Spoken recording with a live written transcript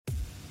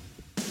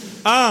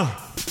Mama.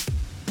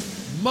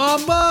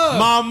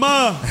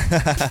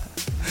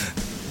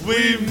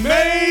 We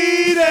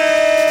made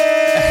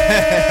it.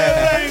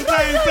 Bang,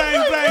 bang,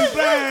 bang, bang,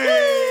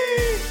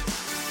 bang.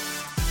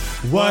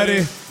 What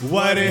it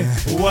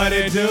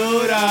do,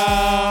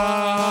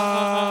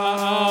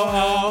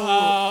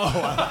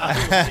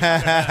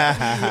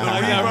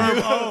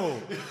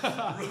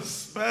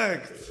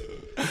 Respect.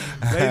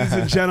 Ladies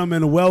and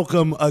gentlemen,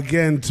 welcome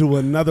again to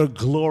another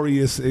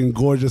glorious and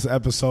gorgeous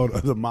episode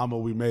of the Mama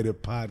We Made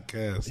It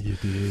podcast. You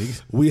dig?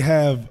 We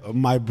have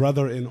my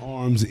brother in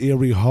arms,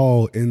 Erie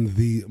Hall, in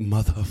the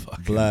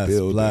motherfucking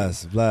building.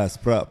 Bless.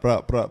 Bruh.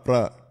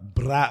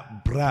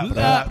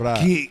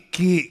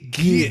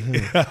 Get.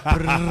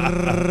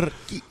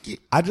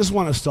 I just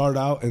want to start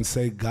out and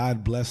say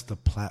God bless the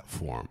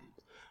platform,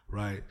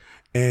 right?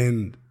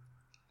 And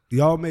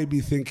y'all may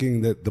be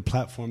thinking that the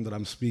platform that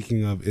I'm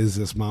speaking of is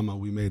this Mama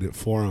We Made It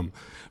forum,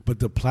 but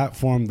the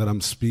platform that I'm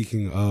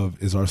speaking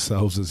of is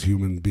ourselves as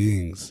human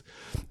beings.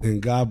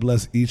 And God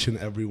bless each and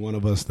every one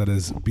of us that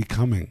is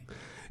becoming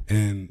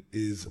and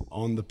is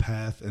on the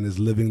path and is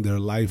living their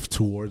life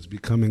towards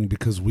becoming,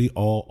 because we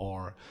all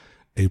are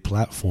a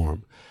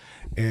platform.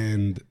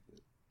 And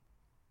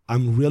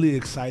I'm really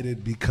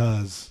excited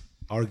because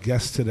our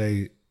guest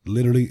today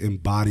literally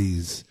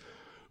embodies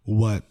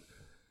what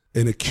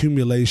an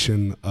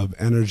accumulation of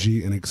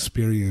energy and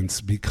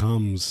experience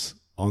becomes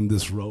on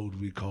this road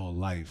we call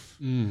life.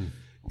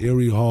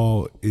 Erie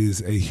Hall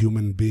is a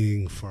human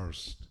being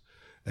first,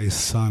 a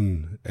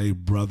son, a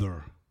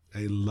brother,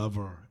 a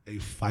lover, a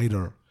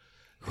fighter,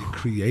 a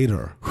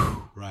creator,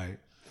 right?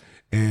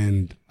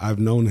 And I've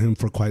known him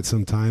for quite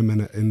some time,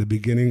 and in the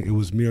beginning it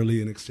was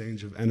merely an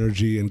exchange of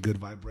energy and good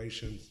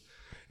vibrations.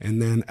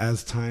 And then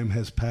as time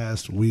has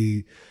passed,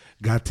 we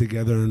got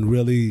together and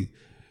really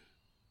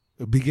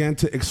began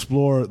to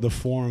explore the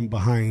form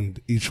behind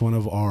each one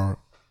of our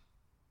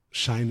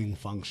shining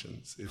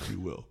functions, if you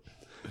will.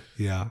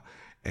 Yeah.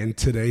 And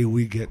today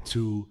we get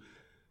to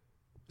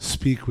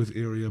speak with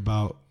Erie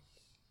about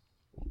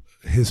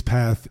his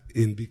path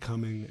in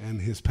becoming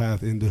and his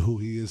path into who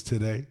he is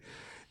today.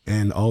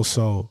 And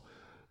also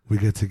we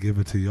get to give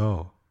it to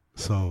y'all.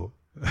 So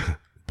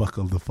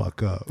buckle the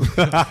fuck up.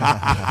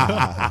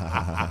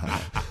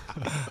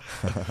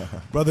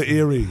 Brother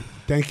Erie,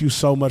 thank you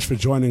so much for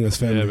joining us,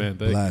 family. Yeah, man.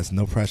 Bless,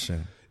 no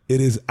pressure.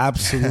 It is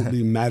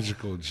absolutely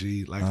magical,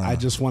 G. Like, I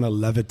just want to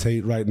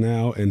levitate right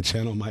now and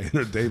channel my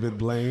inner David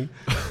Blaine,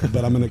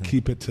 but I'm going to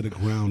keep it to the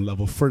ground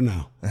level for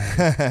now.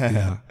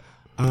 Yeah.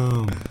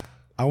 I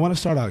want to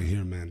start out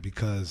here, man,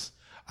 because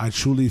I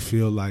truly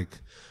feel like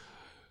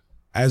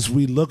as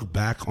we look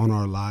back on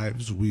our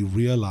lives, we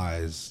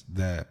realize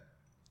that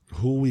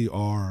who we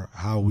are,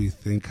 how we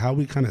think, how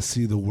we kind of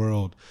see the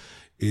world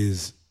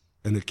is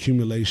an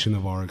accumulation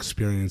of our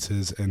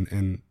experiences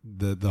and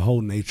the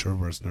whole nature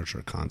versus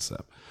nurture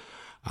concept.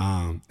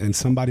 And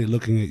somebody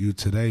looking at you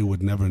today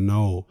would never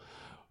know,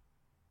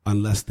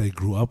 unless they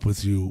grew up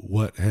with you,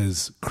 what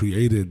has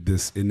created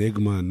this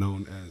enigma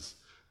known as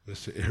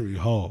Mr. Erie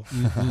Hall.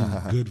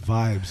 Good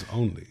vibes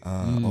only.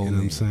 You know what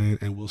I'm saying?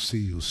 And we'll see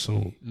you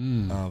soon.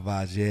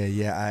 Vibes,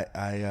 yeah.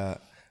 I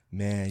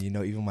man, you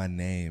know, even my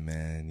name,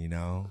 man, you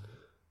know.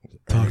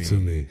 Talk to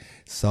me.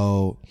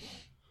 So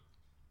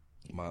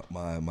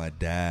my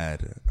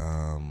dad,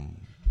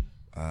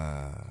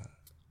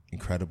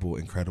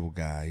 incredible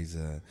guy.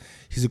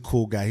 He's a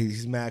cool guy.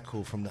 He's mad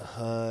cool, from the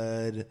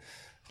hood,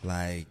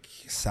 like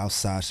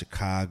Southside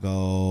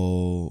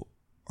Chicago.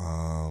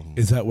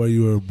 Is that where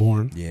you were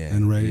born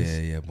and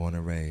raised? Yeah, born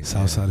and raised.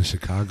 Southside of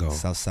Chicago.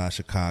 Southside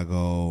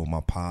Chicago.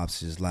 My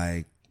pops is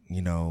like,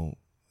 you know,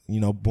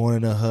 born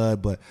in the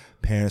hood, but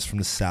parents from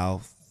the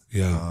South.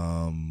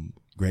 Yeah.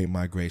 Great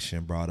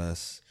migration brought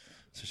us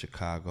to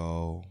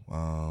Chicago,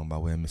 by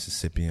way of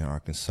Mississippi and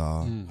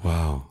Arkansas.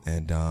 Wow.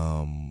 And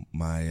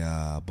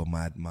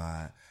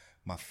my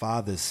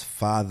father's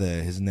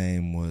father, his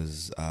name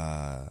was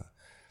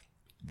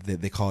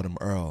they called him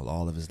Earl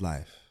all of his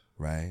life,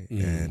 right?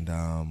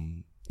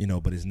 And you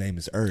know, but his name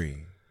is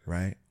Uri,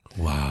 right?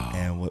 Wow.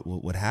 And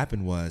what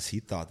happened was he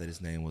thought that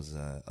his name was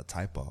a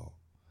typo,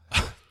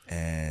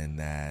 and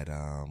that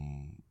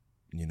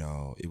you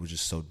know, it was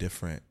just so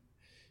different.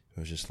 It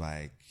was just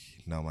like,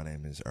 no, my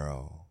name is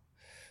Earl.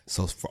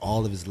 So for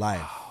all of his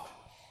life,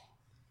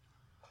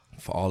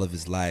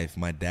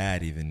 my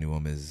dad even knew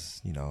him as,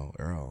 you know,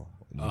 Earl.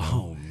 You know?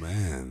 Oh,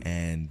 man.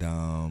 And,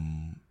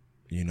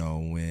 you know,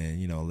 when,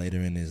 you know, later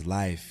in his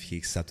life, he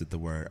accepted the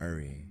word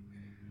Uri.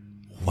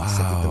 Wow. He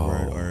accepted the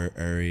word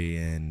Uri,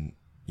 and,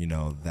 you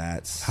know,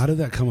 that's... How did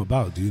that come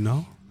about? Do you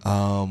know?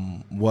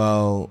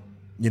 Well,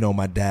 you know,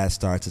 my dad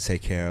started to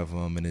take care of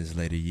him in his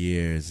later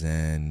years,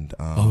 and...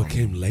 it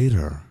came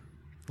later.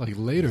 Like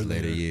later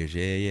years.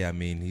 Yeah. I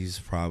mean, he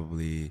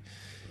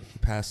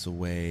passed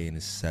away in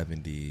his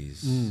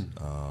 70s.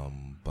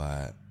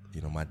 But,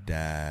 you know, my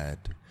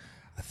dad,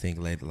 I think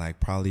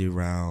probably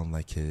around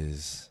like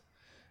his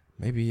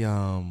maybe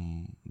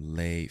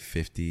late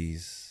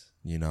 50s.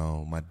 You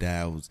know, my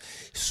dad was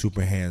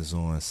super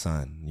hands-on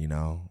son, you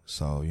know.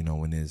 So, you know,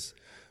 when his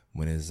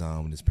when his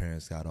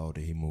parents got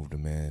older, he moved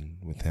them in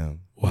with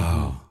him.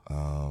 Wow.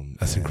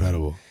 That's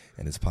incredible.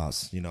 And his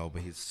pops,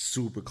 but he's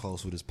super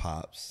close with his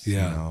pops.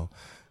 Yeah.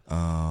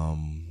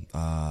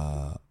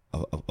 A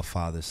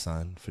father's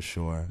son for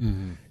sure.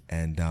 Mm-hmm.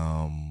 And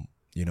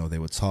they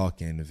would talk,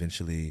 and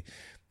eventually,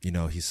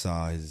 he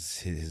saw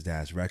his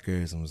dad's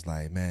records and was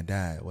like, "Man,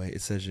 Dad, wait,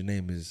 it says your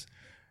name is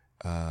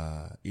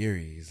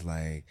Erie." He's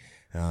like,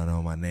 "I don't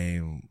know, my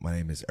name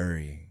is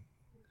Uri,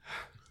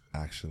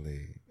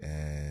 actually."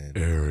 And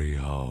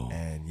Ariel.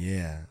 And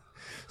yeah.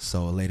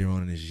 So later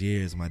on in his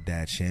years, my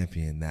dad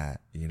championed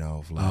that,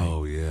 of like,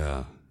 oh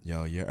yeah,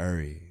 yo, you're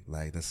Uri.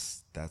 Like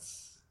that's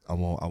I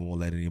won't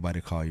let anybody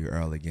call you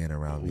Earl again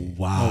around me.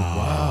 Wow. Oh,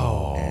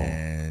 wow.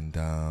 And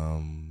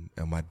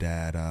my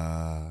dad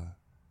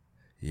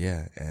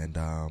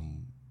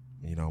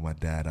my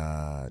dad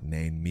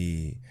named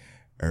me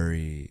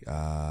Uri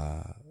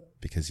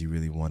because he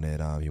really wanted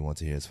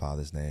to hear his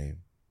father's name.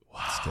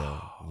 Wow. Still,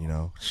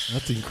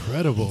 That's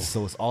incredible.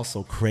 So it's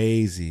also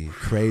crazy.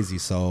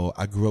 So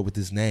I grew up with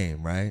this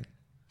name, right?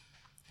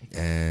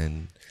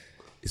 And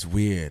it's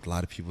weird. A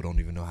lot of people don't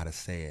even know how to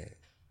say it.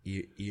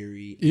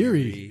 Erie.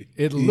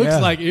 It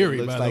looks like Erie,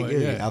 it looks by like the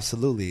way. Erie, Yeah.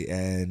 absolutely.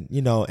 And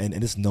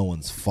and it's no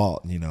one's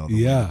fault, the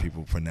Yeah. way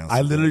people pronounce it.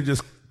 I literally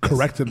just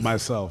corrected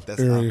myself.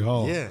 Erie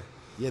Hall. Yeah.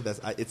 That's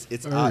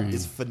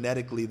it's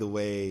phonetically the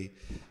way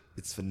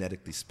it's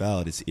phonetically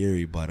spelled. It's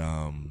Erie, but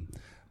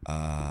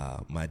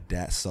my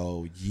dad.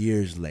 So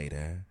years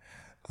later,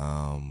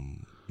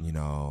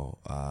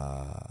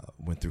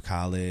 went through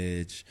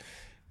college.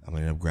 I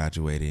ended up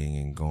graduating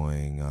and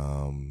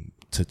going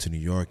to New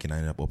York, and I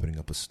ended up opening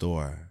up a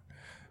store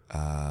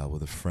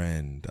with a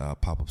friend,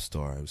 pop-up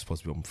store. It was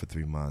supposed to be open for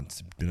 3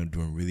 months. Been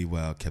doing really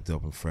well. Kept it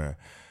open for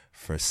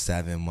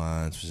 7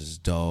 months, which is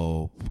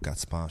dope. Got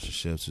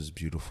sponsorships, which was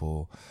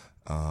beautiful.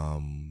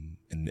 In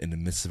the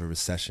midst of a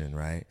recession,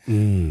 right?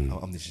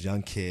 I'm this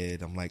young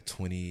kid. I'm like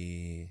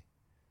 20.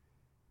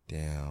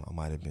 Damn, I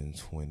might have been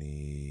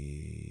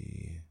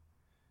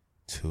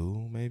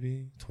 22,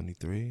 maybe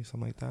 23,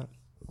 something like that.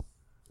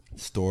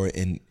 Store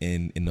in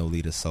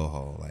Nolita,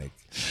 Soho,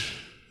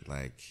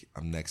 like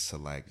I'm next to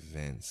like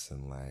Vince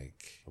and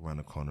like around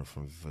the corner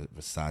from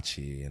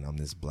Versace, and I'm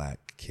this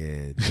black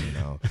kid,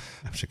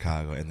 from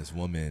Chicago, and this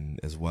woman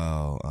as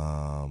well,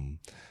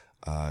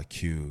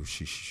 Q.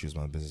 She was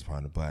my business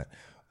partner, but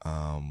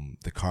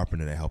the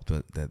carpenter that helped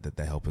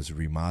us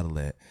remodel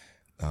it,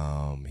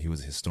 he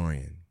was a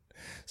historian.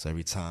 So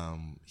every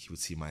time he would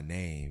see my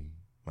name,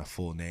 my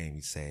full name,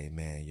 he'd say,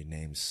 "Man, your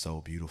name's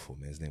so beautiful,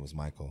 man." His name was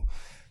Michael.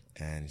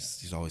 And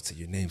he's always say,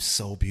 "Your name's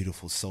so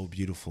beautiful, so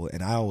beautiful."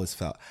 And I always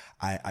felt,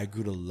 I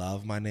grew to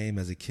love my name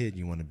as a kid.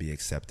 You want to be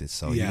accepted.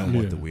 So you don't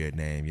want the weird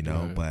name,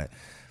 Right. But,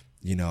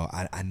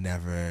 I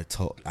never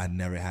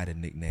had a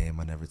nickname.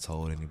 I never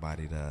told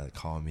anybody to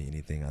call me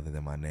anything other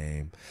than my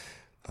name.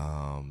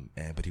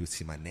 But he would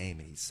see my name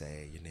and he'd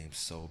say, "Your name's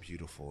so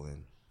beautiful."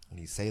 And when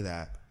he'd say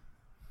that,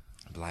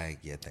 I'd be like,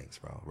 "Yeah, thanks,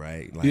 bro."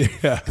 Right?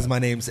 Like, because my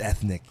name's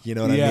ethnic, you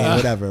know what I mean?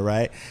 Whatever,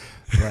 right?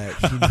 But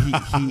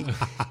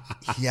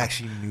he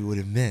actually knew what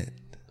it meant.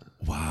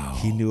 Wow.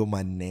 He knew what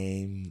my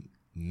name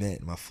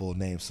meant, my full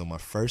name. So my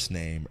first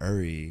name,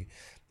 Uri,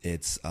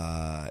 it's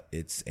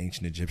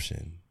ancient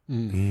Egyptian.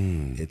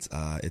 It's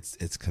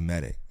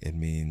Kemetic. It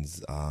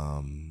means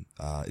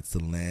it's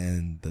the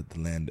land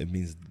it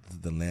means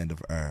the land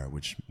of Ur,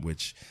 which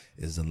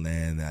is the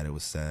land that it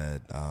was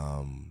said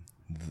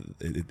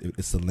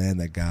it's the land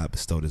that God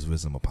bestowed his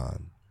wisdom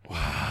upon.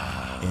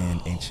 Wow.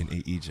 In ancient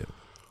Egypt.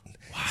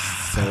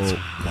 Wow. So that's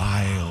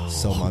wild.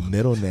 So my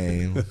middle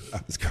name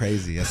is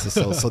crazy.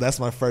 So that's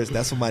my first.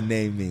 That's what my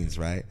name means,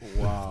 right?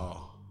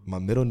 Wow. My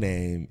middle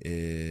name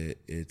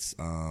it's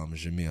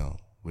Jamil,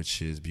 which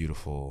is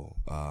beautiful.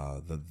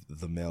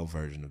 The male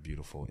version of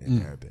beautiful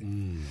in Arabic.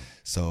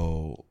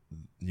 So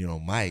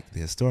Mike,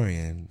 the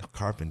historian, the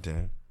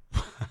carpenter.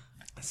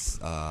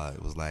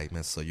 It was like,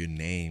 "Man, so your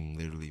name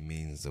literally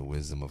means the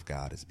wisdom of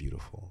God is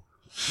beautiful."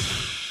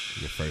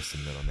 Your first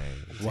and middle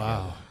name.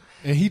 Wow.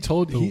 And he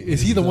told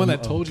is he the one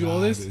that told you all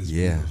this?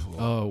 Yeah. Beautiful.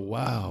 Oh,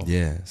 wow.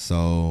 Yeah.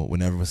 So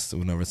whenever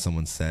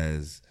someone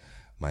says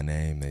my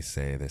name, they're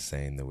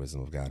saying the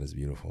wisdom of God is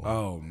beautiful.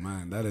 Oh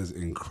man, that is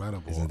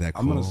incredible. Isn't that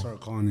cool? I'm gonna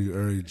start calling you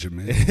Uri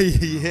Jamil.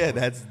 Yeah,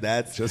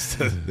 that's just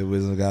the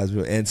wisdom of God is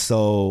beautiful. And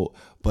so,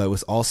 but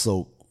what's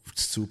also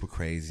super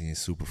crazy and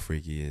super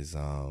freaky is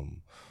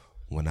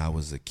when I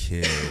was a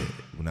kid,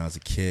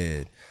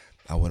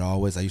 I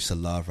used to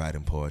love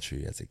writing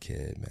poetry as a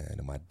kid, man.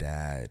 And my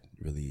dad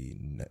really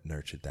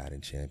nurtured that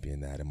and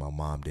championed that. And my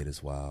mom did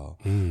as well.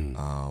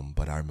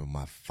 But I remember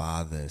my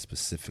father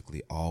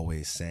specifically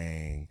always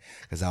saying,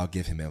 because I'll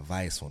give him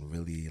advice on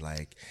really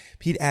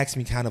he'd ask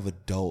me kind of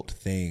adult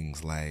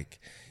things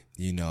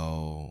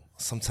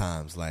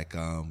sometimes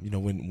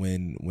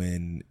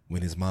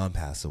when his mom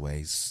passed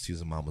away, she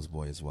was a mama's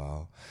boy as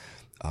well.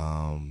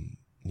 I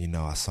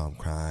saw him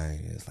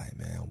crying. It's like,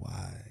 "Man,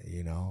 why?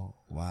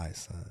 Why,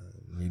 son?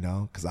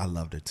 Because I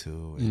loved her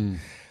too."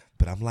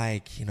 But I'm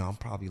like, I'm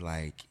probably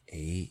like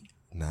 8,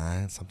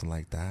 9, something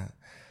like that.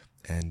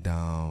 And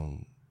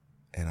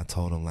And I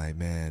told him, like,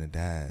 man,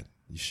 Dad,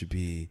 you should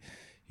be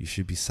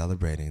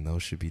celebrating.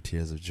 Those should be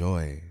tears of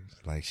joy.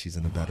 Like, she's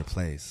in a better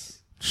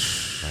place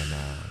right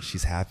now.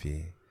 She's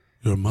happy.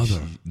 Your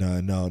mother?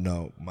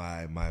 No.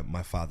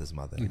 My father's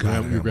mother. Your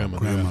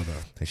grandmother.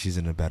 And she's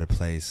in a better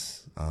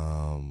place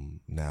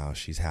now.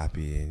 She's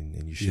happy,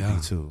 and you should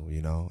be too,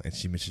 you know. And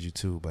she mentioned you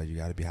too, but you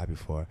got to be happy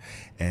for her.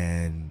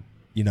 And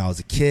you know, I was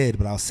a kid,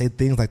 but I'll say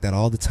things like that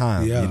all the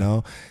time. You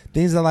know,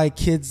 things that like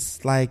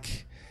kids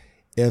like.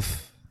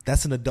 If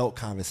that's an adult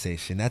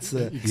conversation, that's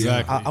a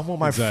exactly. I want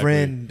my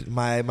friend,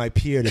 my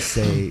peer to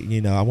say,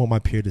 you know, I want my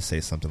peer to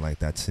say something like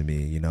that to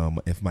me. You know,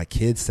 if my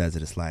kid says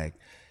it, it's like,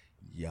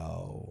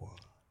 yo,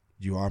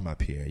 you are my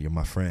peer, you're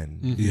my friend.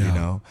 You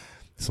know.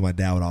 So my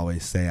dad would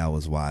always say I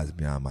was wise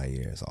beyond my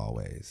years,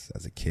 always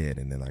as a kid,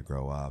 and then I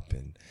grow up,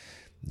 and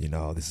you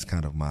know, this is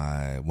kind of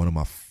one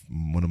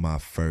of my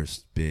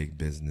first big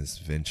business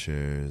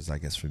ventures, I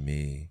guess, for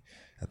me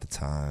at the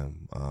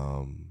time.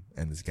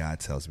 And this guy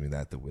tells me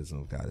that the wisdom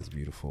of God is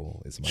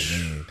beautiful. It's my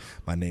name.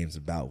 My name's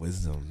about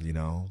wisdom, you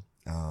know.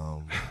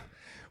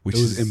 Which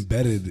it was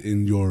embedded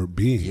in your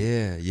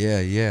being.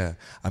 Yeah.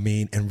 I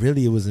mean, and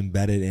really it was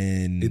embedded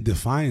in... It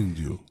defined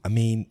you. I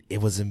mean,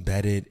 it was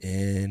embedded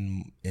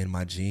in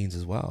my genes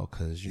as well,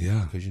 because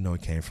you know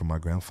it came from my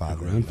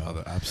grandfather. Your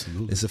grandfather,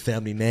 absolutely. It's a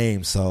family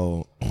name,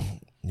 so,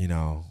 you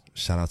know,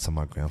 shout out to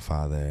my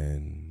grandfather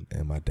and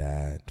my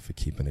dad for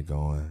keeping it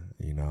going,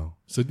 you know.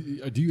 So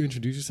do you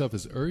introduce yourself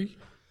as Uri?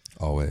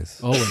 Always.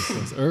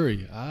 It's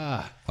Uri.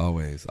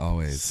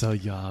 Always. So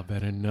y'all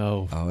better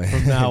know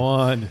from now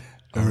on.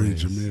 Uri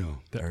Jamil.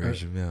 Uri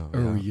Jamil.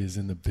 Uri is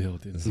in the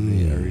building. It's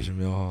me, Uri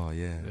Jamil Hall,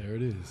 yeah. There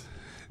it is.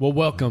 Well,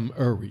 welcome,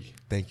 Uri.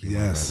 Thank you, my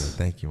brother.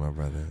 Thank you, my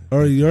brother.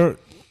 Uri,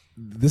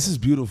 this is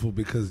beautiful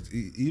because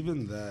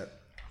even that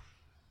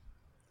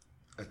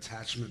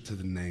attachment to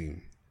the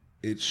name,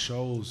 it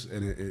shows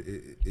and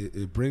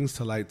it brings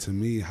to light to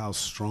me how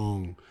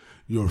strong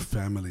your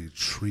family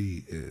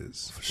tree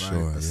is. For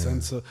sure, a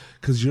sense of,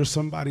 because you're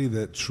somebody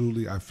that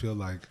truly, I feel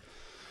like,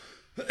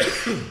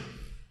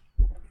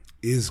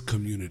 is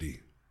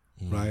community,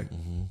 right?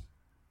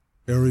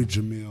 Uri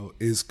Jamil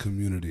is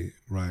community,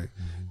 right?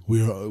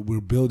 We're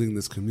building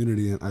this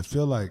community, and I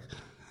feel like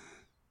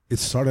it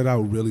started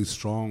out really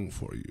strong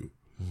for you.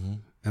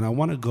 And I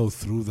want to go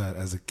through that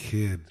as a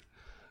kid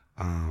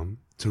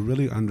to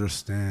really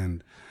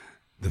understand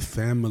the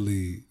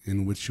family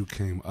in which you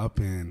came up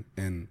in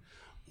and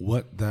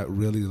what that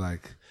really,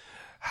 like,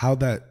 how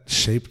that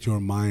shaped your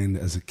mind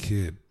as a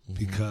kid.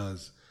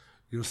 Because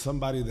you're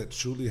somebody that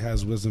truly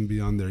has wisdom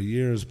beyond their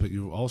years, but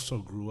you also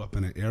grew up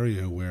in an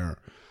area where,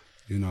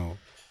 you know,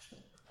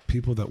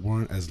 people that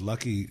weren't as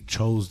lucky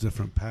chose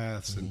different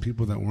paths, and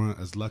people that weren't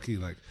as lucky,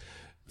 like,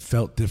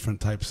 felt different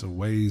types of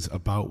ways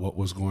about what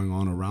was going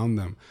on around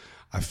them.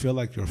 I feel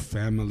like your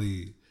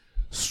family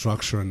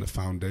structure and the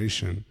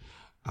foundation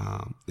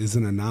is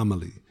an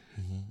anomaly.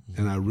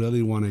 And I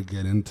really want to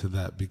get into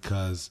that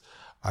because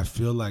I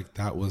feel like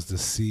that was the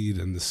seed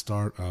and the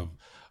start of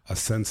a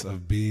sense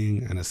of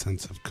being and a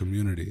sense of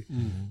community,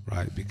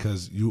 right?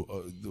 Because you,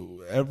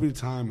 every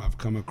time I've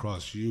come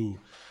across you,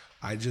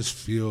 I just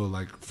feel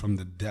like from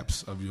the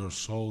depths of your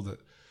soul that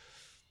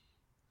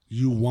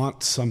you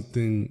want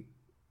something.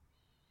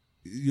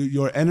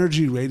 Your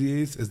energy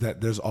radiates is that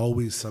there's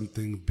always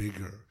something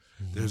bigger.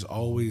 There's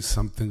always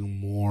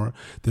something more.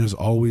 There's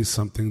always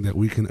something that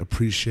we can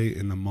appreciate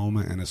in the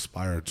moment and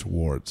aspire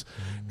towards.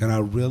 And I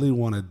really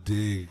want to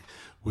dig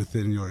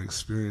within your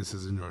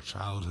experiences in your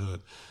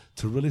childhood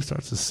to really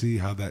start to see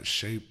how that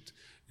shaped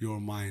your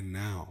mind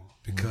now,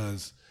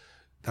 because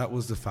that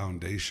was the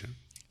foundation.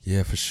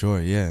 Yeah, for sure.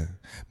 Yeah,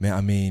 man.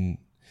 I mean,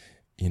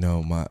 you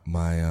know, my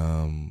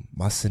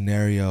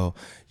scenario.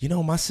 You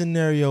know, my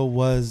scenario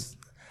was,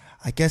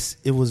 I guess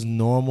it was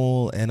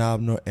normal and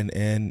abnormal.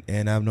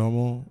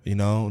 You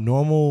know,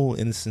 normal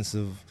in the sense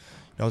of,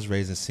 I was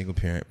raised in a single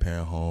parent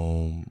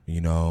home.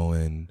 You know,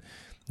 and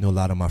you know, a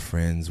lot of my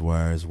friends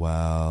were as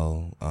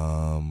well.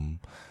 And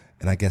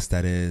I guess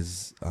that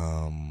is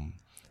a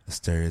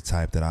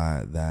stereotype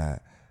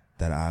that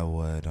I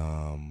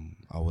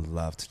would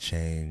love to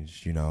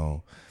change. You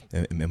know,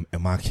 in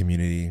my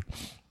community,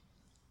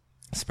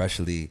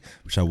 especially,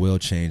 which I will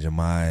change in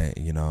my,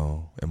 you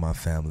know, in my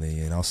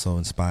family, and also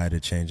inspire to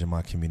change in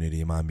my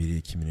community, in my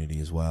immediate community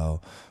as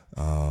well,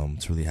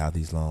 to really have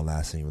these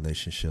long-lasting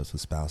relationships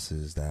with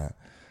spouses that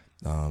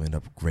end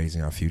up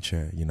raising our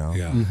future, you know.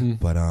 Yeah.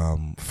 But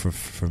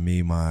for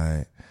me,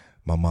 my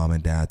mom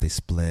and dad, they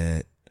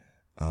split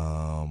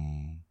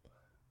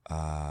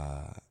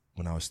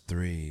when I was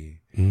 3,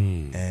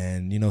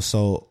 and you know,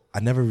 so I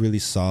never really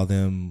saw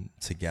them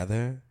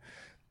together.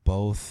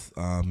 Both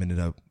ended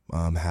up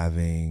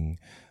having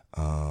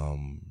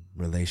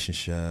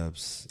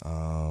relationships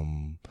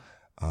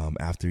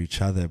after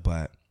each other,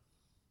 but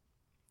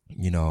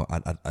you know,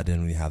 I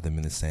didn't really have them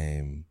in the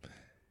same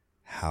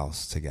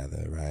house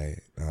together, right?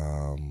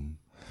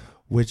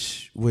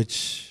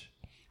 Which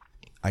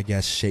I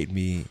guess shaped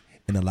me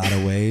in a lot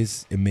of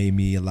ways. It made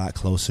me a lot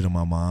closer to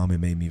my mom. It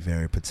made me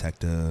very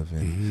protective,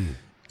 and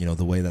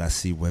the way that I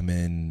see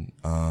women,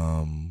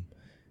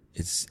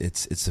 it's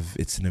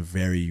in a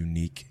very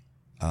unique,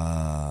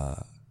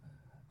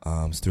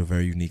 it's through a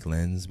very unique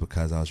lens,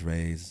 because I was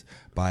raised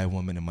by a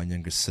woman, and my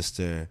younger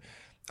sister,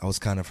 I was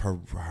kind of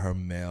her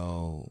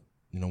male,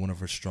 one of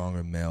her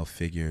stronger male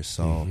figures.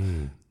 So,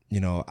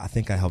 I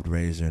think I helped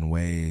raise her in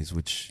ways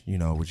which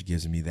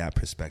gives me that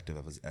perspective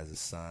as a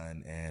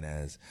son and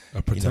as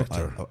a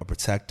protector, a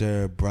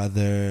protector,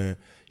 brother,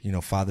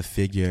 father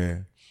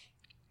figure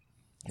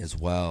as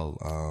well.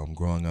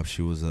 Growing up,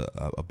 she was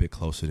a bit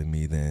closer to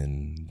me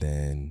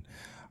than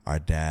our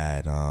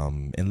dad.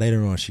 And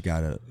later on, she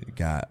got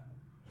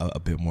a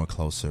bit more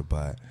closer,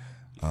 but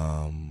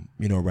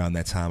around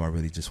that time, I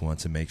really just wanted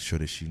to make sure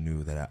that she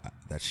knew that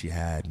she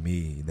had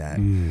me, that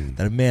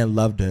a man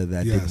loved her,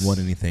 that didn't want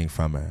anything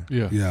from her.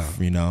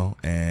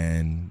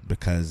 And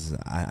because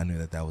I knew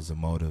that was the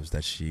motives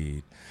that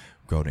she'd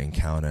grow to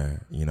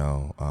encounter,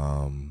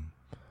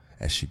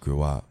 as she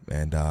grew up.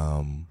 And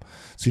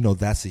so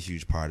that's a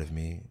huge part of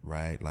me,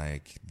 right?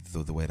 Like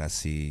the way that I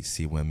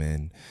see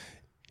women,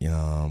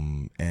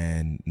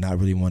 and not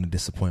really want to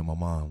disappoint my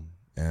mom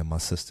and my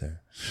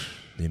sister,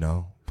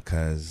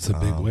 because it's a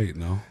big weight,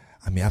 no?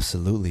 I mean,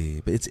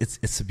 absolutely, but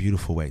it's a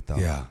beautiful weight, though.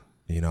 Yeah,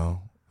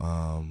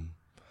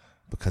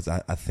 because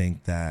I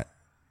think that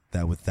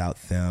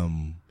without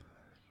them,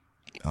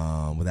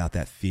 without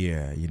that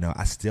fear,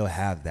 I still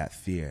have that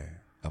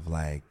fear of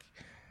like,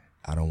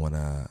 I don't want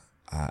to.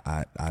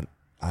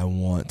 I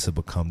want to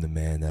become the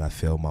man that I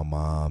feel my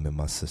mom and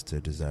my sister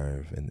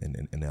deserve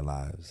in their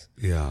lives.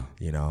 Yeah,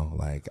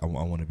 like I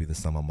want to be the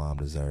son my mom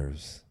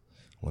deserves.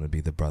 I want to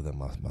be the brother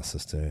my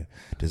sister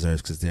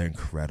deserves, because they're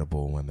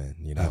incredible women.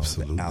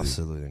 Absolutely. They're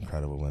absolutely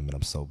incredible women.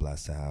 I'm so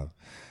blessed to have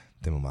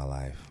them in my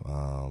life.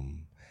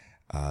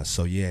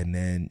 So yeah, and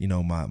then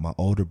my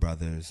older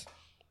brothers,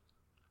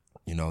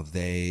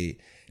 they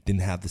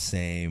didn't have the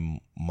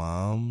same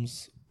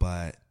moms,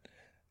 but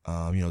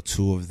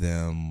two of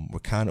them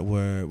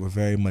were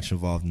very much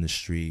involved in the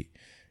street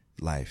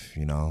life.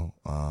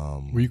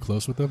 Were you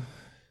close with them?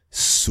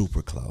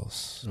 Super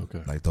close.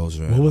 Okay. Like those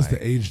are. What was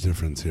the age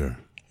difference here?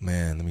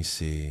 Man, let me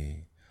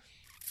see.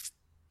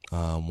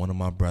 One of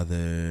my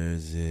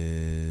brothers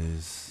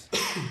is,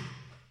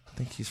 I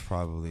think he's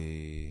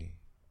probably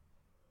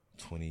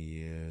 20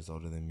 years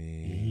older than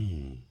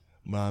me.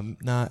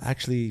 Nah,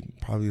 actually,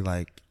 probably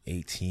like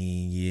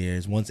 18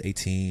 years. One's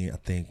 18, I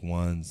think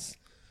one's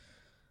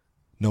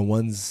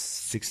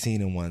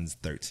 16 and one's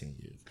 13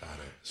 years. Got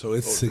it. So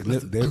it's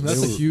significant.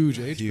 That's a huge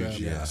age gap.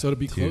 Yeah. So to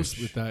be close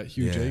with that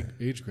huge Yeah.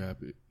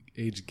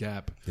 age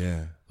gap.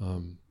 Yeah.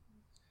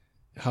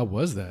 How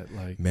was that?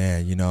 Like,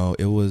 man,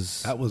 it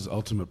was That was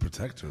ultimate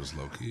protectors,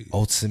 low key.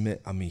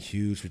 ultimate. I mean,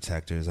 huge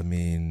protectors. I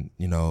mean,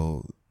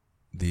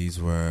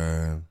 these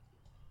were,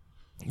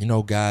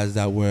 guys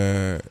that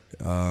were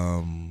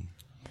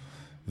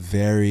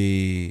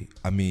very.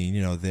 I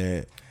mean,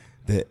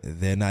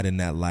 they're not in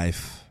that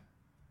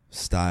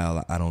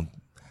lifestyle. I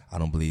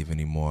don't believe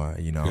anymore.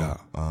 Yeah.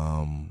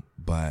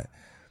 But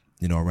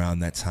around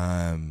that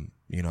time,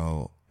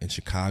 in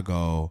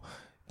Chicago,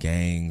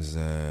 gangs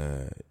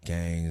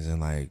and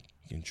like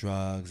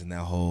drugs and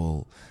that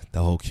whole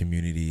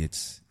community,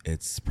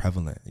 it's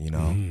prevalent,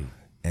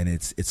 and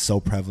it's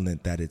so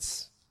prevalent that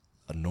it's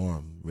a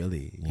norm,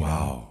 really.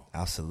 Wow.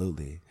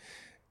 Absolutely.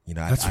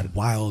 That's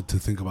wild to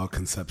think about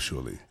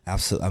conceptually.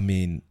 Absolutely. I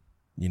mean,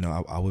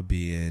 I would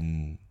be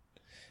in,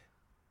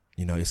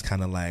 it's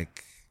kind of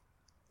like,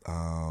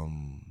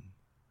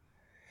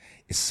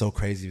 it's so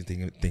crazy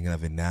thinking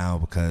of it now,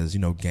 because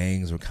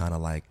gangs were kind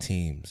of like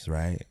teams,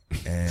 right?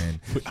 And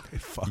I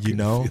fucking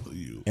feel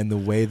you. and the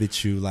way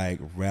that you like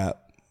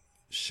rep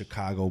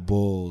Chicago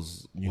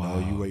Bulls, Wow,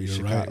 you wear your you're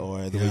Chicago,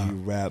 right. or the way you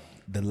rep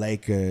the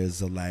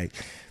Lakers, or like,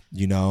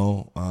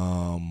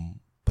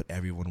 but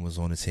everyone was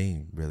on a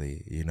team,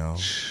 really,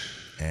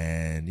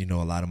 and a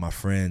lot of my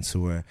friends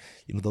who were,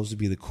 those would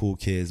be the cool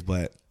kids,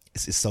 but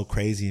it's so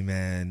crazy,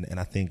 man.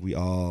 And I think we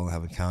all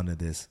have encountered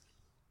this.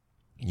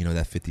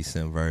 That 50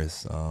 Cent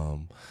verse,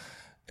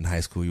 in high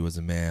school, you was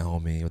a man,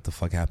 homie. What the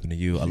fuck happened to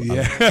you? Right?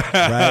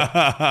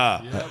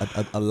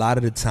 A lot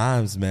of the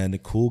times, man, the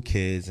cool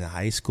kids in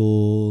high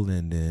school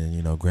and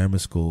then, grammar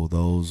school,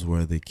 those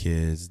were the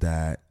kids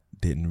that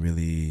didn't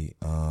really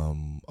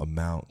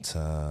amount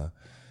to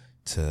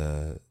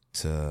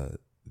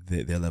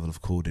their level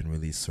of cool, didn't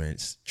really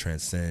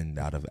transcend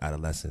out of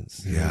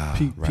adolescence. Yeah.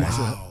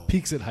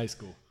 Peaks at high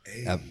school.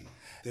 Hey.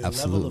 Their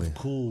Absolutely. level of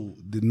cool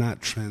did not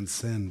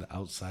transcend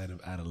outside of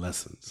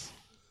adolescence.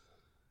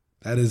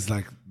 That is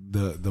like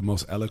the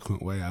most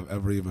eloquent way I've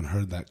ever even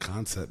heard that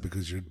concept,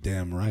 because you're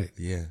damn right.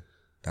 Yeah,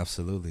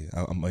 absolutely.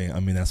 I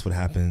mean, that's what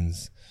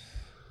happens.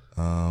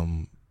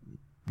 A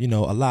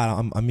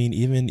lot. I mean,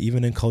 even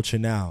in culture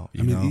now.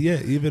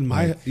 Even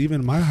my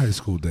high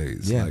school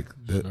days. Yeah,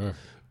 sure.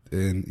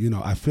 And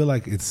I feel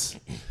like it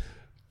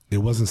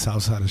wasn't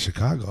South Side of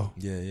Chicago.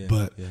 Yeah.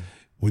 But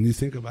when you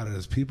think about it,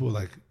 as people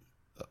like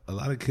a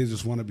lot of kids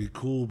just want to be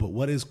cool, but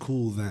what is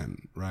cool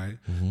then, right?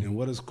 And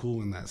what is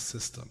cool in that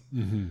system?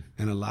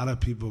 And a lot of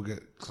people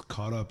get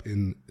caught up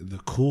in the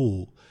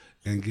cool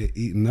and get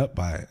eaten up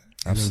by it.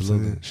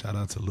 Absolutely. Shout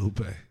out to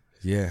Lupe.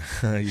 Yeah,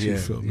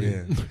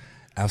 yeah.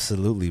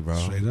 Absolutely, bro.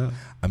 Straight up.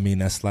 I mean,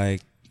 that's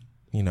like,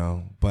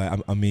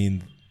 but I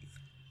mean,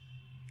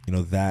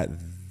 that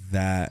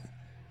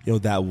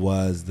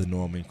was the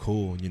norm and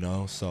cool,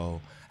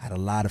 So I had a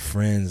lot of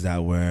friends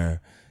that were,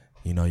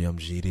 Young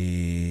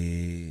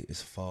GD,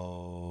 it's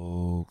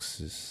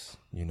Folks, it's,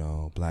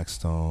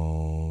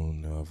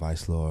 Blackstone,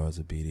 Vice Lords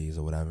or BDs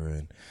or whatever.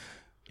 And,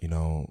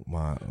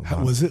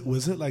 was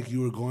it like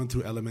you were going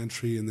through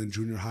elementary and then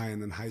junior high and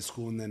then high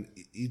school and then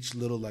each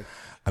little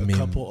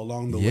couple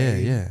along the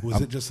way? Yeah. Was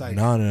it just like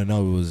no?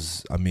 It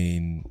was. I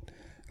mean,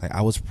 like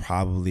I was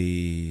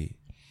probably.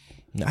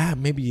 I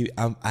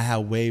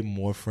had way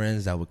more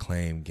friends that would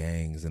claim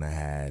gangs than I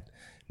had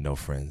no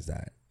friends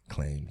that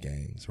claimed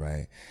gangs,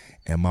 right?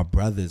 And my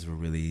brothers were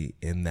really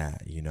in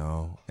that,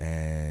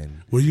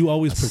 and were you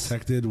always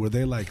protected? Were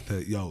they like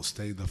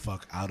stay the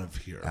fuck out of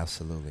here?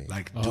 Absolutely.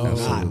 Like, do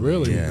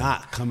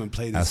not come and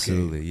play this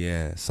absolutely, game.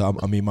 Yeah. So,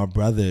 I mean, my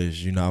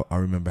brothers, I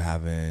remember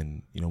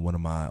having, one of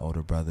my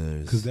older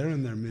brothers. Because they're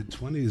in their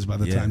mid-20s by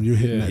the time you're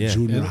hitting that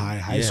junior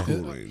high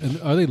school range.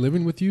 And are they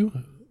living with you?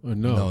 Or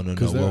no? No.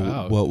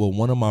 Out. Well,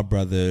 one of my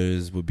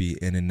brothers would be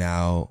in and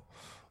out.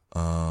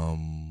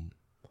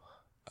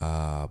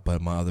 But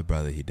my other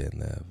brother, he didn't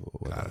live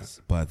with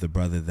us. But the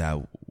brother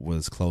that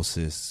was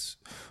closest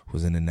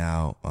was in and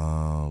out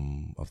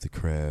of the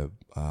crib.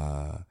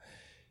 I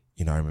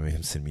remember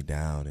him sitting me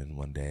down, and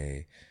one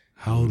day.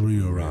 How old were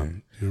you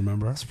around? Do you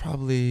remember? It's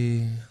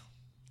probably,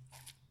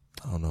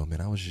 I don't know,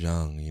 man. I was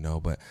young,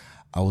 but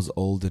I was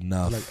old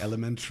enough. Like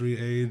elementary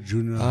age,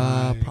 junior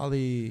high?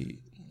 Probably,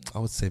 I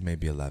would say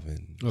maybe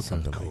 11,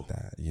 something like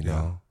that,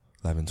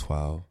 11,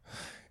 12.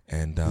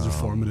 And those are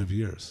formative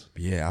years.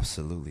 Yeah,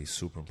 absolutely.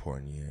 Super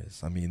important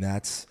years. I mean,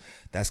 that's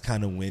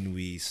kind of when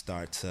we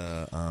start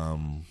to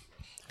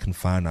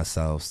confine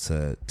ourselves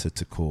to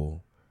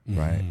cool,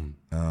 right?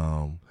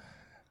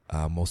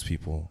 Most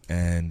people.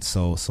 And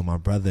so my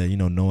brother,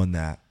 knowing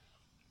that,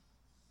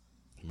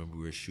 I remember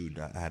we were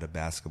shooting, I had a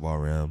basketball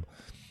rim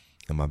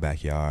in my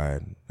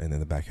backyard and in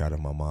the backyard of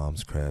my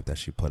mom's crib that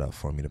she put up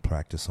for me to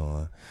practice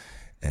on.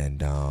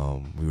 And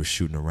we were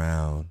shooting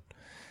around.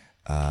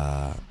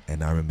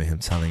 And I remember him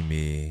telling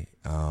me,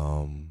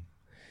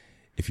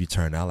 if you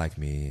turn out like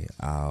me,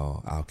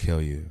 I'll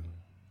kill you.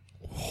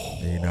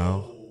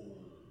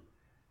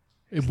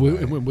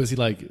 Was he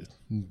like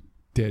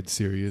dead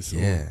serious?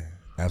 Yeah,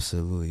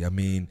 absolutely. I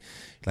mean,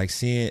 like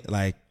seeing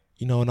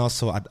and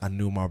also I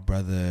knew my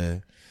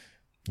brother,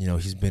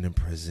 he's been in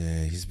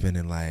prison. He's been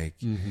in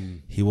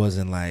he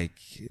wasn't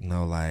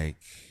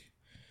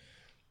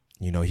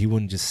he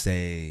wouldn't just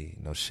say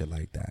shit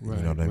like that. Right,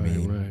 you know what I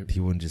mean? Right. He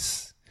wouldn't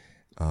just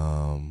he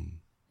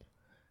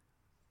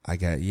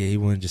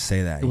wouldn't just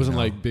say that. It wasn't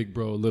like big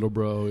bro, little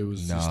bro. It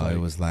was just like, it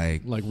was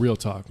like real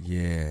talk.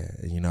 Yeah,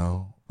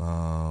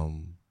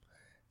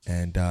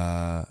 and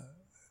that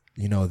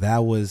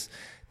was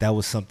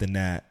something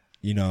that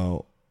me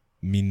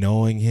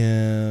knowing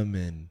him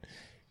and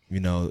me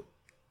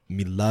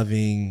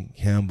loving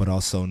him, but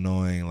also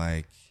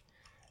knowing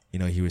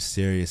he was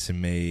serious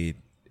and made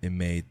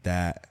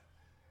the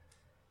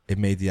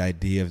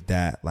idea of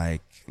that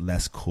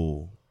less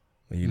cool.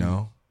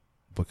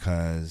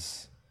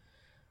 Because,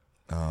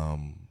 that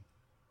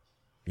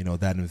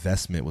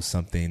investment was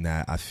something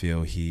that I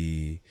feel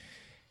he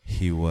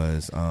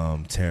was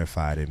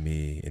terrified in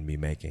me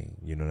making.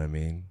 You know what I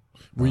mean?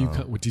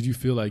 Did you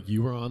feel like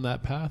you were on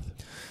that path?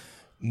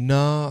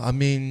 No, I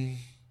mean,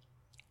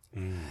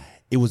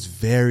 it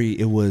was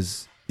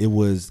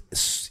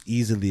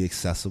easily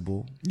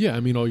accessible. Yeah, I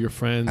mean, all your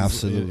friends,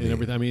 absolutely, and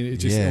everything. I mean,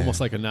 it's just almost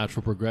like a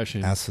natural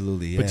progression.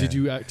 Absolutely, yeah. But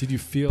did you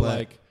feel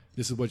like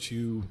this is what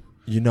you?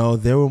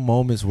 There were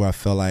moments where I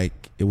felt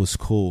like it was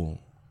cool,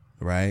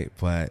 right?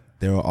 But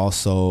there were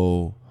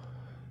also,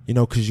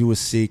 because you would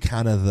see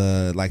kind of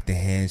the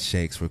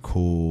handshakes were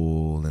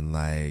cool and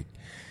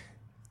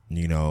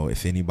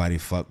if anybody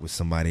fucked with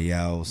somebody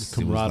else,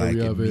 it was like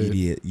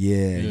immediate,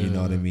 you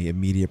know what I mean,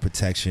 immediate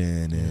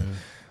protection, and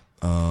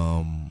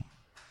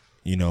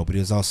but it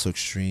was also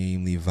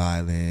extremely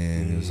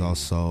violent. It was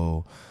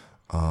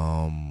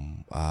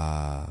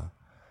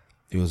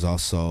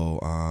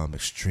also,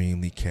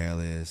 extremely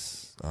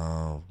careless.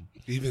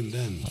 Even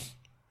then,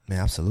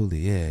 man, absolutely,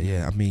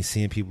 yeah. I mean,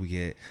 seeing people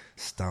get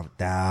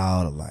stomped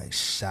out or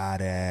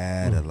shot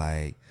at, or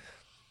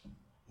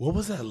what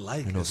was that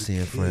like?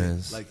 Seeing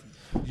friends,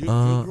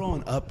 you're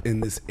growing up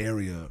in this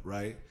area,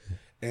 right?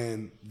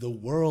 And the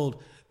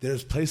world.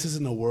 There's places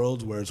in the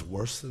world where it's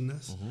worse than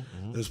this.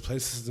 There's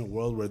places in the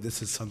world where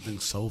this is something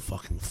so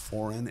fucking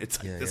foreign. It's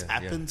like this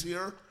happens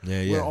here.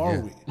 Where are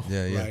we?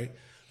 Right?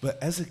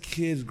 But as a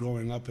kid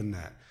growing up in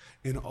that,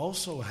 and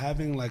also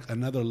having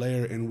another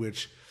layer in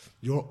which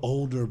your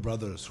older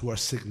brothers who are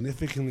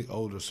significantly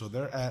older, so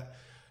they're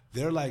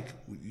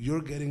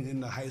you're getting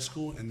into high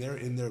school and they're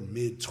in their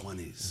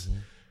mid-20s.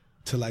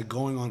 to like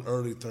going on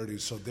early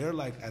 30s. So they're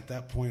like at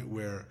that point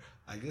where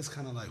I guess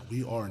kind of like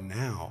we are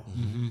now,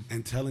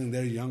 and telling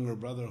their younger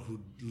brother who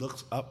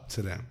looks up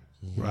to them,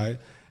 right?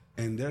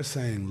 And they're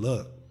saying,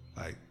 look,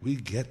 like, we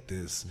get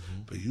this,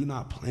 but you're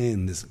not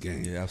playing this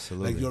game. Yeah,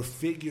 absolutely. Like, your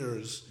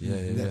figures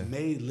that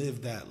may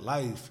live that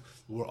life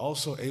were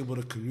also able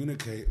to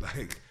communicate,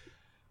 like,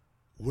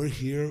 we're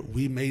here,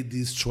 we made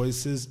these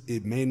choices.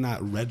 It may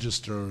not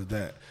register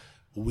that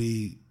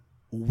we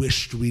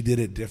wished we did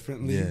it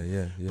differently.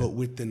 But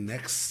with the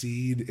next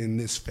seed in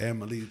this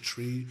family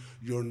tree,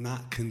 you're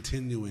not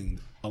continuing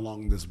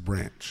along this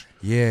branch.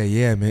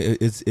 Yeah, man.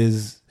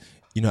 It's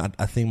you know,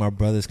 I think my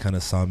brothers kind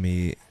of saw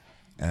me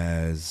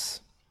as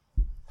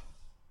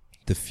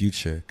the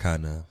future,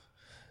 kind of.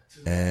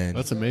 And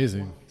that's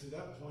amazing. To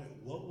that point,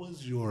 what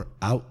was your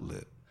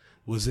outlet?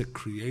 Was it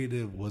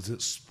creative? Was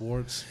it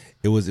sports?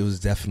 It was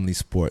definitely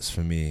sports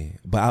for me.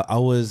 But I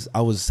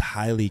was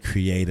highly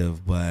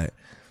creative, but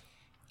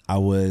I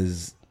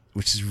was,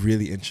 which is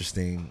really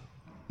interesting.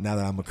 Now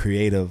that I'm a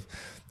creative,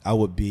 I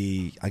would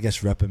be, I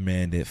guess,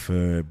 reprimanded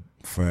for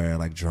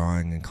like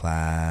drawing in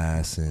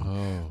class,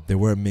 and there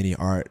weren't many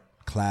art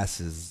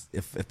classes.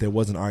 If there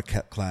was an art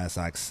class,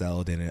 I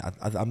excelled in it.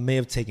 I may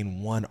have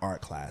taken one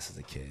art class as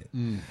a kid,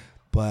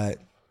 but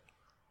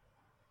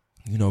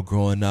you know,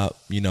 growing up,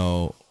 you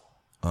know,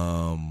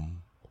 I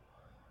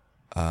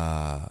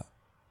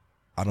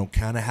don't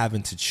kind of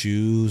having to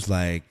choose,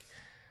 like,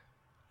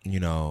 you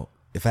know,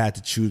 if I had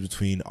to choose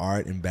between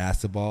art and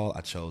basketball,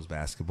 I chose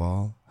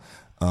basketball.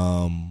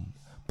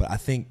 But I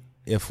think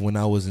if when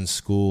I was in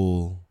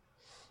school,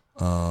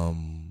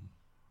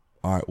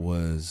 art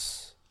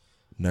was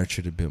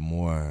nurtured a bit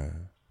more,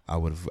 I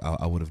would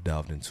have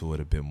delved into it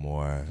a bit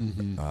more,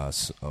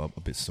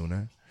 a bit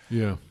sooner.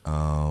 Yeah.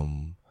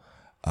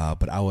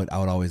 But I would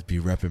always be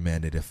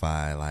reprimanded if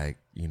I, like,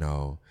 you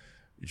know,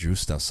 drew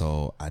stuff.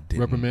 So I didn't.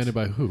 Reprimanded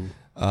by who?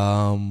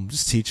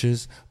 Just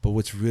teachers. But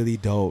what's really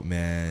dope,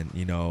 man,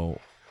 you know,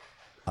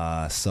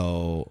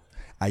 so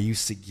I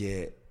used to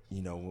get,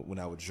 you know, when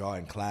I would draw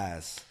in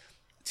class,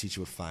 the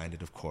teacher would find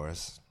it, of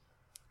course,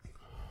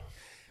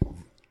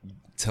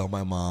 tell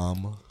my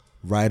mom,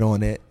 write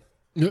on it,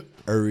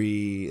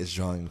 Uri is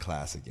drawing in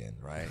class again,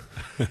 right?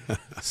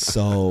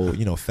 So,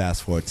 you know,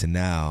 fast forward to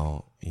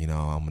now, you know,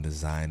 I'm a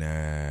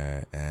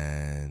designer,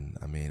 and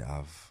I mean,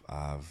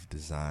 I've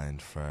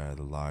designed for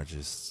the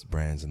largest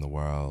brands in the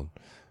world,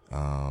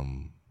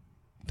 done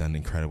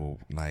incredible,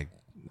 like,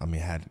 I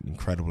mean, had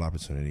incredible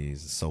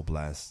opportunities, so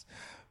blessed.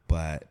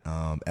 But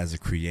as a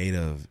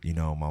creative, you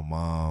know, my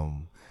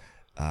mom,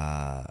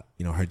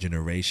 you know, her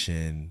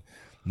generation,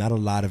 not a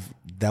lot of,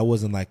 that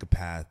wasn't like a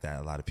path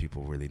that a lot of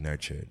people really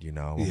nurtured, you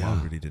know. My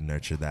mom really didn't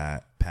nurture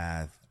that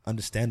path,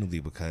 understandably,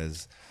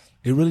 because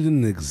it really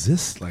didn't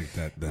exist like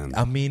that then.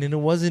 I mean, and it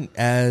wasn't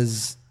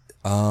as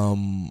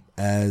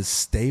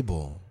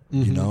stable,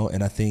 you know.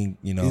 And I think,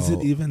 you know, is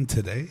it even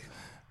today?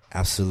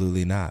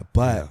 Absolutely not.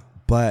 But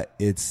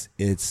it's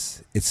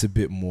a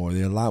bit more.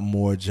 There are a lot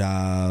more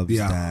jobs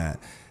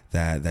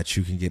that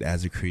you can get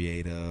as a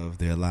creative.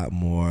 There are a lot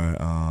more.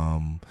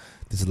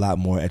 There's a lot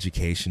more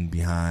education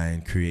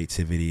behind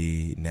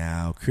creativity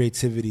now.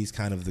 Creativity is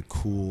kind of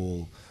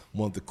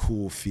one of the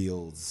cool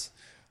fields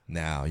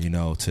now, you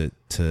know, to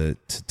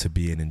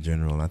be in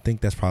general. And I think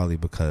that's probably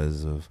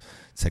because of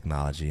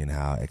technology and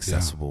how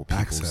accessible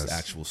people's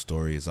actual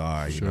stories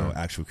are, you know,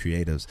 actual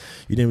creatives.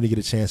 You didn't really get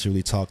a chance to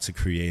really talk to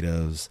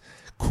creatives,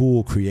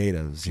 cool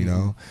creatives, you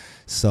know?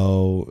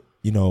 So,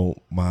 you know,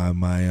 my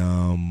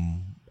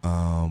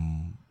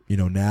you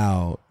know,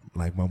 now,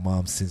 like, my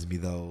mom sends me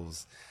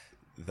those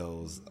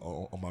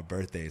on my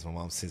birthdays. My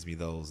mom sends me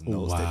those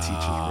notes that teachers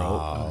wrote.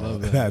 I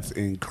love that. That's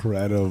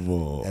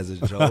incredible. As a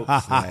joke,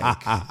 it's like,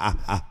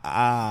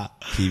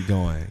 keep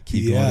going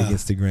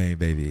against the grain,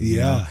 baby. You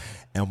know?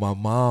 And my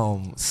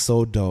mom,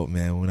 so dope,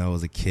 man. When I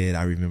was a kid,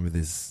 I remember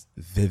this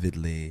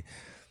vividly.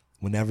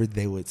 Whenever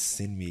they would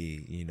send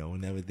me, you know,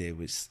 they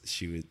would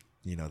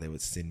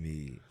send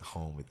me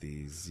home with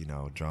these, you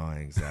know,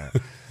 drawings that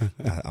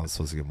I was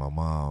supposed to give my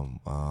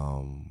mom.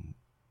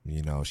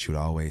 You know, she would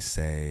always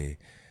say,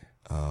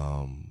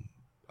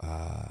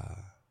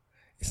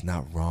 it's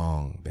not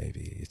wrong,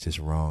 baby. It's just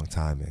wrong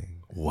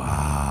timing.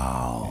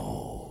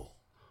 Wow.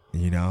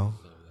 You know?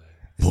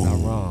 It's not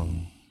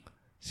wrong.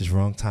 It's just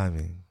wrong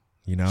timing.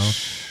 You know?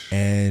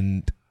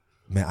 And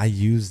man, I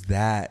use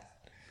that.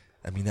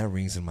 I mean, that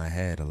rings in my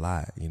head a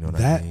lot. You know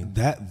what I mean?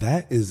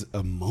 That is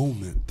a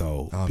moment,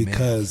 though,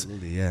 because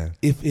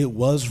if it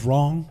was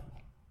wrong,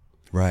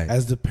 right,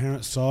 as the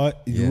parents saw it,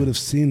 you would have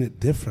seen it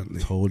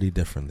differently. Totally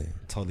differently.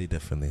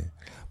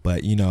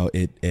 But you know,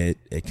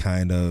 it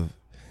kind of,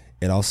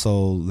 it also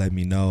let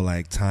me know,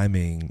 like,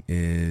 timing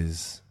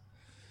is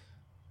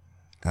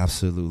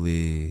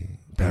absolutely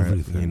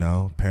everything, you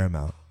know,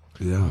 paramount.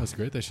 Yeah, it's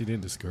great that she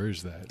didn't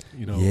discourage that.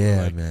 You know,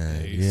 yeah, like,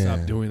 man. Hey,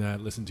 stop doing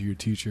that. Listen to your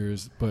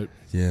teachers. But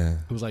it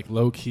was like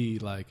low key.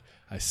 Like,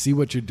 I see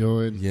what you're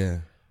doing.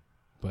 Yeah,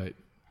 but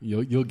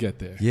you'll get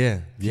there.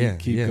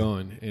 Keep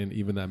going, and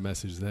even that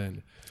message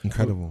then.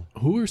 Incredible.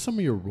 Who are some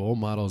of your role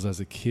models as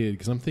a kid?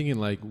 Because I'm thinking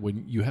like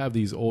when you have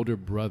these older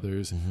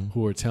brothers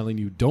who are telling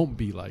you, "Don't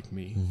be like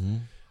me,"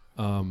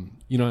 and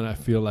I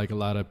feel like a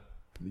lot of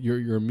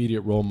your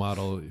immediate role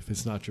model, if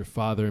it's not your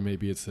father,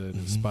 maybe it's an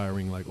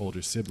inspiring like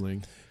older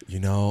sibling.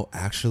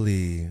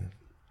 Actually,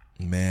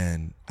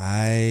 man,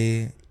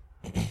 I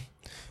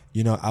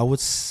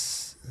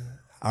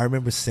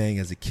remember saying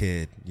as a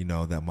kid,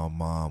 that my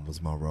mom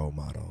was my role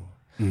model.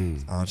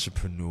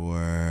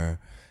 Entrepreneur,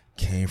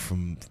 came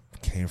from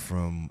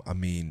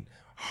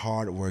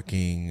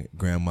hardworking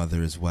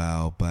grandmother as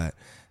well, but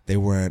they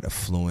weren't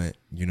affluent,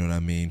 you know what I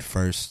mean?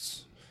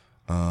 First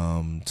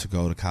to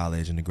go to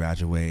college and to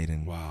graduate,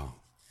 and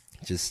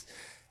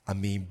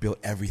built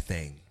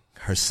everything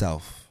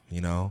herself,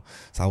 So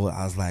I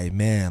was like,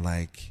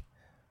 man,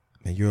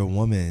 you're a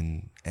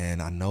woman,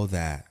 and I know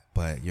that,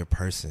 but you're a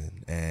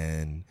person,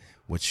 and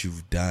what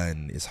you've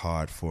done is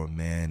hard for a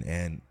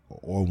man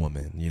or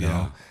woman,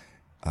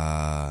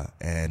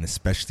 and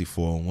especially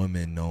for a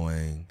woman,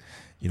 knowing,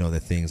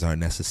 that things aren't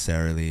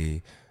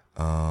necessarily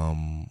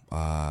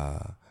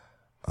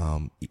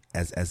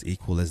as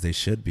equal as they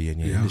should be in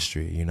your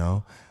industry,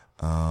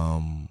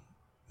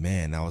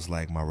 man, that was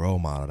like my role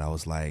model. That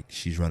was like,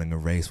 she's running a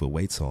race with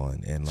weights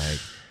on and like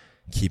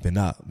keeping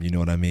up, you know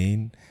what I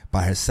mean?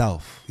 By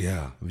herself.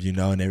 Yeah.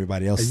 And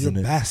everybody else is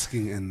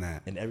basking in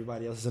that. And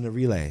everybody else is in a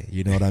relay,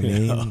 you know what I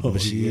mean?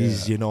 But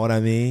she's, you know what I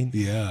mean?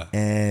 Yeah.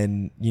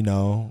 And,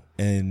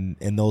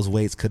 and those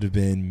weights could have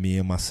been me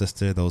and my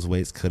sister. Those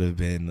weights could have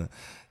been,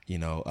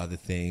 other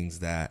things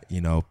that,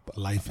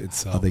 life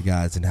itself, other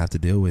guys didn't have to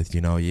deal with,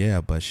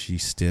 but she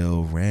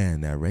still ran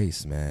that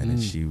race, man.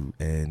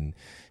 And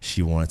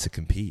she wanted to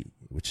compete,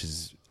 which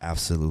is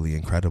absolutely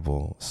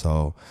incredible.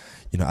 So,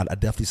 I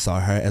definitely saw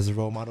her as a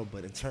role model.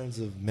 But in terms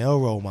of male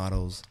role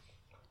models,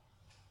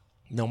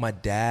 my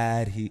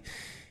dad,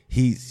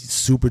 he's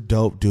super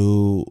dope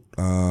dude,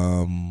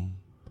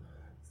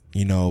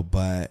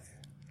 but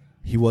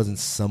he wasn't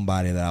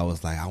somebody that I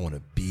was like, I want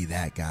to be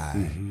that guy.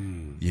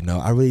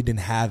 I really didn't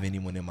have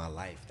anyone in my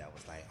life that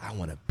was like, I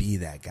want to be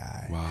that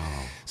guy.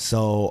 Wow.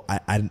 So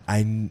I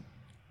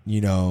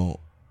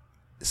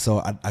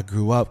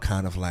grew up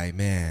kind of like,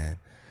 man,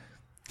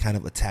 kind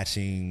of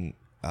attaching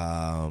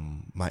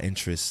my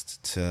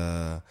interest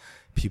to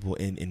people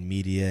in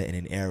media and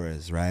in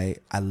eras, right?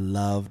 I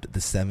loved the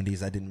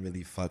 70s. I didn't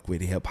really fuck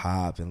with hip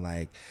hop, and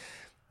like,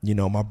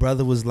 my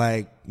brother was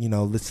like,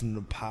 listening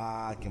to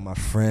Pac and my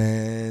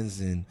friends,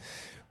 and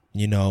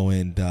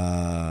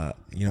I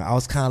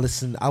was kind of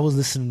listening. I was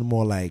listening to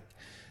more like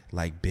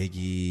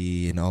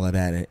Biggie and all of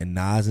that, and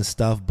Nas and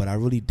stuff. But I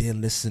really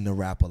didn't listen to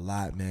rap a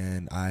lot,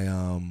 man.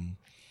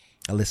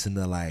 I listened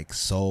to like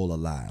soul a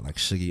lot, like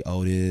Shuggy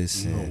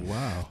Otis. And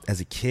wow.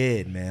 As a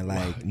kid, man,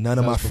 like none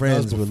of my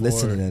friends were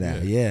listening to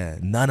that. Yeah,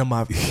 none of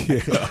my.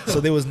 So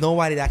there was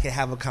nobody that I could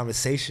have a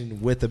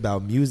conversation with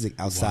about music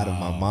outside of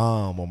my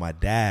mom or my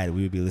dad.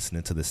 We would be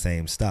listening to the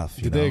same stuff.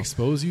 Did they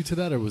expose you to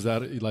that, or was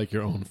that like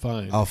your own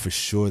find? Oh, for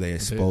sure, they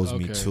exposed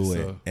me to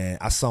it. And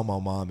I saw my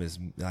mom as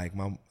like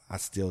I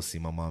still see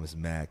my mom is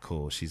mad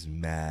cool. She's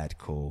mad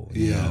cool.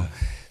 You know?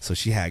 So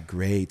she had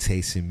great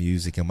taste in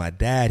music. And my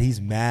dad, he's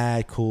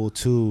mad cool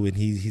too. And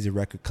he's a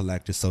record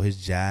collector. So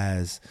his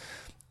jazz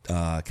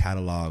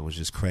catalog was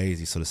just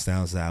crazy. So the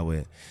sounds that I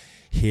would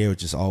hear were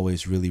just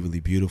always really, really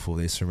beautiful.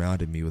 They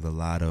surrounded me with a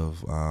lot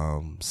of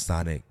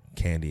sonic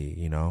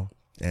candy,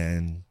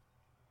 And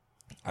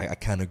I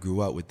kind of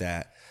grew up with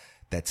that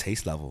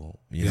taste level,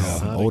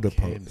 from older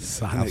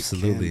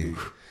absolutely. Candy.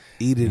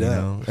 Eat it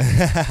up.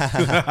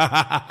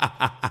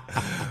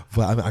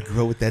 But I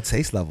grew up with that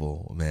taste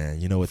level,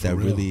 man. With that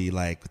really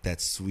with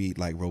that sweet,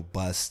 like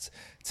robust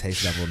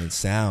taste level and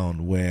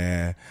sound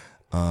where,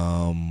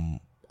 a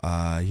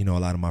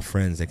lot of my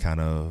friends, they kind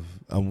of,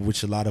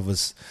 which a lot of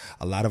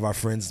our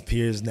friends and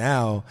peers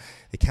now,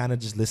 they kind of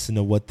just listen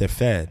to what they're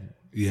fed.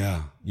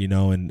 Yeah.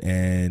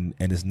 And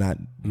it's not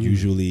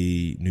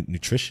usually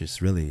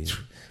nutritious, really,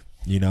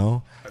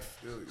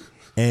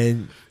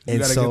 And you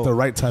gotta get the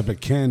right type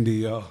of candy,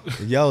 yo.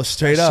 Yo,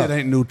 straight up. Shit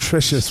ain't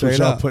nutritious. Straight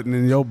what y'all putting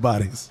in your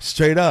bodies.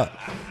 Straight up.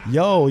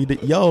 Yo,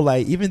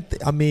 like even,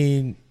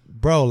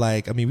 bro,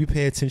 like, we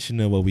pay attention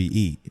to what we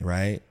eat,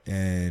 right?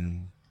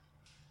 And,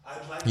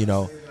 in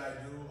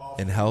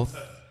health.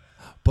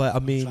 But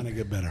trying to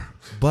get better.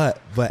 But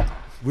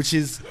which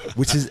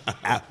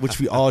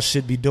we all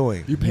should be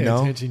doing. You pay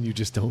attention, you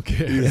just don't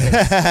care.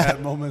 Yes.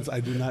 At moments,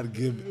 I do not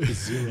give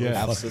zero.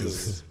 Yeah,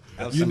 absolutely.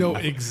 You know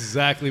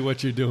exactly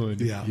what you're doing.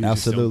 Yeah, you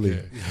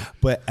absolutely.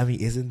 But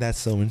isn't that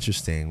so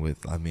interesting?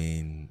 With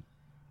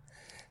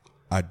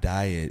our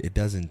diet, it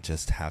doesn't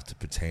just have to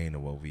pertain to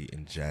what we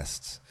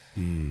ingest.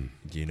 Do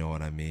you know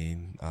what I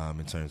mean?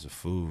 In terms of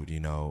food,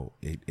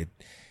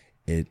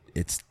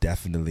 it's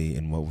definitely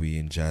in what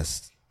we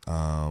ingest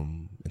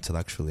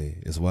intellectually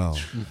as well,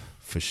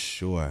 for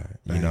sure.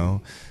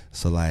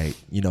 So like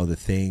the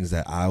things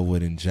that I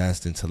would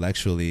ingest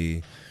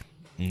intellectually.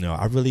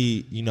 I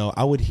really,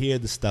 I would hear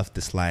the stuff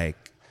that's like,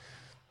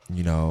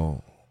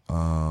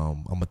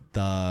 I'm a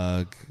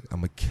thug.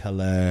 I'm a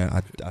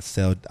killer. I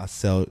sell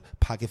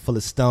pocket full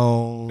of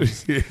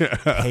stones. Hate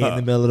in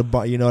the middle of the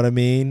bar. You know what I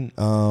mean?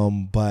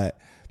 But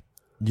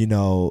you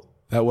know,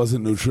 that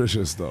wasn't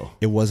nutritious though.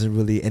 It wasn't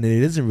really, and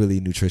it isn't really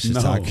nutritious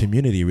to our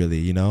community, really.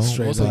 You know,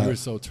 also you're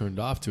so turned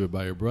off to it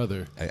by your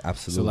brother.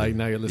 Absolutely. So like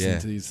now you're listening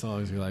to these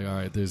songs, you're like, all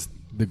right, there's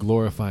the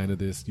glorifying of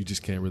this. You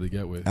just can't really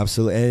get with.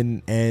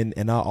 Absolutely,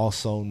 and I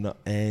also know,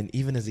 and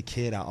even as a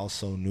kid, I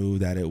also knew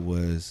that it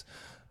was,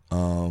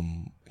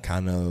 kind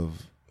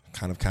of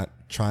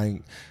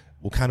trying,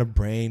 kind of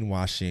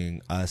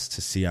brainwashing us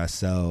to see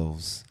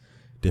ourselves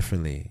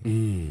differently.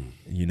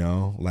 You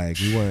know, like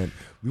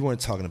we weren't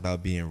talking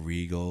about being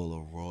regal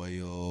or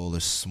royal or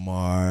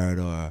smart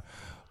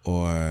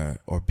or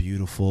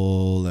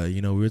beautiful, or,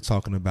 you know, we were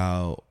talking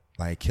about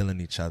like killing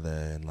each other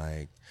and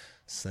like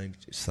selling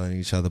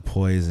each other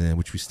poison,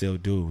 which we still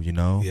do, you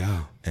know.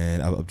 Yeah.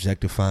 And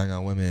objectifying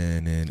our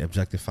women and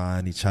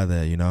objectifying each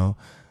other, you know.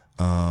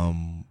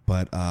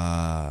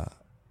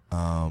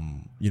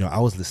 You know, I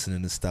was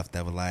listening to stuff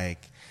that were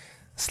like,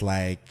 it's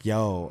like,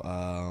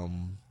 yo,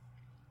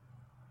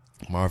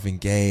 Marvin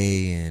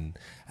Gaye and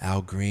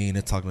Al Green,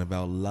 they're talking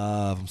about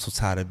love. I'm so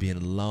tired of being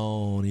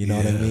alone. You know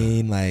what I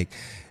mean? Like,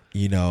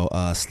 you know,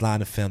 Sly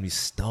and the Family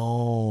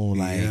Stone,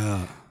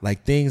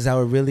 like things that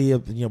were really,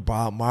 you know,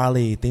 Bob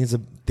Marley, things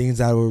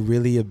that were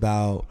really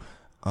about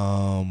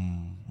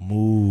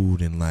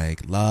mood and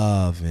like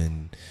love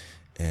and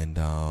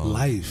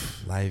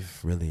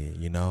life, really,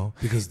 you know.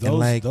 Because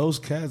those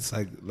cats,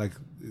 like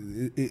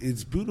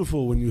it's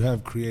beautiful when you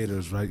have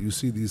creators, right? You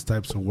see these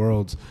types of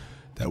worlds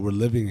that we're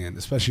living in,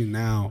 especially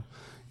now.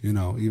 You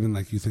know, even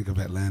like you think of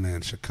Atlanta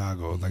and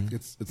Chicago, like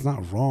it's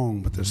not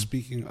wrong, but they're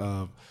speaking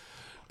of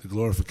the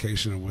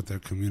glorification of what their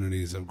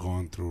communities have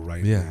gone through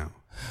right now.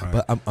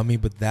 Right? But I mean,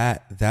 but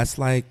that's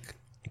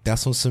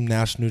on some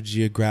National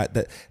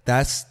Geographic.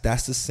 That's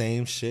the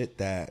same shit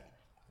that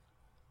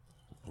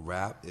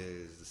rap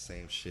is. The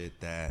same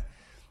shit that,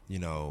 you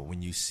know,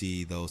 when you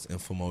see those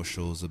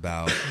infomercials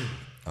about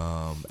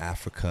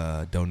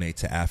Africa, donate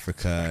to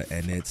Africa,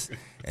 and it's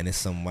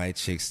some white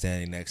chick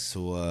standing next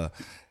to an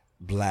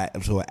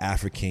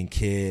African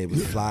kid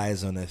with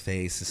flies on their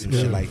face and some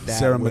shit like that.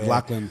 Sarah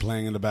McLachlan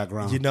playing in the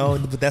background. You know,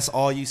 but that's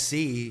all you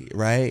see,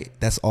 right?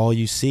 That's all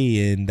you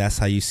see, and that's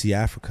how you see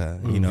Africa,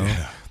 you know?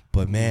 Yeah.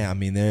 But man, I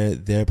mean,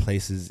 there are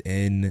places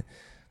in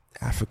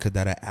Africa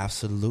that are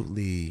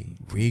absolutely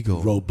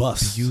regal,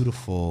 robust,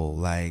 beautiful,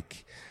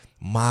 like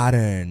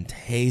modern,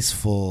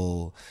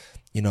 tasteful.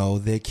 You know,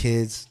 their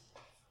kids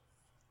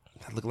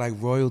that look like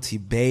royalty,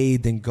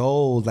 bathed in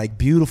gold, like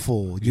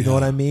beautiful. You know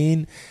what I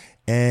mean?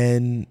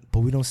 But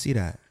we don't see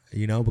that,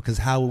 you know, because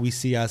how would we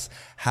see us?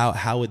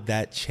 How would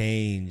that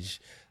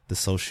change the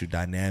social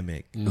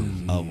dynamic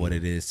of what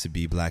it is to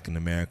be black in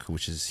America,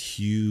 which is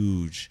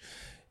huge.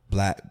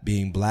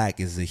 Being black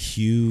is a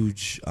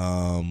huge,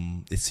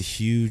 it's a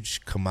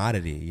huge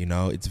commodity, you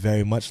know. It's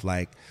very much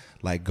like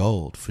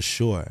gold, for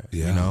sure.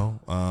 Yeah. You know,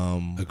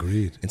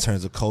 agreed. In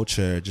terms of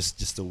culture,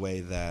 just the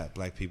way that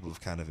black people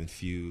have kind of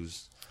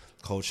infused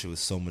culture with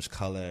so much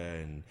color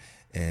and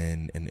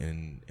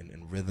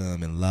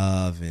rhythm and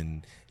love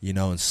and, you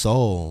know, and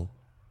soul.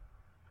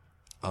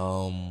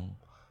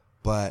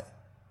 But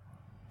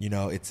you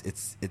know,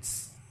 it's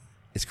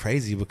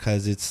crazy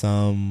because it's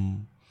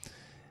kind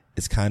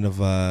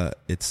of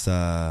it's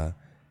a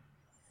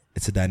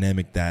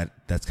dynamic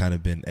that's kind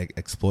of been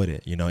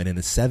exploited, you know. And in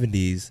the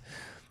 70s,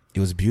 it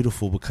was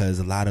beautiful because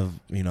a lot of,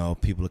 you know,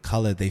 people of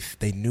color,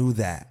 they knew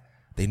that.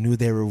 They knew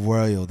they were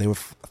royal. They would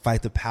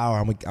fight the power.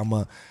 I'm a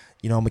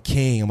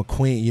king. I'm a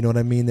queen. You know what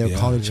I mean? They were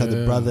calling each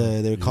other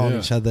brother. They were calling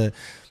each other,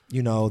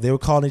 you know, they were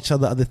calling each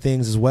other other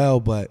things as well.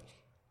 But,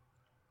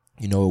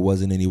 you know, it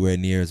wasn't anywhere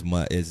near as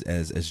much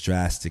as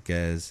drastic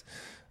as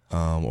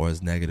or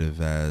as negative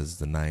as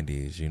the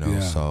 90s, you know. Yeah.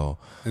 So,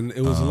 and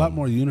it was a lot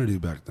more unity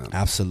back then.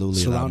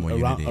 Absolutely, a lot more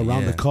unity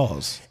around the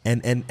cause,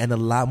 and a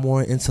lot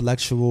more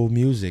intellectual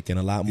music and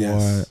a lot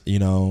more, you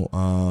know,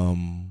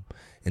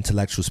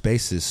 intellectual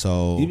spaces.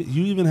 So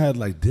you even had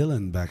like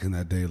Dylan back in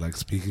that day, like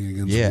speaking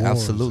against wars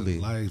absolutely,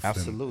 and life,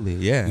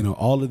 absolutely, and, you know,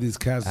 all of these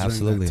cats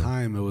during that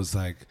time. It was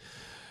like,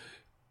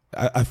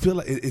 I feel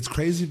like it's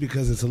crazy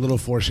because it's a little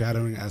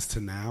foreshadowing as to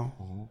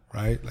now,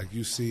 right? Like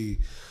you see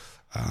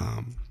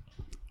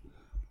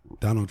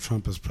Donald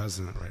Trump is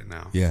president right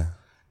now. Yeah.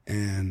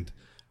 And,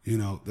 you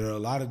know, there are a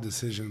lot of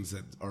decisions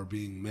that are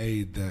being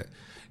made that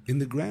in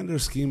the grander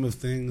scheme of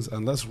things,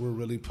 unless we're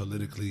really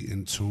politically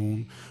in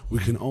tune, we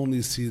can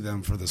only see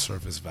them for the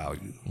surface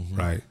value,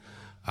 right?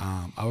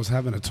 I was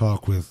having a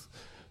talk with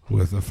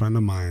a friend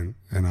of mine,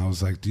 and I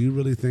was like, do you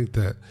really think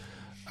that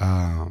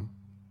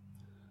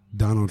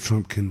Donald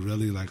Trump can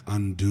really like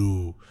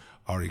undo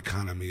our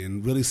economy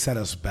and really set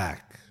us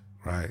back,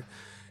 right?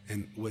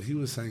 And what he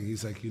was saying,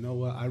 he's like, you know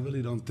what? I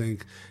really don't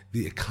think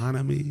the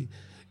economy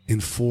in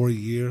 4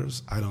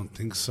 years, I don't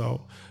think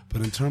so.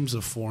 But in terms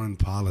of foreign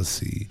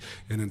policy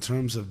and in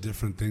terms of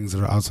different things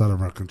that are outside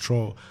of our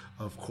control,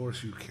 of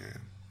course you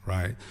can,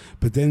 right?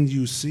 But then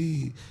you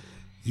see,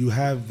 you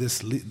have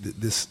this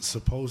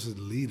supposed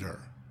leader,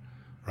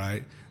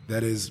 right?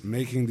 That is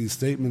making these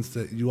statements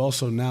that you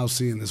also now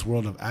see in this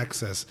world of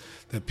access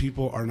that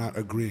people are not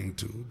agreeing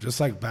to. Just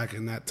like back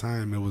in that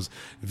time, it was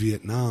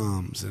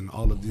Vietnams and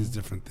all of these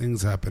different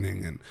things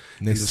happening, and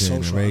the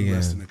social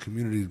unrest in the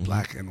community,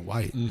 black and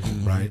white,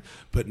 right?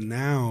 But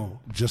now,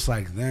 just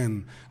like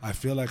then, I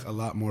feel like a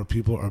lot more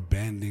people are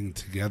banding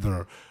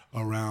together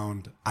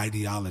around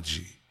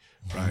ideology,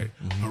 right?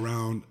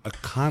 Around a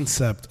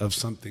concept of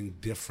something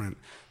different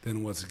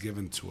than what's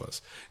given to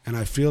us. And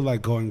I feel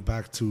like going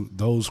back to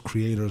those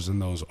creators and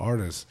those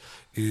artists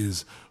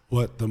is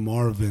what the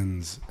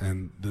Marvins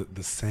and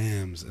the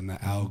Sams and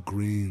the Al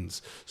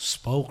Greens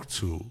spoke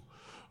to,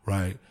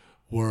 right?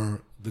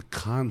 Were the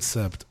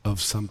concept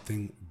of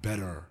something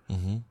better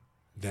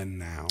than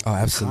now. Oh,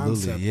 absolutely.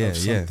 The concept of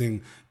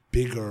something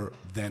bigger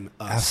than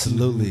us.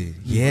 Absolutely.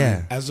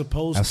 Yeah. As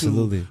opposed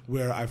to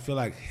where I feel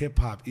like hip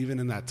hop, even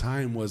in that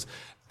time, was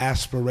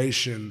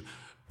aspiration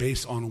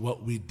based on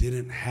what we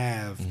didn't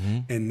have,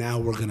 and now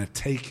we're going to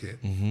take it,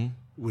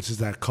 which is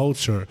that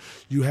culture.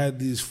 You had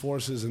these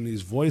forces and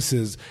these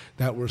voices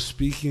that were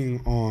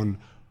speaking on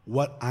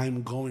what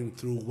I'm going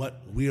through,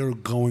 what we're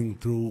going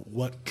through,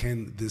 what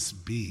can this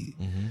be,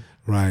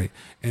 right?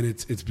 And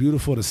it's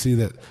beautiful to see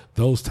that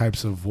those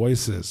types of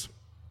voices,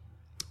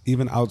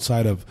 even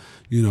outside of,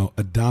 you know,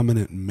 a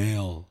dominant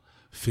male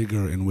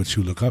figure in which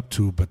you look up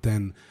to, but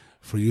then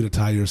for you to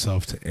tie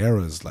yourself to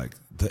eras, like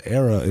the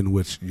era in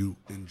which you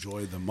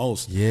enjoy the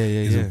most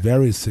is a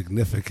very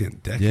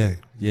significant decade.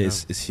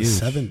 It's huge.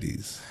 The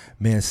 70s.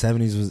 Man,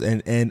 70s was,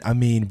 and I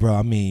mean,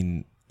 bro,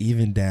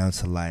 even down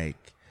to like,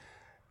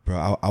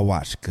 bro, I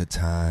watched Good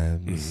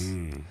Times,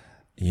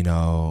 you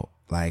know,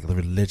 like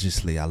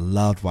religiously. I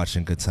loved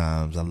watching Good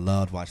Times. I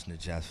loved watching the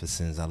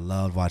Jeffersons. I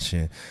loved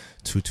watching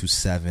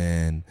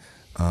 227.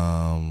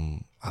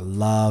 I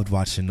loved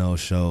watching those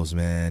shows,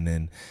 man.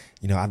 And,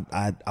 you know,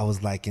 I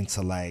was like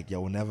into like,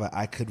 yo, whenever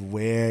I could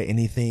wear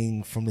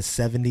anything from the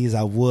 70s,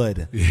 I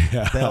would.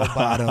 Bell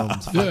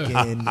bottoms,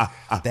 fucking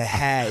the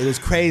hat. It was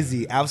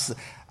crazy. I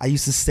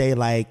used to say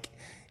like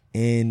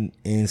in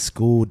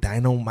school,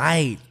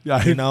 Dynamite,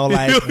 you know,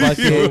 like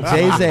fucking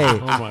Jay-Z. Oh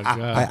my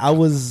God. I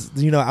was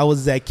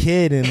that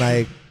kid, and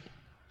like,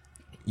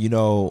 you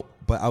know,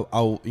 but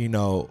I you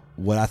know,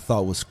 what I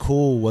thought was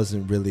cool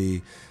wasn't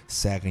really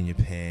sagging your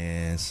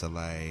pants or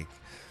like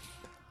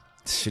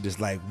shit is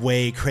like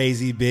way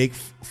crazy big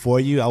for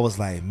you. I was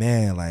like,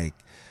 man, like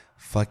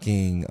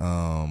fucking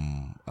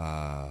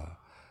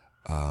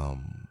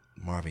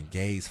Marvin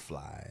Gaye's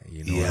fly,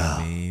 you know what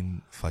I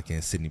mean?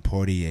 Fucking Sidney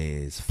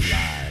Poitier's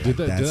fly. Did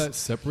that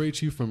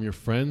separate you from your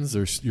friends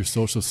or your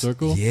social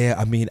circle? Yeah,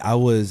 I mean, I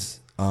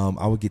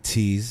would get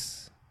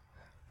teased,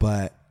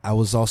 but I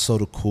was also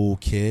the cool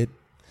kid.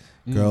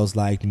 Girls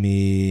liked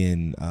me,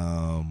 and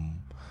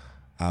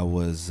I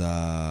was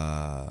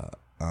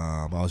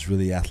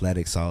really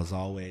athletic, so I was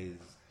always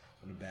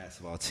on the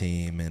basketball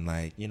team, and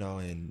like, you know,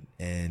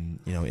 and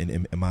you know,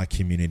 in my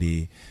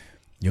community,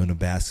 you're on a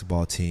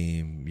basketball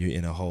team, you're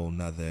in a whole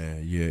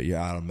nother, you're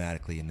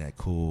automatically in that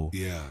cool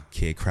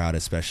kid crowd,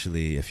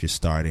 especially if you're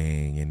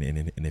starting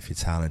and if you're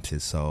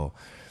talented. So,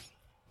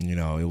 you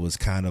know, it was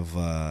kind of,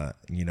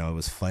 you know, it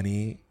was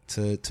funny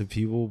to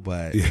people,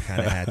 but you kind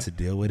of had to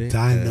deal with it.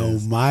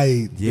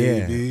 Dynamite,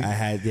 baby.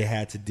 They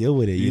had to deal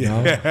with it, you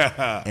know?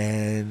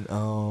 And,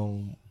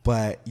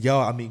 but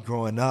yo, I mean,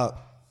 growing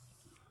up,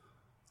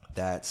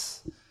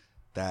 that's,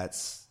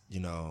 you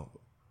know,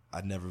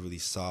 I never really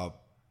saw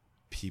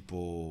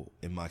people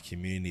in my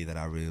community that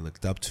I really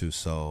looked up to.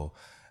 So,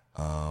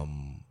 I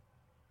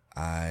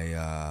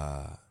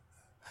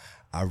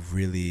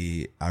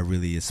really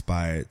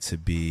aspired to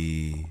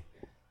be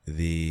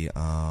the,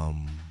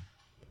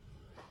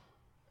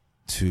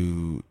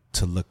 to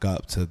look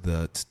up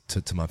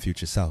to my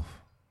future self.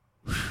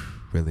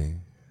 Really.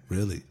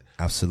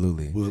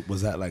 Absolutely.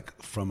 Was that like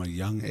from a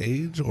young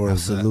age, or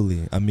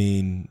absolutely? I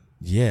mean,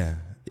 yeah.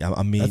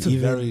 I mean, that's a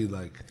very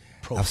like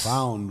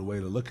profound way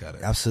to look at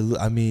it. Absolutely.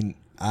 I mean,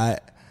 I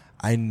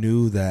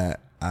knew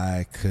that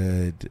I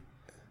could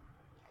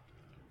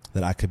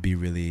be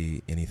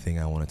really anything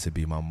I wanted to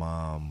be. My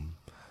mom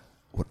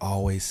would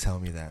always tell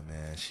me that,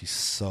 man. She's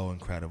so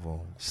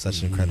incredible.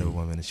 Such an incredible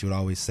woman. And she would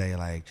always say,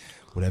 like,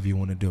 whatever you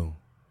want to do.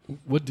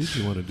 What did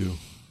you want to do?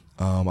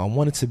 I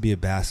wanted to be a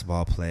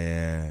basketball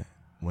player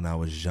when I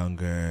was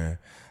younger.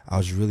 I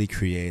was really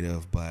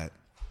creative, but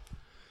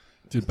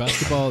Did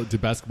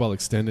basketball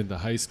extend into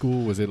high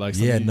school? Was it like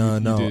something no.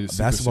 you did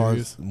Basketball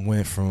serious?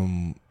 went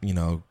from, you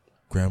know,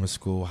 grammar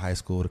school, high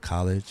school to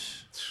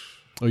college.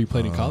 Oh, you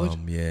played in college?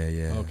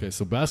 Yeah. Okay,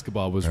 so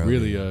basketball was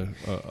really a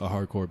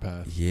hardcore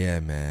path.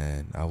 Yeah,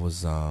 man. I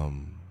was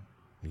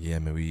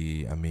we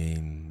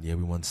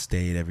won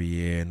state every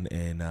year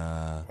in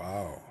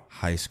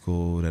high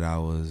school that I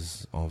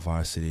was on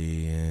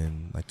varsity,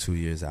 and like 2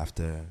 years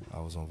after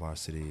I was on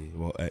varsity.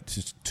 Well,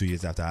 2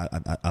 years after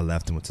I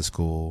left and went to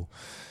school.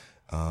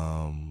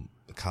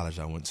 The college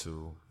I went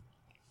to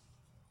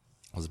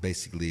was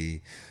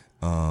basically,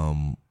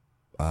 I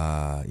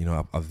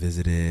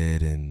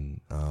visited and,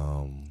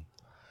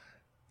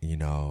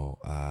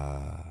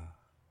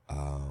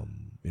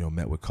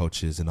 met with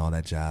coaches and all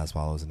that jazz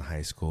while I was in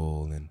high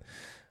school, and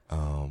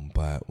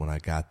but when I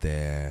got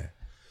there,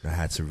 I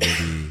had to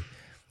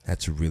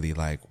really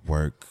like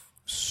work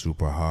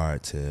super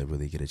hard to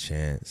really get a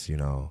chance,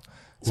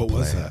 What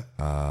was that?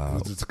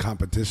 The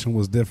competition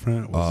was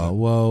different?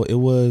 Well, it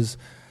was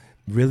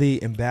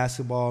really in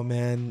basketball,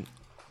 man,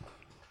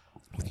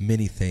 with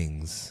many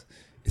things.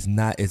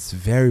 It's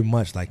very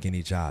much like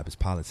any job. It's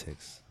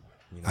politics.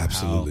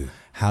 Absolutely.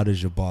 How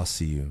does your boss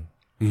see you?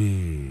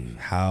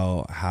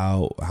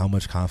 How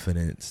much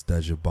confidence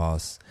does your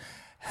boss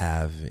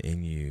have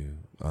in you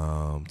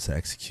to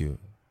execute?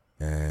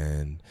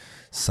 And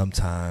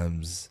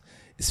sometimes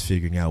it's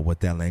figuring out what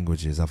that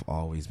language is. I've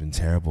always been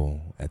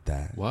terrible at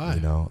that. Why?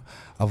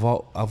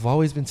 I've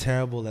always been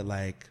terrible at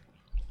like.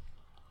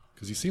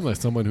 Because you seem like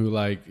someone who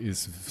like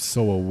is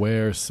so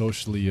aware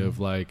socially of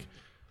like,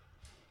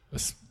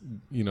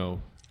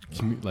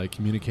 like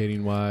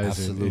communicating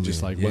wise and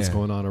just like what's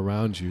going on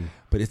around you.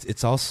 But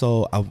it's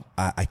also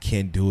I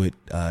can't do it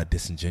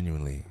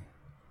disingenuinely.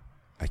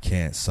 I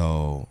can't.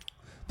 So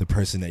the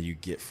person that you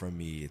get from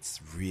me, it's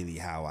really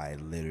how I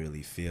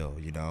literally feel,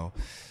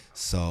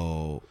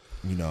 So,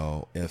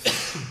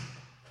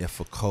 if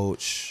a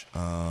coach,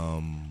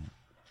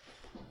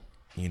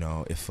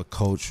 if a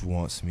coach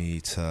wants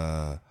me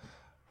to,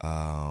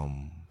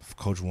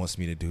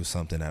 do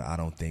something that I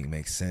don't think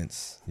makes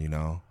sense,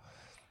 I'm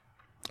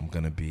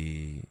gonna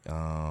be,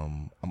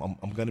 I'm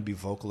gonna be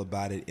vocal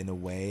about it in a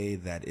way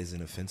that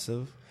isn't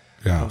offensive.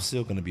 Yeah. I'm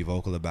still gonna be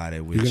vocal about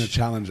it. You're gonna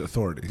challenge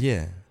authority.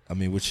 Yeah, I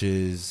mean, which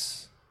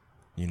is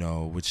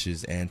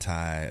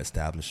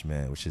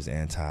anti-establishment, which is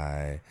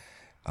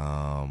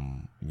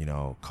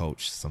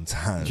coach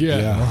sometimes. Yeah.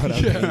 You know what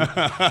I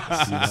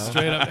mean?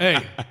 Straight up, hey,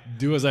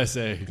 do as I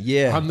say.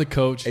 Yeah. I'm the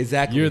coach.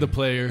 Exactly. You're the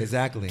player.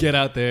 Exactly. Get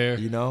out there.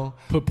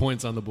 Put Put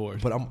points on the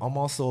board. But I'm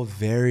also a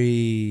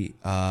very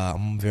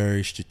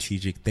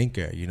strategic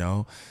thinker,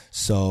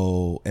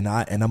 So and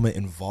I'm an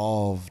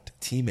involved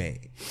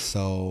teammate.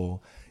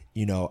 So,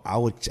 I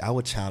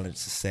would challenge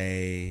to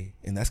say,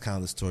 and that's kind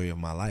of the story of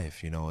my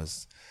life,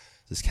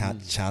 it's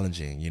kind of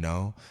challenging,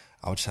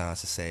 I would challenge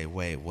to say,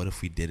 wait, what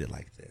if we did it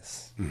like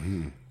this?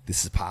 Mm-hmm.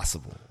 This is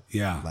possible.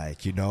 Yeah.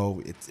 Like,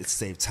 it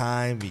saved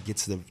time. We get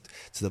to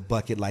the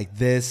bucket like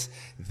this.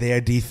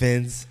 Their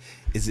defense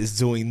is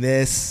doing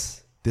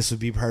this. This would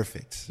be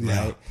perfect,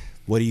 right? Yeah.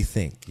 What do you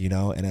think?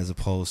 And as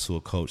opposed to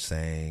a coach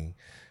saying,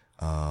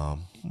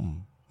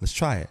 let's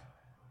try it.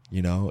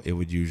 It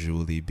would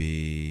usually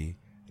be,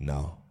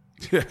 no,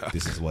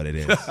 this is what it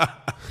is.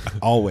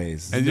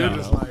 Always. And you're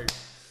just like,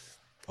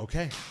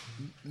 okay.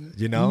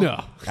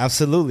 No.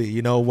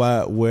 Absolutely.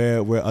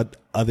 Where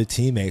other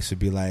teammates would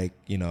be like,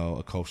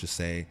 a coach would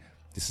say,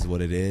 this is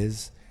what it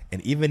is.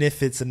 And even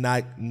if it's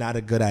not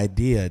a good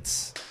idea,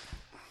 it's,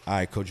 all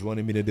right, coach, you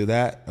wanted me to do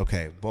that?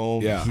 Okay,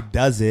 boom. Yeah. He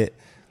does it.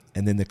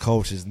 And then the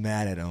coach is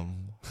mad at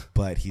him,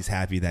 but he's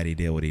happy that he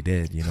did what he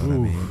did. You know what I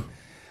mean?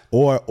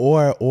 Or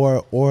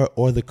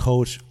the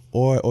coach,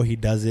 or he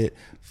does it,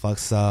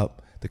 fucks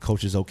up. The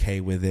coach is okay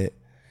with it.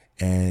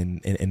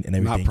 And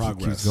everything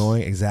keeps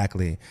going.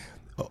 Exactly.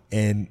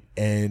 And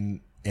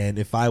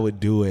if I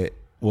would do it,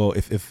 well,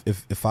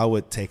 if I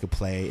would take a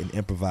play and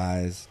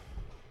improvise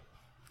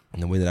in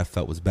the way that I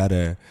felt was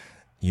better,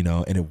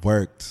 and it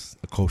worked,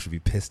 a coach would be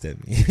pissed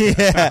at me.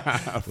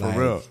 For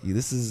real.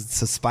 This is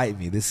to spite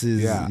me. This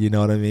is, you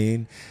know what I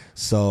mean?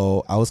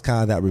 So I was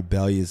kind of that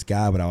rebellious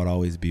guy, but I would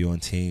always be on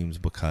teams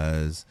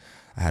because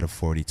I had a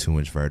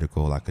 42-inch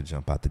vertical. I could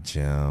jump out the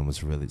gym.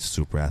 Was really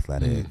super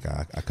athletic.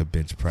 I could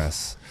bench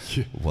press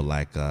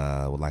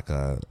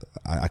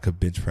I could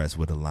bench press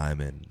with a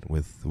lineman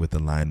with the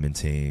lineman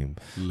team.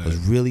 I was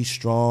really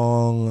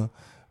strong,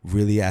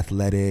 really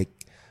athletic.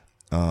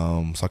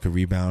 So I could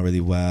rebound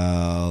really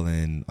well,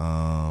 and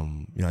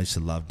I used to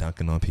love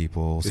dunking on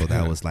people. So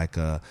that was like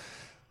that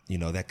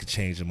could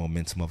change the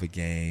momentum of a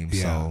game.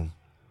 Yeah.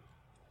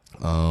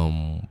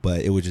 So,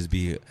 but it would just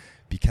be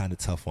kind of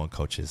tough on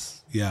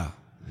coaches. Yeah.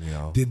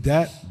 Did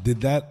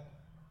that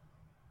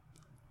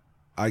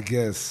I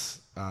guess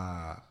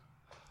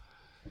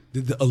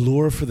did the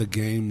allure for the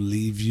game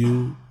leave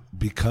you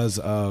because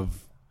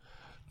of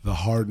the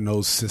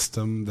hard-nosed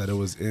system that it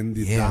was in,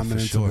 the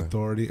dominance of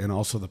authority, and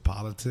also the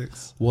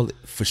politics? Well,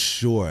 for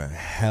sure.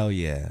 Hell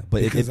yeah.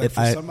 But because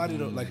for somebody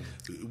to, like,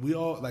 we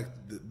all, like,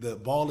 the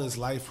ball is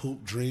life,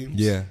 hoop dreams.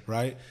 Yeah.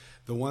 Right?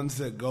 The ones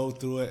that go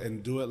through it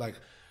and do it, like,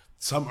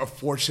 some are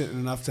fortunate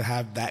enough to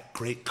have that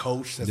great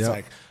coach that's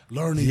like,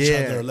 learn each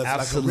other.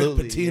 Let's like a Rick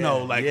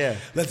Pitino.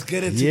 Let's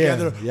get it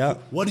together.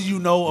 What do you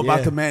know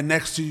about the man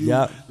next to you?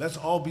 Let's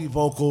all be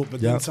vocal.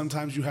 But then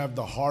sometimes you have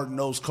the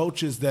hard-nosed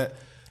coaches that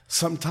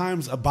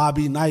sometimes a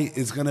Bobby Knight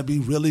is going to be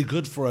really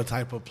good for a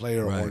type of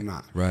player or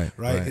not. Right.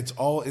 It's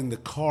all in the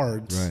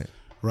cards.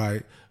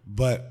 Right.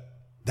 But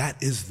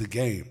that is the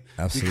game.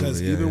 Absolutely.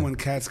 Because even when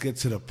cats get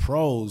to the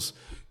pros,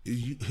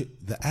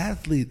 the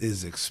athlete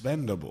is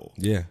expendable.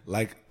 Yeah.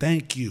 Like,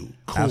 thank you.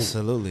 Cool.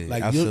 Absolutely.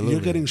 Like, you're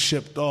getting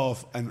shipped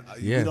off, and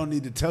we don't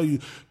need to tell you,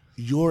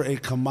 you're a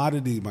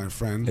commodity, my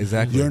friend.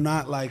 Exactly. You're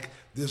not like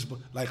this.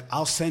 Like,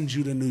 I'll send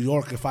you to New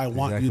York if I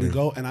want you to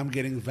go, and I'm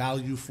getting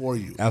value for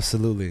you.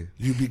 Absolutely.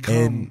 You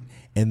become,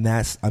 and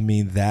that's, I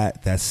mean,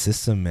 that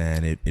system,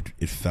 man.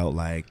 It felt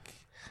like,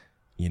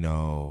 you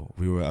know,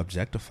 we were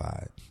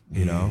objectified,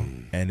 you know,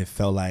 and it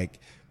felt like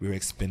we were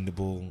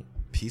expendable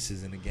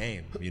pieces in the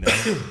game, you know.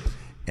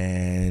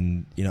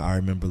 And you know, I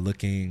remember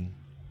looking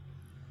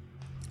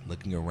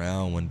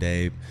around one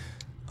day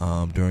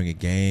during a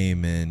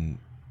game, and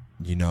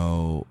you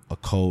know, a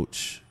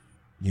coach,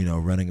 you know,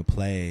 running a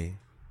play,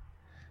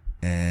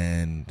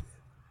 and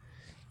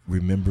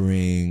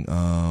remembering,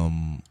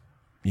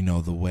 you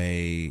know, the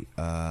way,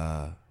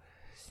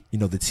 you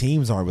know, the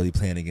teams aren't really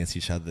playing against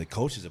each other. The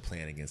coaches are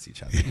playing against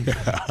each other.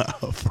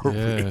 for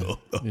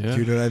real. Yeah.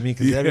 You know what I mean?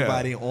 Because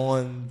everybody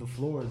on the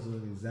floor is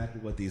doing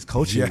exactly what these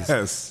coaches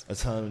are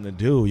telling them to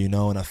do. You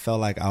know, and I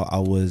felt like I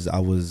was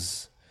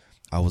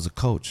a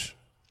coach.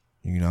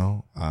 You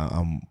know,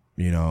 I'm,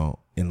 you know,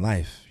 in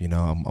life. You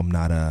know, I'm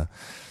not a.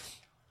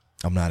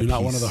 You're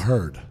not one of the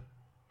herd.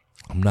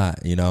 I'm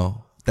not. You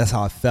know, that's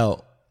how I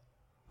felt.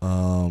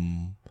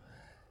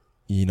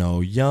 You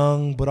know,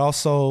 young, but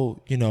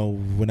also, you know,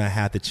 when I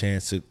had the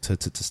chance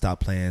to stop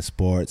playing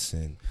sports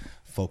and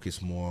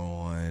focus more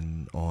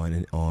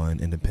on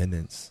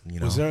independence. You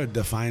know, Was there a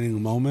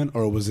defining moment,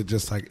 or was it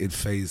just like it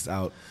phased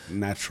out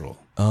natural?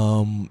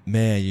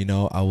 Man, you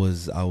know, I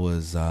was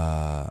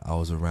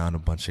around a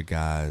bunch of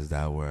guys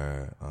that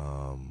were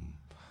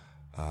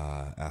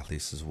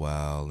athletes as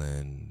well,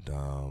 and you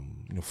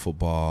know,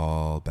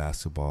 football,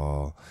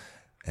 basketball.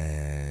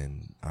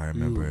 And I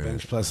remember you were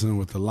bench pressing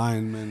with the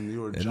linemen.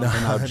 You were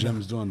jumping out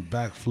gyms doing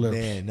backflips.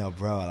 Man, no,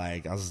 bro.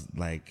 Like, I was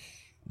like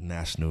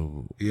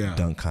national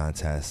dunk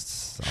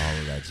contests, all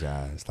of that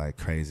jazz, like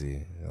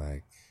crazy,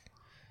 like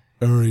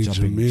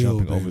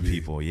jumping over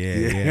people.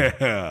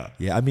 Yeah.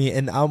 I mean,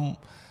 and I'm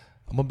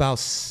like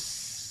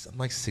 6'4",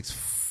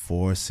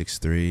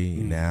 6'3"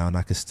 now, and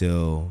I could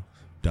still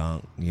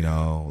dunk. You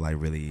know, like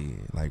really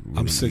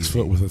I'm 6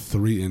 foot with a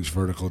 3-inch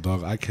vertical,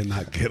 dog. I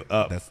cannot get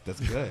up. That's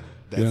good.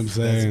 You know what I'm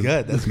saying?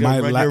 That's good.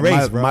 Run your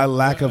race, bro. My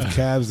lack of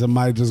calves and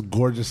my just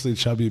gorgeously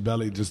chubby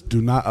belly just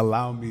do not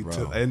allow me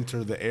to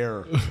enter the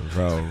air.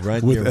 Bro,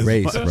 run your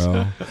race,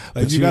 bro.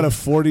 Like, you got a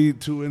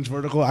 42-inch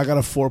vertical. I got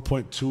a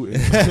 4.2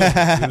 inch vertical.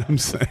 You know what I'm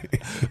saying?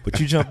 But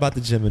you jump out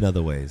the gym in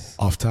other ways.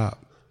 Off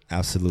top.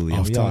 Absolutely.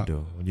 And we all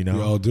do. You know?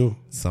 We all do.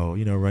 So,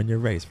 you know, run your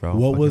race, bro.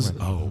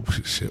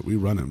 Shit, we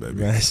running,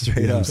 baby. Right,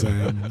 straight you know up. What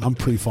I'm saying? I'm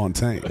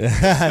Prefontaine.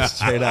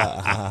 Straight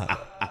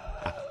up.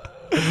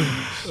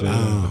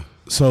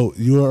 So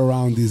you were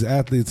around these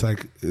athletes.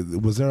 Like,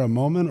 was there a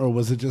moment, or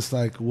was it just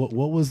like what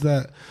was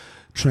that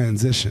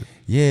transition?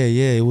 Yeah.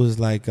 It was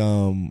like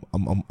I'm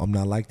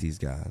not like these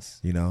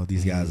guys. You know,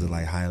 these guys are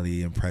like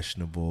highly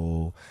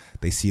impressionable.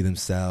 They see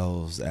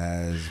themselves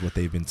as what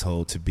they've been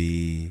told to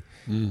be.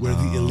 Where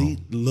the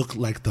elite look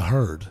like the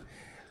herd.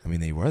 I mean,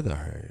 they were the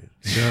herd.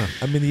 Yeah.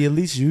 I mean, the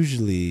elites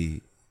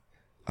usually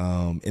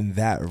in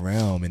that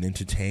realm, in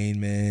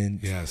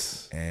entertainment,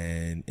 yes,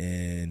 and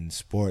in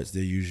sports,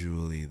 they're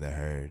usually the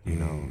herd. You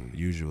know,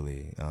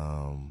 usually,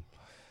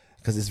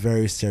 because it's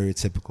very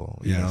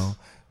stereotypical. You know,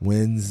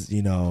 wins.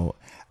 You know,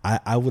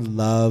 I would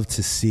love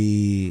to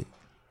see,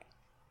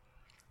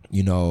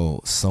 you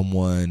know,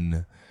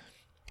 someone,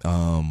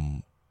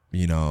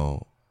 you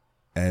know,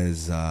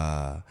 as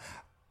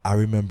I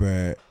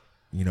remember,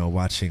 you know,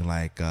 watching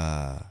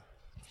I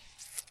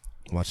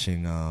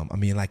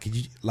mean, like a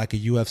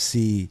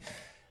UFC,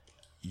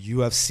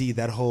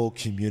 that whole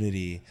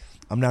community.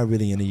 I'm not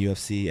really into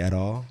UFC at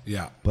all.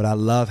 Yeah. But I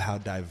love how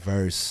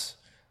diverse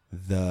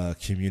the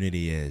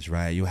community is,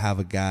 right? You have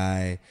a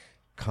guy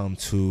come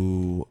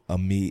to a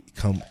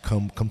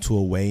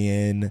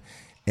weigh-in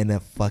in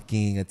a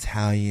fucking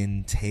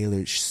Italian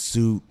tailored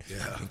suit.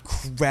 Yeah.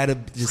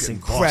 Incredible.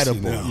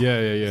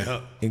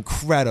 Yeah.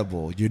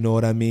 Incredible. You know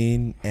what I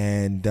mean?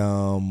 And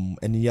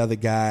the other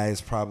guy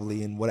is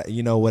probably in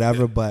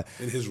whatever, but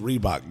in his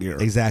Reebok gear.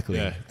 Exactly.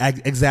 Yeah.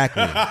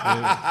 Exactly.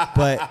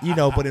 But, you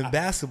know, but in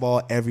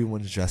basketball,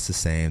 everyone's dressed the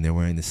same. They're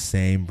wearing the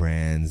same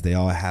brands. They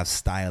all have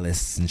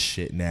stylists and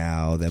shit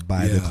now that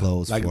buy the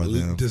clothes like for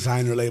them.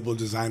 Designer label.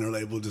 There's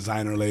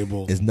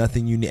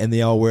nothing you need, and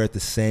they all wear it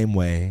the same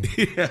way.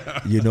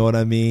 Yeah. You know what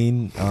I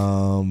mean?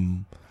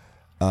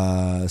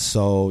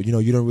 So, you know,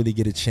 you don't really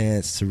get a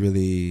chance to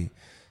really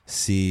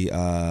see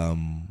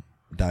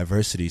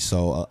diversity.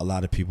 So a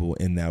lot of people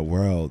in that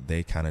world,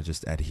 they kind of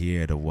just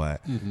adhere to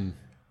what,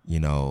 you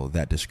know,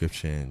 that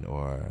description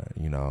or,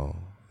 you know,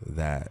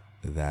 that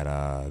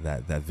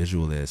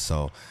visual is.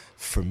 So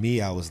for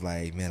me, I was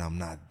like, man, I'm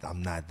not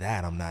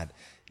that. I'm not,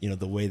 you know,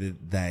 the way that,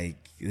 like,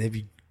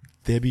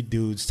 there'd be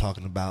dudes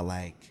talking about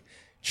like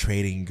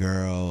trading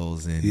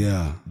girls and,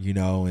 you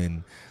know,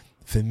 and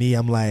for me,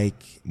 I'm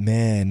like,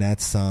 man,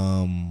 that's,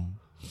 I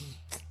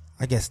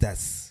guess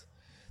that's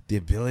the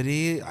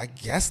ability, I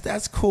guess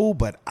that's cool,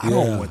 but I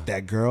don't want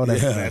that girl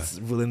that's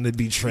willing to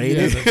be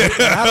traded.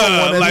 I don't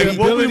want to like,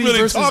 what we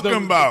really talking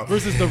about?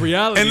 Versus the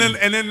reality.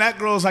 And then that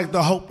girl's like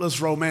the hopeless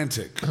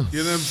romantic. You know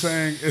what I'm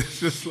saying? It's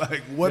just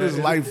like, what is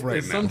life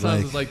right now?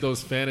 Sometimes it's like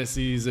those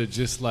fantasies are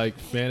just like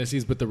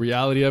fantasies, but the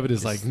reality of it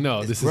is like,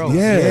 no, this is bro. not,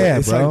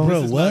 it's bro. like, bro,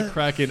 this is what? not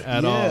cracking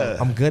at all.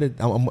 I'm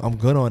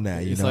good on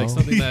that. You It's know, like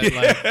something that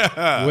like,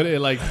 what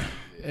it like,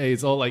 hey,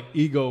 it's all like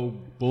ego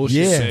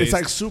bullshit. Yeah. phase. It's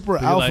like super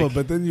But you're alpha, like-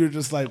 but then you're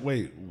just like,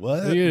 wait,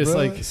 what? You're just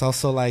bro? like, it's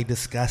also like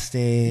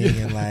disgusting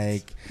and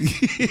like,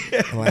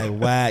 like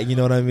whack. You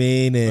know what I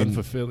mean? And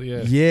unfulfilled.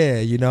 Yeah. yeah,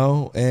 you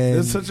know, and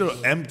there's such an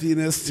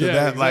emptiness to Yeah,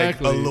 that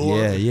exactly. like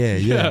allure.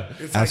 yeah.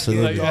 It's like,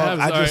 Absolutely. yeah, Like, dog,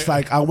 it I has- just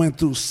like I went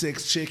through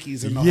 6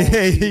 chickies in the Yeah,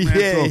 whole team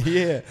yeah, intro.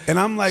 yeah. And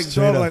I'm like,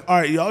 Straight dog, up. like, all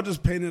right, y'all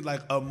just painted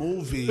like a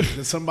movie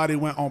that somebody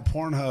went on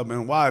Pornhub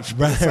and watched.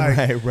 But it's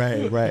like,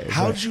 right.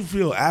 how'd you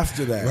feel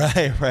after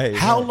that? Right.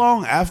 How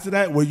long after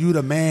that were you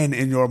the man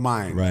in your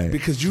mind? Right.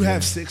 Because you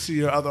have 6 of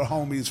your other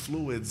homies'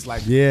 fluids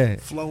like Yeah.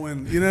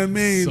 flowing. You know what I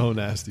mean? So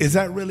nasty. Is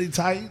that really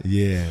tight?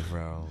 Yeah,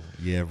 bro.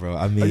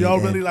 I mean, Are y'all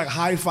and- really like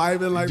high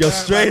fiving like Yo, that?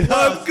 straight like,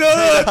 up. what's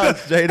good?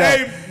 Straight up.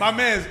 Hey, my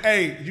man.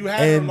 Hey, you had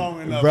her And,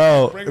 long enough,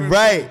 bro, Bring her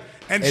right.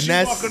 And And she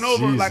that's- walking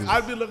over like Jesus.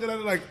 I'd be looking at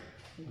her like,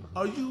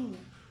 are you?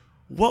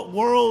 What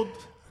world?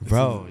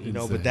 bro, you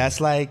know, but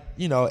that's like,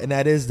 you know, and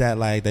that is that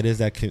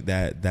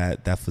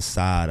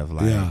facade of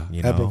like,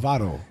 you know, that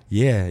bravado.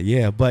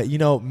 yeah. But you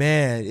know,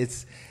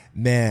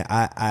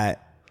 I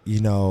you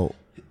know,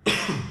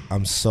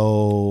 I'm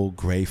so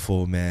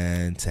grateful,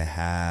 man, to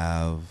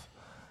have,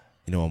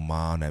 you know, a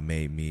mom that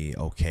made me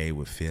okay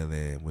with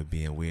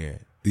being weird.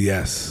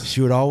 Yes.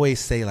 She would always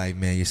say like,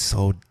 man, you're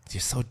so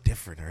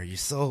different, or you're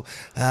so,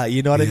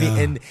 you know what I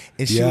mean?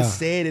 And she would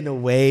say it in a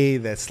way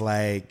that's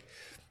like,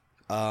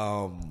 It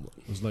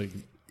was like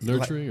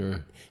nurturing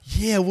or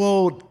yeah,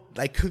 well,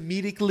 like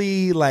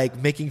comedically, like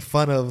making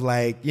fun of,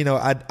 like, you know,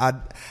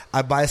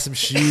 I'd buy some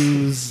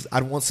shoes.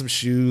 I'd want some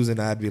shoes, and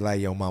I'd be like,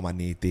 yo, mom, I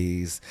need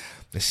these.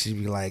 And she'd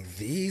be like,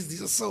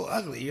 these are so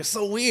ugly. You're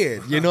so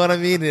weird. You know what I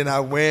mean? And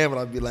I wear them,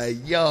 and I'd be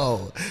like,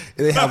 yo.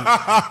 And they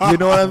have, you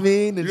know what I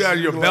mean? And You had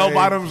she'd your be bell like-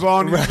 bottoms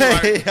on. you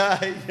Right?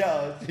 like,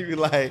 Yo, she'd be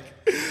like,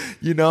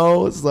 you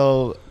know,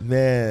 so,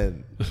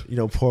 man, you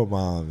know, poor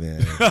mom, man.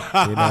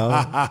 You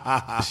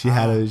know? She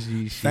had a,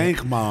 she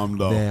Thank mom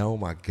though, man, oh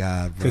my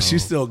God, bro. because she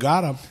still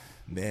got him.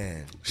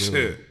 Man, dude,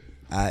 Shit.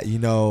 you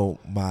know,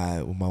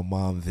 when my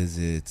mom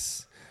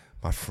visits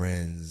my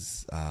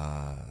friends,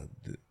 I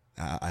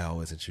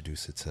always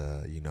introduce her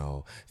to, you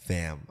know,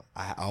 fam.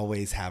 I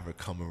always have her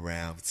come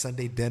around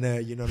Sunday dinner.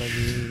 You know what I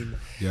mean?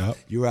 Yep.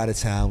 You were out of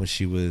town when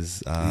she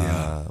was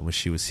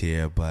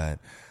here, but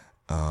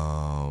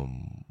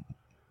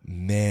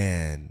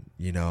man,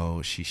 you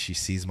know, she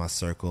sees my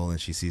circle and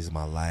she sees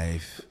my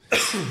life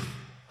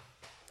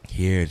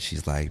here, and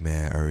she's like,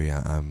 man, Uri,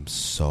 I'm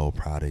so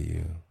proud of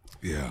you.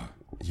 Yeah.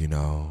 You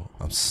know,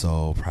 I'm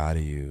so proud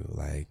of you.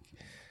 Like,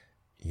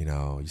 you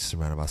know, you're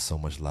surrounded by so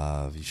much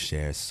love. You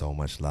share so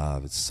much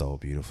love. It's so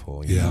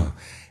beautiful. You know?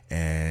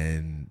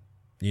 And,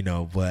 you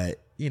know,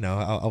 but, you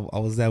know, I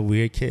was that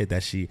weird kid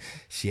that she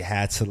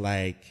had to,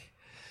 like,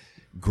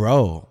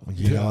 grow.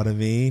 You know what I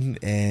mean?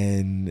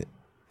 And,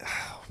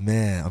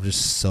 man, I'm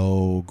just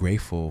so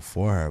grateful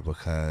for her,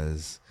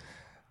 because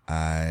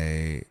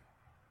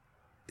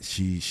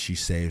she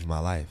saved my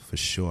life for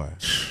sure.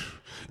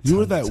 You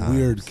were Tons that of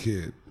weird times.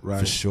 kid, right?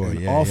 For sure,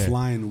 And yeah,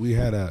 offline, we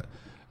had a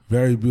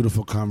very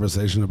beautiful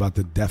conversation about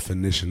the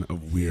definition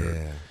of weird.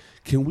 Yeah.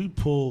 Can we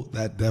pull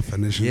that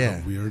definition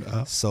of weird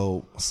up?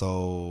 So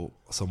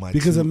my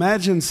Because two-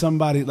 imagine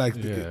somebody like,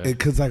 Yeah.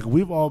 because like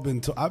we've all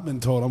been, I've been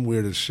told I'm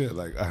weird as shit.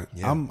 Like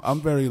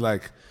I'm very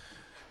like,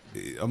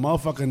 a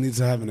motherfucker needs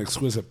to have an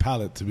exquisite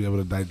palate to be able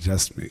to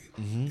digest me.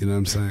 You know what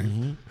I'm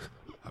saying?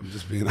 I'm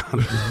just being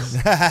honest.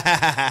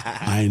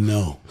 I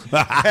know.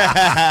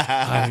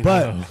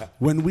 But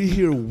when we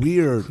hear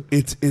weird,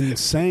 it's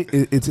insane.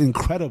 It's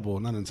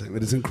incredible. Not insane,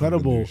 but it's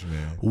incredible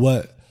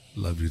what,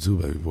 love you too,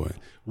 baby boy,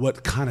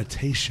 what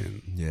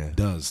connotation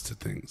does to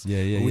things.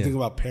 When we think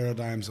about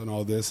paradigms and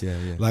all this,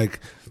 like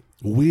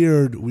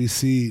weird we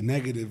see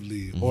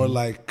negatively, or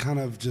like kind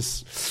of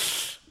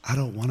just, I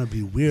don't want to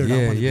be weird.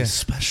 I want to be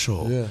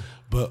special. Yeah.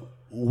 But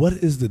what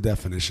is the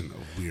definition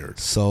of weird?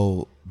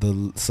 So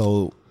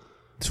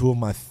two of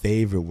my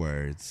favorite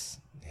words,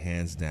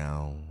 hands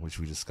down, which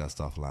we discussed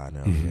offline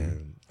earlier,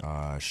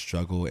 are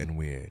struggle and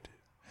weird.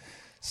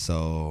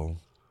 So,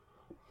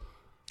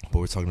 but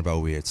we're talking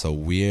about weird. So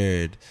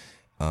weird,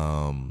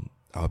 I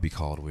would be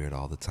called weird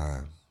all the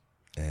time,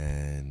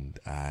 and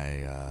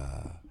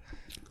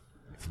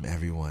from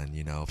everyone,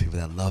 you know, people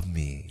that love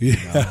me, you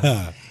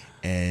know?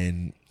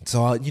 And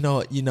so you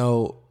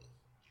know.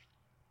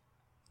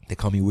 They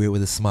call me weird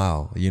with a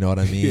smile. You know what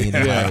I mean?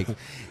 Like,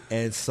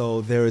 and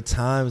so there are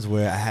times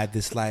where I had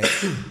this, like,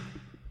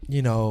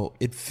 you know,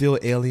 it feel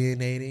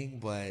alienating,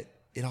 but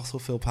it also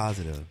feel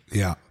positive.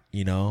 Yeah.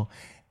 You know?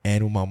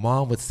 And when my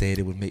mom would say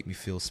it would make me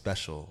feel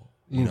special,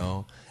 you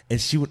know? And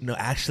she would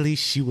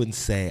she wouldn't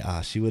say.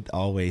 She would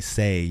always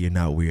say, "You're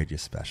not weird. You're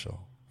special."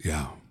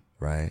 Yeah.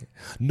 Right?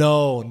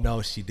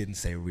 No, she didn't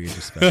say weird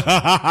or special.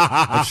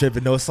 I'm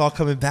tripping. No, it's all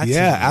coming back to me.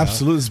 Yeah,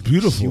 absolutely. It's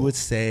beautiful. She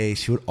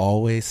would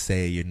always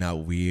say, "You're not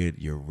weird,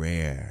 you're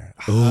rare."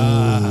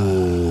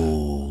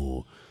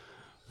 Oh.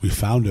 We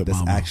found it, That's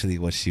Mama. actually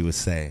what she would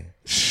say.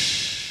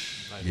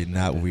 You're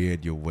not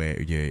weird, you're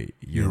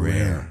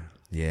rare.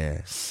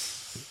 Yeah.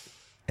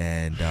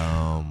 And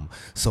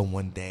so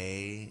one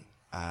day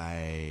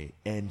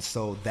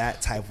so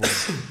that type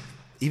of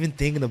even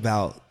thinking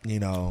about,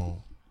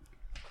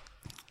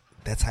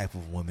 that type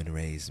of woman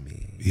raised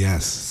me.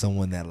 Yes.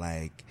 Someone that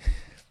like,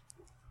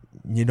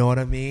 you know what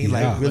I mean?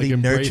 Yeah. Like really Like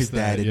nurtured embraced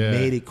that and yeah.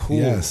 made it cool.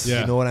 Yes.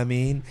 Yeah. You know what I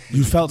mean?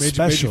 You felt Made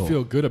special. you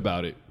feel good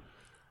about it.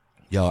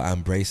 Yo, I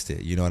embraced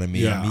it. You know what I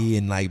mean? Yeah. Me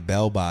and like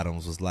bell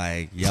bottoms was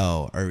like,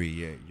 yo,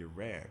 Uri, you're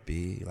rare,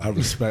 B. Like, I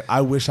respect.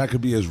 I wish I could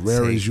be as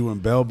rare Say, as you in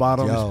bell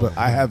bottoms, yo. but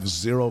I have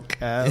zero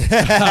calves,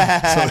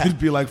 so it'd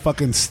be like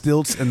fucking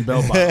stilts and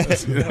bell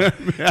bottoms. You know what I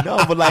mean? no,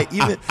 but like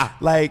even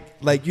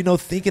like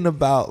thinking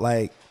about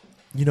like,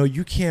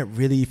 you can't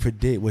really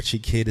predict what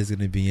your kid is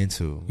gonna be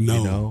into. No.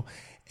 You know?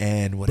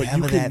 And But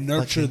whatever you that can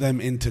nurture fucking-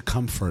 them into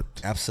comfort.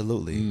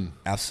 Absolutely.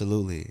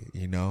 Absolutely.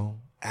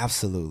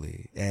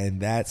 Absolutely. And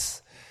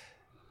that's,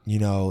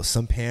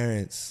 some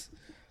parents,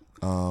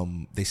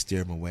 they steer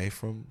them away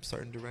from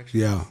certain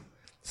directions. Yeah.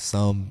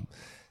 Some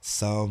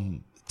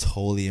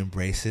totally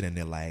embrace it and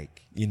they're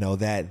like,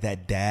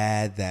 that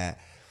dad that,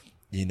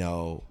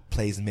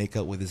 plays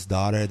makeup with his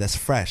daughter, that's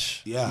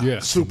fresh. Yeah. Yeah.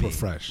 Super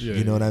fresh. Yeah.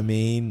 You know what I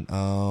mean?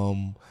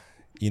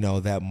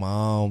 That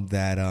mom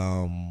that,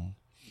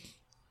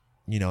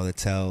 that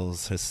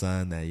tells her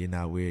son that you're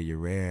not weird, you're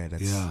rare.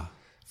 That's Yeah.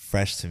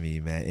 fresh to me,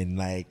 man.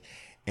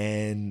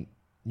 And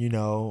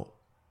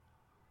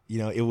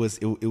it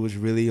was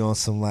really on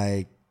some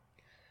like,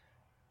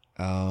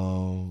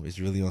 it's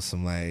really on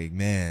some like,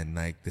 man,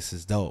 like this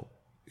is dope.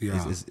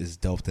 Yeah. It's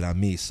dope that I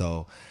meet.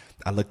 So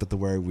I looked up the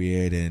word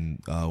weird and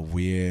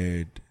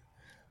weird.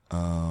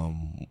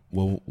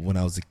 Well, when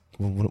I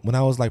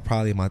was like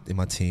probably in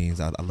my teens,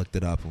 I looked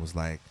it up and was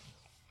like,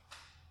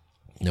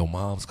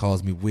 moms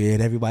calls me weird.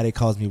 Everybody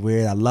calls me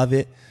weird. I love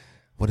it.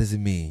 What does it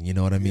mean? You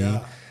know what I mean?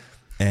 Yeah.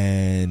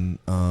 And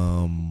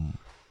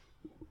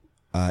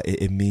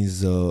it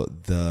means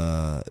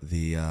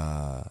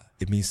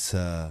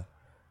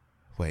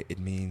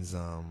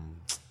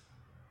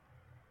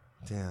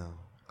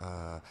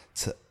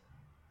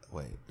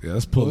Yeah,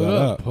 let's pull that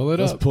up. Pull it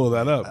Let's up. pull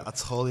that up. I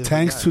totally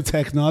Thanks to forgot.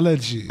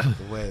 technology.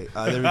 Wait,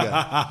 there we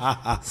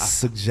go.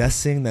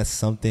 Suggesting that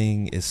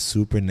something is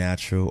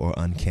supernatural or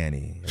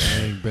uncanny.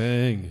 Bang,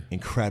 bang.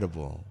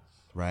 Incredible,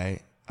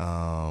 right?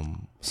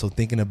 So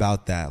thinking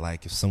about that,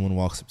 like if someone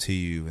walks up to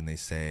you and they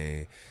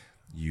say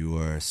you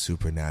are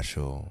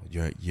supernatural,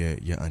 you're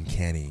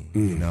uncanny,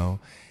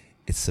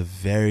 it's a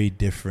very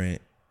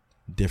different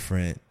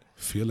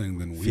Feeling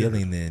than weird.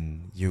 feeling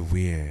than you're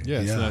weird. Yeah,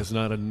 Yeah. it's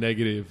not a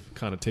negative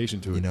connotation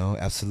to it.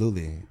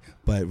 Absolutely.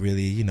 But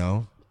really,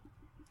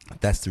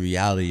 that's the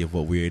reality of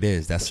what weird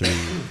is. That's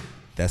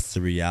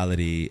the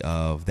reality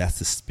of, that's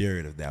the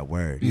spirit of that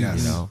word.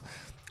 Yes.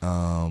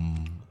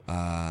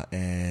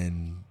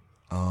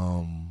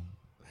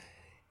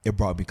 It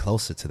brought me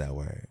closer to that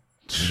word.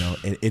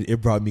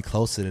 It brought me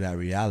closer to that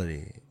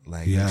reality.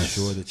 Like, Yes. make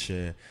sure that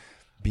you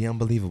be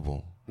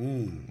unbelievable.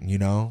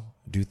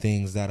 Do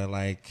things that are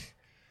like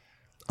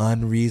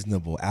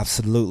unreasonable.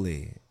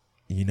 Absolutely.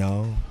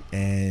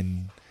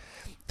 And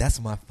that's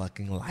my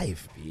fucking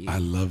life, B. I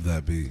love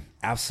that, B.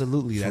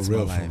 Absolutely, For that's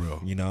real, my for life.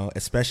 real.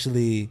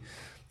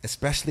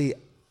 Especially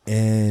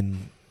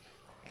in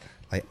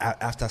like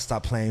after I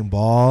stopped playing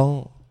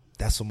ball,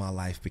 that's what my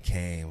life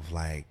became.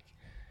 Like,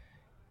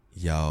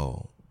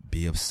 yo,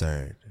 be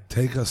absurd.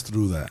 Take us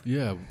through that.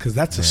 Yeah. Because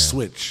that's a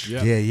switch.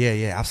 Yeah.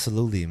 Yeah,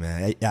 absolutely,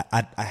 man.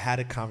 I had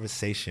a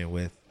conversation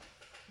with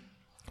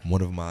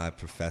one of my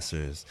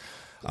professors.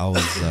 I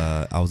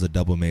was a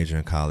double major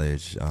in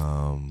college.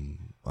 I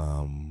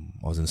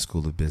was in the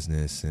School of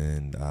Business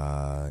and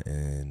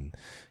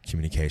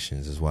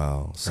communications as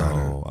well. So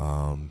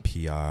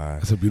PR.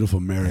 That's a beautiful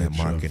marriage and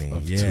marketing.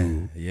 of Yeah,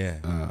 two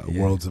yeah.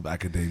 worlds of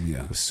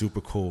academia. It was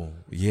super cool.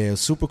 Yeah, it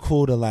was super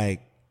cool to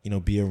like,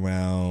 be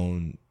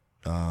around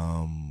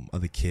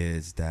other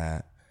kids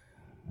that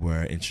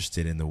were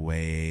interested in the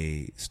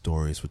way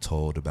stories were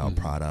told about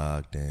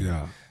product and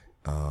Yeah.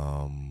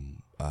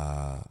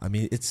 I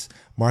mean, it's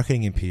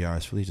marketing and PR.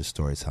 It's really just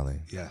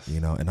storytelling. Yes.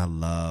 And I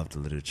loved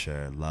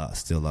literature.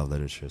 Still love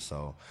literature.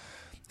 So,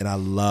 and I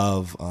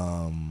love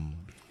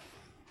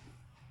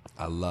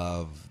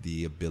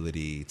the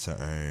ability to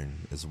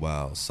earn as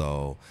well.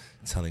 So,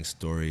 telling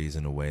stories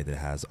in a way that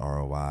has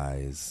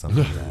ROI is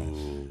something that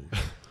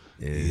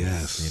is,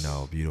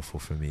 Yes. beautiful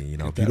for me. Get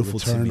that Beautiful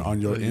to return me.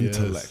 on your Yes.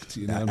 intellect.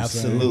 You know what I'm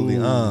Absolutely.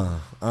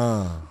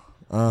 saying?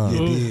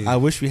 did. I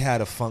wish we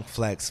had a Funk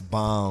Flex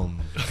bomb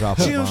drop.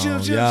 Chill,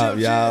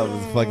 Yeah,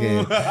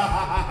 fucking.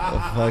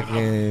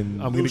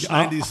 I'm Boosh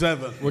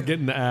 97. We're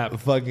getting the app.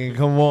 Fucking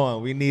come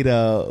on, we need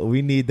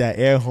that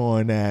air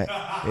horn, that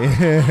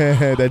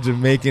that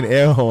Jamaican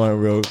air horn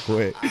real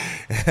quick.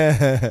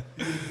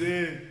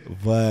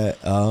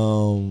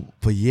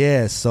 But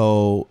yeah,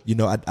 so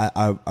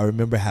I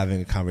remember having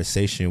a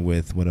conversation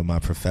with one of my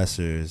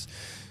professors.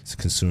 It's a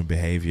consumer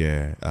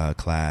behavior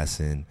class,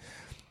 and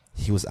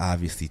he was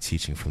obviously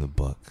teaching from the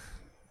book,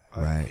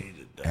 right?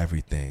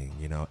 Everything,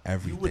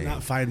 everything. You would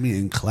not find me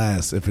in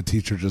class if a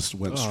teacher just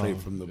went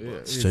straight from the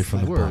book. Straight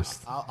from the book.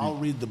 I'll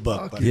read the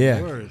book. But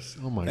Yeah. Worse.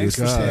 Oh my Thanks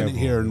god. for standing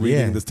here and reading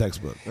Yeah. this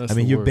textbook. That's I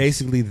mean, the you're worst.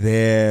 basically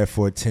there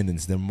for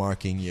attendance. They're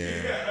marking your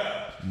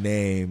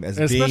name as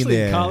And being especially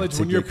there. in college,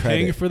 to when you're get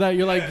paying credit. for that,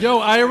 you're like, yo,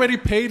 I already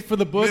paid for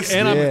the book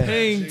and Yeah. I'm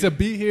paying to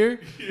be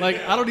here.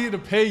 Like, I don't need to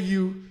pay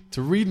you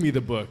to read me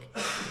the book.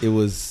 It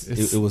was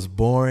it was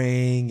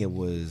boring. It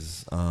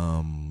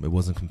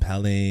wasn't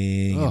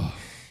compelling. Ugh.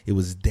 It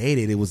was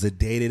dated. It was a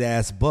dated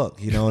ass book,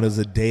 and it was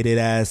a dated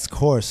ass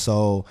course.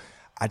 So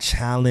I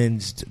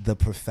challenged the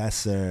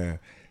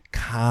professor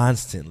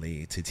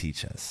constantly to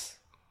teach us.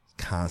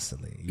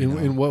 Constantly.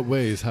 In what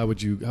ways? How would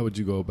you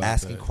go about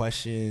asking that?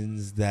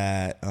 questions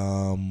that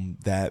were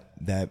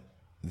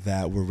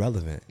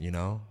relevant,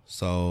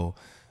 So,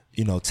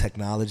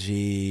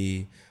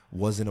 technology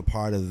wasn't a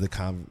part of the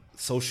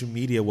social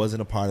media wasn't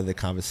a part of the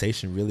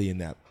conversation really in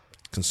that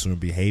consumer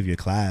behavior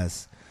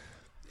class.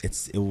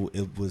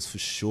 It was for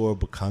sure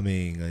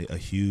becoming a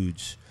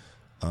huge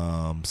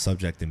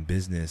subject in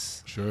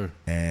business. Sure.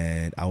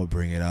 And I would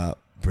bring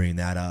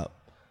that up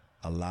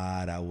a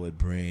lot. I would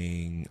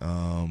bring,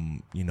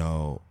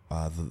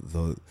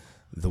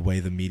 the way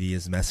the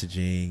media's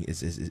messaging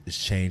is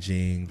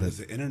changing. Because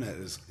the internet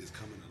is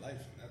coming to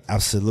life.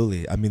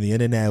 Absolutely. I mean, the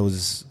internet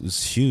was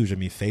huge. I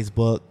mean,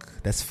 Facebook,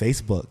 that's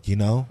Facebook,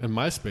 And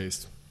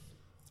MySpace.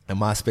 And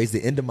MySpace,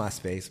 the end of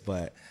MySpace.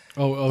 But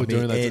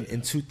during that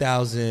in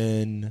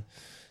 2000,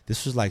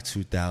 this was like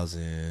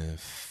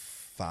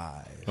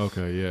 2005.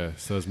 Okay, yeah.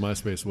 So as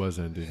MySpace was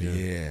ended,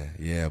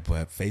 Yeah.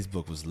 But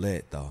Facebook was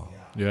lit though.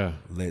 Yeah.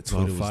 Lit. It's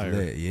on Twitter was fire.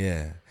 lit.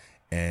 Yeah.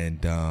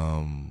 And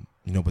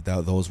but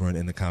those weren't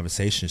in the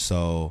conversation.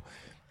 So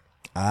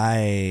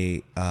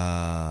I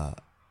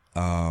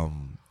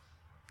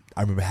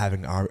remember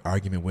having an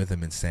argument with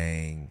him and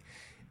saying,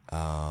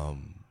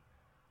 I'm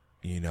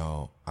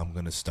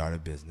going to start a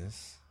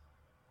business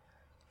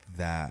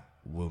that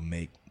will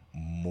make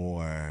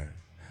more.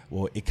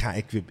 Well,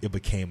 it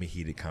became a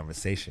heated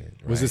conversation.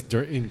 Right? Was this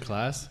in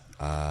class?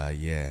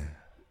 Yeah.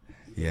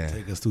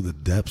 Take us through the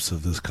depths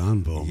of this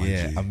convo, my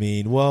Yeah, G. I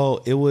mean,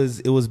 well, it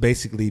was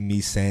basically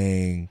me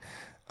saying,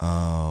 he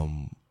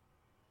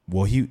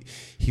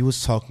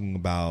was talking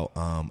about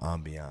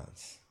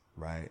ambiance,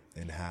 right,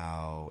 and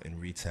how in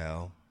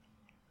retail,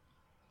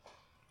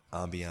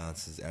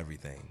 ambiance is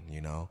everything,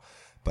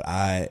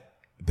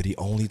 But he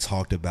only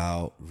talked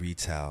about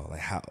retail,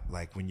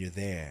 like when you're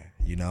there,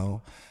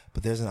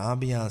 But there's an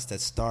ambiance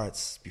that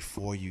starts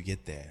before you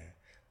get there.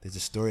 There's a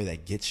story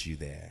that gets you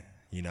there,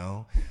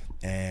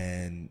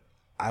 And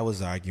I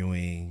was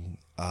arguing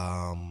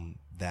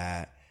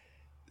that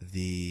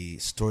the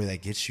story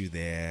that gets you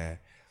there,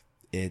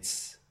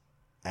 it's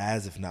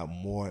as if not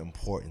more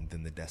important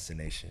than the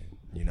destination,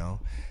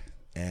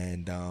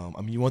 And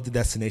you want the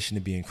destination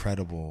to be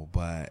incredible,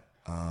 but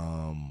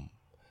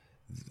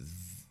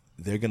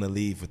they're gonna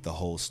leave with the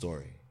whole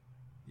story,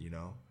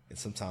 And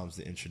sometimes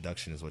the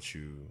introduction is what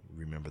you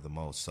remember the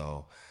most.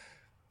 So,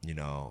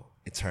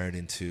 it turned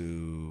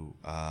into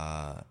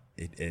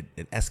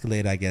it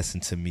escalated, I guess,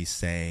 into me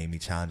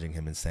challenging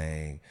him and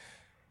saying,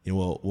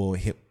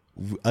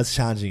 us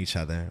challenging each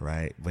other,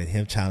 right? But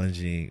me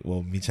challenging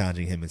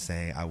him and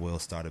saying, I will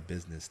start a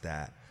business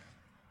that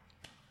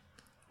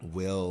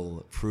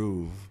will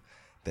prove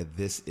that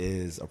this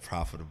is a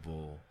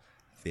profitable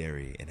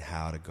theory and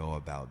how to go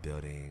about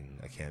building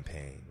a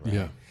campaign, right?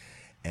 Yeah.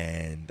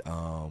 And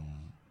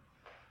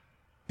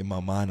in my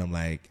mind, I'm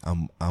like,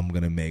 I'm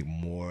gonna make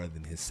more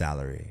than his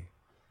salary,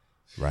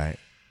 right,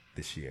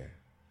 this year.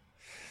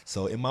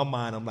 So in my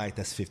mind, I'm like,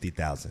 that's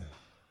 50,000.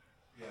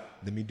 Yeah.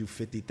 Let me do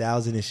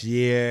 50,000 this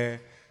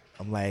year.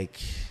 I'm like,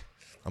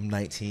 I'm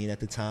 19 at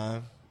the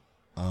time,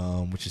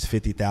 which is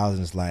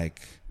 50,000 is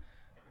like,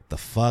 the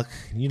fuck?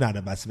 You're not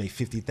about to make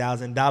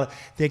 $50,000.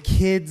 There are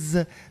kids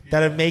that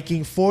are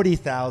making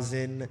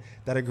 40,000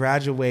 that are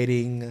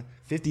graduating,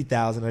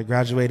 50,000 that are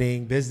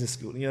graduating business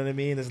school. You know what I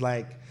mean? It's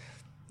like,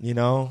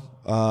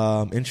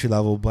 entry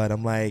level. But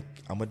I'm like,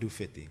 I'm gonna do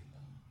 50,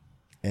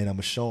 and I'm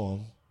gonna show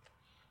them,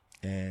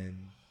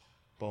 and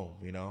boom,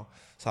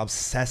 So I'm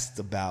obsessed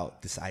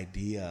about this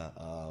idea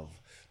of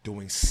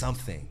doing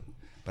something,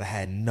 but I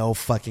had no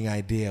fucking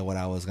idea what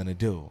I was gonna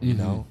do.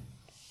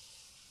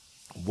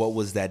 What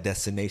was that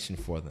destination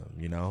for them,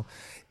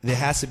 There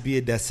has to be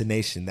a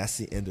destination. That's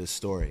the end of the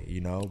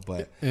story,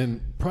 But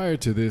And prior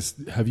to this,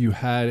 have you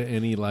had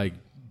any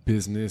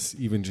business,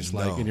 even just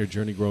like No. in your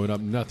journey growing up?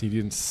 Nothing.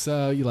 You didn't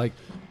sell. You like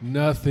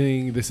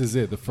nothing. This is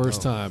it. The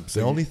first time.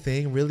 The only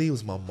thing really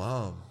was my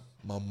mom.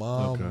 My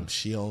mom, Okay.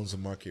 she owns a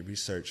market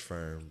research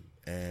firm,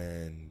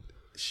 and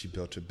she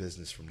built her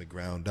business from the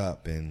ground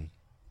up. And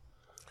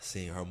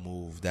seeing her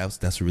move,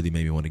 that's what really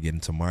made me want to get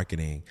into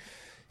marketing.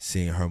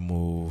 Seeing her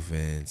move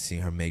and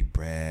seeing her make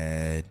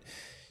bread,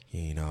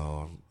 you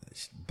know,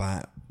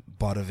 bought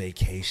a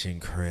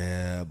vacation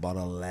crib, bought a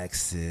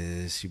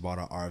Lexus, she bought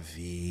an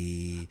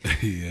RV.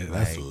 Yeah,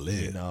 that's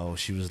lit. You know,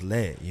 she was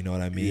lit. You know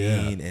what I mean?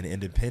 Yeah. And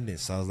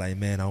independent. So I was like,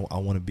 man, I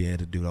want to be able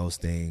to do those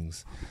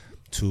things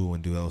too,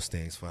 and do those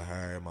things for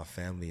her and my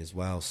family as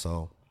well.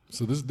 So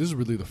this is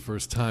really the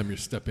first time you're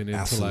stepping into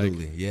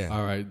Absolutely, like, yeah.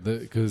 all right,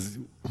 because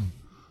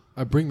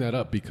I bring that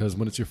up because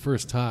when it's your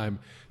first time,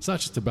 it's not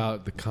just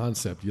about the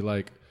concept. You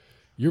like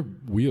your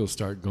wheels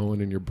start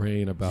going in your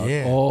brain about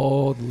Yeah.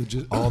 all the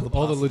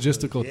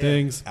logistical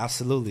things,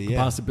 absolutely, the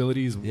yeah.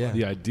 possibilities, Yeah.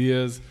 the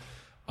ideas,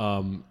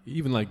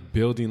 even like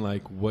building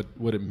like what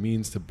it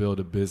means to build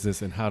a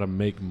business and how to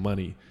make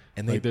money.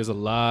 And like there's a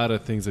lot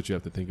of things that you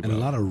have to think about. And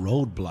a lot of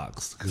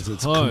roadblocks because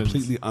it's Tons.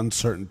 completely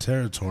uncertain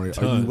territory. Are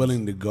you Tons.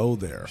 willing to go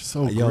there?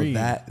 So Yo, green.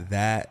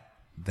 that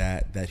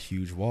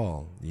huge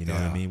wall, you know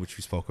what Yeah. I mean, which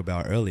we spoke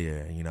about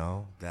earlier, you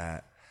know,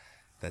 that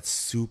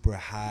super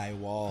high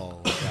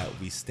wall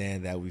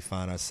that we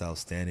find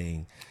ourselves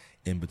standing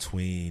in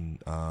between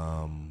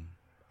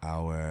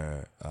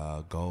our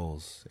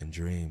goals and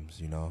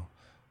dreams, you know.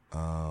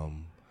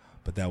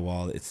 But that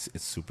wall, it's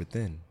super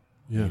thin,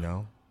 Yeah. you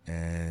know,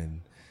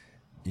 and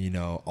you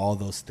know, all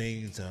those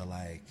things are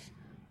like,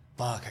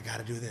 fuck, I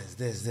gotta do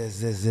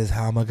this.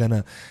 How am I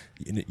gonna,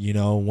 you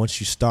know, once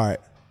you start,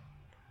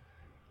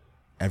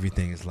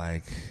 everything is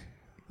like,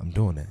 I'm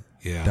doing it.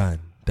 Yeah.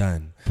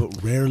 Done.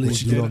 But rarely,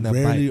 What you do on that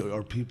rarely bike.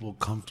 are people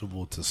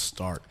comfortable to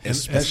start.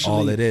 That's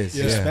all it is.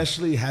 Yeah.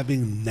 Especially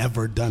having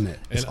never done it.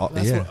 And all-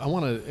 that's yeah. what I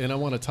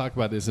want to talk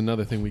about. There's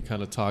another thing we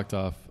kind of talked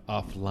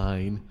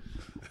offline.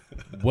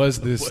 Was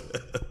this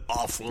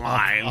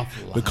Offline.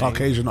 The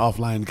Caucasian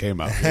offline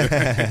came out.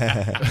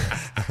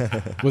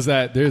 was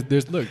that there's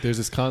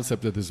this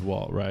concept of this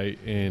wall, right?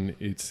 And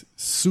it's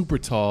super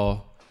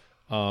tall,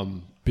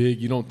 big.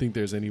 You don't think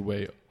there's any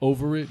way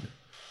over it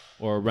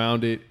or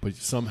around it, but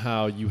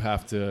somehow you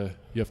have to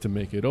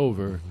make it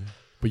over,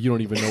 but you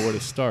don't even know where to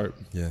start.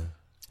 Yeah.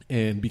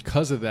 And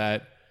because of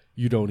that,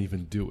 you don't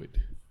even do it.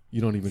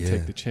 You don't even Yeah.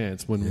 take the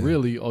chance. When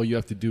really all you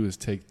have to do is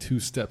take 2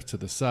 steps to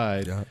the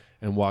side Yeah.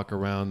 and walk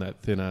around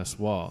that thin ass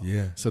wall.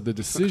 Yeah. So the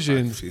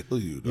decision, I feel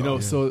you, you know,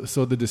 dog.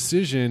 so the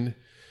decision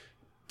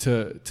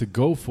to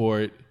go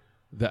for it,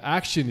 the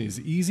action is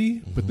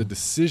easy, but the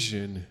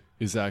decision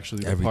is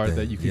actually the part Everything,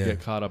 that you can yeah.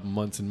 get caught up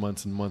months and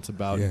months and months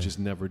about Yeah. and just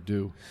never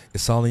do.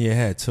 It's all in your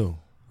head too,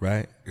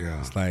 right? Yeah.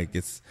 It's like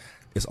it's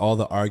all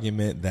the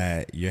argument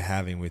that you're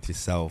having with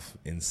yourself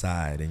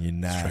inside, and you're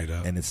not, Straight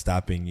up. and it's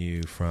stopping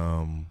you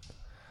from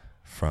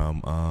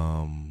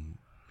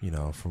you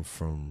know,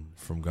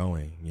 from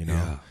going. You know,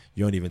 Yeah.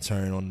 you don't even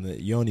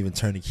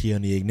turn the key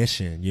on the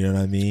ignition. You know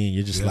what I mean?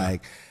 You're just Yeah.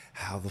 like,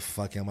 how the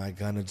fuck am I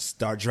gonna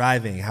start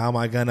driving? How am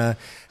I gonna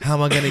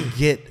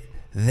get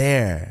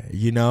there?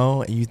 You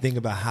know, and you think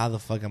about how the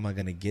fuck am I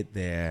gonna get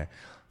there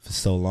for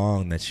so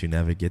long that you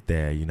never get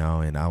there. You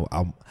know, and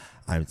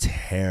I'm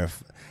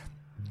terrified.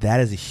 That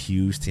is a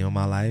huge theme in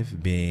my life,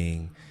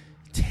 being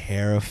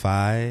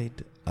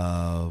terrified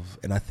of,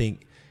 and I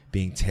think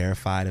being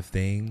terrified of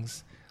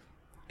things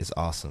is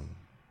awesome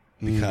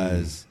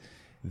because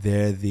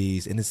they're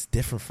these, and it's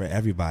different for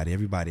everybody.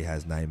 Everybody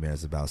has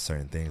nightmares about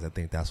certain things. I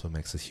think that's what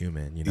makes us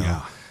human, you know?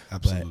 Yeah,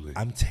 absolutely. But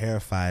I'm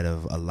terrified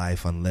of a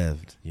life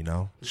unlived, you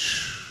know?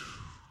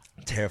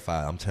 I'm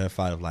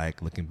terrified of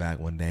like looking back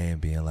one day and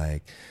being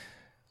like,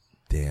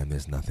 damn,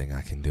 there's nothing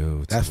I can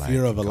do. That to,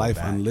 fear like, of a go life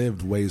back.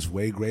 unlived weighs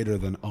way greater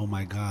than, oh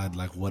my God,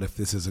 like what if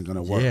this isn't going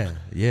to work?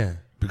 Yeah.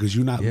 Because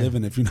you're not Yeah.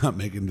 living if you're not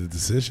making the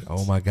decisions.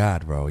 Oh my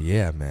God, bro.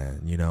 Yeah,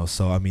 man. You know,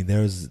 so I mean,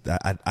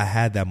 I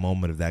had that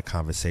moment of that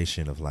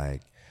conversation of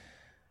like,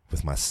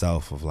 with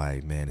myself of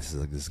like, man, this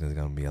is going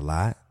to be a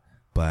lot.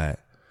 But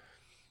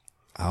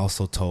I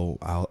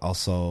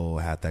also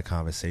had that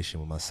conversation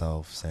with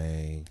myself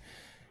saying,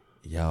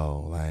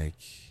 yo, like,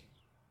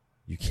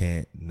 you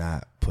can't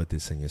not put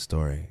this in your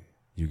story.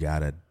 You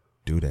gotta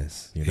do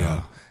this. You know,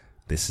 Yeah.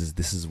 this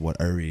is what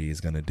Uri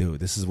is gonna do.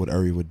 This is what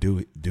Uri would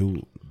do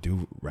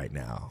right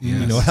now. Yes.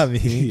 You know what I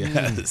mean?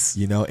 Yes.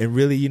 You know, and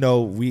really, you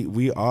know,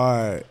 we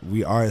are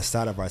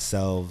inside of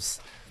ourselves,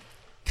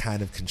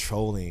 kind of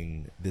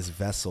controlling this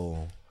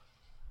vessel,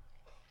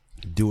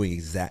 doing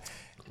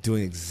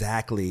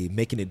exactly,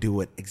 making it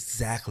do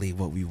exactly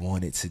what we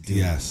want it to do.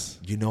 Yes.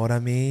 You know what I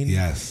mean?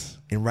 Yes.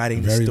 And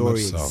writing the Very story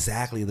much so.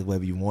 exactly the way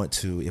we want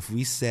to. If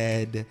we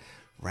said,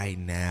 right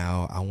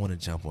now, I want to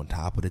jump on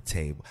top of the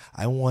table.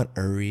 I want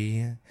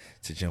Uri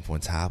to jump on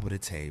top of the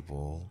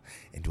table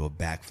and do a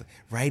backflip.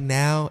 Right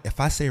now, if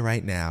I say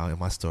right now in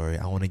my story,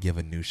 I want to give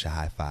Anusha a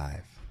high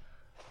five.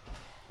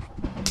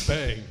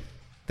 Bang.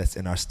 That's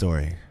in our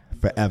story.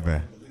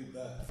 Forever.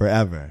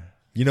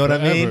 You know what I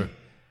mean?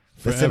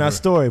 That's in our Forever.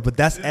 story, but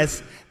that's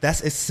as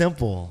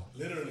simple.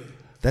 Literally.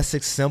 That's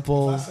as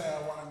simple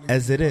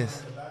as it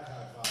is.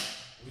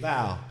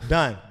 Wow,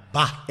 done.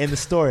 Bah. In the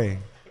story,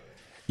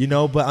 you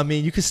know. But I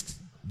mean, you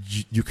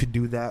could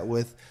do that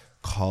with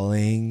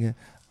calling,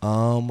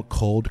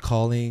 cold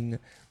calling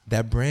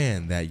that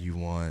brand that you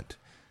want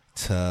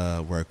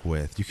to work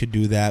with. You could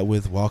do that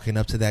with walking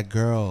up to that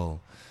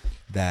girl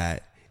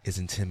that is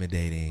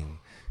intimidating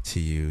to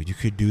you. You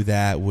could do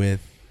that with,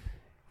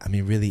 I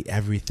mean, really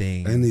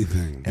everything,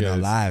 Anything. in our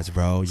lives,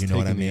 bro. You know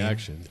what I taking the mean?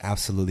 action.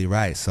 Absolutely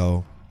right.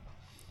 So,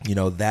 you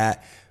know,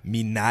 that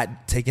me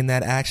not taking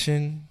that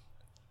action,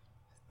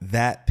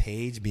 that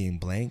page being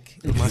blank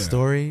in my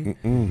story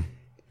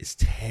is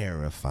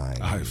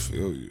terrifying. I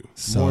feel you.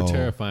 So, More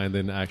terrifying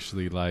than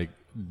actually like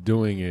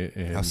doing it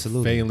and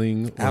Absolutely.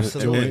 failing. or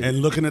Absolutely. doing- And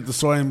looking at the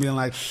story and being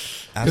like,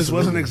 this Absolutely.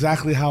 wasn't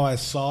exactly how I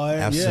saw it.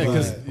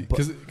 Absolutely.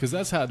 Yeah, because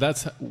that's how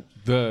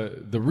the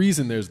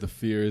reason there's the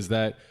fear is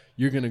that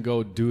you're gonna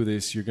go do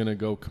this, you're gonna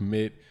go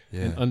commit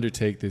and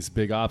undertake this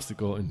big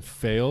obstacle and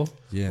fail,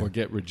 or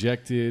get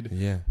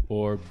rejected,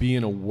 or be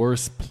in a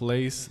worse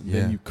place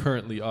than you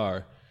currently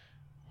are.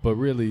 But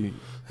really,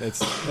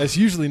 that's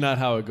usually not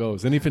how it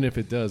goes. And even if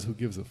it does, who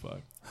gives a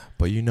fuck?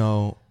 But you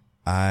know,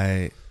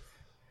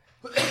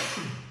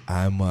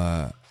 I'm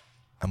a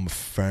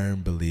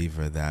firm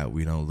believer that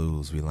we don't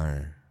lose, we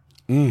learn.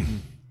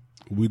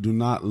 We do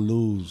not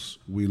lose,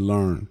 we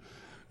learn.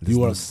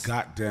 You are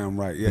goddamn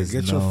right. Yeah,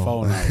 get your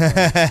phone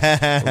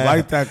out. Bro.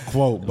 Write that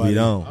quote, buddy. We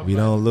don't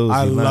lose.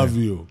 I we learn. love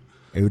you.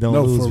 We don't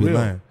lose, for we real.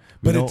 learn.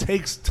 But We it don't-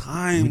 takes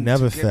time. We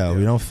never to get fail. there.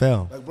 We don't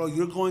fail. Like, bro,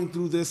 you're going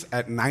through this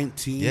at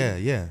 19.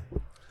 Yeah.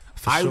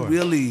 For I sure.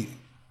 really,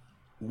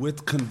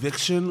 with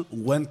conviction,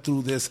 went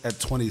through this at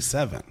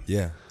 27.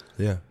 Yeah.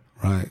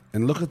 Right.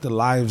 And look at the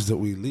lives that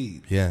we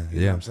lead. Yeah, You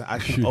know yeah. what I'm saying? I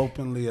can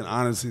openly and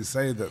honestly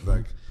say that,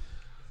 like,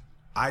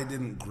 I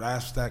didn't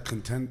grasp that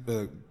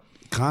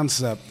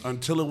concept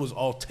until it was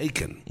all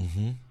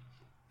taken.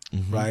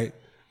 Right?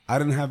 I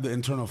didn't have the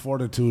internal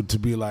fortitude to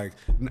be like,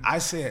 I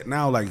say it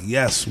now, like,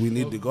 yes, we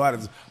need to go at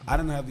it. I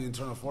didn't have the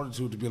internal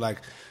fortitude to be like,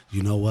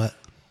 you know what?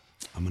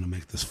 I'm going to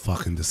make this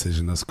fucking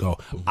decision. Let's go.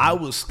 I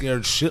was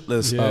scared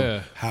shitless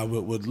of how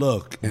it would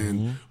look.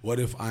 And what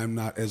if I'm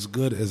not as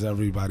good as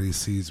everybody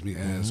sees me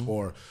as?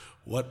 Or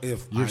what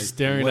if You're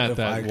staring at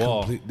that I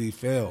wall. completely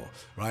fail?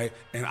 Right?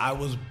 And I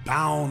was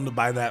bound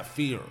by that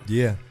fear.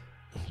 Yeah.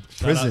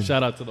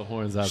 Shout out to the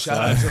horns Shout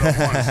out outside. to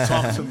the horns.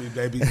 Talk to me,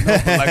 baby. No,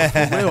 but like,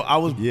 for real, I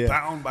was Yeah.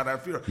 bound by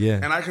that fear. Yeah.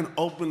 And I can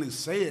openly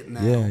say it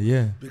now.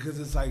 Yeah. Because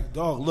it's like,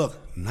 dog, look,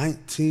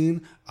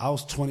 19, I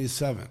was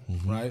 27,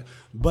 right?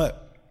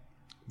 But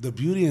the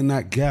beauty in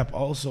that gap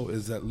also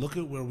is that look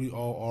at where we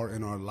all are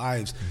in our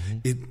lives.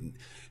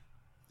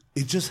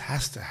 It just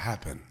has to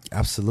happen.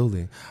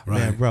 Absolutely. Right.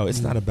 Man, bro,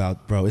 it's not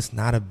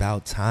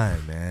about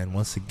time, man.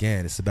 Once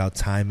again, it's about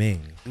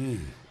timing.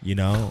 You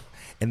know?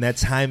 And that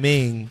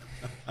timing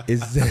is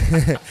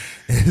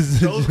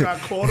Those got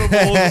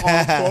quotables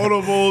on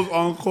quotables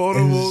on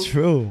quotables. it's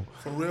true.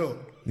 For real.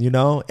 You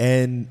know,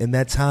 and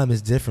that time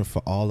is different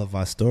for all of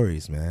our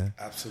stories, man.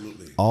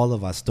 Absolutely. All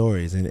of our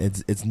stories, and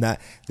it's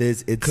not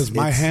there's it's Because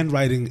my it's-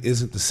 handwriting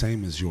isn't the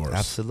same as yours.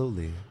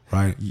 absolutely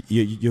Right.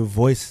 Your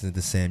voice isn't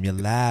the same. Your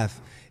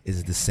laugh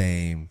isn't the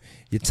same.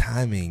 Your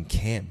timing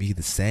can't be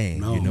the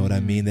same. No. You know what I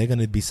mean? There are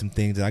gonna be some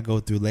things that I go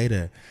through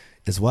later,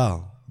 as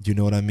well. You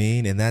know what I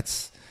mean? And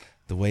that's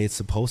the way it's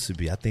supposed to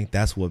be. I think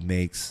that's what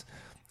makes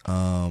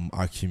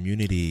our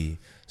community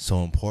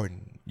so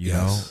important. You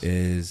Yes. know,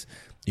 is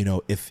you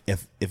know, if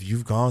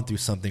you've gone through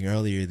something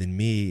earlier than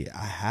me,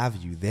 I have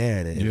you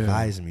there to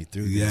advise me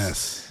through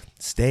this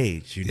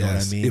stage. You know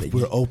what I mean? If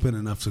we're open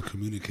enough to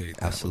communicate that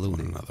with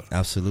Absolutely, one another.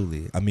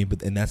 absolutely. I mean,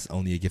 but and that's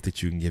only a gift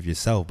that you can give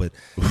yourself. But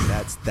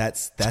that's the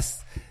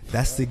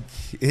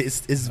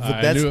it's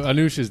I that's knew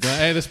Anusha's done.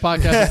 Hey, this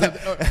podcast is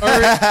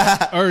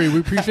Uri, we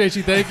appreciate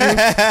you. Thank you.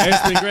 Hey,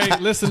 it's been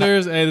great.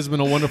 Listeners, hey, this has been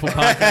a wonderful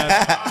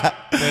podcast.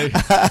 Hey.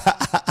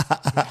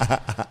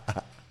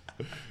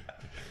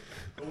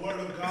 The word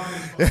of God.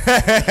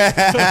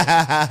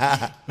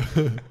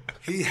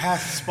 He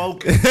has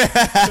spoken.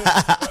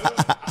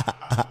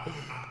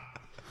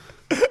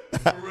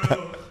 For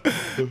real.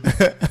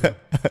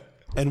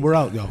 And we're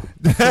out, yo.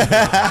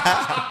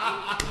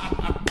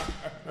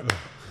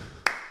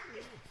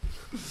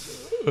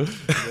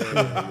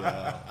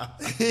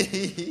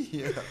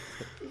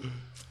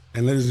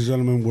 And ladies and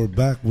gentlemen, we're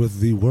back with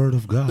the Word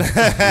of God, which is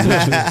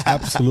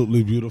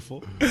absolutely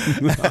beautiful.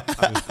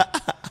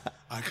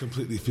 I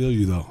completely feel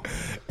you, though.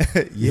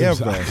 yeah,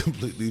 bro. I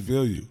completely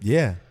feel you.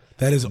 Yeah,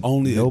 That is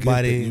only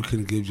Nobody- a gift that you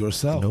can give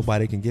yourself.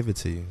 nobody can give it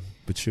to you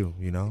but you.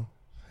 You know,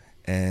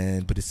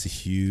 but it's a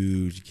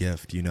huge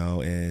gift. You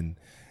know, and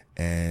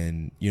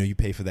you know you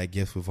pay for that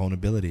gift with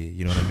vulnerability.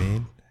 You know what I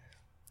mean?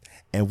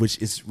 And which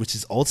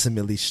is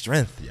ultimately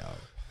strength, yo.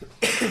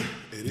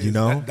 You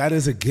know, that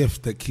is a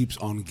gift that keeps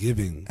on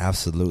giving.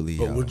 absolutely.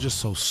 But yo. we're just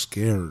so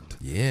scared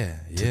yeah.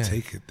 to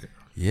take it there.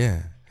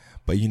 Yeah.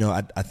 But you know,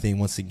 I think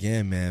once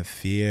again, man,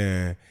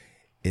 fear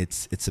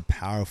it's a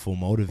powerful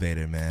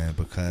motivator, man,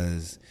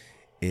 because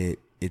it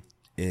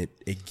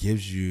it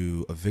gives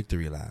you a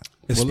victory lap.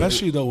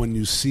 Especially though when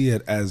you see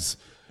it as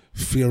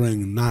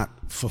fearing not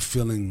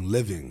fulfilling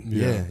living.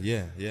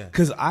 Yeah.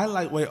 Because I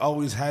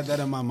always had that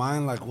in my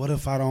mind. Like, what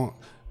if I don't?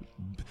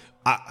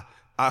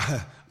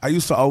 I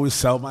used to always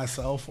sell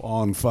myself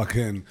on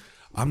fucking.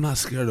 I'm not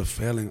scared of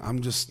failing.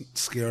 I'm just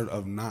scared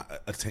of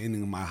not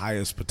attaining my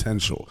highest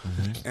potential.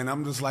 And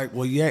I'm just like,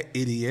 well, yeah,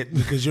 idiot,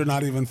 because you're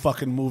not even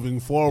fucking moving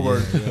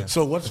forward.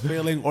 So what's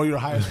failing or your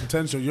highest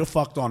potential? You're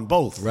fucked on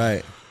both.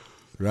 Right.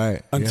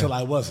 Until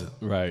I wasn't.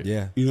 Right.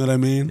 Yeah. You know what I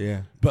mean?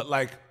 Yeah. But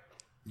like,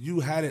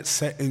 you had it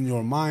set in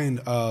your mind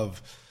of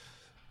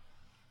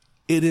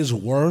it is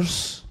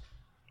worse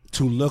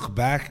to look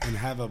back and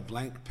have a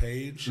blank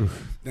page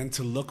than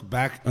to look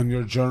back on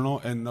your journal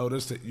and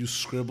notice that you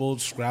scrabbled,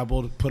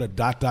 put a ...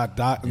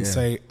 and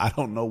say, I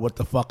don't know what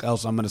the fuck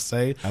else I'm going to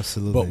say.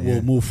 Absolutely. But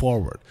we'll move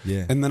forward.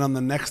 Yeah. And then on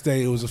the next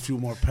day, it was a few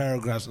more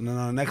paragraphs. And then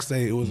on the next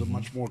day, it was a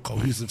much more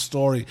cohesive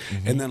story.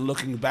 And then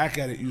looking back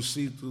at it, you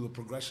see through the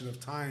progression of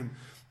time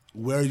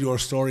where your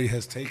story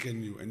has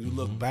taken you. And you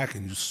look back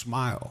and you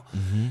smile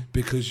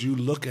because you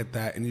look at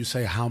that and you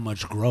say, how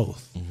much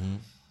growth.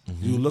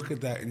 You look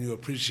at that and you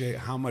appreciate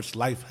how much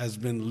life has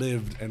been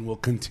lived and will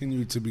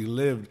continue to be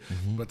lived,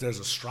 but there's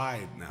a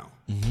stride now.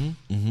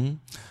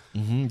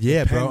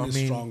 Yeah, the pen bro. is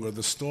stronger.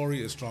 The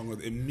story is stronger.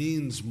 It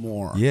means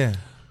more. Yeah.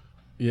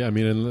 Yeah, I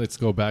mean, and let's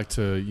go back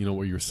to, you know,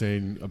 what you were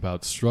saying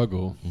about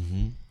struggle.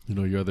 You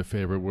know, your other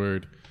favorite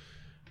word.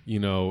 You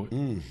know,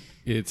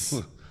 it's...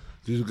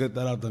 Did you get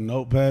that out the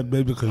notepad,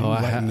 baby? Because you're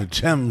writing the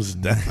gems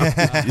down. I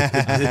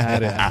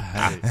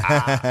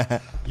had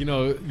it. You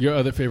know, your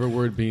other favorite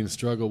word being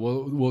struggle.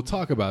 We'll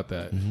talk about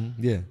that.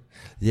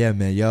 Yeah,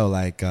 man. Yo,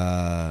 like, you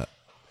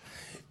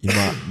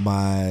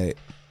know,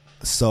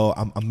 so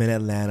I'm in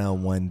Atlanta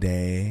one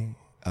day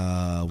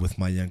with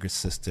my younger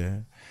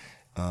sister.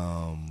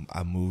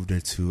 I moved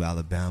her to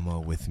Alabama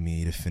with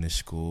me to finish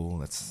school.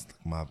 That's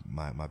my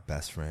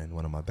best friend,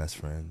 one of my best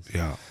friends.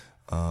 Yeah.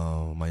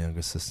 My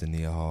younger sister,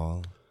 Nia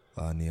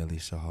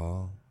Alicia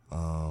Hall.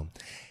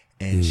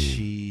 And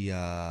she,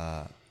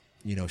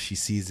 you know, she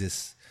sees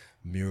this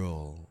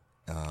mural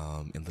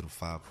in Little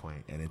 5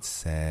 Point, and it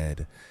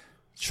said,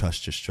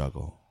 "Trust your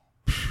struggle."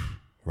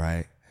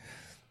 Right?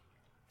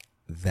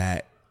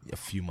 That a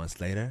few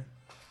months later,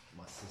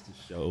 my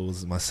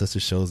sister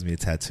shows me a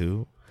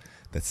tattoo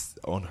that's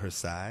on her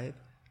side.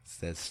 It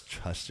says,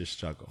 "Trust your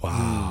struggle."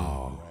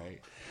 Wow. Right?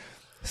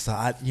 So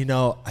I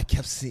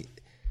kept seeing.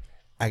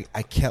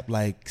 I kept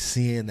like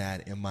seeing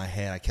that in my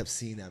head. I kept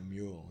seeing that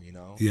mural, you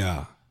know?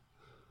 Yeah.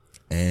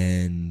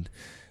 And,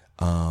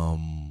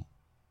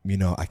 you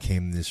know, I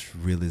came to this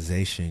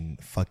realization,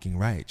 fucking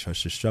right,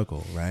 trust your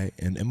struggle, right?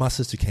 And my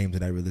sister came to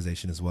that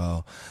realization as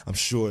well. I'm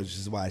sure this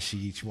is why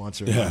she wants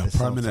to remind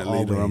herself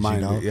permanently to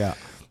remind you know? it, yeah.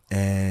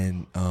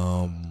 And,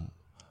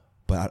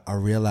 but I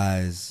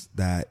realized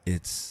that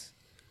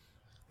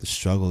the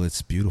struggle,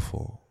 it's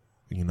beautiful.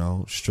 You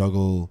know,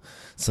 struggle.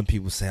 Some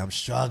people say, I'm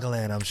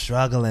struggling.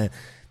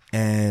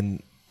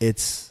 And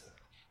it's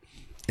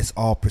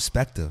all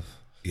perspective.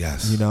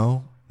 Yes. You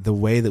know, the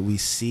way that we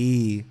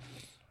see.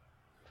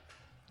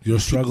 Your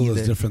struggle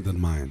is different than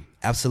mine.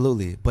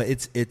 Absolutely. But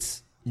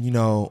it's, you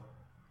know,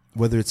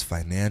 whether it's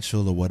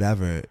financial or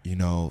whatever, you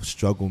know,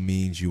 struggle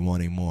means you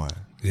wanting more.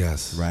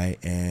 Yes. Right.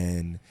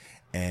 And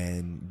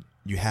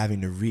you're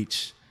having to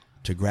reach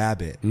to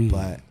grab it.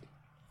 But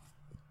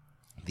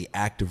the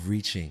act of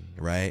reaching,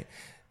 right?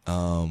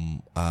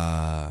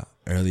 Earlier,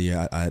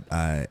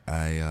 I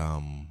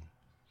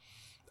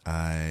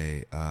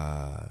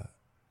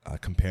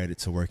compared it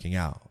to working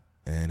out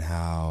and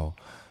how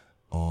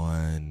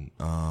on,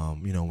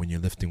 you know, when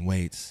you're lifting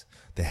weights,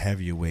 the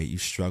heavier weight, you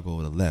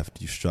struggle to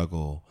lift, you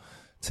struggle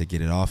to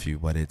get it off you,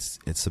 but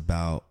it's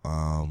about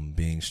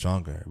being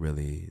stronger.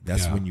 Really,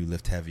 that's when you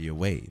lift heavier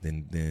weight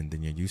than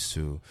you're used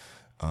to.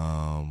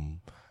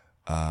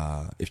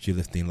 If you're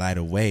lifting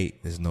lighter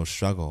weight, there's no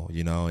struggle,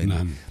 you know,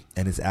 and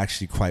it's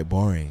actually quite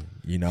boring,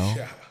 you know,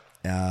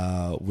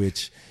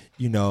 which,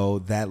 you know,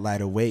 that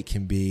lighter weight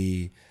can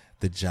be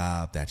the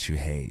job that you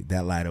hate.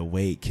 That lighter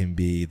weight can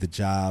be the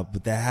job,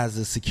 but that has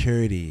a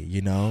security,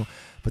 you know,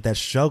 but that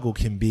struggle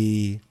can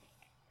be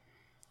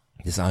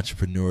this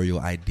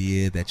entrepreneurial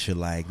idea that you're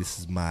like, this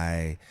is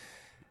my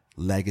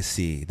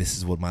legacy. This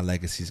is what my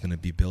legacy is going to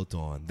be built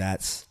on.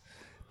 That's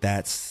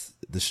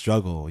the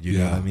struggle, you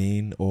know what I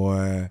mean?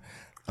 Or,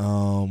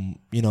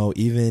 you know,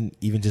 even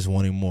just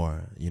wanting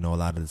more, you know, a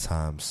lot of the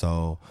time.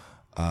 So,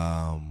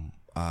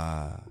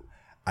 I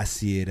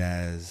see it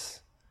as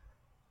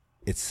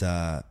it's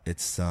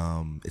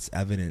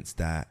evidence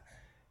that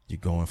you're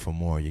going for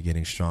more, you're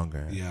getting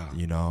stronger. Yeah.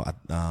 You know,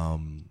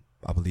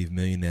 I believe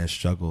millionaires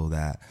struggle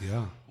that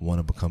want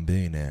to become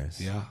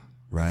billionaires. Yeah.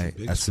 Right.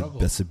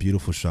 That's a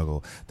beautiful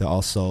struggle. They're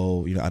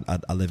also, you know,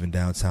 I live in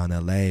downtown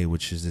LA,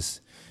 which is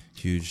this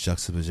huge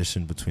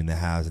juxtaposition between the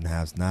haves and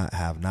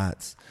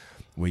have-nots,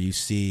 where you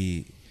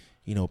see,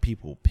 you know,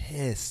 people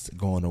pissed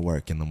going to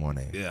work in the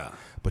morning. Yeah.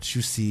 But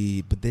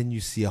then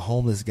you see a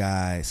homeless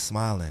guy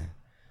smiling,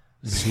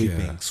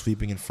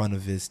 sweeping in front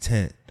of his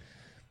tent,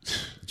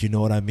 You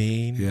know what I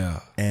mean? Yeah.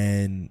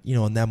 And, you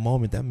know, in that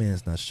moment, that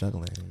man's not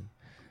struggling.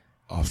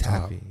 Off He's top.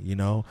 happy, you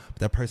know? But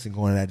that person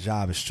going to that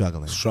job is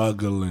struggling.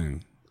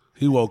 Struggling.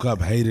 He woke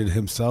up, hated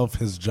himself,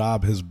 his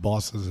job, his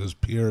bosses, his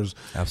peers,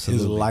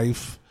 Absolutely. his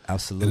life.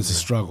 Absolutely. And it's a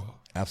struggle.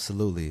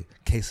 Absolutely.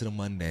 Case of the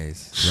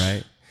Mondays,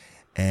 right?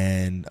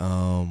 And,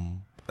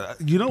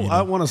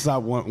 I want to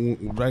stop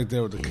right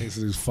there with the case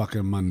of these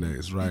fucking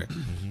Mondays, right?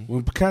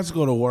 When cats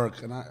go to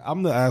work, and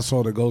I'm the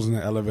asshole that goes in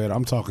the elevator,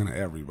 I'm talking to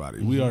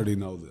everybody. We already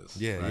know this.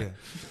 yeah, right? yeah.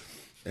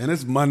 And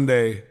it's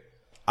Monday.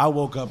 I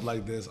woke up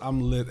like this. I'm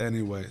lit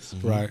anyways,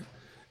 right?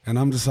 And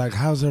I'm just like,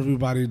 how's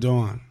everybody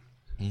doing?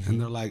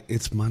 And they're like,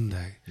 it's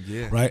Monday.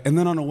 Yeah. Right? And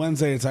then on a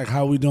Wednesday, it's like,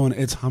 how we doing?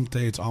 It's hump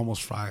day. It's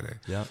almost Friday.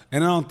 Yep.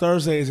 And then on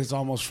Thursdays, it's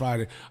almost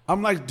Friday.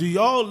 I'm like, do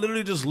y'all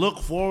literally just look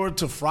forward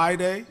to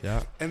Friday?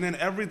 Yep. And then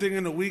everything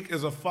in the week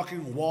is a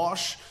fucking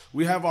wash.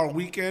 We have our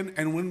weekend,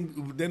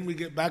 and then we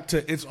get back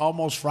to it's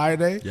almost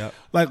Friday. Yep.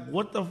 Like,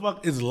 what the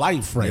fuck is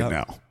life right Yep.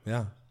 now?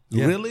 Yeah.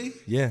 Yeah. Really?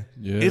 Yeah.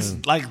 Yeah. It's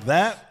like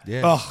that?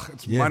 Yeah. Ugh,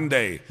 it's Yeah.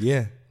 Monday.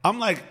 Yeah. I'm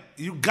like,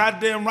 you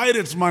goddamn right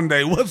it's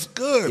Monday. What's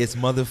good? It's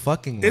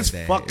motherfucking Monday. It's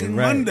fucking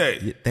Right. Monday.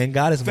 Yeah, thank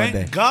God it's Thank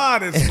Monday.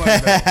 God it's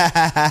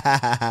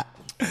Monday.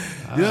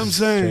 You know what I'm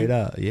saying? Straight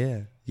up. Yeah.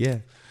 Yeah.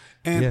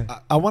 And Yeah.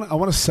 I want to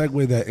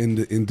segue that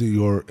into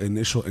your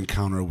initial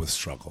encounter with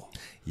struggle,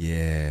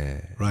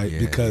 Yeah. right? Yeah,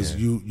 because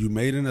yeah. you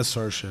made an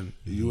assertion.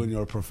 You and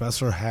your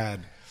professor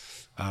had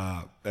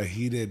a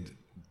heated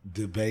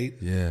debate,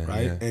 Yeah,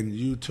 right? yeah. And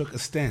you took a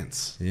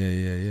stance.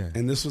 Yeah.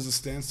 And this was a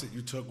stance that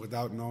you took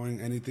without knowing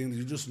anything.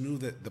 You just knew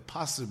that the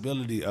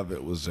possibility of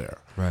it was there.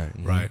 Right.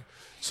 Mhm. Right.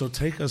 So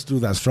take us through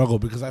that struggle,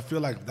 because I feel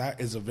like that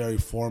is a very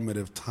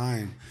formative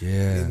time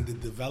Yeah. in the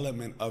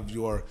development of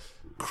your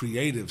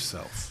creative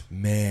self.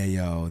 Man,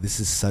 yo,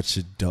 this is such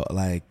a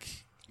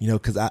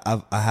because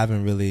I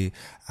haven't really,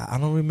 I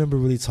don't remember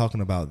really talking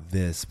about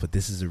this, but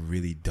this is a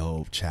really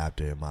dope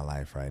chapter in my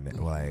life right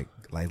now.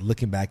 Like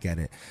looking back at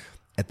it,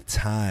 at the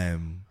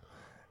time,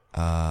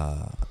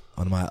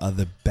 one of my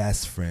other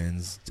best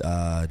friends,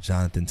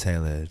 Jonathan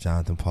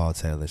Paul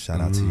Taylor, shout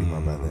out to you, my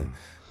brother.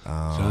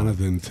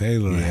 Jonathan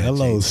Taylor. Yeah,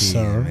 Hello, JT,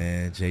 sir.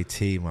 man,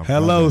 JT, my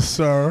Hello, brother.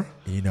 sir.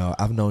 You know,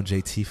 I've known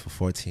JT for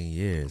 14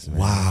 years, man.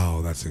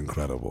 Wow, that's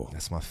incredible.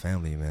 That's my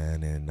family,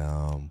 man. And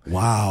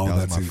Wow, that was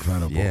that's my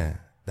incredible. Yeah,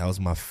 that was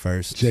my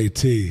first.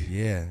 JT.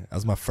 Yeah, that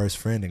was my first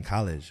friend in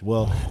college.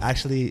 Well,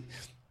 actually,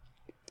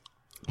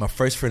 my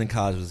first friend in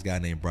college was a guy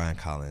named Brian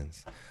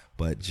Collins,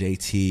 but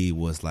JT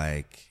was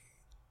like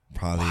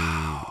probably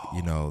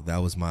that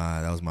was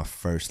my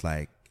first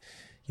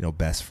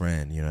best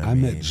friend. You know, what I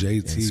mean? met in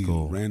JT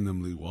school.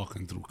 randomly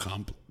walking through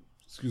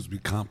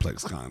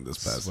Complex Con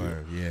this past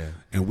year. Yeah.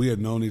 And we had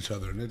known each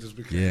other, and it just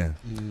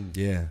became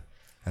Yeah.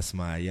 That's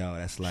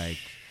that's like,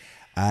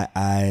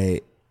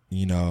 I'd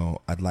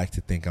like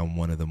to think I'm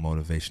one of the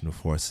motivational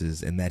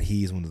forces, and that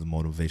he's one of the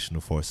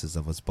motivational forces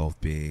of us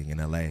both being in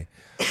LA,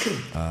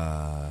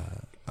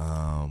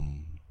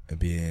 and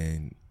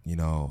being,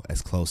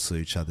 as close to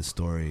each other's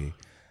story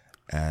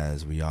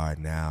as we are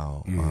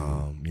now.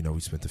 We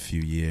spent a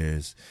few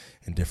years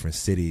in different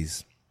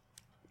cities,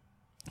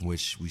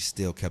 which we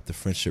still kept the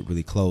friendship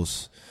really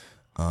close.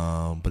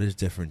 But it's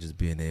different just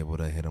being able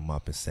to hit him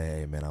up and say,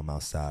 "Hey, man, I'm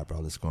outside, bro.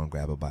 Let's go and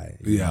grab a bite.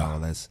 You know,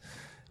 let's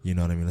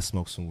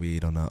smoke some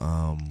weed on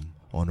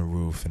the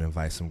roof and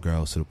invite some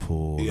girls to the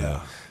pool.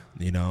 Yeah.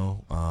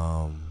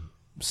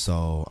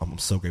 So I'm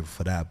so grateful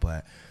for that.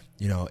 But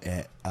me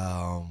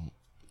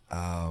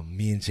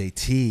and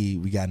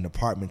JT, we got an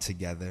apartment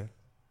together,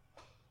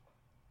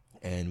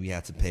 and we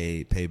had to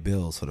pay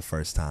bills for the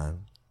first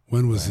time.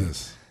 When was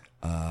this?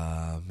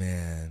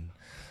 Man,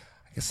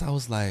 I guess I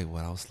was like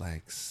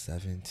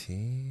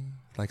 17.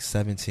 Like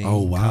 17.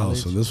 Oh, wow.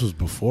 College. So this was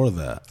before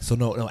that. So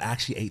no,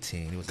 actually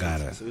 18. It was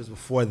Got 18. it. So it was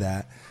before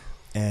that.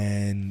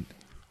 And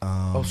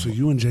So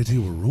you and JT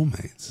were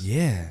roommates.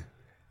 yeah,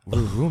 we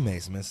were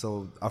roommates, man.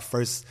 So my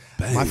first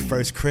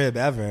crib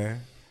ever,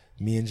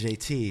 me and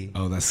JT.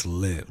 Oh, that's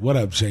lit. What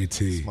up,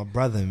 JT? My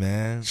brother,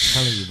 man. I'm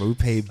telling you, bro, we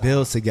paid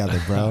bills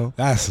together, bro.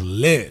 That's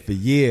lit. For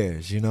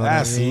years, you know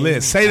That's what I mean?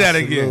 lit. Say that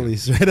Absolutely, again.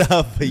 straight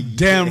up. For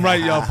Damn years.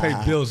 right y'all pay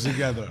bills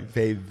together. We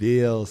paid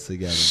bills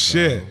together,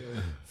 Shit.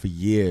 bro, for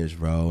years,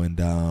 bro. And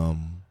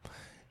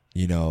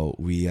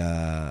we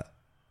I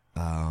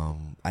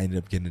ended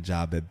up getting a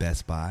job at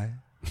Best Buy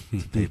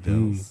to pay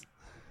bills.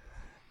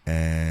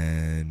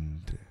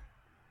 And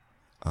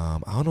I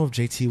don't know if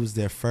JT was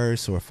there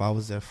first or if I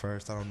was there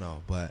first. I don't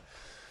know. But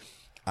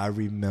I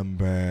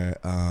remember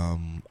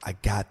I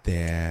got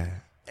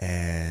there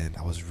and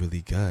I was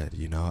really good.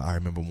 I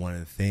remember one of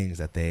the things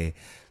that they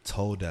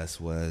told us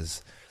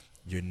was,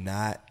 we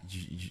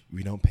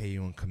don't pay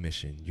you on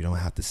commission. You don't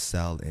have to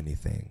sell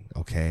anything,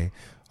 okay?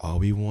 All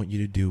we want you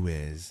to do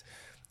is,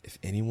 if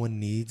anyone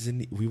needs,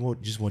 we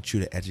just want you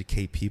to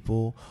educate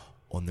people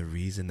on the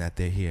reason that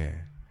they're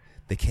here.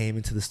 They came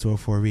into the store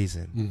for a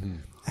reason. Mm-hmm.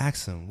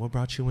 Ask them, what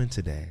brought you in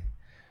today?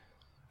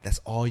 That's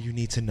all you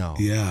need to know.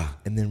 Yeah.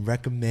 And then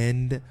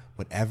recommend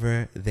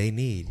whatever they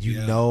need. You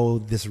Yeah. know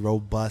this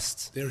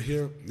robust They're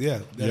here. Yeah.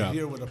 They're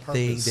here with a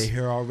thing. purpose. They're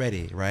here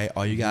already, right?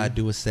 All you gotta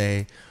do is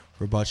say,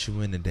 "What brought you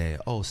in today?"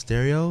 "Oh,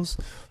 stereos."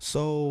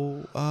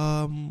 "So,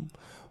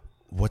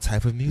 what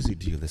type of music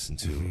do you listen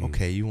to?"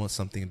 "Okay, you want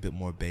something a bit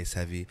more bass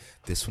heavy.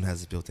 This one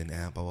has a built-in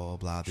amp, blah, blah,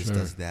 blah. This Sure.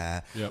 does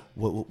that. Yep.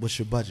 What's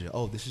your budget?"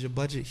 "Oh, this is your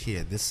budget?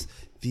 Here,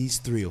 these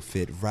three will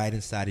fit right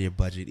inside of your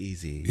budget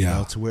easy." You Yeah.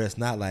 know, to where it's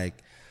not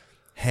like,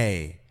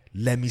 "Hey,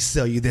 let me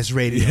sell you this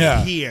radio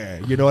Yeah. here."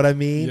 You know what I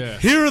mean? Yeah.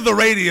 Here are the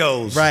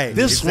radios. Right,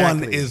 This one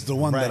exactly. is the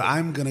one that Right.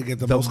 I'm going to get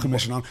the The most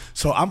commission on.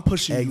 So I'm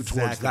pushing you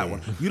towards that Exactly.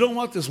 one. You don't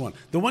want this one.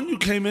 The one you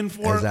came in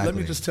for, let Exactly.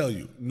 me just tell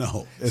you,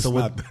 no, it's So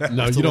not what- that.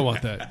 No, you don't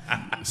want that.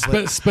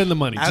 Spend the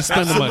money. Just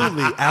spend the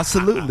money.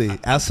 Absolutely.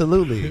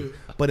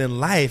 But in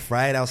life,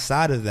 right,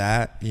 outside of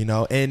that, you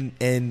know, and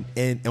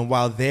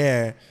while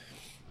there,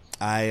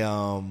 I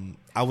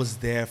was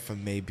there for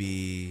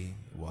maybe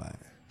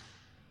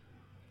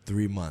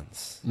 3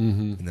 months,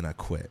 and then I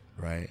quit,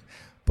 right?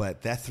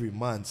 But that 3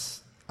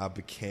 months,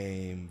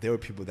 there were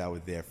people that were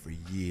there for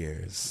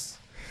years,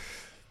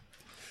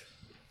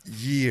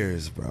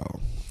 bro.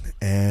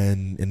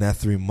 And in that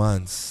 3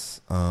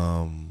 months,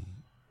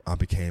 I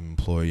became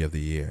Employee of the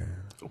Year.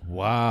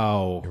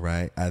 Wow.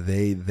 Right,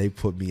 they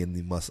put me in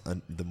the most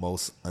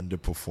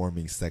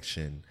underperforming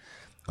section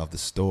of the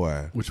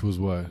store, Which was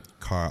what?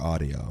 car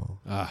audio,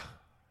 Ah.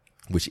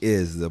 which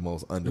is the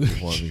most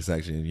underperforming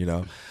section, you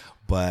know.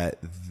 But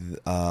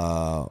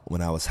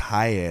when I was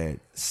hired,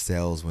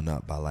 sales went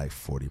up by like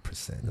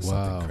 40% or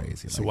Wow. something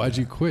crazy. So like why'd that.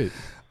 you quit?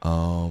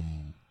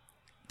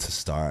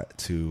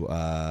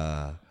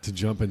 To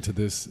Jump into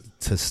this?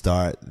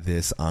 start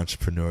this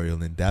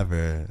entrepreneurial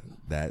endeavor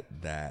that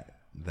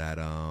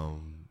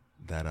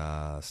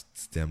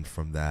stemmed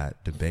from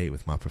that debate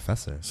with my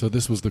professor. So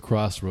this was the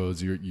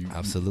crossroads. You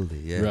Absolutely,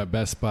 yeah. You're at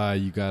Best Buy.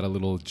 You got a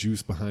little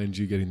juice behind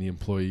you, getting the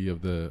Employee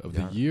of the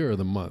year or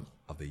the month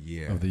Of the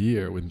year. of the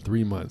year in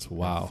 3 months.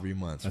 Wow, 3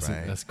 months, that's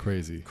right? that's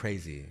crazy.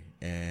 Crazy.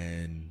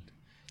 And,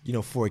 you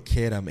know, for a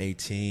kid, I'm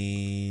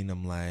 18.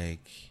 I'm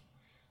like,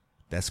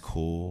 that's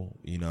cool,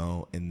 you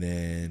know. And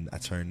then I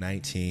turned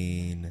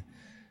 19.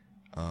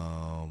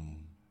 I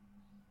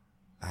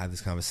had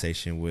this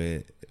conversation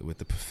with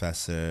the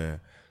professor.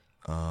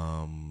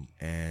 And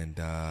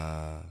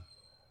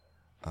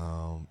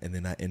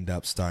then I end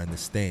up starting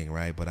this thing,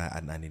 right? But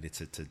I needed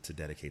to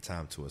dedicate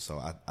time to it. So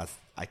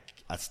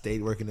I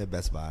stayed working at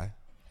Best Buy.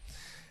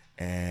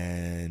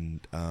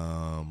 And,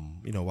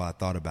 you know, while I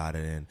thought about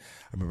it, and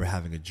I remember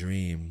having a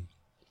dream.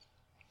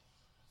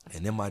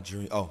 And in my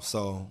dream,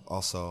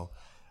 also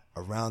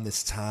around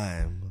this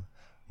time,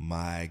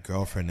 my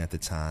girlfriend at the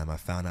time, I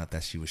found out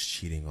that she was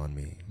cheating on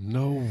me.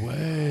 No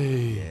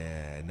way.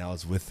 Yeah, and I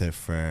was with her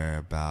for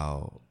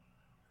about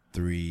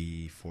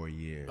 3-4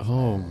 years.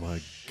 Oh my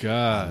I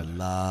God.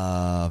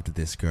 loved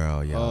this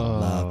girl, yo. Oh,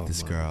 Loved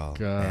this my girl.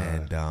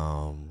 God.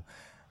 And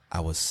I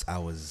was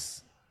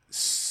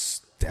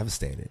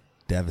devastated,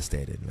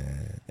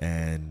 man.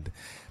 And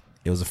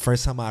it was the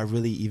first time I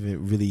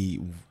really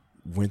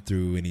went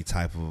through any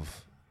type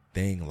of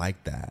thing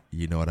like that.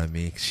 You know what I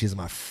mean? She's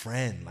my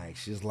friend. Like,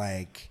 she's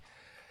like,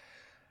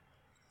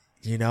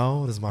 you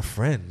know, this is my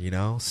friend, you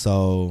know?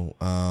 So,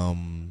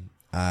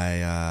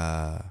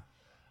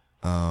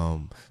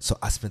 so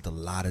I spent a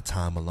lot of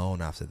time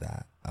alone after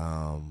that.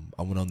 I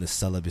went on this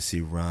celibacy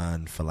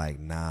run for like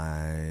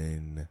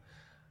 9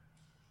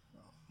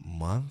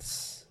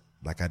 months.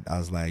 Like I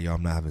was like, yo,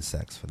 I'm not having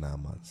sex for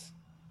 9 months.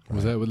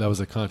 Was that was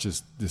a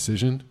conscious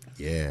decision?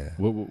 Yeah.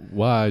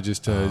 Why?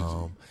 Just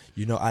to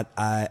You know,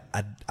 I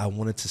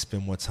wanted to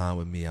spend more time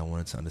with me. I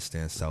wanted to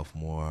understand self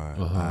more.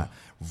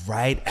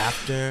 Right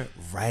after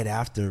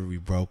we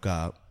broke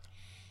up,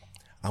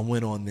 I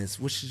went on this,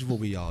 which is what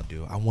we all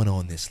do. I went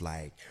on this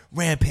like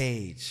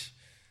rampage,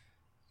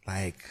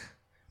 like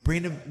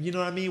bring them. You know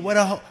what I mean? What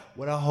a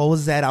hoe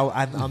is that?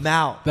 I'm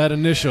out. that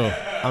initial.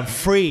 I'm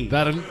free.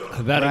 That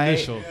Right?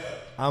 initial.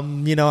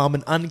 I'm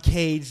an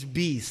uncaged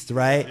beast,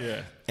 right?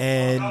 Yeah.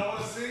 And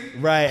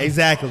right,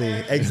 exactly.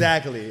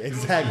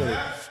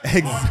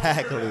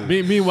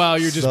 Meanwhile,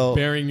 you're just So,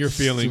 bearing your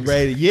feelings.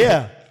 Ready.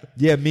 Yeah.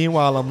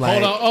 Meanwhile, I'm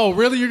like, Hold on. Oh,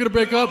 really? You're gonna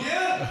break up?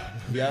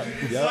 Yep.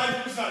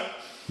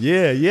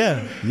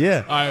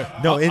 Yeah. All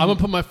right. No, I'm gonna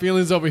put my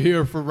feelings over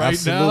here for right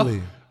Absolutely.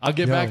 now. I'll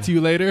get Yo. back to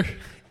you later.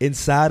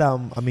 inside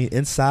I'm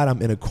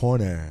in a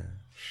corner.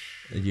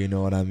 You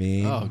know what I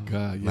mean? Oh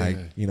God, yeah. Like,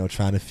 you know,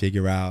 trying to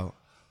figure out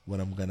what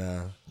I'm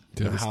gonna,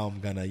 Devast- how I'm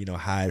gonna,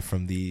 hide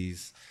from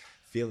these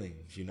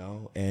feelings,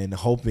 and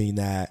hoping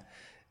that,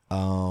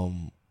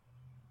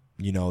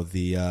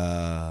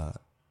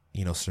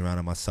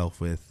 surrounding myself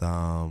with,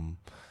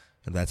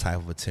 that type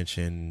of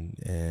attention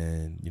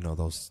and,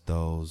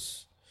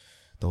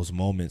 those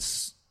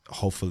moments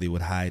hopefully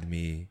would hide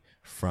me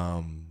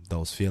from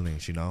those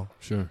feelings,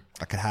 Sure.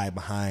 I could hide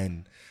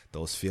behind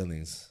those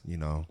feelings,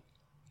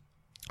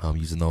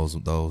 using those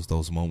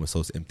moments,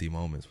 those empty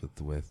moments with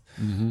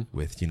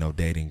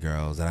dating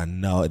girls that I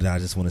know that I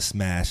just want to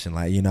smash and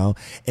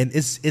and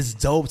it's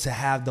dope to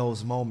have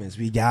those moments.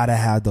 We gotta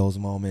have those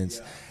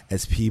moments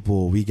as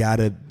people. We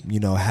gotta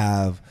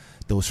have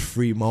those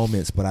free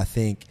moments, but I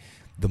think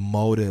the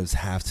motives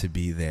have to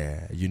be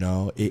there. You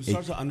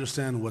start to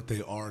understand what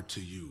they are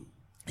to you.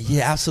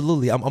 Yeah,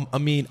 absolutely. I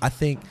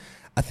think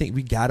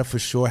we gotta for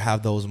sure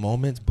have those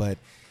moments, but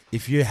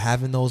if you're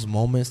having those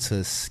moments to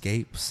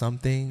escape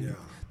something,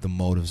 the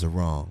motives are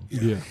wrong.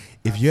 Yeah.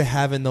 If you're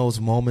having those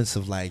moments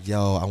of like,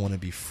 yo, I want to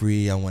be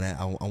free, I want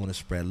to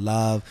spread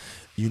love,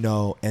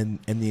 and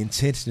the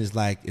intention is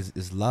like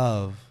is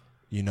love,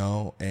 but you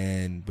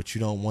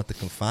don't want the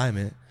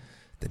confinement,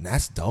 then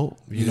that's dope.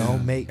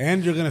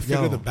 And you're gonna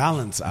figure the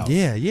balance out.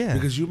 Yeah, yeah.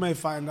 Because you may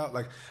find out,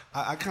 like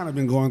I kind of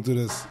been going through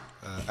this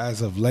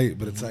as of late,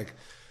 but it's like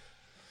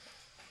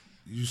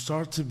you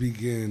start to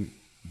begin.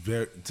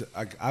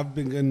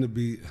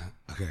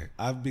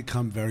 I've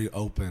become very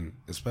open,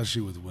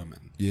 especially with women.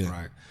 Yeah.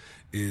 Right.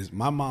 Is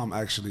my mom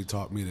actually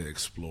taught me to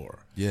explore.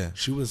 Yeah.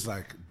 She was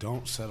like,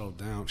 don't settle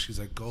down. She's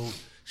like, go.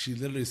 She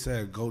literally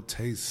said, go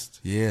taste.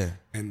 Yeah.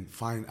 And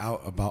find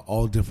out about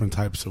all different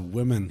types of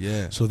women.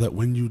 Yeah. So that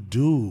when you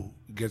do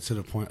get to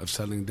the point of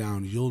settling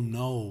down, you'll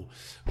know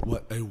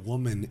what a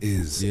woman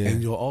is. Yeah.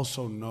 And you'll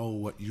also know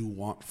what you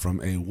want from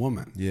a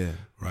woman. Yeah.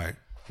 Right.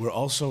 We're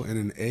also in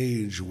an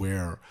age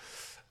where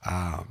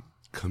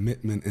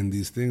commitment and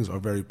these things are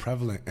very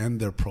prevalent and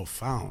they're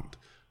profound,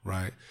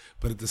 right?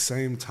 But at the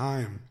same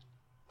time,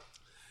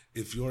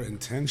 if your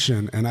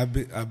intention, and I've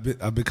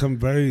become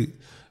very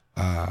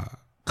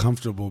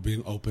comfortable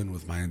being open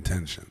with my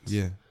intentions,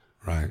 yeah,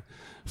 right,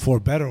 for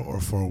better or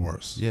for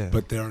worse, yeah,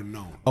 but they are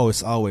known. Oh,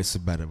 it's always a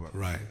better,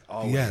 right?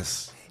 Always.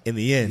 Yes, in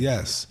the end,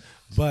 yes.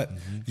 But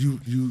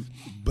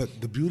but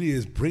the beauty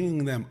is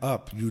bringing them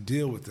up. You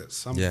deal with it.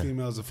 Some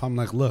females, if I'm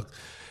like, look,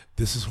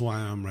 this is who I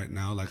am right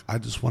now. Like, I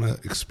just want to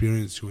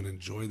experience you and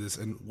enjoy this.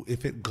 And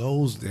if it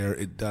goes there,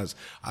 it does.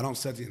 I don't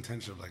set the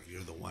intention of like,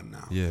 you're the one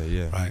now. Yeah,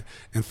 yeah. Right?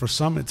 And for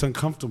some, it's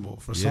uncomfortable.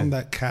 For some,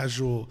 that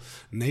casual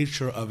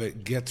nature of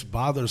it gets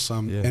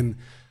bothersome. Yeah. And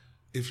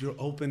if you're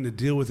open to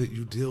deal with it,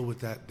 you deal with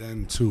that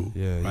then too.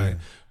 Yeah, right? yeah.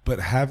 But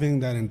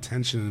having that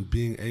intention and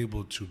being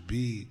able to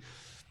be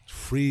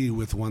free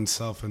with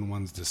oneself and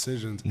one's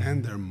decisions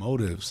and their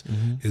motives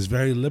is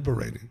very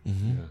liberating.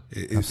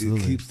 It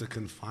keeps the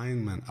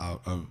confinement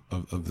out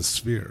of the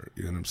sphere.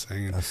 You know what I'm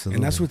saying?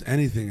 And that's with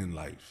anything in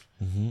life,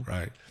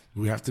 right?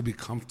 We have to be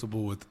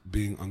comfortable with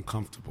being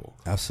uncomfortable.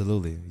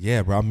 Absolutely.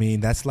 Yeah, bro. I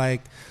mean, that's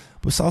like,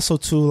 but it's also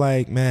too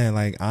like, man,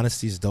 like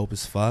honesty is dope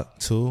as fuck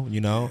too,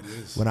 Yeah, it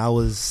is. When I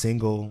was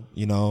single,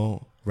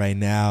 right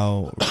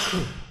now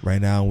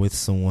with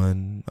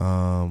someone,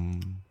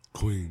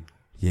 Queen.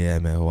 Yeah,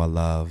 man, who I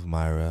love,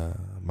 Myra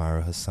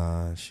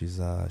Hassan. She's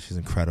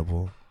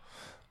incredible.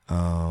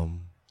 Yeah.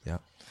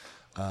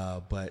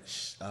 But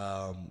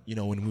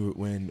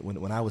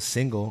when I was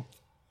single,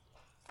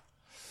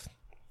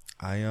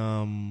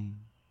 I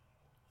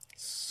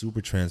super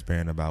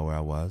transparent about where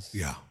I was.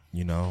 Yeah.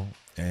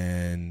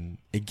 And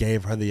it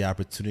gave her the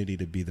opportunity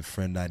to be the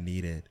friend I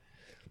needed.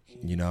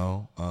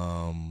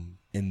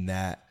 In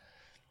that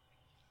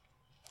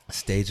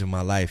stage of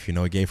my life,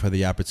 it gave her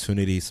the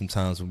opportunity.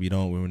 Sometimes when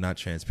we're not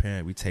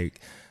transparent, we take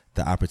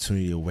the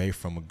opportunity away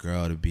from a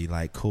girl to be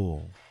like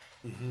cool,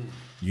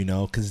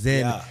 because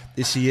then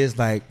if she is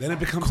like, then it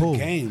becomes cool. a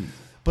game.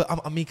 But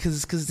I mean,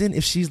 because then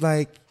if she's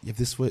like, if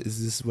this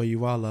is this where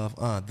you are, love,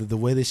 the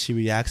way that she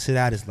reacts to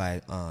that is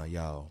like,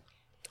 yo,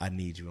 I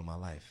need you in my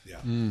life.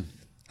 Yeah.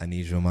 I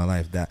need you in my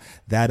life.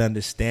 That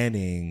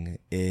understanding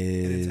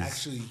is, And it's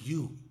actually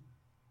you.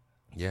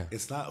 Yeah.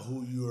 It's not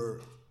who you're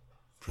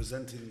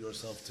presenting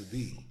yourself to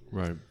be.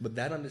 Right. But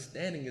that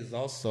understanding is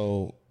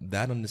also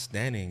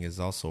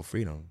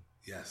freedom.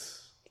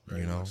 Yes.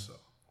 Very much so.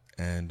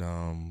 And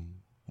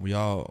we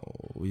all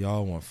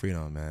want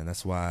freedom, man.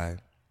 That's why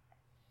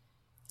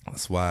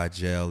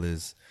jail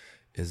is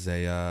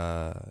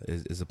a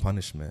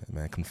punishment,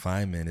 man.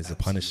 Confinement is a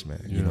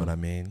punishment. You know what I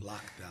mean?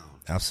 Lockdown.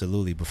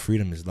 Absolutely. But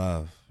freedom is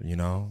love,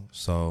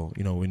 So,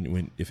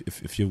 when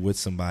if you're with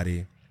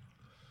somebody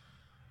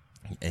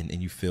and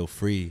you feel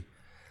free,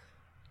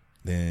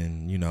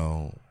 then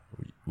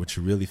what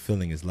you're really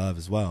feeling is love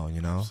as well,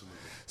 Absolutely.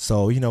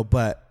 So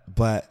but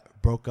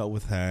broke up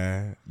with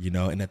her,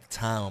 and at the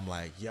time I'm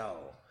like, yo,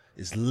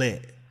 it's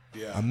lit.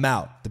 Yeah. I'm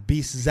out. The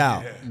beast is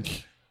out. Yeah.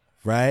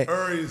 Right?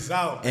 Hurry's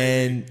out.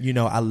 Baby. And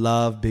I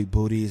love big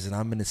booties, and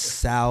I'm in the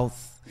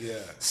South. Yeah.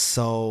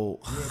 So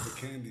You're at the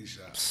candy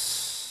shop.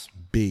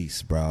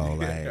 beast, bro.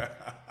 Like,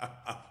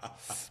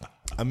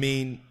 I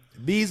mean,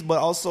 beast, but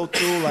also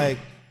too, like,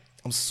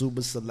 I'm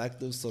super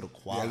selective, so the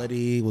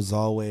quality was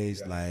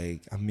always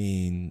like, I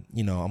mean,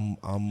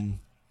 I'm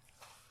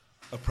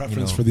A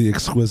preference for the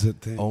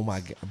exquisite thing. oh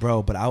my god,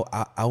 bro. But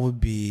I would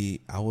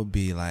be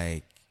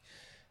like,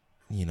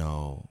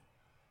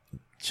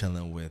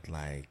 chilling with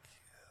like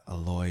a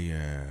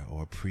lawyer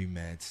or a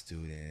pre-med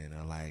student,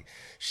 or like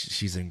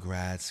she's in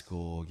grad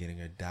school getting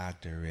her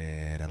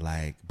doctorate, or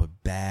like, but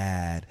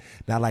bad,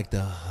 not like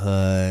the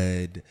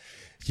hood.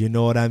 You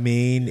know what I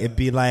mean? It'd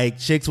be like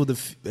chicks with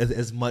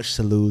as much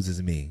to lose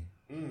as me.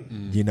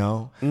 You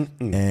know?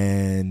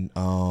 And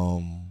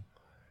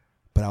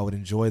but I would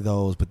enjoy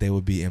those, but they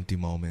would be empty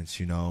moments,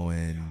 you know,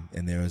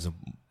 and there was a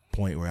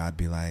point where I'd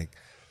be like,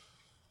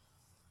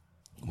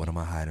 what am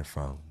I hiding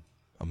from?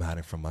 I'm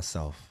hiding from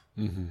myself.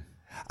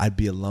 I'd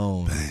be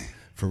alone.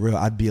 For real.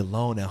 I'd be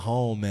alone at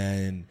home,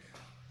 man.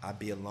 I'd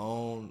be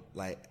alone,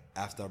 like,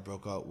 after I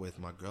broke up with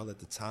my girl at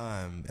the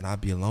time, and I'd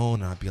be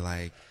alone, and I'd be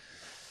like,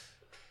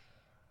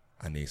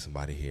 I need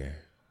somebody here.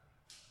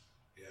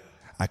 Yeah.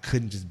 I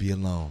couldn't just be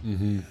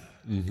alone.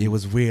 It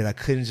was weird. I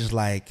couldn't just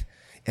like,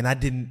 and I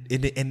didn't,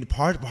 and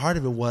part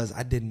of it was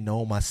I didn't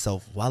know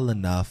myself well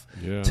enough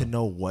to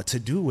know what to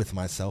do with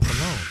myself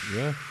alone.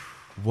 Yeah.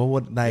 What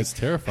would, like, It's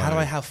terrifying. how do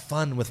I have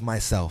fun with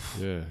myself?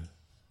 Yeah.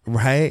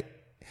 Right?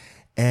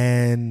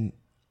 And,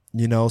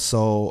 you know,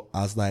 so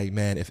I was like,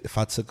 man, if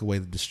I took away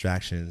the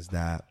distractions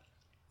that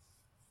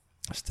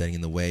are standing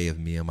in the way of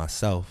me and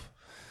myself,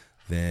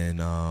 then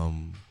I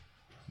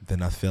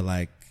feel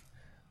like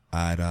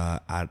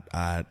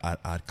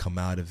I'd come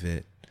out of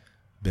it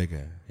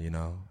bigger, you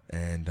know.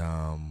 And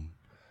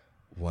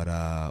what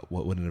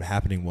ended up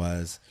happening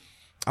was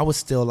I would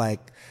still like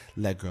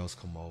let girls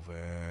come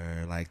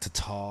over, like to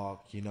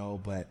talk, you know.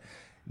 But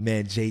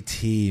man,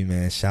 JT,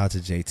 man, shout out to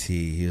JT.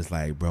 He was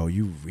like, bro,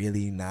 you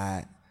really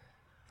not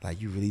like,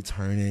 you really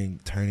turning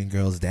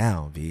girls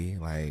down, B.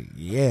 Like,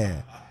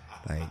 yeah,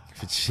 like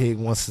if a chick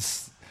wants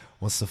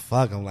to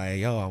fuck, I'm like,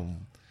 yo,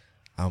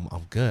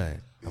 I'm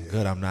good. I'm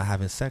good. I'm not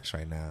having sex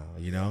right now,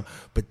 you know?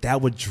 But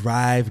that would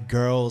drive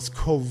girls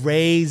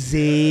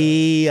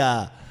crazy.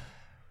 The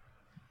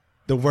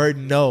word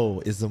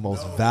no is the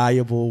most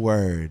valuable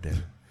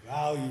word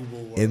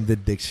in the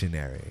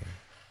dictionary.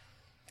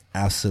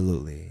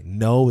 Absolutely.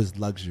 No is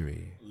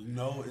luxury.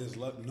 No is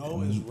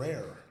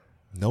rare.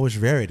 No is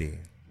rarity.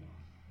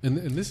 And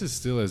this is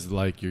still as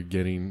like you're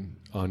getting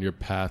on your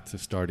path to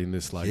starting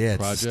this like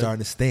project. Starting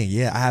this thing.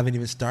 Yeah, I haven't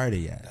even started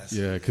yet.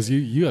 Yeah, because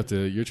you're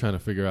trying to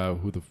figure out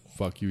who the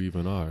fuck you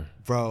even are.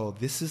 Bro,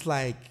 this is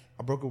like,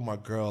 I broke up with my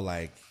girl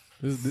like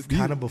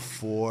kind of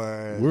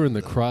before. We're in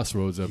the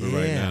crossroads of it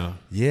right now.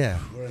 Yeah.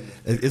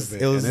 It was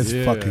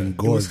fucking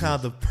gorgeous. It was kind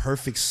of the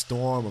perfect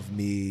storm of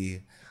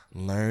me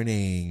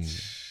learning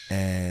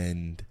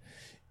and,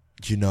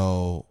 you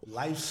know.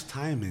 Life's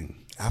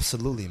timing.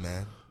 Absolutely,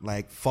 man.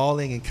 Like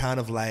falling and kind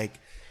of like,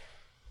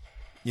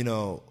 you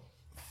know,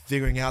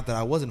 figuring out that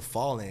I wasn't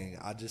falling.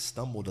 I just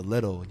stumbled a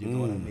little, you know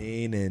what I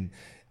mean? And,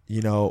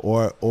 you know,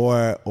 or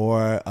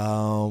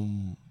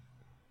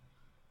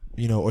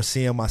you know, or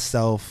seeing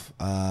myself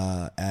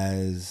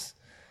as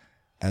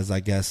I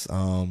guess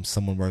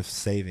someone worth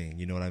saving,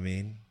 you know what I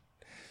mean?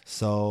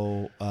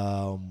 So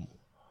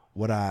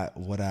what I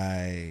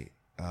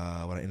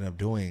ended up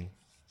doing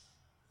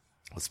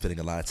was spending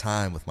a lot of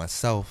time with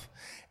myself,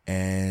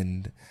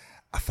 and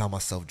I found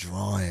myself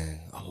drawing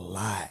a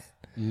lot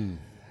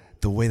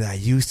the way that I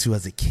used to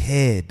as a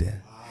kid.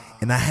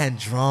 And I hadn't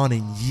drawn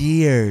in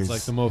years.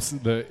 It's like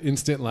the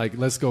instant, like,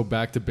 let's go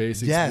back to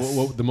basics. Yes.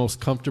 What the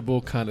most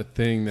comfortable kind of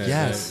thing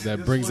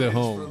that brings it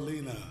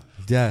home.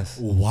 Yes.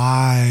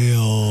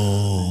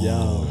 Wild.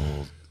 Yo.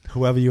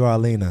 Whoever you are,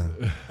 Lena.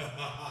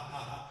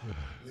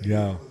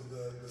 Yo.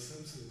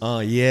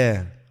 Oh,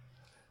 yeah.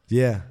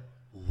 Yeah.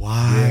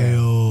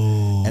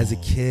 Wild. As a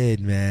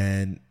kid,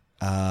 man,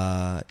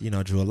 you know,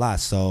 I drew a lot.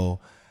 So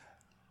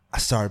I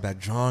started back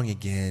drawing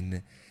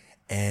again,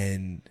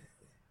 and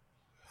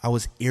I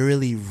was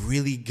eerily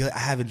really good. I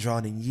haven't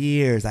drawn in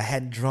years. I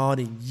hadn't drawn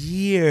in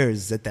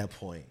years at that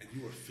point. And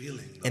you were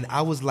feeling though. And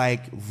I was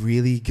like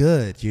really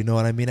good. You know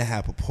what I mean? I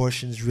had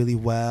proportions really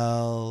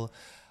well.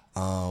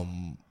 I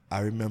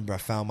remember I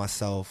found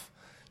myself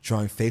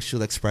drawing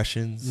facial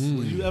expressions.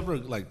 Were you ever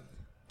like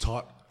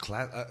taught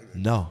class?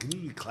 No. Can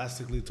you be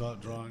classically taught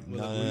drawing?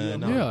 No.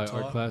 Yeah,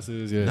 art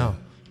classes. Yeah.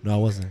 No, I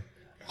wasn't.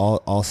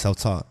 All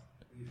self-taught.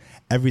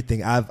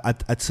 Everything. I've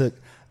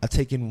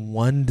taken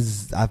one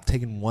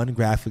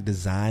graphic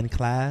design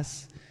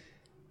class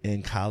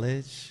in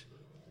college,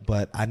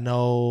 but I'm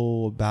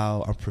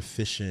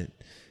proficient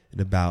in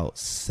about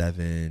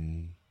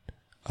seven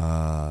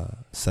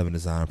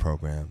design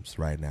programs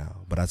right now.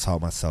 But I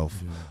taught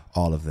myself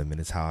all of them, and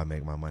it's how I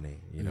make my money.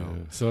 You know.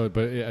 Yeah. So,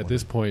 but at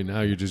this point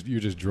now, you're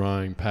just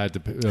drawing pen to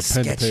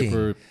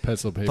paper,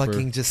 pencil paper,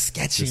 fucking just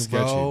sketching,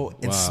 bro,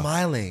 and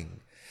smiling.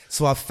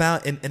 So I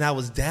found, and I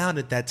was down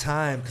at that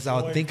time because I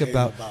would think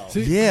about.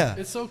 Yeah.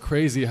 It's so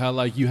crazy how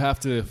like you have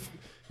to,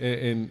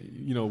 and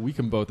you know, we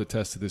can both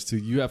attest to this too.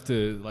 You have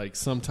to like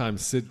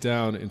sometimes sit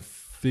down and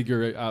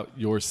figure it out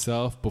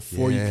yourself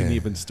before you can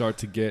even start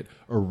to get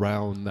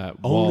around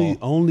that wall.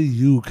 Only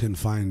you can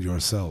find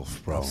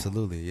yourself, bro.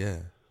 Absolutely, yeah.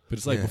 But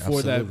it's like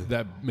before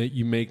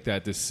you make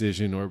that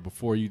decision, or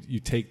before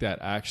you take that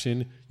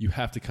action, you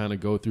have to kind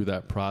of go through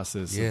that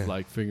process of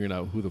like figuring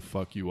out who the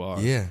fuck you are.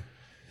 Yeah.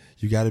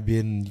 You gotta be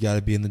in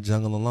the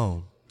jungle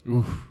alone.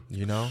 Oof.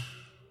 You know?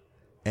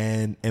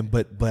 And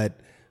but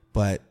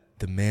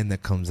the man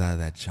that comes out of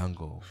that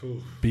jungle,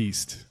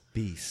 beast.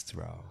 beast,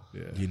 bro.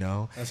 Yeah. You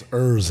know? That's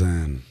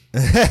Erzan.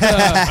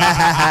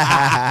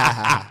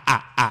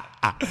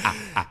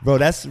 But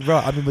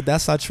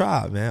that's our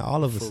tribe, man.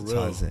 All of us For are real.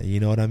 Tarzan. You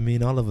know what I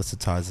mean? All of us are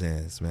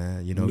Tarzans,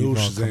 man. You know, we gonna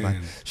come back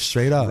Noosh-zan.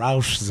 straight up.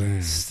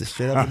 Roush-zan.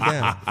 Straight up and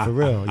down. For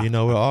real. You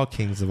know, we're all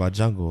kings of our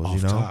jungles, Off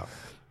you know? top.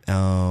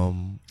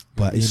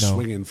 But, Be you know,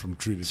 swinging from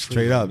tree to tree.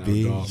 straight up, now,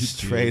 B. dog.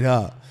 Straight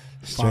up.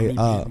 Find me Straight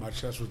up. beating my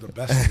chest with the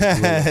best of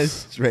the blues.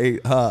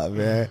 Straight up,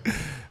 man.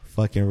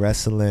 Fucking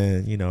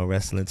wrestling, you know,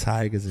 wrestling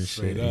tigers and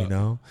Straight shit, up. you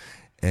know?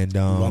 And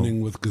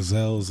Running with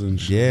gazelles and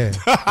shit.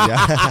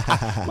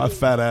 yeah. My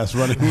fat ass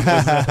running with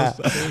gazelles.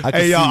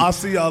 Hey, y'all, I'll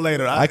see y'all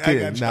later. I got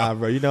y'all. Nah,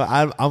 bro. You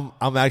know,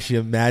 I'm actually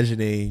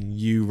imagining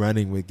you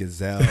running with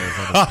gazelles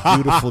on a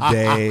beautiful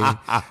day,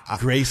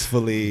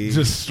 gracefully.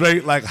 Just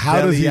straight, like, how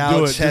Belly does he out,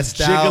 do it? chest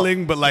Just out.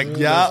 jiggling, but like,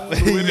 Yeah, there's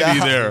fluidity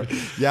yeah. there.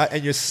 Yeah,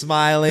 and you're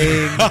smiling.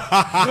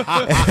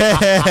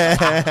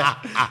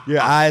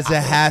 Your eyes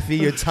are happy.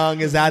 Your tongue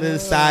is out of the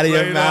side of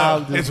your Straight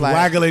mouth. up. just It's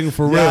waggling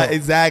for real. Yeah,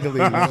 exactly.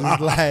 Just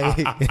like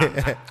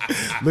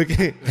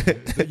looking.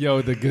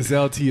 Yo, the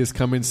Gazelle tea is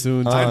coming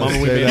soon. Oh, Mama, we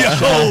straight made up. a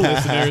show,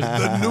 listeners.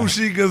 The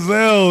Nooshi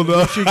Gazelle,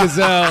 though. She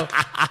Gazelle,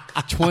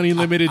 20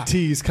 limited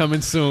teas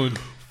coming soon.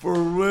 For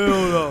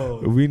real, though.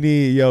 We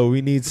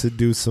need to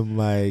do some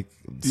like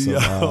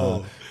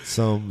Yo.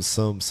 some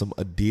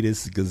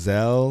Adidas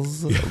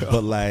gazelles,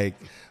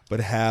 but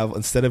have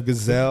instead of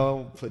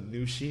gazelle put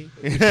Nushi.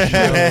 Yo,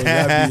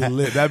 that'd be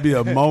lit. That'd be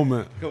a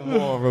moment. Come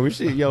on, bro. We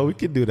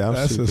could do that. I'm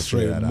That's sure a we could figure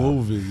straight that out.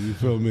 movie. You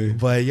feel me?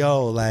 But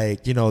yo,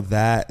 like, you know,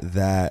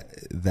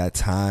 that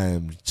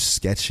time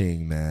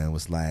sketching, man,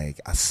 was like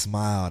I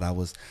smiled. I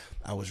was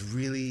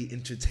really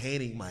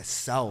entertaining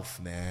myself,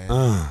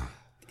 man.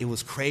 It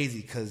was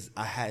crazy because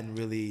I hadn't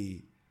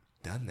really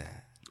done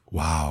that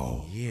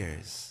Wow. in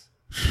years.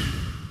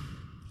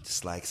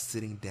 Just like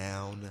sitting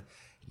down,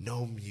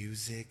 no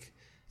music,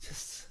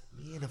 just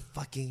me and a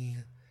fucking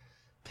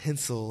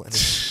pencil and a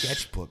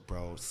sketchbook,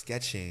 bro,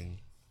 sketching.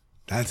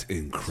 That's So I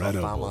found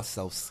incredible.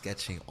 myself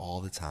sketching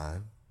all the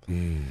time,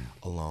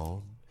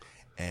 alone,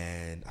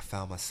 and I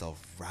found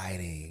myself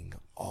writing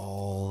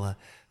all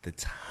the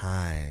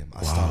time.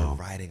 I started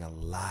writing a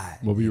lot.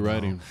 What were you know,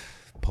 writing?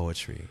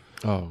 Poetry,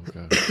 Oh,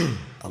 okay.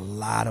 a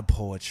lot of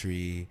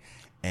poetry,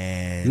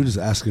 and You're just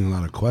asking a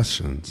lot of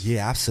questions.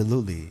 yeah,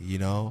 absolutely. You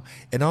know,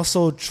 and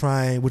also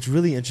trying. What's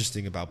really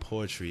interesting about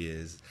poetry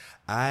is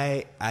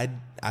I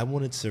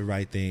wanted to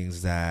write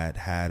things that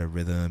had a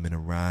rhythm and a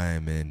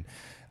rhyme, and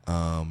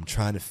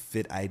trying to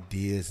fit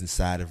ideas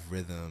inside of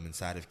rhythm,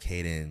 inside of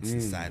cadence,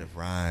 inside of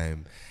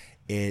rhyme.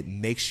 It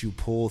makes you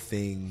pull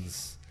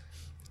things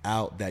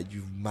out that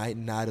you might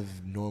not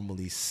have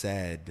normally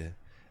said.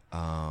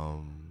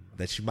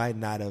 That you might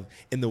not have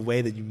in the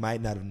way that you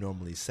might not have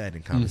normally said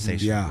in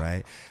conversation, Yeah.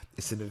 right?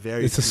 It's in a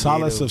very It's a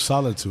solace creative- of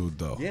solitude,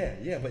 though.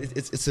 yeah, but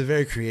it's a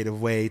very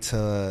creative way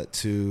to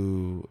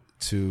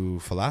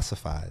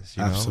philosophize,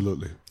 you know?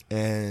 Absolutely.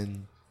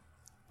 And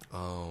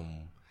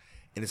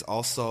it's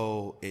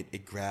also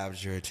it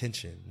grabs your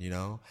attention, you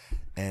know?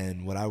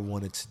 And what I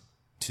wanted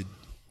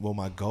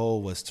my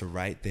goal was to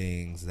write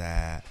things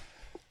that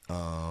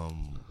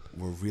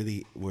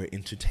were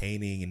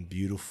entertaining and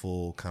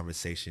beautiful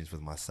conversations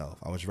with myself.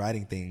 I was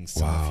writing things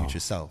to my future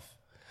self.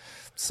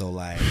 So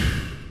like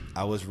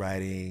I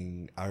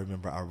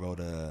remember I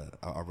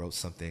wrote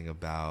something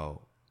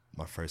about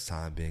my first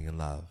time being in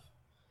love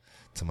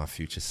to my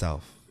future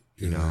self,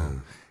 you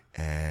know?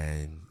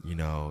 And you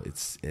know,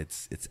 it's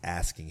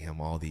asking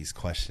him all these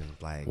questions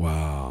like,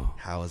 Wow.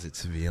 how is it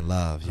to be in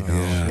love? You know,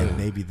 Yeah. and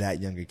maybe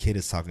that younger kid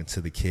is talking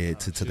to the kid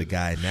to the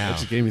guy now. That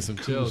just gave me some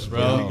chills,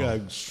 Bro, bro. you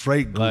got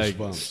straight Like,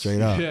 goosebumps.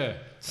 Straight up, Yeah.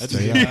 I just,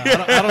 Straight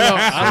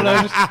I don't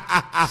know.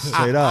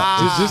 straight up.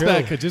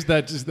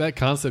 Just that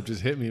concept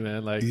just hit me,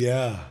 man. Like,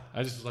 Yeah.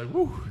 I just was like,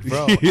 woo.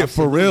 Bro, Yeah,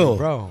 for real.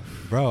 bro.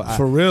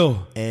 For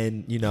real.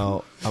 And you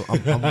know,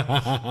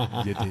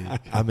 You dig.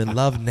 I'm in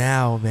love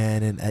now,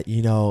 man. And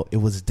you know, it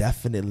was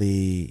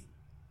definitely,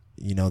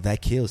 you know,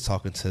 that kid was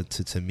talking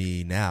to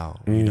me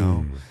now. You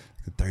know,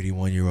 the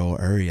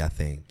 31-year-old Uri, I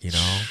think. You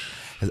know,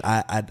 'cause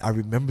I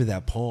remember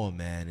that poem,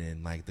 man,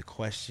 and like the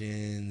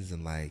questions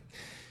and like,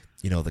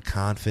 you know, the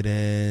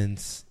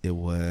confidence. It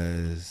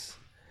was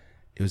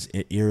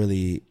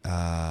eerily,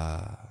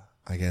 I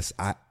guess,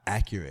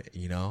 accurate.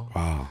 You know.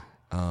 Wow.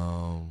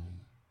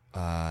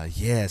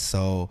 Yeah,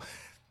 so,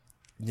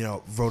 you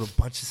know, wrote a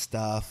bunch of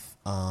stuff.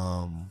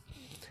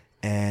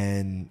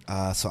 And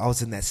so I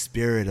was in that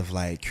spirit of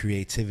like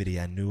creativity.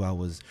 I knew I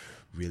was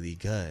really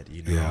good,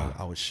 you know. Yeah.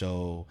 I would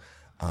show,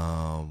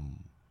 man,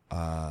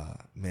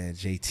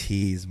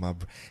 JT's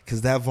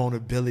because that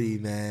vulnerability,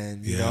 man,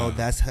 you know,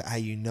 that's how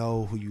you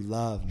know who you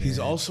love, man. He's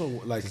also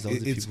like, 'Cause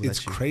those are it's people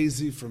that you-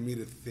 crazy for me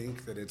to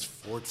think that it's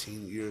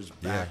 14 years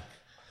back. Yeah.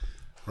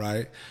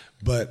 Right?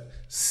 But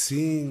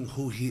seeing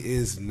who he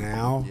is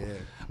now, Yeah.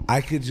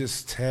 I could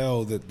just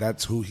tell that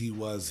that's who he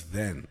was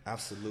then.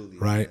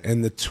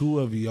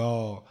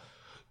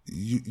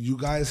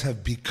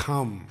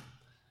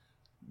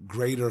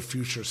 greater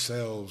future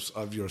selves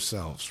of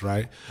yourselves,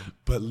 right?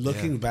 But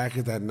looking back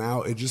at that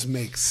now, it just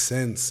makes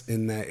sense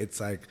in that it's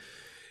like,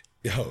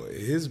 yo,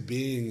 his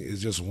being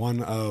is just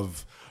one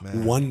of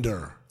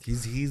wonder.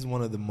 He's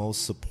one of the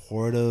most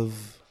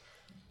supportive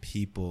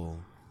people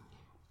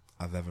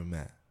I've ever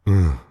met.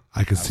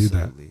 I can see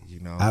that. You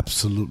know,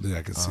 absolutely,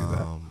 I can see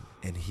that.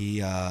 And he,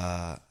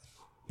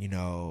 you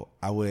know,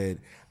 I would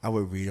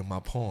read him my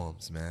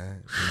poems,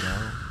 man. You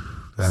know,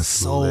 that's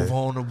so lit.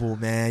 Vulnerable,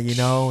 man. You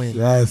know, and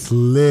that's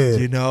lit.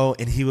 you know,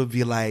 and he would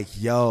be like,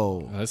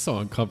 "Yo, That's so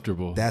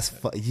uncomfortable.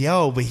 but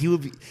he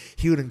would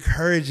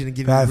encourage and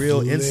give That's you real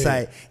lit.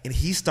 insight." And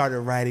he started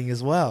writing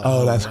as well.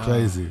 Oh, that's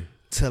crazy.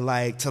 To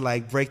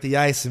break the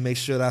ice and make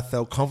sure that I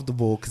felt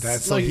comfortable,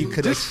 because so Like, he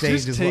could just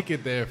exchange his. take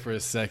it there for a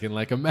second.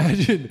 Like,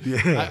 imagine,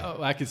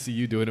 I could see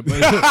you doing it,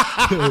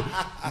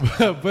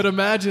 but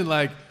imagine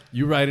like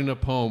you writing a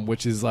poem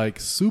which is like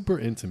super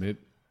intimate,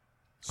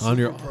 on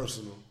your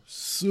personal.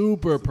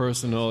 super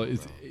personal.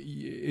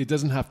 It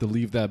doesn't have to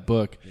leave that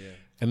book,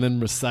 and then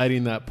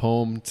reciting that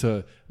poem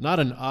to not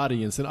an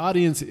audience. An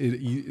audience,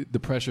 the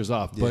pressure's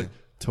off, but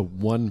to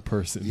one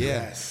person.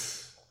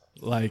 Yes.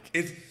 Like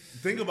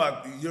Think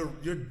about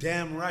you're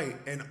damn right.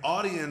 An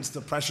audience,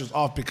 the pressure's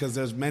off because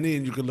there's many,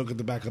 and you can look at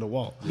the back of the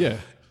wall. yeah,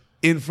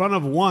 In front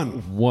of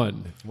one.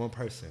 one.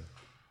 person.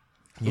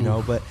 You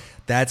know, but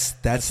that's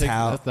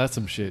how That's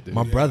some shit, dude.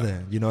 my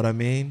brother, you know what I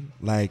mean?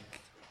 Like,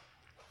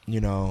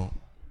 you know,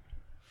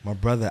 my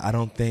brother, I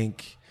don't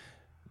think,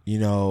 you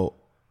know,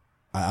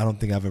 I don't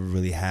think I've ever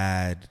really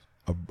had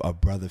a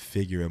brother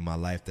figure in my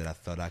life that I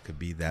thought I could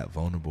be that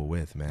vulnerable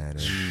with, man.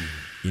 And,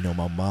 you know,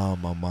 my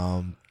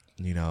mom,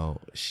 you know,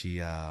 she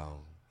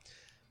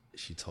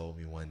told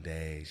me one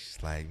day,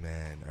 she's like,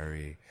 man,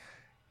 Uri,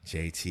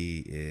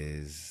 JT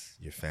is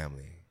your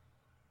family.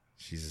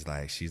 She's just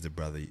like, she's the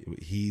brother.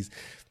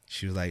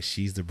 She was like,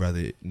 she's the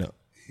brother. No,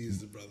 He's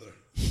the brother.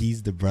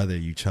 he's the brother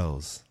you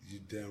chose. You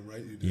damn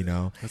right you did. You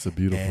know, That's a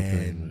beautiful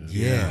thing. And, Man.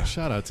 yeah.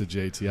 Shout out to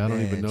JT. I don't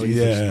Man, even know JT,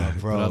 you, Yeah.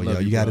 bro. but I love Yo,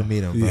 you got to bro.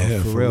 meet him, bro. Yeah,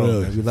 for for real.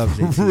 real. Man. We love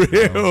JT. For bro.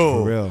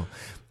 real. For real.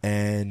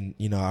 And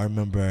you know, I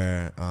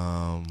remember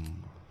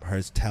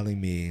her telling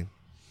me.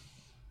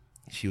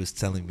 She was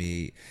telling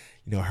me,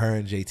 you know, her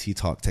and JT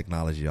talk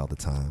technology all the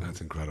time.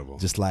 That's incredible.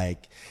 Just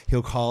like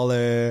he'll call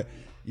her,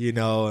 you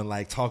know, and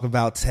like talk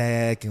about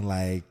tech, and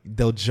like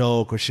they'll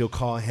joke, or she'll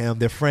call him.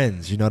 They're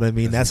friends, you know what I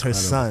mean? That's her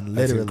son,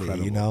 That's literally,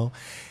 incredible. you know.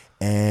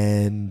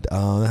 And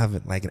they're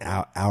having like an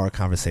hour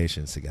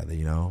conversations together,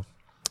 you know.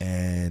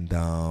 And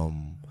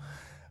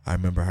I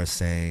remember her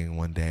saying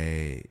one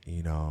day,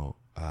 you know,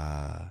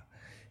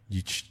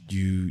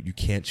 you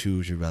can't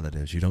choose your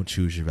relatives. You don't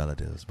choose your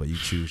relatives, but you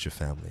choose your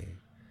family.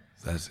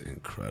 That's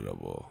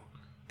incredible.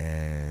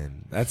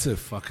 And That's a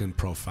fucking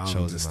profound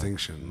shows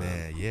distinction,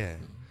 man. yeah.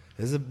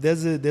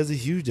 There's a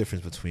huge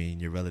difference between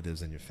your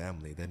relatives and your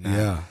family. They're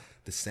not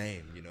the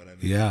same. You know what I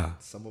mean? Yeah.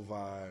 Some of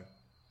our,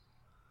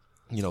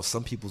 you know,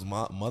 some people's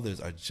mothers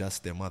are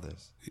just their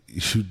mothers.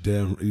 You're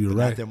They're right.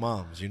 not their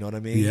moms. You know what I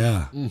mean?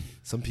 Yeah.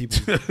 Some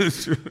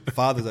people's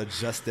fathers are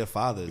just their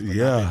fathers, but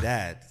Yeah. not their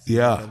dads. You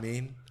Yeah. know what I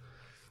mean?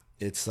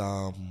 It's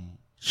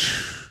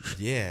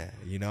yeah.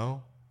 You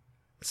know.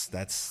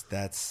 That's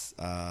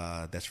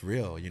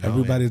real, you know.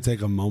 Everybody And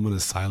take a moment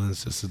of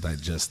silence just to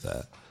digest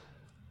that.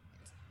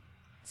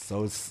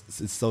 so it's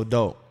so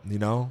dope, you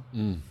know.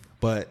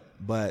 But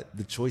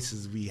the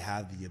choices we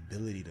have the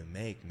ability to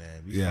make,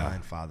 man. We Yeah.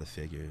 find father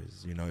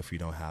figures, you know. If we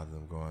don't have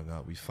them growing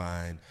up, we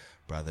find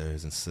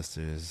brothers and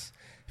sisters.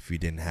 If we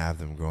didn't have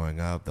them growing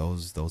up,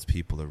 those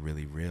people are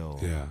really real.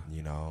 Yeah.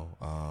 You know.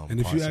 And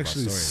if parts you of our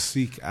actually stories.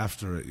 seek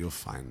after it, you'll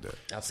find it.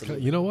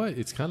 Absolutely. You know what?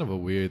 It's kind of a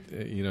weird,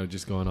 you know,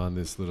 just going on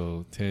this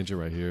little tangent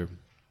right here.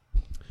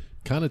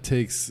 Kind of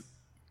takes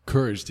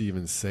courage to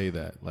even say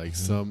that. Like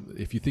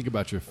if you think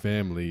about your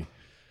family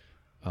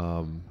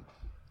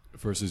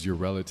versus your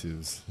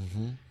relatives,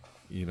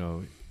 you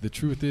know, the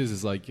truth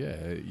is like,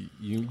 yeah,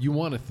 you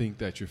want to think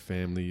that your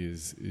family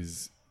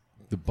is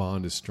the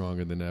bond is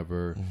stronger than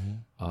ever.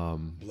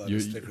 Blood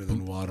is thicker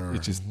than water.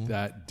 It's just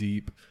that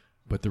deep.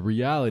 But the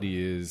reality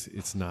is,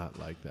 it's not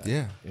like that.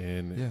 Yeah.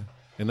 And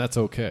that's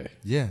okay.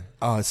 Yeah.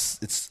 Oh,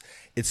 it's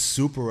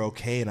super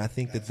okay, and I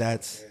think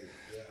that's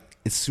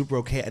it's super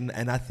okay,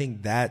 and I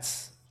think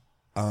that's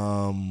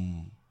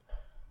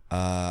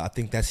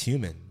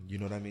human. You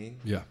know what I mean?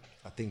 Yeah.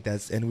 I think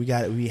that's, and we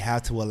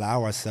have to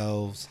allow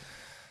ourselves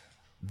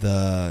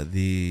the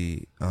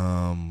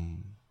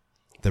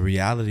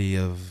reality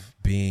of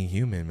being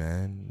human,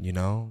 man. You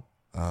know,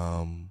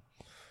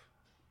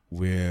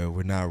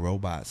 we're not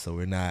robots, so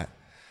we're not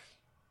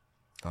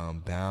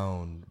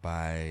bound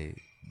by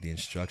the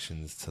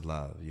instructions to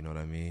love. You know what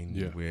I mean?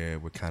 Yeah.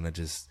 We're kind of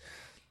just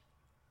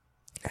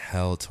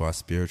held to our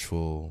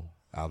spiritual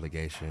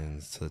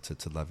obligations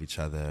to love each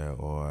other,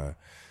 or,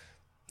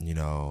 you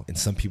know, and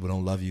some people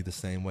don't love you the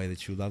same way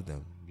that you love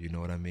them. You know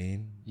what I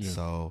mean? Yeah.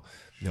 So,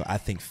 you know, I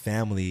think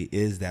family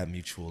is that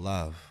mutual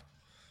love,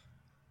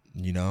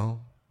 you know?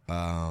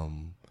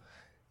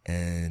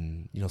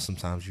 And, you know,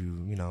 sometimes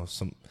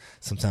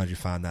you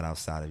find that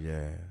outside of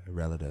your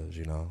relatives,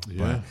 you know? Yeah.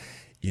 But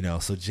you know,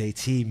 so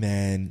JT,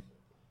 man,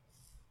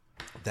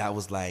 that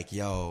was like,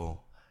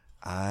 yo,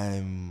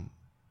 I'm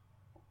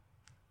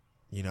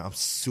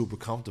super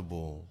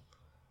comfortable,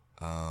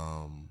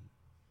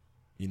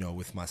 you know,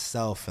 with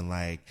myself, and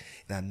like,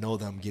 and I know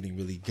that I'm getting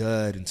really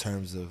good in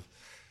terms of,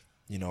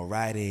 you know,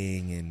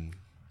 writing and,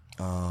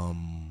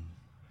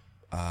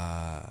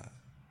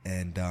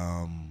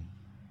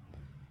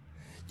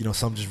 you know,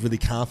 so I'm just really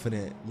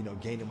confident, you know,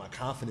 gaining my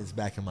confidence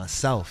back in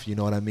myself. You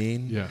know what I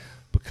mean? Yeah.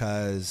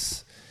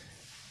 Because,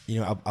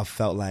 you know, I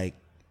felt like,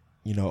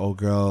 you know, oh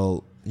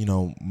girl, you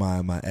know,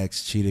 my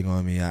ex cheating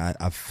on me.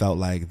 I felt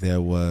like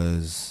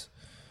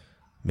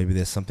maybe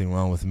there's something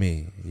wrong with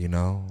me, you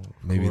know?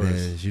 Maybe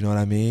there's, you know what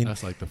I mean?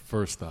 That's like the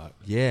first thought.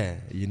 Yeah,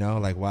 you know,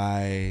 like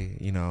why,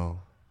 you know,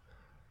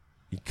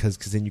 because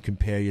then you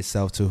compare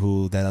yourself to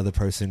who that other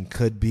person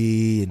could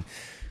be, and,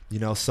 you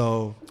know,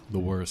 so. The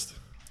worst.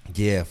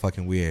 Yeah,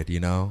 fucking weird, you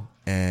know?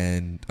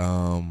 And,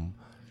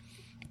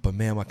 but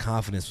man, my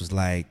confidence was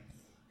like,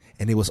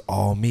 and it was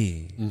all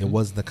me. It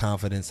wasn't the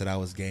confidence that I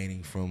was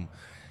gaining from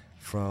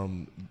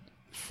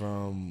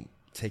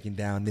taking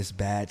down this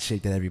bad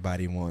chick that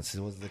everybody wants.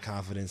 It was the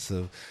confidence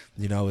of,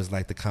 you know, it was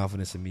like the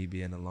confidence of me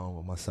being alone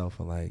with myself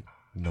and like,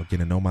 you know, getting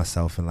to know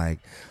myself and like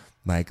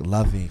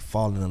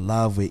falling in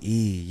love with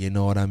E, you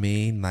know what I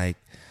mean? Like,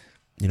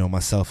 you know,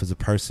 myself as a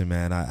person,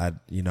 man, I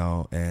you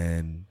know,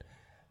 and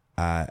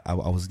I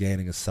was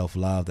gaining a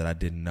self-love that I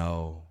didn't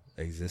know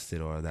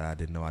existed or that I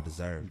didn't know I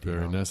deserved. Very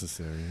you know?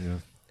 necessary, yeah.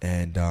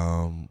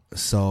 And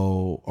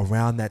so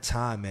around that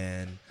time,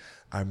 man,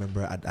 I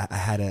remember I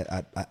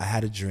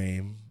had a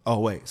dream. Oh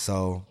wait,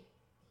 so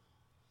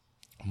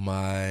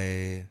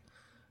my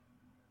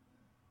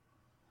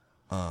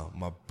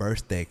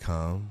birthday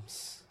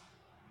comes.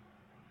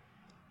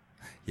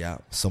 Yeah,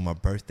 so my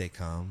birthday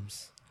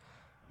comes.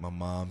 My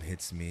mom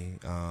hits me.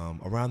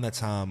 Around that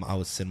time, I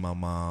would send my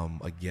mom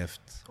a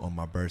gift on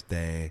my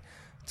birthday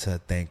to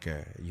thank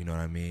her. You know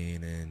what I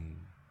mean, and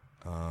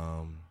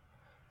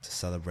to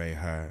celebrate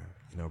her.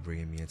 You know,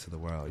 bringing me into the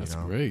world. That's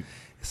you know? great.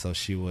 So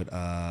she would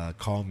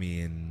call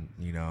me, and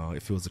you know,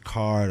 if it was a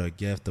card or a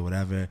gift or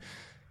whatever.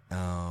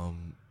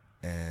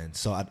 And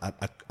so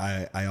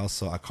I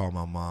also call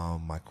my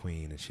mom my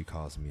queen, and she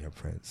calls me her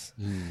prince.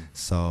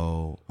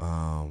 So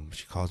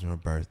she calls me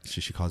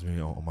she calls me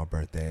on my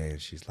birthday,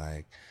 and she's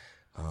like,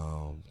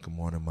 "Good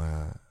morning,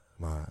 my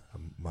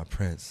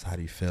prince. How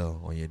do you feel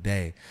on your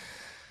day?"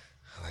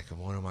 I'm like, "Good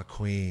morning, my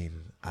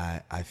queen.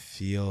 I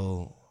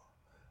feel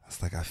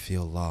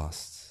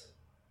lost.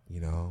 You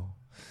know,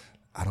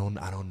 I don't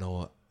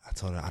know. I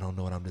told her I don't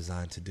know what I'm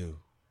designed to do.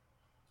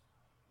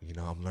 You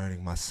know, I'm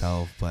learning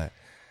myself, but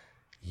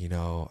you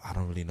know, I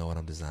don't really know what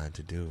I'm designed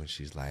to do." And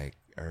she's like,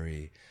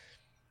 "Uri,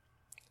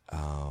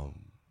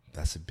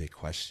 that's a big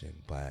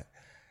question, but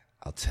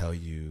I'll tell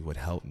you what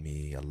helped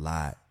me a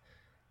lot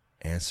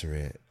answer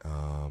it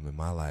in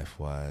my life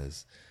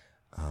was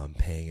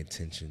paying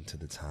attention to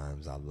the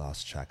times I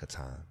lost track of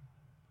time.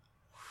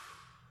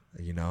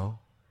 You know,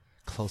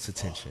 close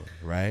attention,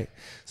 right?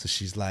 So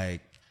she's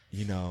like,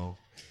 you know,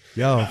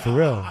 yo, for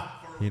real,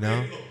 you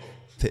know?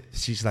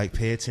 She's like,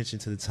 pay attention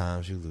to the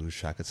times you lose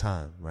track of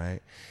time,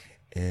 right?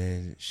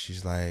 And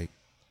she's like,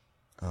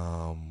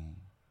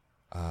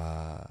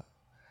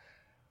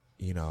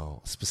 you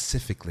know,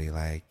 specifically,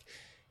 like,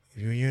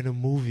 if you're in a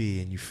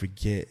movie and you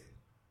forget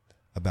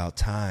about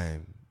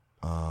time,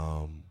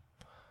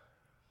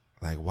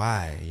 like,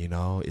 why? You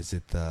know, is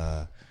it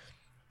the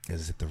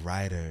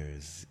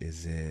writers?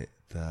 Is it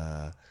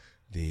the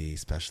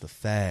special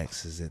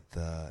effects? Is it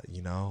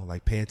you know,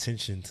 like, pay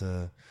attention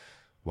to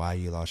why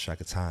you lost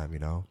track of time, you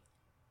know?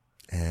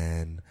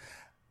 And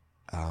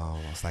I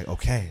was like,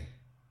 okay,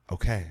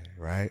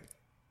 right?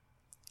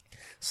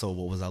 So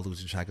what was I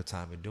losing track of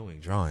time in doing?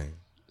 Drawing.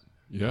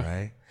 Yeah.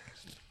 Right?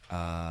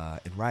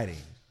 And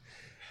writing.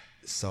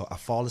 So I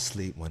fall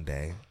asleep one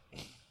day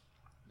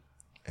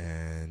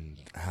and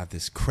I have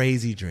this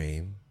crazy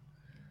dream.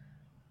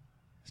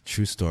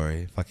 True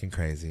story, fucking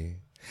crazy.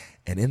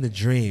 And in the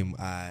dream,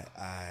 I'm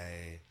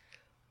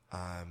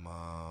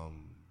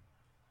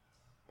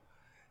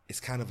it's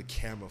kind of a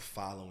camera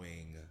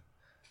following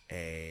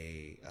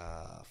a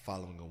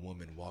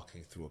woman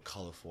walking through a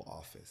colorful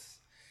office,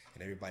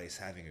 and everybody's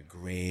having a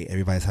great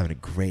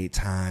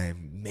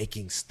time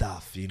making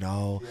stuff, you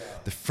know. Yeah.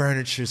 The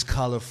furniture's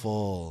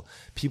colorful,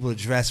 people are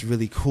dressed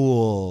really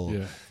cool,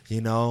 yeah,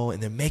 you know,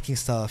 and they're making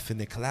stuff and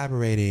they're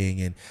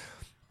collaborating,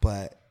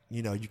 but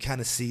you know, you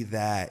kind of see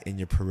that in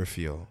your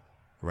peripheral,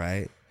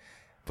 right?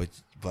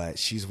 But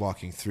she's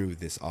walking through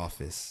this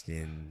office,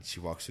 and she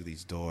walks through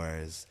these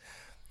doors,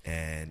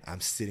 and I'm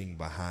sitting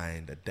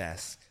behind a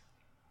desk,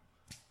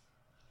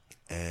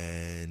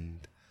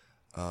 and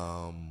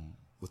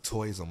with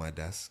toys on my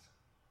desk,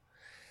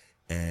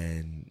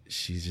 and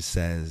she just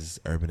says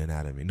Urban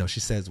Anatomy. No, she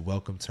says,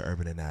 "Welcome to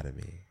Urban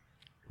Anatomy,"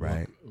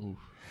 right?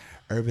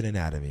 Urban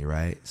Anatomy,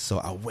 right? So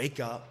I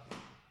wake up,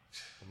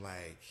 I'm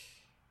like,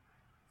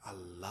 I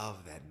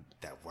love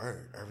that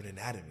word, Urban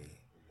Anatomy.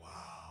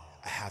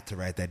 I have to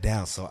write that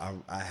down. So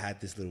I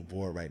had this little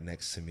board right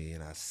next to me,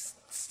 and I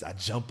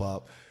jump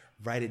up,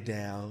 write it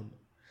down,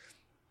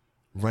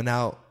 run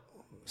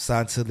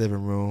outside to the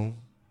living room.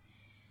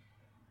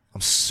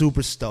 I'm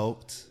super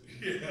stoked.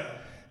 Yeah.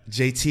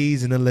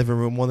 JT's in the living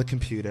room on the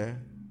computer,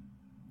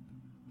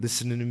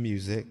 listening to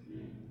music.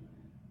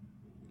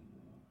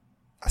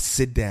 I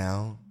sit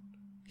down.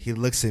 He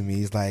looks at me.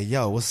 He's like,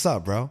 yo, what's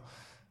up, bro?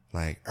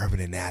 Like, Urban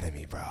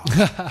Anatomy, bro.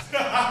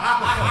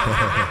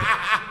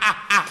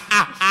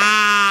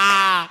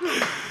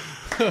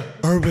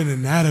 Urban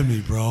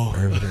Anatomy, bro.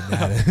 Urban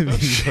Anatomy.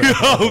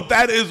 Yo,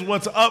 that is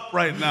what's up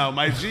right now,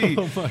 my G.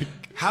 Oh my.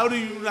 How do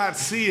you not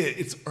see it?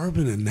 It's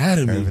Urban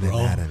Anatomy, Urban bro.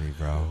 Anatomy,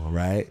 bro.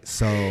 Right?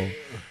 So,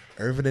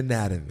 Urban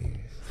Anatomy.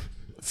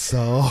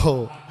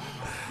 So...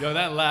 Yo,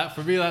 that laugh,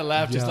 for me, that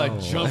laugh just like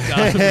jumped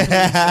out of me.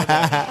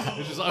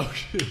 It's just like, oh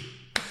shit.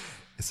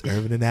 It's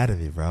Urban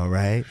Anatomy, bro,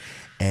 right?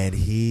 And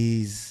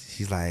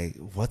he's like,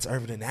 what's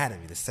Urban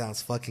Anatomy? This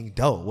sounds fucking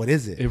dope. What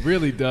is it? It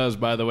really does,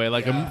 by the way.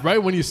 Like,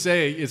 right when you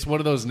say it, it's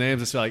one of those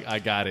names that's like, I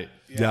got it.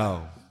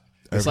 Yo.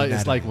 It's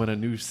like when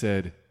Anu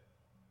said,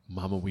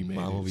 Mama, we made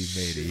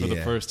it. For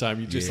the first time,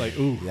 you just like,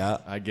 ooh,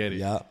 I get it.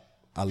 Yeah,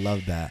 I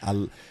love that.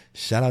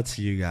 Shout out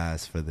to you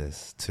guys for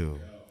this, too.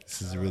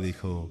 This is really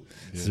cool.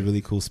 This is a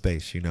really cool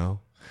space, you know?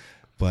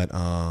 But,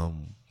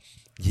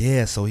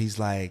 so he's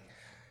like,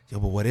 yo,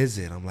 but what is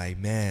it? I'm like,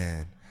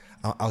 man,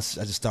 I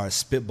just started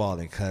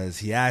spitballing because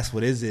he asked,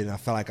 what is it? And I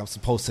felt like I'm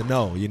supposed to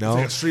know, you know? It's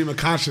like a stream of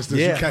consciousness.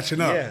 You're catching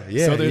up.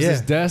 Yeah, so there's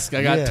this desk.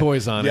 I got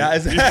toys on it.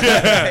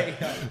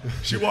 Exactly.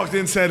 She walked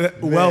in and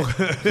said,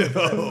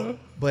 welcome.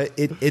 But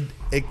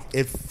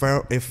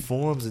it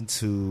forms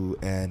into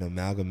an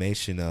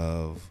amalgamation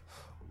of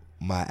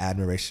my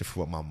admiration for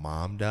what my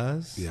mom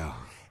does. Yeah.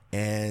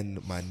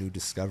 And my new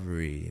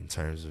discovery in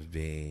terms of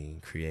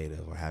being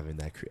creative or having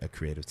that a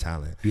creative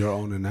talent. Your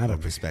own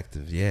anatomy.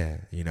 Perspective, yeah,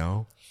 you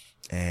know?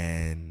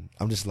 And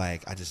I'm just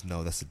like, I just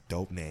know that's a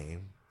dope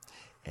name.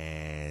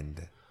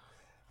 And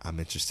I'm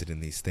interested in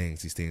these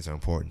things. These things are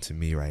important to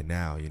me right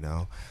now, you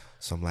know?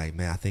 So I'm like,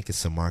 man, I think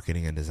it's a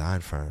marketing and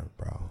design firm,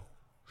 bro.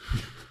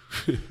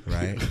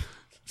 Right?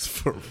 It's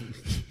for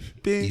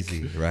big.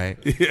 Easy, right?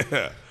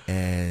 Yeah.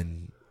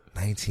 And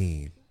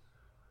 19.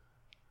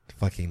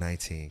 Fucking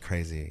 19.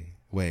 Crazy.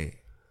 Wait.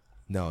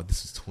 No,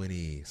 this was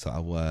 20. So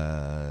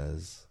I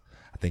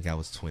think I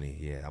was 20.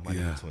 Yeah. I might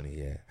have been 20.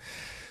 Yeah.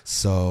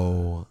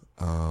 So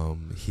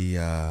he's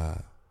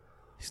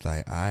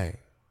like, all right,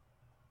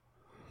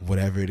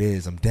 whatever it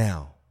is, I'm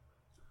down.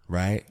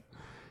 Right?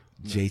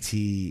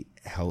 JT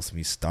helps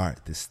me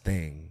start this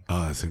thing.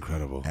 Oh, that's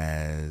incredible.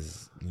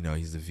 As, you know,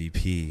 he's the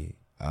VP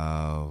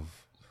of,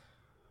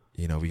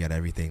 you know, we got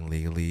everything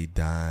legally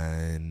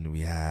done.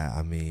 We had,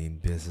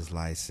 business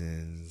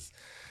license,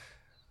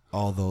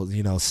 all those,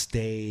 you know,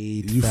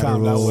 state, you federal,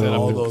 found out what all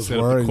all those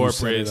were.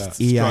 Incorporated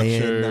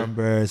EIN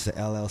numbers, the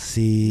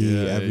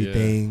LLC,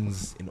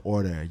 everything's in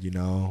order, you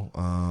know.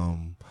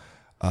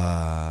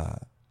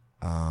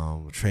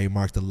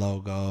 Trademark the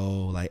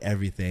logo, like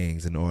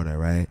everything's in order,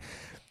 right?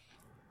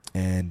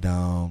 And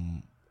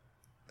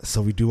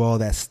so we do all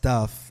that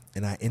stuff,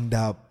 and I end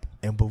up.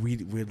 But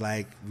we're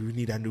like, we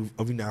need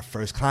our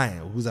first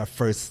client. Who's our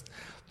first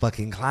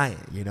fucking client?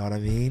 You know what I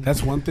mean?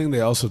 That's one thing they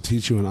also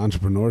teach you in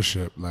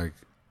entrepreneurship. Like,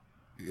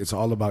 it's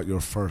all about your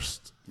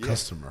first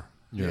customer.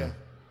 Yeah.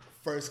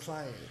 First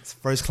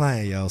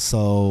client, yo.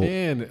 So,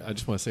 and I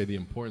just want to say the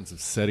importance of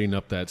setting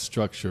up that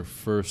structure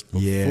first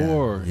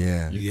before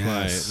your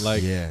client.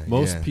 Like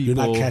most people, you're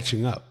not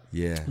catching up.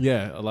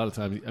 Yeah. A lot of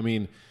times,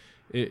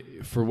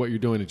 for what you're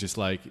doing, it's just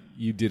like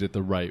you did it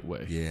the right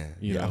way. Yeah.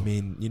 You know? I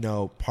mean, you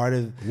know, part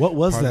of what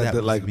was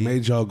that like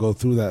made y'all go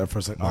through that at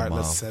first? Like, all right,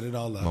 let's set it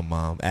all up. My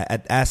mom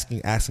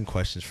asking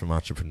questions from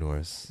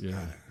entrepreneurs.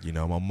 Yeah. You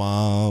know, my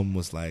mom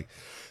was like,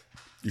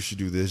 "You should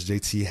do this."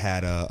 JT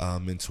had a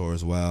mentor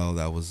as well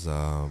that was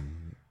a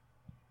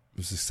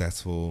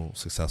successful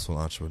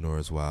entrepreneur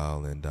as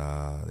well, and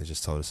they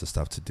just told us the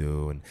stuff to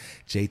do. And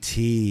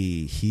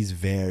JT, he's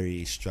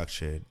very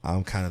structured.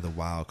 I'm kind of the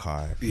wild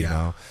card, you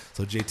know.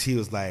 So JT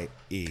was like,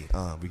 we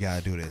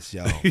gotta do this,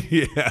 yo.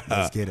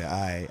 Let's get it. All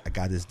right, I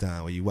got this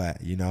done. Where you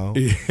at? You know.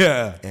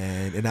 Yeah.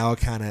 And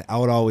I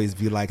would always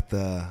be like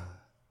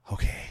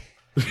okay.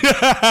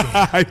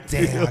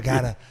 Damn, I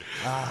gotta.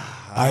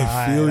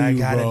 I feel you,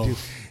 bro.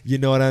 You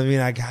know what I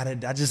mean? I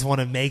just want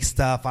to make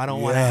stuff. I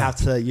don't want to have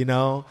to, you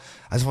know,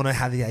 I just want to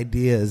have the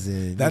ideas.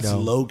 And that's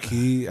low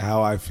key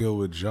how I feel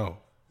with Joe.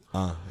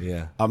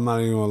 Yeah. I'm not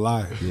even gonna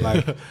lie.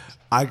 Like,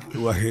 you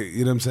know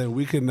what I'm saying?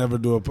 We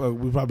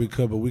probably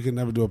could, but we could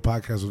never do a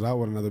podcast without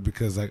one another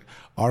because like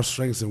our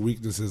strengths and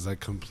weaknesses like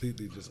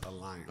completely just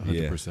align.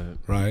 100%.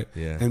 Right?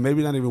 Yeah. And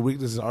maybe not even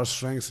weaknesses, our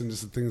strengths and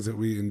just the things that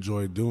we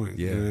enjoy doing.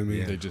 Yeah. You know what I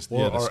mean? They just,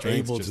 or the are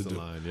strengths able just to do.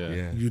 align.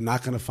 Yeah. You're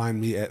not gonna find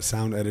me at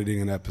sound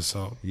editing an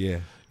episode. Yeah.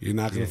 You're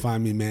not gonna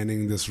find me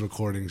manning this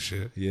recording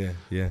shit. Yeah.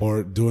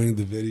 Or doing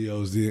the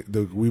videos.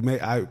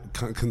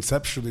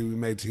 Conceptually we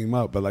may team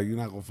up, but like you're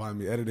not gonna find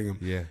me editing them.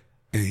 Yeah.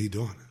 And he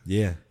doing it.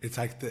 Yeah. It's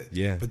like that.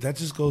 Yeah. But that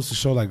just goes to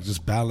show like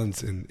just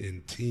balance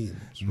in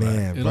teams.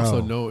 Man, and bro.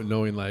 also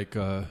knowing like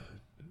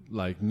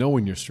like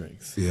knowing your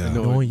strengths. Yeah. And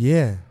Oh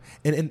yeah,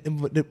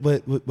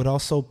 but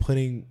also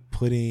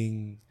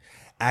putting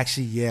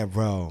actually, yeah,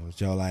 bro,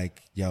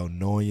 like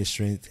knowing your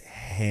strength,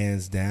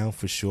 hands down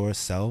for sure,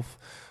 self,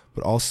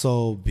 but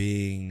also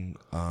being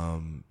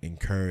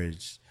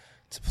encouraged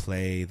to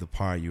play the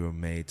part you were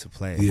made to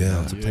play.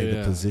 Yeah. To play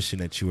the position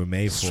that you were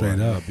made Straight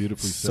for. up.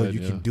 beautifully So said,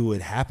 you can do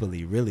it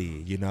happily,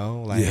 really,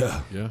 like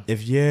Yeah.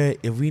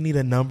 if we need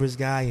a numbers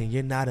guy and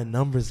you're not a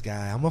numbers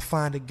guy, I'm gonna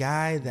find a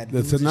guy That's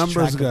loses a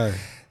numbers track guy.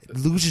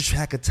 loses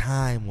track of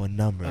time on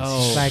numbers.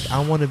 Oh. It's like I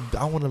want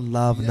to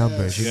love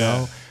numbers, you Yeah.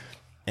 know,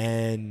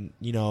 and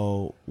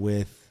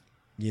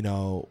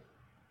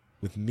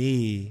with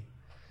me,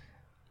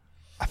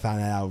 I found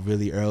that out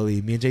really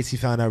early. Me and JT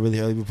found out really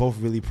early. We're both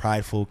really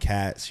prideful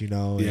cats,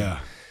 and, Yeah.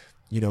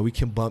 we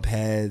can bump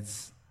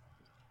heads.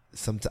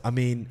 Sometimes, I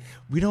mean,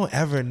 we don't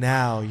ever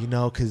now,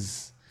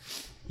 because,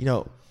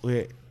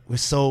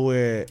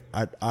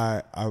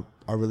 our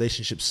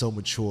relationship's so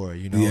mature,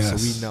 Yes. so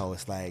we know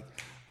it's like,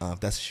 if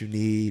that's what you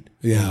need,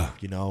 Yeah.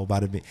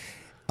 about it.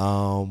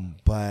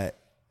 But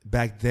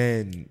back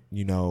then,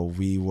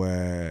 we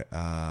were,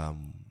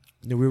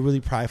 we were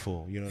really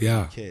prideful,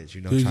 Yeah. kids,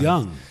 You're trying to-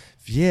 young.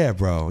 yeah,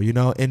 bro.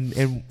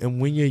 And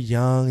when you're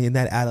young in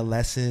that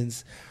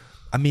adolescence,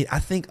 I mean, I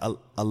think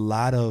a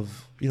lot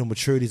of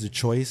maturity is a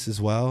choice as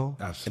well.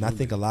 Absolutely. And I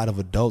think a lot of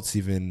adults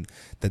even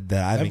that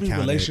I've Every encountered.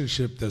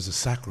 relationship, there's a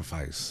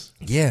sacrifice.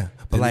 Yeah,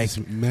 but And like it's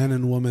man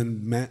and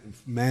woman,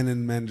 man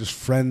and man, just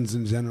friends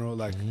in general.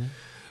 Like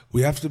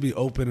we have to be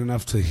open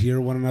enough to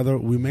hear one another.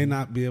 We may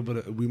not be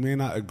able to. We may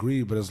not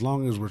agree, but as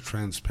long as we're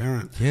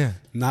transparent, Yeah.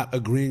 not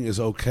agreeing is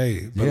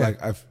okay. But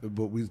Yeah.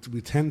 but we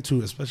tend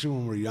to, especially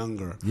when we're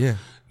younger, Yeah.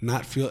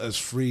 not feel as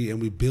free, and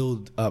we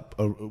build up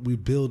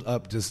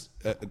just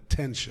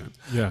tension.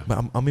 Yeah.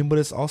 But but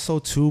it's also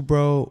too,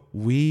 bro.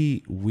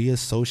 We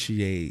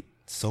associate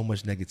so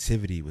much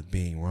negativity with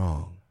being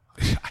wrong.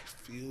 I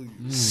feel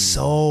you.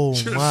 So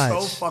You're much.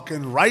 so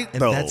fucking right,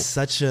 And though. that's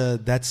such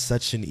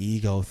an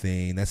ego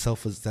thing. That's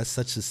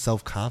such a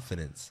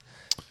self-confidence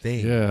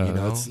thing. Yeah,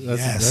 That's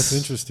that's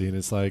interesting.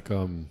 It's like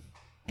and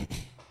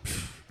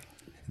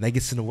that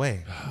gets in the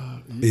way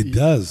It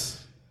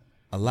does.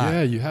 a lot.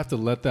 yeah, you have to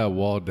let that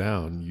wall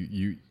down.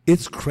 You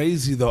It's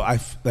crazy though.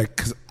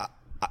 Because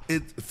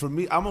for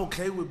me, I'm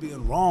okay with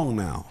being wrong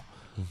now,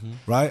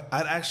 right?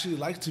 I'd actually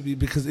like to be,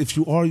 because if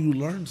you are, you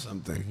learn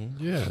something.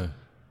 yeah.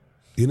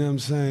 You know what I'm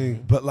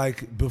saying? But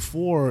like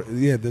before,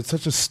 there's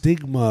such a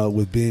stigma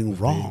with being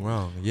wrong. Being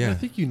wrong. I Yeah.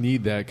 think you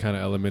need that kind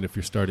of element if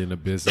you're starting a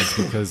business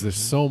because there's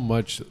so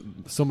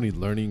many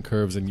learning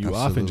curves, and you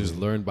often just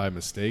Absolutely. learn by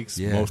mistakes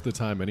Yeah. most of the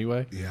time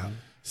anyway. Yeah.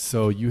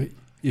 So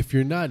if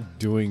you're not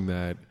doing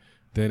that,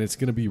 then it's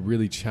going to be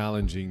really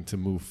challenging to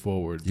move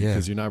forward Yeah.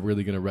 because you're not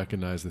really going to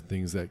recognize the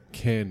things that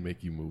can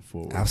make you move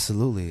forward.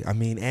 Absolutely. I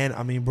mean,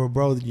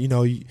 bro,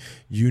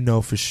 you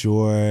know for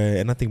sure,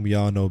 and I think we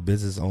all know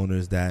business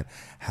owners that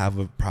have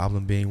a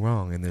problem being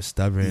wrong, and they're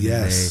stubborn.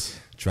 Yes. And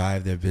they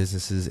drive their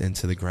businesses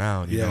into the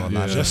ground. Yeah. A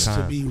lot of Just the to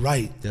time. be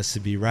right. Just to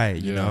be right.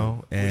 You Yeah.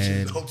 know, Which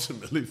and is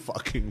ultimately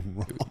fucking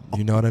wrong.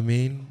 you know what I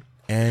mean.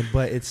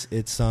 But it's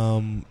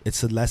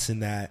a lesson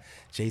that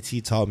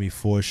JT taught me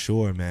for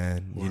sure,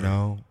 man. Word. You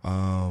know,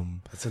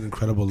 That's an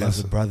incredible as a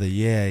lesson. brother,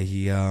 yeah.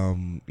 He,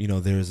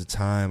 there was a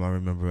time I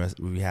remember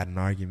we had an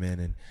argument,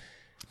 and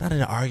not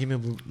an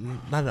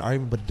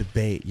argument, but a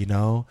debate. You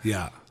know,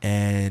 Yeah.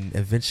 and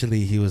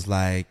eventually he was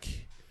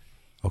like,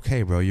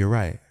 "Okay, bro, you're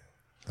right.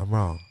 I'm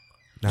wrong.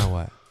 Now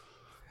what?"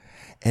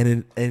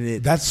 And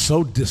it That's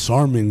so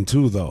disarming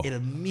too, though. it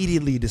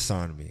immediately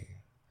disarmed me.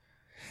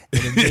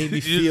 And it made me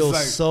You're feel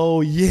just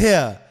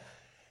like-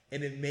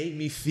 And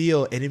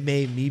it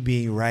made me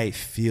being right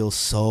feel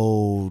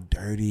so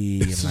dirty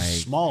It's and just like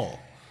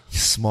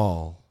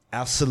small.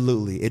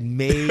 Absolutely. It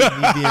made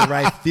me being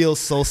right feel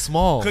so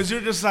small. Because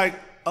you're just like,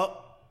 oh,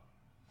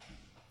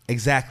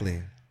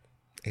 Exactly.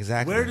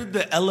 where did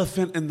the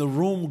elephant in the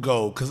room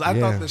go? Because I Yeah.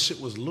 thought this shit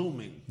was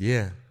looming.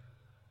 Yeah.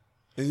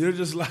 And you're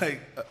just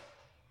like,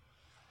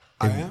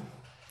 I am?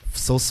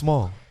 So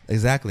small.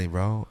 Exactly,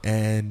 bro.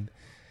 And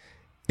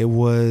it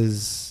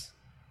was,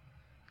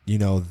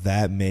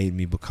 that made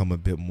me become a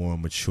bit more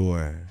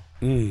mature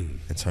in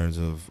terms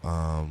of,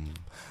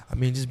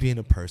 just being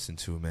a person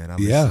too, man. I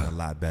Yeah. listen a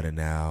lot better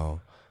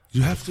now.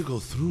 You have to go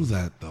through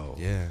that, though.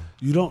 Yeah.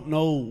 You don't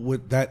know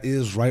what that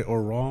is, right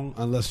or wrong,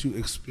 unless you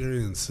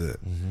experience it.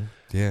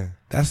 Yeah.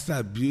 That's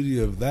that beauty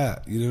of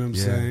that. You know what I'm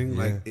Yeah, saying? yeah.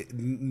 Like,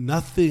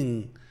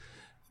 nothing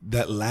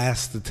that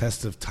lasts the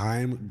test of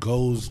time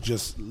goes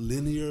just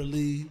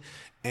linearly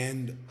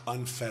and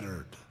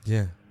unfettered,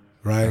 Yeah.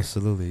 right?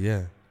 Absolutely.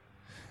 Yeah.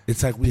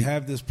 It's like we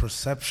have this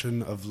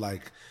perception of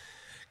like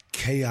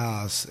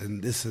chaos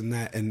and this and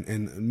that and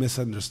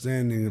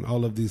misunderstanding and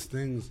all of these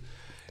things,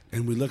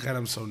 and we look at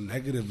them so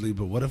negatively.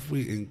 But what if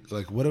we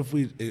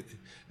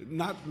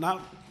not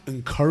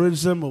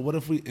encourage them, or what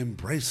if we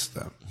embrace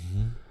them?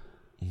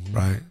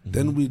 Right?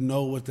 Then we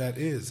know what that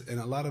is, and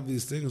a lot of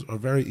these things are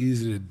very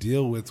easy to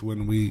deal with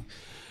when we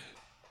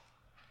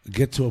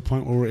get to a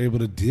point where we're able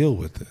to deal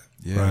with it.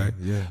 right?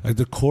 Yeah. Like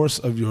the course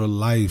of your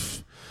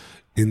life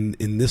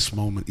in this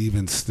moment,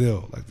 even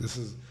still, like this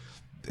is,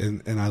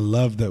 and I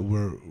love that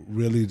we're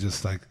really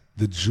just like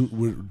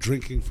we're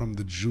drinking from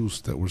the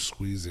juice that we're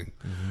squeezing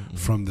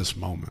from this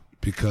moment,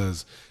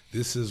 because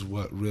this is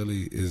what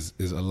really is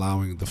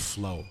allowing the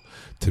flow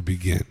to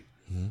begin,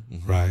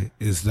 right?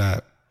 Is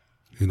that,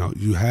 you know,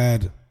 you're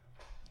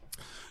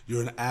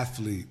an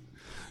athlete.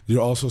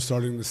 You're also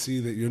starting to see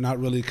that you're not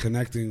really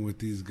connecting with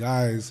these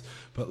guys,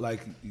 but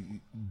like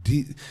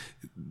the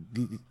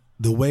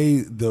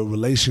way the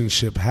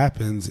relationship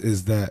happens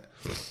is that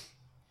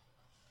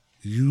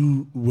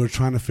you were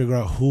trying to figure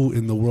out who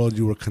in the world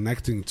you were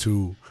connecting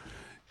to,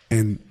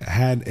 and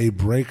had a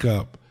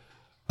breakup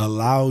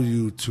allow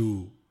you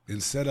to,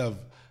 instead of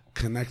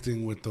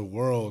connecting with the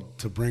world,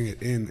 to bring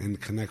it in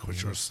and connect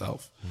with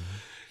yourself.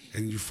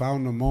 And you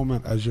found a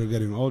moment as you're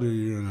getting older,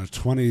 you're in your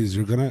 20s,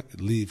 you're going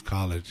to leave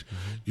college.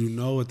 You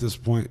know at this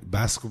point,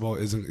 basketball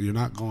you're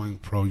not going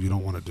pro, you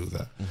don't want to do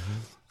that.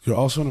 You're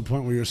also in a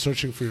point where you're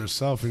searching for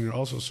yourself, and you're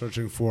also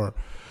searching for,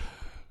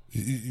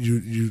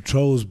 you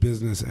chose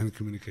business and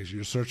communication.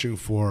 You're searching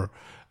for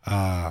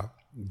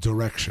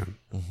direction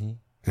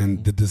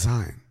and the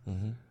design,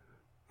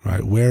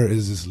 right? Where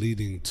is this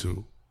leading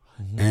to?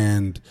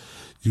 And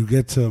you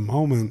get to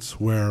moments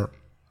where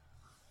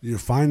you're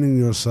finding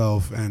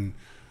yourself, and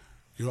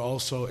you're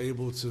also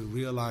able to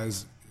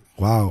realize,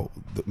 wow,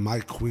 my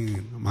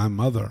queen, my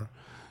mother,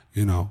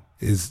 you know,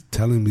 is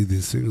telling me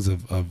these things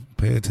of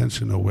pay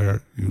attention to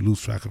where you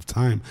lose track of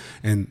time.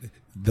 And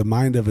the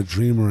mind of a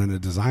dreamer and a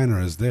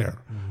designer is there,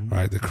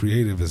 right? The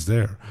creative is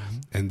there.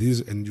 And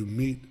you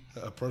meet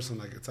a person,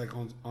 like it's like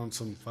on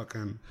some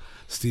fucking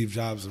Steve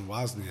Jobs and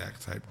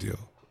Wozniak type deal,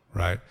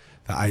 right?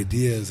 The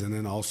ideas, and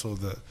then also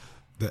the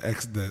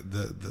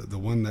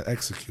one that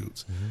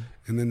executes.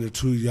 And then they're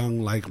two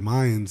young like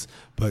minds,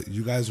 but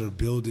you guys are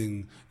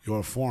building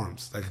your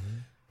forms. Like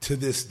to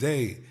this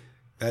day,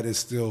 that is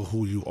still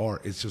who you are.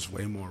 It's just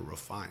way more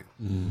refined,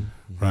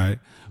 right?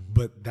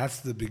 But that's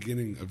the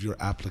beginning of your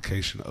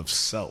application of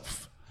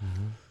self,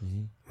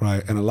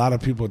 right? And a lot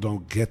of people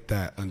don't get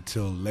that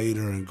until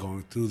later and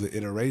going through the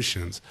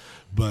iterations.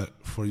 But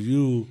for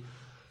you,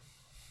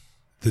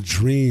 the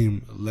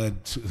dream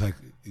led to, like,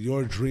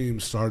 your dream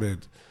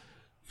started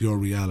your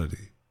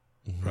reality,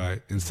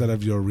 right? Instead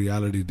of your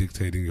reality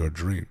dictating your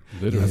dream.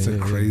 Literally. That's a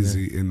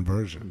crazy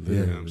inversion. You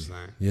know what I'm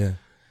saying? Yeah.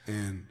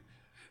 And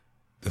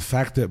the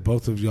fact that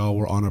both of y'all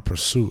were on a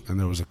pursuit, and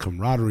there was a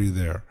camaraderie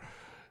there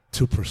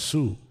to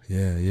pursue.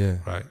 Yeah.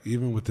 Right?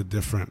 Even with the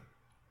different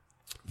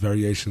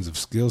variations of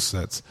skill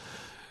sets,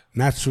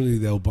 naturally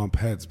they'll bump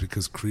heads,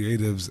 because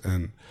creatives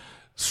and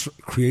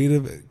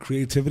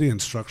creativity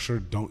and structure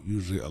don't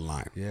usually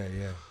align.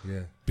 Yeah.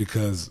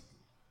 Because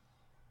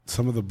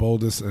some of the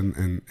boldest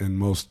and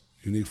most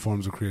unique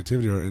forms of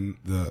creativity are in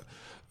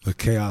the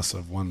chaos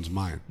of one's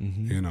mind.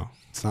 You know,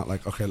 it's not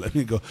like, okay, let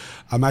me go.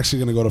 I'm actually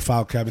going to go to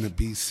File Cabinet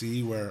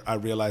BC where I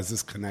realize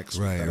this connects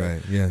with that.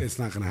 Right. Yeah. It's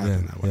not going to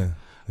happen that way.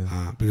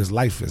 Yeah. Because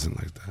life isn't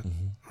like that,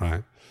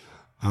 right?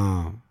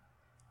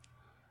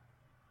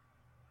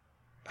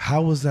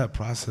 How was that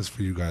process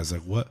for you guys?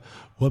 Like,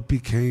 what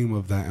became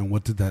of that, and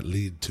what did that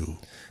lead to?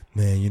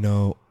 Man, you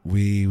know,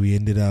 we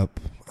ended up,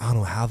 I don't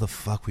know how the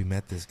fuck we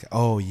met this guy.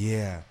 Oh,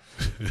 yeah.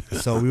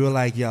 So we were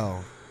like,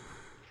 yo,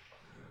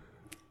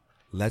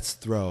 let's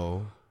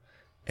throw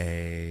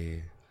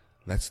a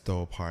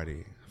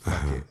party.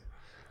 Fuck it.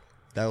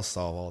 That'll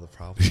solve all the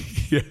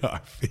problems. Yeah, I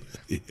feel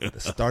you.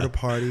 Start a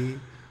party,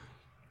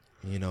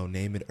 you know,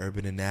 name it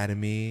Urban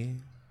Anatomy,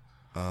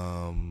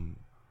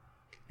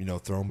 you know,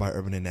 thrown by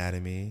Urban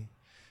Anatomy.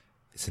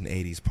 It's an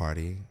 80s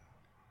party.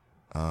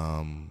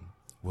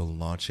 We'll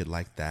launch it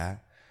like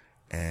that,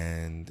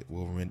 and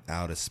we'll rent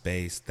out a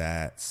space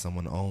that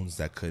someone owns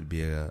that could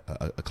be a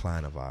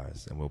client of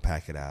ours, and we'll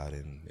pack it out,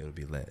 and it'll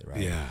be lit, right?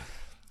 Yeah.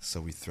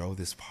 So we throw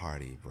this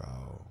party,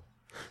 bro.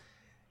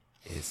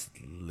 It's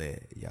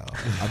lit, yo.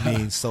 I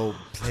mean, so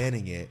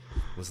planning it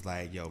was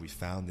like, yo, we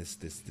found this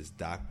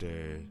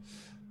doctor.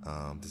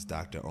 This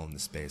doctor owned the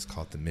space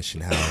called the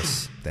Mission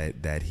House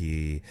that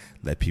he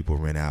let people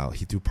rent out.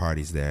 He threw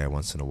parties there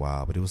once in a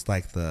while, but it was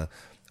like the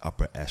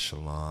upper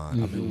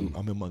echelon.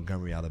 I'm in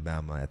Montgomery,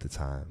 Alabama at the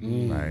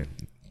time, right?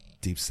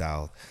 Deep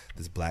South.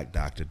 This black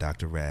doctor,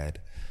 Dr. Red,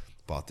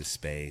 bought this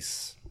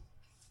space.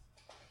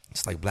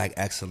 It's like black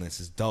excellence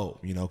is dope,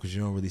 you know, because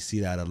you don't really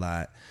see that a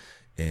lot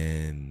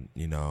in,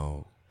 you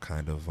know,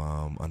 kind of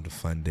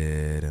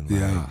underfunded and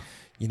like,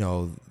 you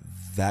know,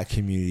 that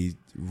community,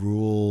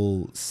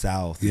 rural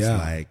South is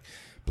like,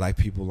 black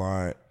people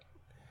aren't,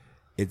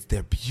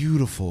 they're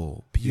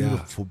beautiful, you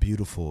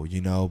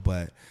know,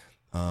 but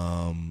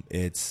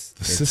it's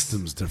the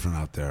system's different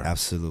out there.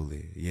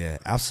 Absolutely. Yeah,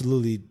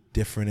 absolutely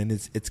different. And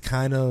it's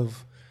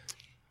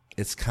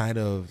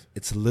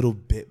a little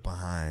bit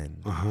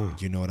behind.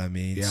 You know what I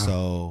mean? Yeah.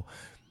 So,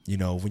 you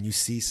know, when you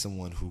see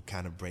someone who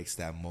kind of breaks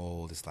that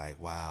mold, it's like,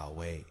 wow,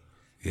 wait.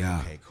 Yeah.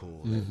 Okay,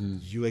 cool.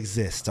 You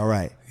exist. All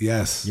right.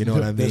 Yes. You know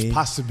what I mean? There's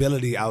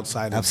possibility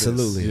outside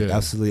Absolutely. of this. Yeah.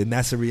 Absolutely. And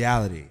that's a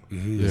reality.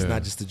 It's Yeah.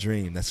 not just a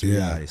dream. That's a Yeah.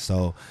 reality.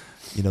 So,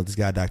 this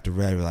guy, Dr.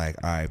 Red, we're like,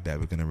 all right, bet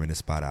we're going to rent a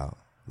spot out.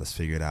 Let's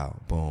figure it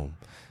out. Boom.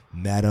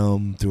 Met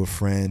him through a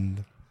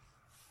friend.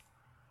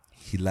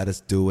 He let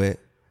us do it.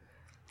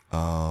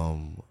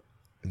 Man,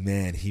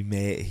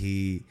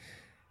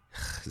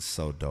 it's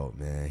so dope,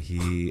 man.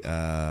 He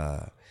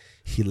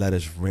let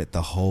us rent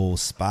the whole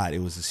spot. It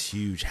was this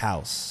huge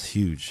house,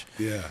 huge.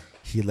 Yeah.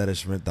 He let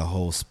us rent the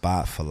whole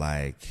spot for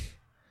I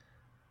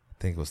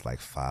think it was like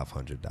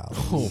 $500.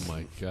 Oh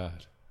my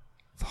God.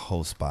 The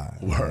whole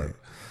spot. Word. Right?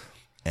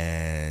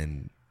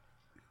 And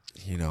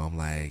I'm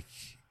like,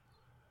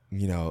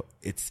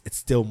 it's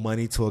still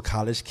money to a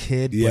college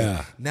kid. Yeah.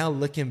 But now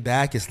looking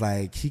back, it's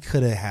like he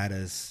could have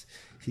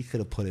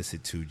put us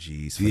at 2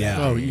 G's. For Yeah.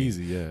 that Oh, thing.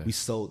 easy, yeah. We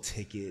sold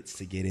tickets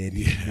to get in.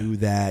 He knew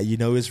that.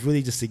 It's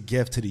really just a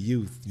gift to the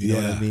youth. You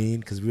know what I mean?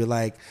 Because we're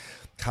like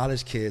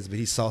college kids, but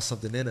he saw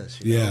something in us.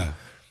 You know?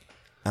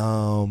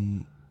 Yeah.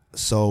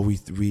 So we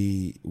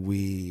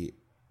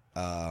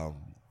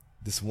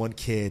this one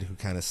kid who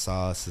kind of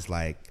saw us as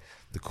like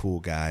the cool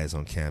guys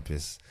on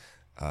campus,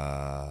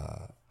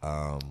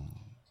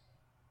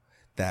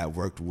 that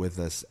worked with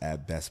us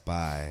at Best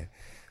Buy.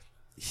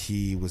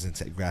 He was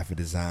into graphic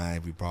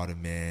design. We brought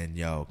him in.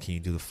 Yo, can you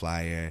do the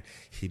flyer?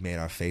 He made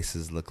our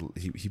faces look.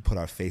 He put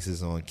our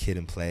faces on Kid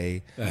and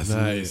Play. That's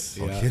nice.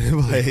 On Yeah. Kid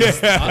and Play.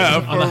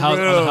 on the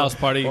house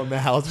party. On the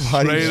house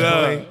party. Straight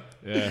up.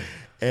 Yeah.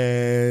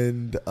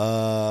 And did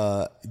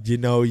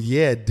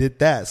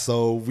that.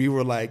 So we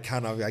were like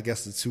kind of, I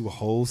guess, the two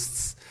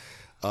hosts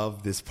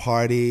of this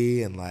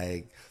party, and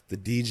like the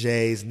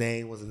DJ's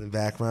name was in the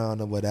background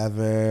or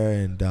whatever.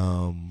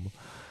 And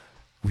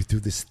we threw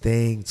this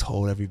thing,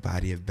 told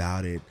everybody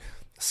about it,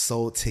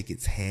 sold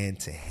tickets hand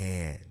to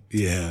hand.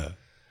 Yeah.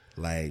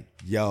 Like,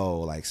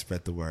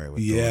 spread the word. We're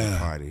throwing Yeah. a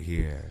party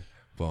here.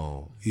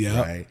 Boom.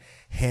 Yeah. Right?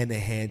 Hand to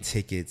hand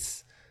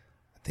tickets.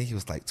 I think it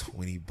was like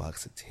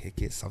 $20 a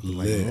ticket, something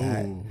Lit. like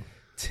that. Ooh.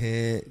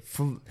 10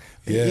 from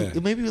Yeah.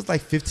 maybe it was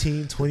like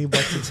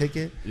 $15-$20 a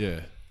ticket,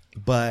 Yeah.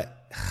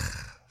 but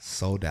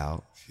sold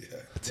out Yeah.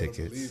 the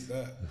tickets, Believe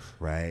that.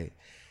 right?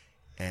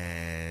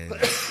 And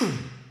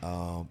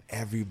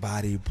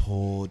everybody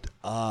pulled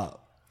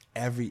up.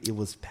 It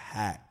was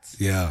packed.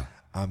 Yeah.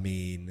 I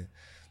mean,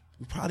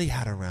 we probably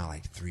had around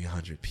like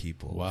 300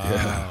 people.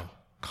 Wow.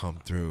 Come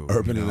through.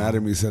 Urban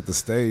Anatomy set the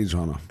stage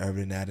on them.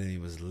 Urban Anatomy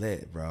was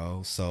lit,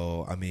 bro.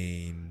 So I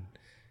mean,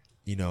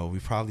 we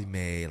probably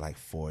made like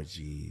 4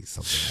 G's,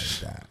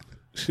 something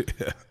like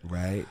that.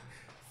 Right?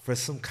 For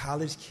some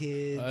college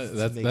kids,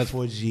 to make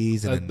 4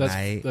 G's in a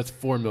night. That's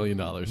 $4 million.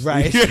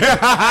 Right.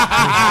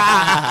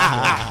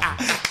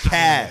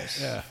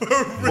 Cash. Yeah. 4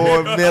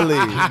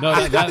 milli. No,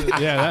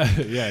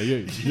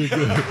 you're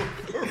good.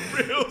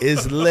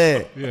 It's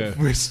lit. Yeah.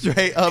 We're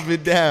straight up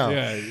and down.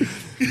 Yeah.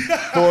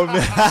 4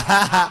 milli.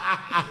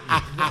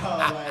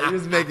 Bro, he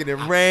was making it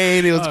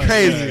rain. It was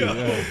crazy.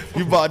 yeah.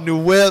 We bought new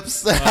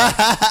whips. We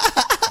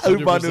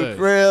bought new 100%.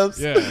 cribs.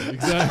 Yeah,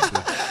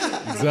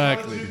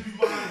 exactly.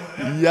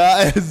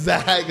 Yeah,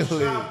 exactly.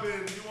 You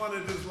want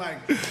to just like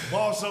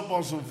boss up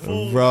on some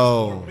food,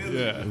 Bro.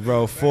 Yeah.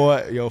 Bro,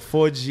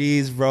 4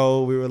 G's,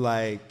 bro. We were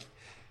like,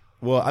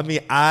 well, I mean,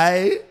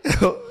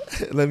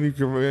 let me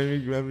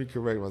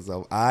correct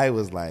myself. I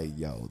was like,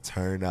 yo,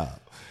 turn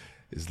up.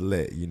 It's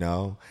lit,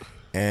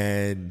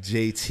 And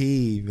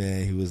JT,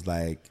 man, he was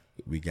like,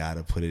 we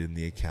gotta put it in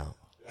the account.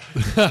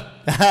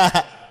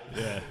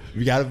 Yeah.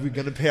 We're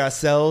gonna pay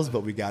ourselves,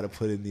 but we gotta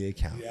put it in the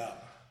account. Yeah.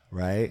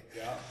 Right?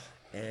 Yeah.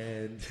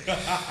 And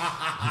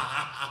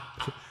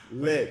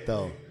lit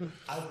though.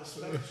 I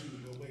respect you,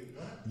 but wait,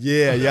 what?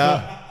 Yeah.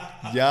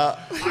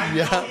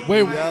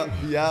 Wait,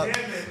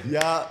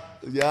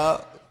 Yeah.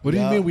 what do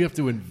you mean we have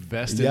to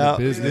invest in the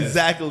business?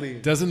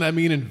 Exactly. Doesn't that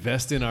mean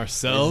invest in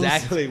ourselves?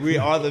 Exactly. We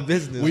are the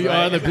business. We right?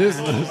 are the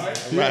business.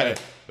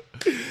 Right.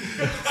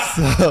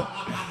 So,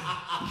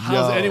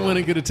 how's anyone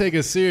going to take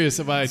us serious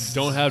if I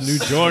don't have new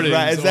Jordans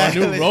Right,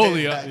 exactly. or new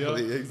Rollie?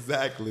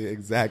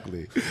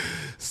 Exactly.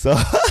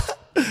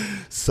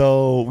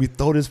 So we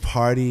throw this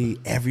party,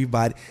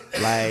 everybody,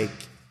 like,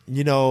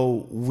 me and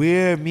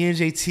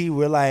JT,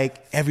 we're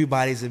like,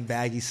 everybody's in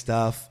baggy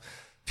stuff.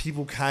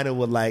 People kind of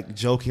would like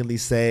jokingly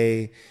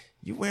say,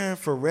 you wearing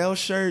Pharrell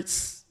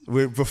shirts?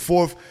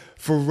 Before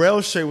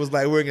Pharrell shirt was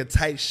like wearing a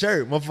tight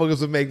shirt. Motherfuckers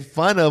would make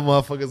fun of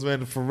motherfuckers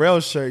wearing a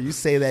Pharrell shirt. You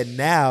say that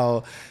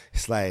now,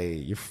 it's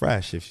like you're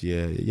fresh if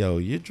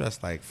you're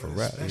dressed like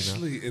Pharrell.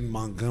 Especially in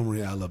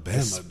Montgomery, Alabama.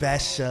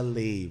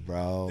 Especially,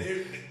 bro.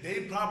 They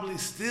probably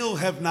still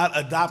have not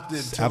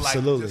adopted to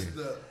Absolutely. like just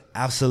the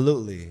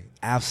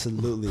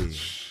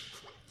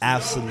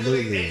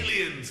Absolutely.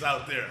 aliens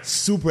out there.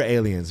 Super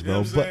aliens, bro. You know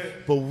what I'm saying?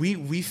 But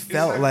we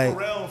felt it's like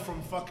Pharrell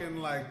from fucking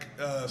like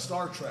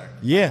Star Trek.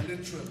 Yeah.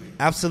 Literally.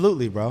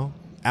 Absolutely, bro.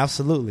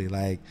 Absolutely.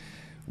 Like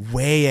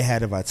way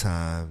ahead of our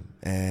time,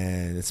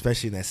 and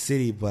especially in that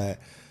city. But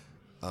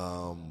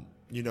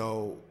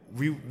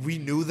we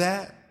knew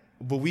that,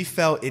 but we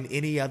felt in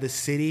any other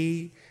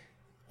city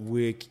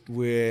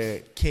we're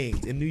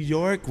kings. In New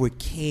York, we're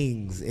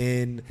kings.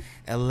 In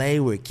LA,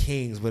 we're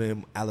kings. But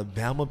in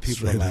Alabama,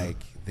 people are like,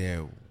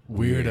 they're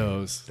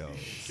weirdos.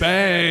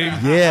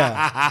 Bang.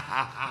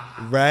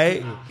 Yeah.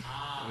 Right?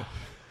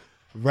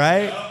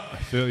 Right? I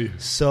feel you.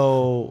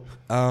 So,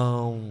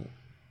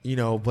 you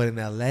know, but in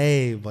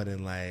LA, but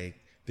in like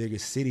bigger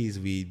cities,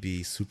 we'd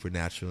be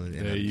supernatural and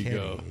there you uncanny.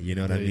 go. You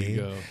know what there I mean? You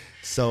go.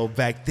 So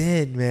back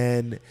then,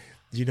 man,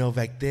 you know,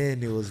 back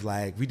then it was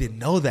like we didn't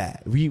know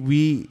that.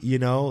 We you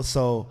know,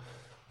 so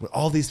when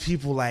all these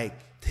people like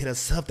hit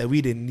us up that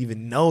we didn't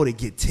even know to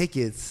get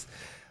tickets,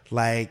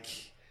 like,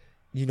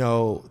 you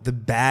know, the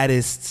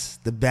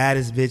baddest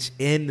bitch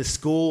in the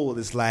school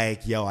is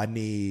like, yo, I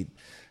need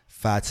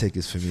 5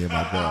 tickets for me and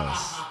my girls.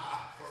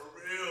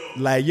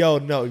 Like, yo,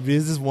 no,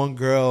 there's this one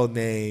girl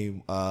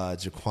named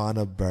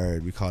Jaquana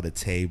Bird. We called her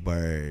Tay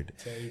Bird.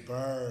 Tay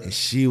Bird. And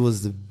she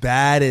was the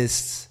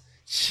baddest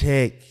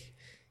chick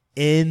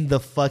in the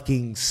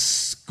fucking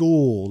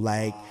school.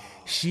 Like,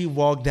 she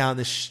walked down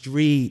the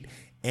street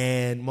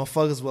and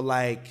motherfuckers were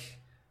like,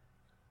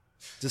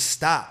 just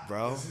stop,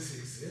 bro. Does this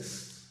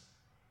exist?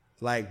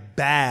 Like,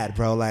 bad,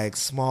 bro. Like,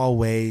 small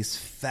waist,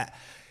 fat.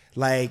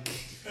 Like,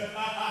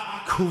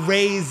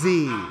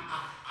 crazy.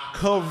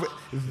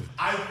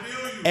 I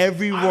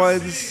feel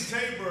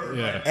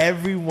you.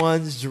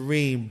 Everyone's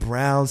dream.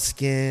 Brown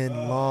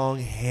skin, long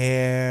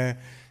hair,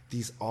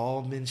 these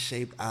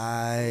almond-shaped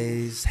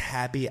eyes,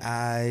 happy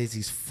eyes,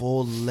 these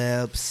full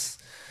lips,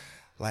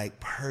 like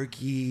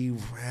perky,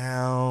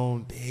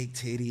 round, big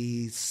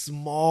titties,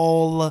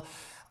 small,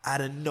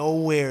 out of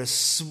nowhere,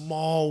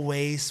 small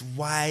waist,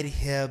 wide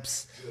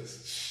hips,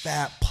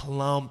 fat,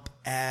 plump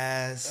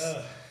ass,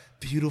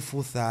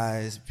 beautiful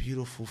thighs,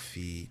 beautiful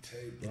feet,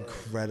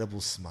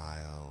 incredible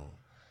smile,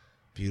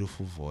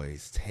 beautiful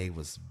voice. Tay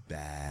was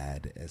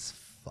bad as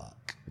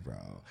fuck,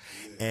 bro.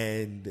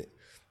 And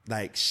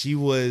like she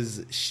was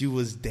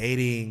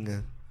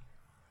dating,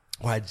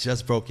 or had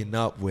just broken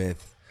up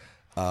with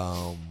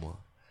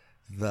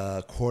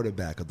the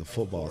quarterback of the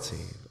football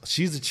team.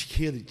 She's a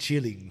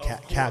cheerleading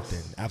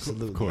captain,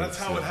 absolutely. That's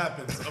how it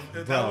happens.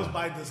 That was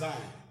by design.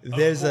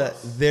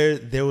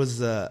 There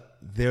was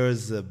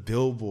a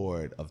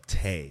billboard of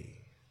Tay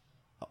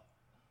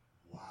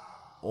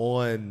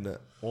on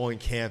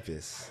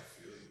campus.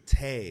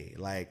 Tay,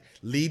 like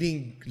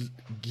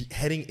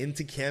heading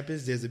into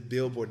campus, there's a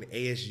billboard, an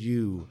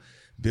ASU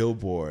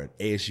billboard,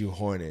 ASU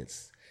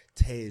Hornets.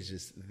 Tay is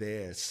just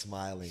there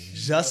smiling,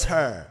 just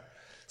her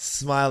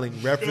smiling,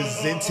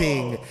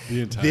 representing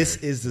this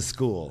is the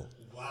school.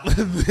 Wow.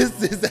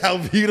 This is how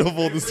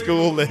beautiful the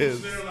school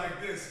is. There like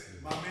this,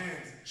 my man,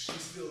 she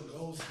still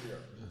goes here.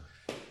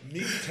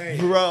 Meet Tay.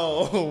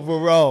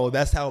 Bro,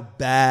 that's how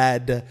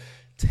bad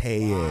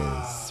Tay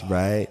is,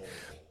 right?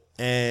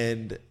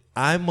 And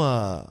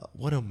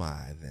what am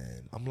I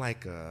then? I'm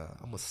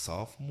a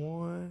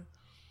sophomore.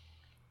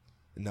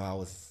 No,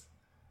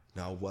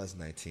 I was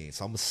 19.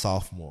 So I'm a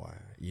sophomore,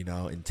 you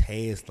know, and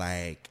Tay is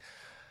like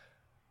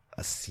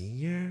a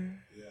senior.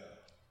 Yeah.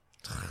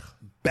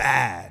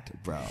 Bad,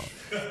 bro.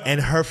 And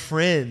her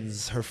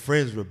friends were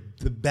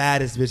the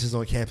baddest bitches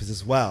on campus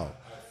as well.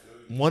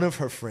 One of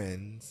her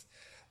friends.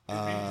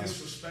 It'd be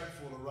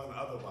disrespectful to run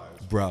otherwise.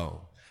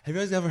 Bro. Have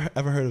you guys ever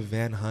heard of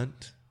Van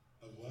Hunt?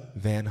 What?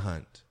 Van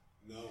Hunt.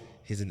 No.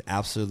 He's an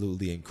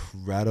absolutely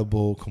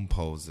incredible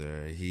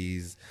composer.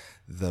 He's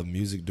the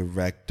music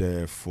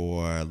director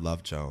for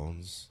Love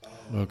Jones.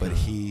 Okay. But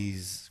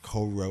he's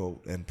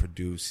co-wrote and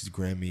produced. He's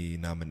Grammy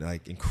nominated.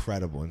 Like,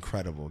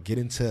 incredible. Get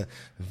into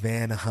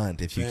Van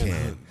Hunt if you can.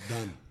 Hunt,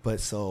 done. But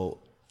so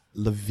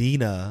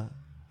Lavina,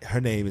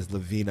 her name is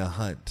Lavina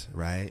Hunt,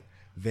 right?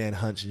 Van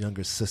Hunt's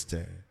younger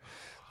sister.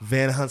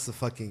 Van Hunt's a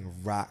fucking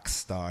rock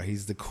star.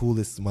 He's the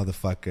coolest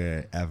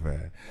motherfucker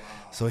ever.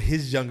 Wow. So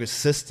his younger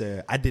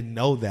sister, I didn't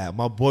know that.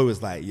 My boy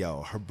was like,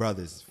 yo, her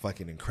brother's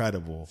fucking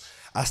incredible.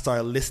 I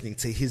started listening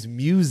to his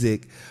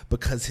music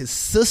because his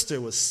sister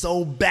was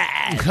so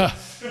bad.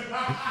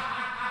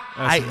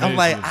 I'm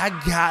like, I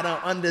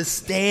gotta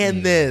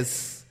understand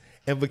this.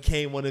 And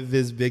became one of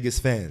his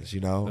biggest fans,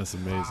 you know? That's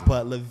amazing.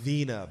 But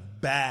Lavina,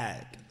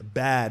 bad,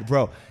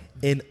 bro.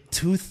 In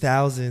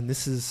 2000,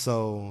 this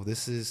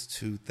is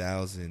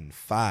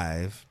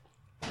 2005.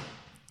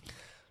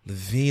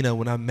 Lavina,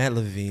 when I met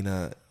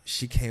Lavina,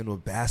 she came to a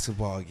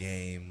basketball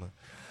game.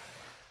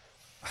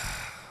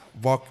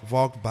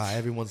 Walked by,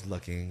 everyone's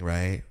looking,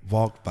 right?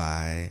 Walked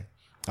by.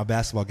 Our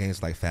basketball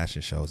games like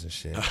fashion shows and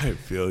shit. I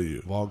feel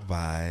you. Walked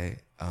by.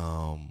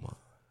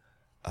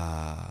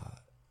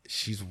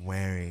 She's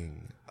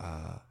wearing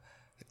a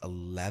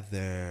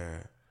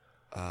leather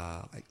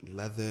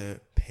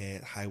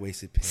pant,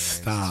 high-waisted pants.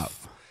 Stop.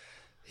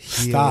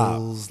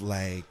 Heels,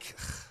 like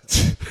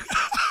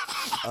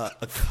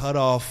a cut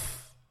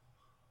off,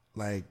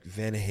 like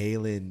Van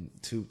Halen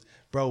too.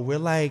 Bro, we're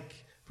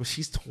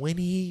she's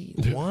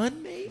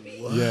 21 maybe.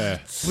 Yeah.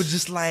 But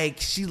just like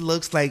she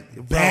looks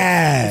like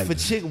Bad. If a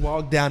chick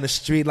walked down the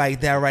street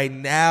like that right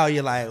now,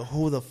 you're like,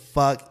 who the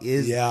fuck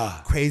is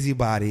Crazy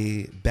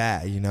Body?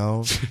 Bad, you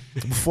know.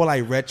 Before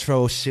like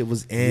retro shit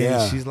was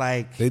in, she's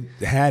like they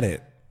had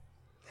it,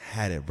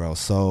 bro.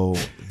 So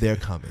they're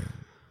coming,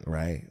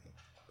 right?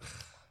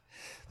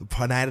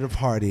 The night of the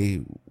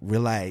party, we're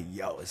like,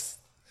 yo,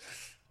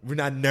 we're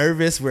not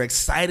nervous, we're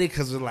excited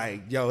because we're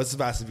like, yo, it's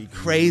about to be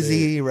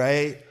crazy,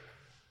 right?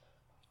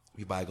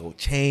 We buy gold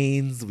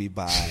chains. We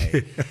buy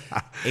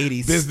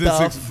 80s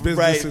stuff.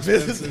 Business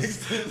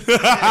expenses.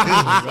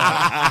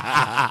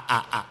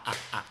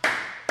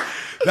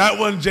 That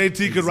one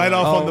JT could write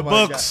off on the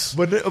books.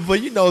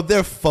 But you know,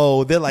 they're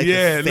faux. They're like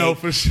the fake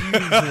for sure.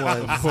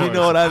 ones. Course, you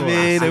know what I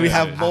mean? And we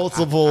have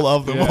multiple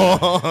of them on.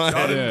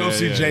 Y'all didn't go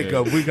see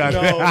Jacob. We got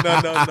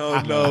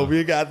No.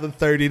 We got the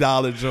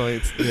 $30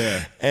 joints.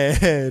 Yeah.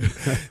 And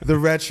the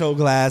retro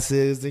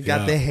glasses and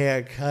got the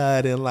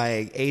haircut and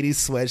like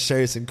 80s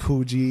sweatshirts and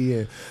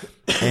Coogee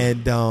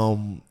and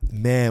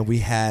man, we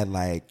had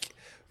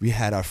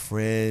our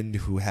friend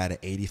who had an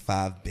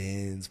 85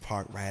 Benz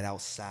parked right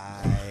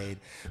outside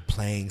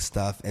playing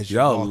stuff as you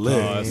y'all walk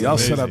lit. in. Y'all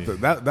set up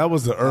that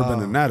was the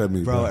Urban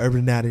Anatomy, bro. Urban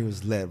Anatomy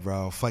was lit,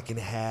 bro. Fucking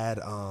had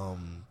a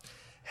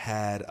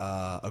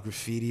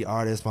graffiti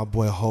artist, my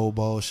boy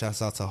Hobo.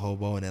 Shouts out to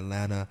Hobo in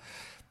Atlanta,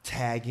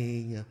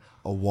 tagging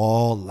a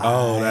wall live.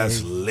 Oh,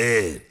 that's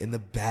lit. In the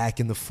back,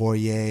 in the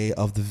foyer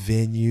of the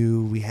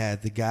venue, we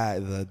had the guy,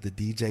 the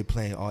DJ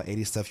playing all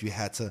 80s stuff. You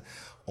had to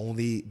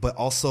but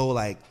also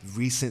like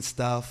recent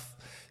stuff.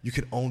 You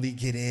could only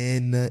get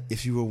in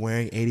if you were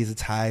wearing 80s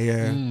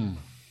attire.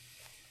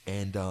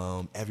 And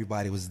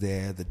everybody was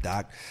there. The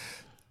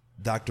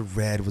Dr.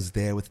 Red was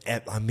there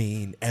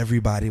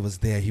everybody was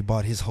there. He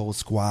brought his whole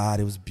squad.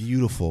 It was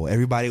beautiful.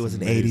 Everybody was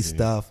in 80s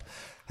stuff.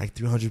 Like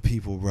 300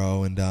 people,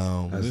 bro. And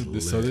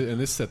this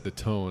set the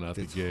tone out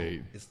the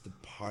gate. It's the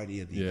party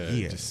of the year.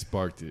 Yeah, it just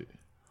sparked it.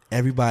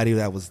 Everybody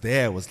that was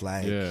there was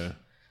like,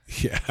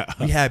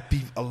 we had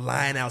a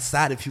line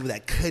outside of people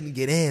that couldn't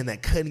get in,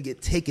 that couldn't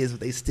get tickets, but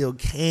they still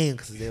came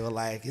because they were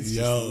like, it's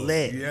just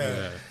lit.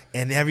 Yeah.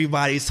 And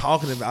everybody's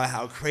talking about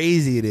how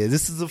crazy it is.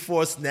 This is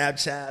before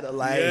Snapchat or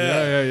like,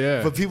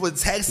 but people are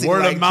texting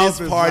Word like of mouth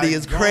this party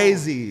is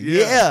crazy.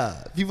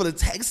 Yeah. People are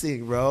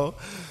texting, bro.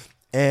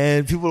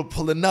 And people are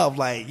pulling up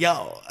like,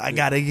 yo, I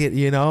got to get,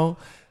 you know.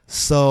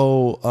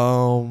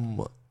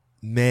 So,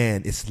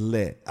 man, it's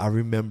lit. I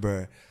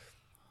remember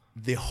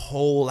the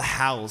whole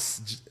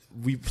house.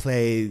 We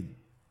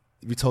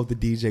told the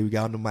DJ, we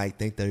got on the mic,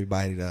 thanked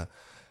everybody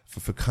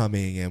for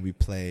coming, and we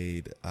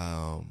played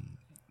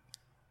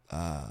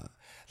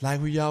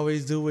like we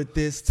always do it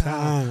this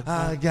time.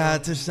 I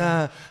got to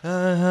shine. Put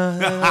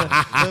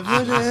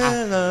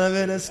your love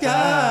in the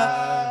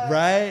sky.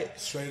 Right?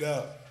 Straight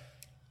up.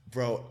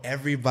 Bro,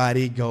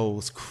 everybody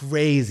goes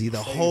crazy.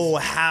 The whole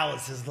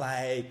house is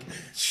like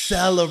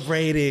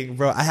celebrating,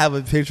 bro. I have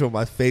a picture on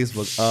my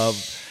Facebook of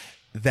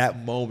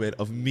that moment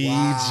of me,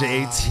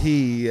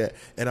 JT,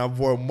 and our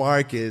boy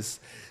Marcus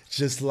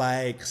just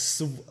like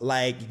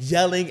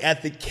yelling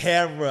at the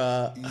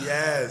camera.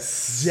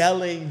 Yes.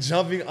 Yelling,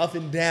 jumping up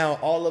and down,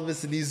 all of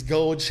us in these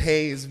gold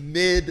chains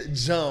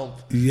mid-jump.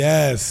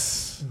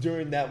 Yes.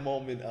 During that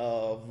moment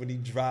of when he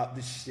dropped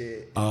the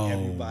shit,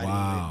 everybody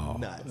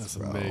went nuts. That's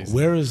bro. amazing.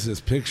 Where is this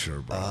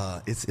picture,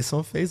 bro? It's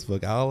on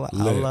Facebook. I'll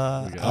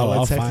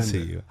I'll text find it to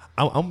it. you.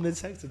 I'm gonna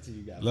text it to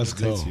you guys. Let's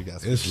go.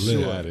 It's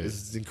lit.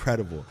 It's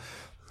incredible.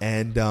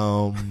 And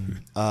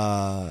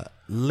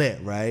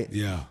lit, right?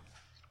 Yeah.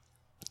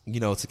 You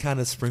know, to kind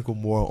of sprinkle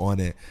more on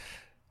it,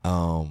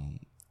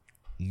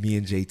 me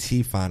and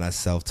JT find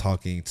ourselves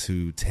talking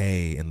to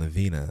Tay and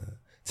Lavina.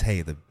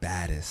 Tay, the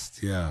baddest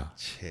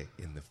chick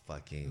in the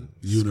fucking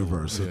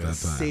universe at that time.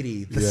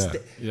 City,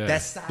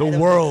 that side the of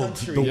world.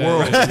 The country. The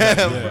world.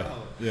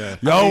 Yeah.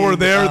 Y'all were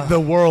there, the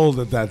world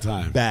at that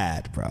time.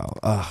 Bad, bro.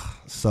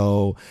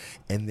 So,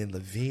 and then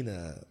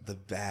Lavina, the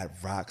bad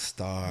rock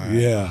star.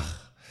 Yeah.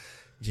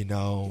 You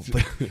know,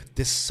 but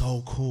they're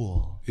so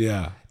cool.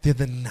 Yeah. They're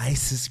the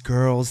nicest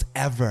girls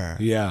ever.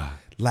 Yeah.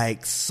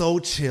 Like, so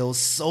chill,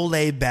 so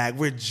laid back.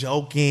 We're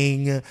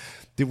joking.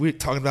 We're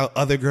talking about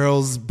other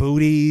girls'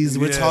 booties.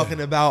 We're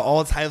talking about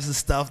all types of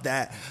stuff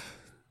that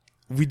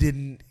we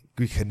couldn't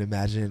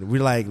imagine.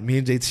 We're like, me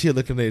and JT are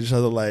looking at each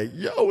other like,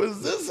 yo,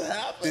 is this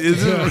happening? This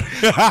is the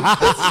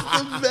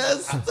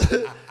best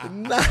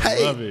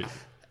night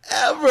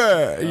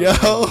ever,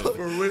 yo.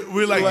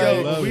 We're like,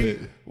 yo,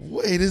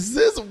 wait, is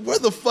this, where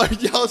the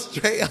fuck y'all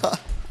straight up?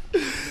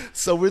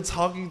 So we're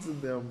talking to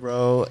them,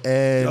 bro.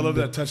 And I love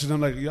that, touching them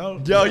like, yo,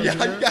 you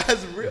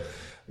guys real.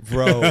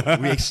 Bro,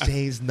 we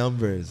exchanged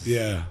numbers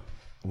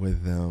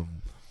with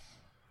them.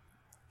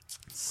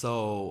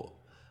 So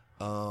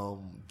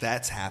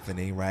that's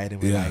happening, right?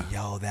 And we're like,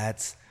 yo,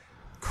 that's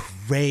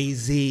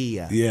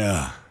crazy.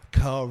 Yeah.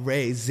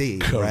 crazy,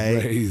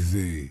 right?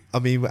 Crazy. I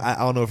mean, I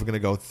don't know if we're gonna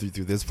go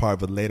through this part,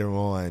 but later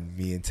on,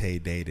 me and Tay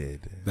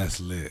dated. That's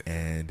lit.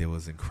 And it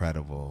was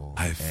incredible.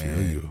 I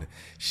feel you.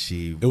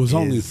 It was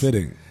only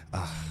fitting.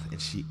 And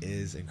she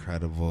is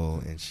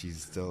incredible, and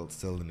she's still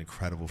an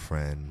incredible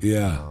friend.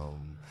 Yeah.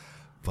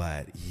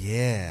 But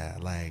yeah,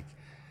 like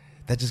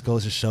that just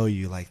goes to show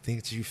you, like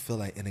things you feel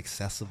like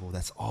inaccessible.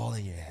 That's all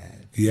in your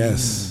head.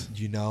 Yes.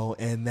 You know,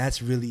 and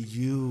that's really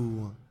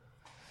you.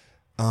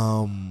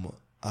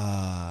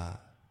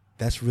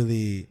 That's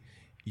really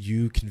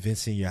you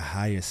convincing your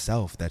higher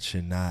self that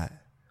you're not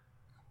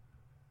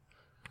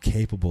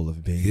capable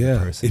of being the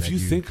person. If you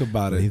think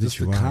about it, just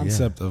the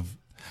concept of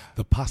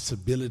the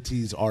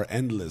possibilities are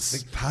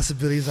endless. The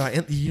possibilities are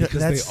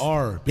because they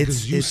are.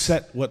 Because you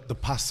set what the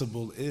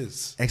possible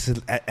is.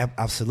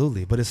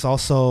 Absolutely. But it's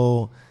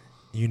also,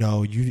 you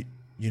know,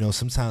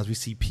 sometimes we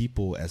see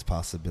people as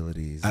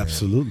possibilities.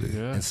 Absolutely.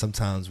 And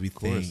sometimes we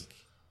think,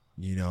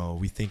 you know,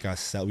 we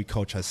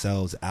coach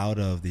ourselves out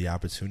of the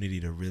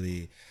opportunity to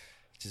really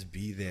just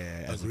be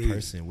there as a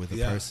person with a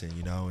person,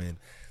 you know. And,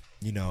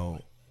 you know,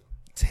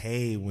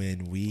 Tay,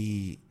 when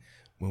we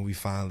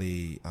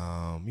finally,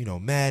 you know,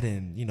 met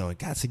and, you know,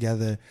 got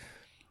together,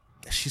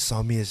 she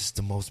saw me as just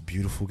the most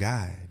beautiful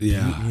guy.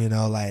 Yeah. You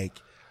know, like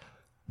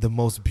the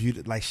most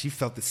beautiful, like she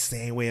felt the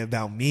same way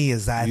about me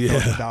as I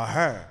felt about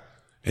her.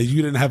 And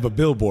you didn't have a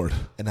billboard.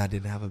 And I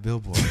didn't have a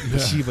billboard.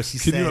 But she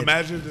said. Can you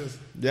imagine this?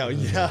 Yeah,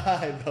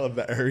 I know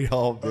the Erie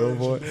Hall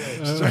billboard.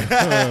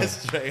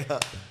 Straight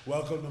up.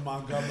 Welcome to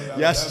Montgomery.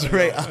 Yeah,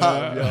 straight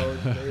up, yo.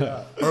 Straight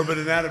up. Urban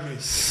Anatomy.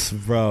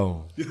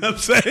 Bro. You know what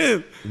I'm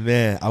saying?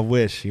 Man, I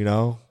wish, you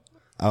know.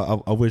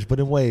 I wish, but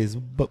in ways,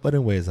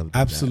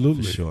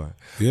 absolutely, for sure.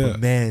 Yeah. But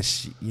man,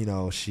 she, you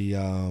know,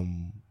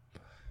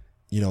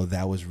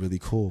 that was really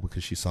cool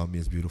because she saw me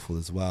as beautiful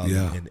as well.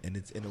 Yeah. And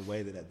it's in a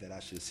way that I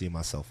should see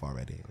myself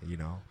already, you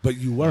know. But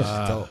you were.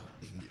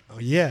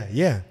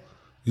 Yeah.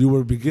 You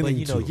were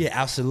beginning to. But, you know, yeah,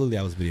 absolutely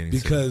I was beginning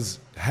because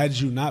had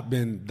you not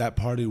been, that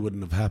party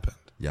wouldn't have happened.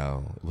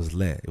 Yo, it was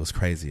lit. It was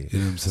crazy. You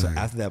know what I'm saying? So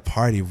after that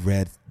party,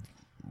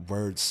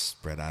 words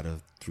spread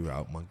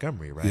throughout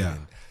Montgomery, right? Yeah.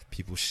 And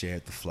people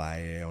shared the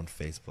flyer on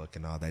Facebook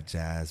and all that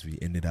jazz. We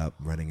ended up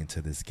running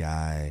into this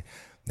guy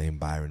named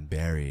Byron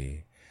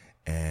Berry.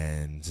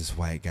 And this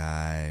white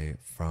guy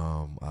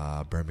from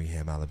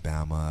Birmingham,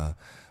 Alabama,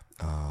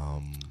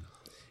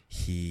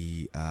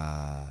 he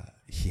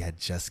had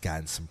just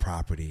gotten some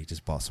property,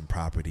 just bought some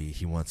property.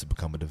 He wants to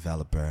become a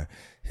developer.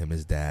 Him and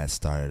his dad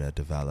started a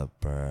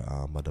developer,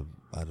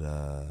 a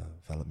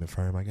development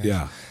firm, I guess.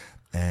 Yeah.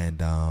 And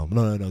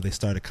no, they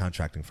started a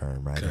contracting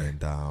firm, right? Okay.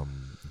 And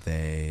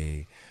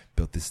they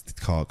built this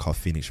called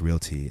Phoenix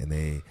Realty, and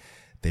they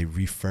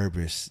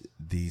refurbished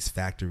these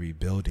factory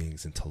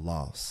buildings into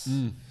lofts.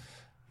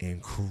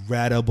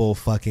 Incredible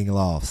fucking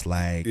lofts,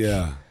 like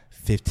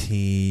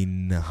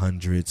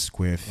 1,500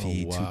 square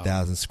feet,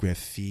 2,000 square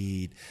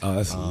feet. Oh,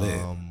 that's lit.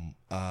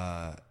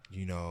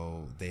 You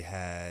know, they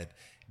had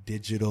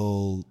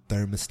digital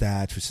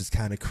thermostats, which is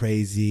kind of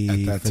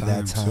crazy at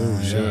that time.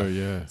 Too. Sure,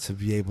 yeah. To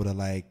be able to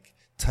like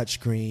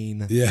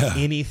touchscreen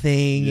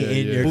anything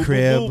in your boop,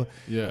 crib. Boop, boop.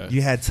 Yeah.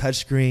 You had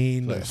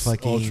touchscreen, like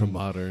fucking ultra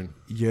modern.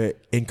 You're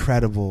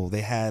incredible. They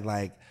had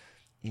like,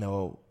 you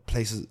know,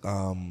 places,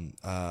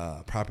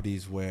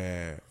 properties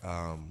where,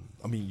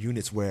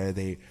 units where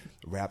they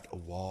wrapped a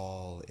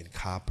wall in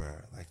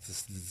copper, like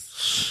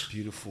this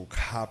beautiful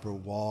copper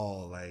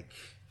wall, like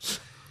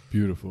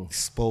beautiful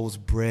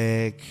exposed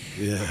brick,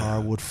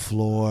 hardwood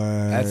floor.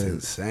 That's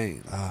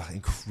insane.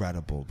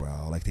 Incredible,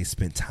 bro. Like they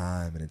spent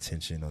time and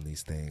attention on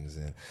these things,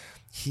 and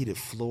heated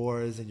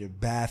floors in your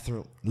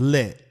bathroom,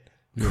 lit,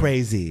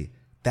 crazy,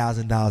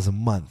 $1,000 a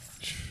month.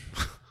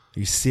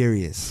 You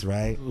serious,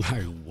 right?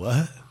 Like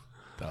what?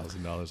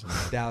 $1,000 a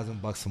month.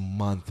 $1,000 a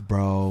month,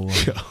 bro.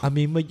 I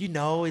mean, but you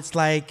know, it's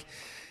like,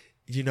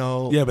 you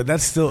know. Yeah, but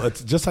that's still,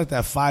 it's just like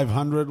that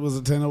 500 was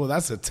attainable.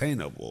 That's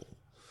attainable.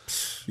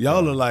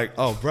 Y'all are like,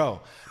 oh,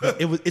 bro,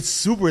 it's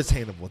super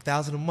attainable,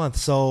 $1,000 a month.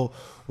 So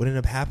what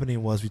ended up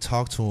happening was we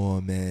talked to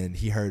him, and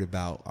he heard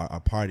about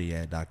our party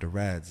at Dr.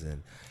 Red's,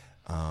 and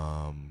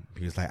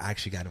he was like, I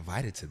actually got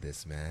invited to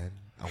this, man.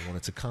 I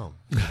wanted to come,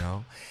 you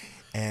know.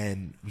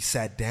 And we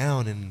sat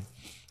down, and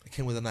I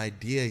came with an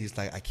idea. He's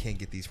like, I can't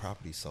get these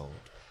properties sold.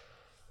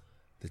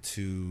 The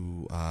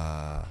two,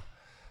 I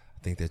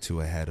think they're too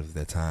ahead of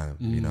their time,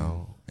 you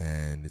know,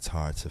 and it's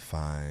hard to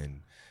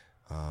find,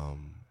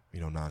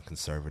 you know,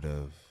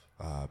 non-conservative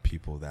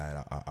people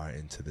that are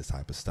into this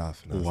type of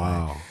stuff. And I was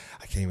like,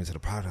 I came into the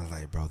product, I was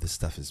like, bro, this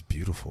stuff is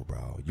beautiful,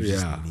 bro. You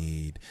just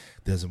need,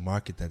 there's a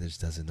market that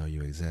just doesn't know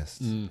you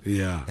exist.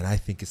 Yeah. And I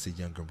think it's a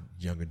younger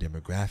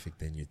demographic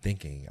than you're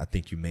thinking. I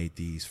think you made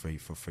these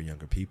for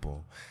younger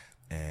people.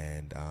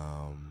 And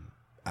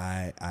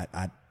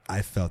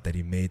I felt that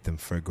he made them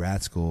for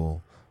grad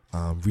school,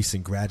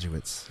 recent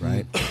graduates,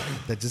 right?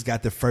 That just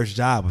got their first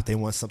job, but they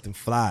want something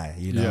fly,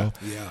 you know?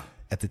 Yeah.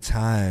 at the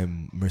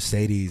time,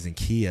 Mercedes and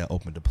Kia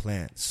opened a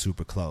plant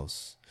super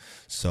close.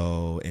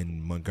 So,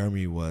 in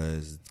Montgomery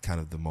was kind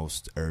of the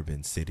most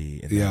urban city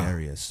in the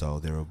area. So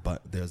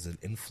there's an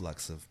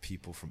influx of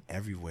people from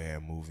everywhere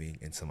moving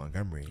into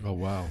Montgomery. Oh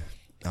wow!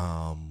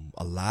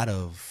 A lot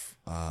of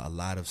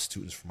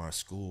students from our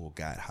school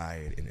got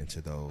hired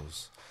into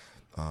those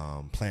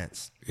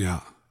plants.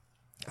 Yeah.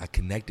 I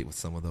connected with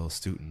some of those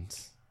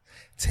students.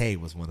 Tay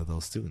was one of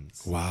those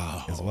students.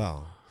 Wow. As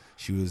well.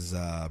 She was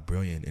a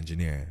brilliant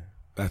engineer.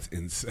 That's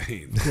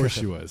insane. Of course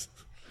she was.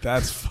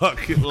 That's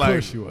fucking Of like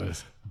course she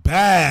was.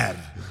 bad.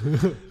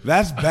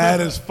 That's bad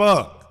as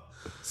fuck.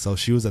 So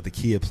she was at the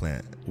Kia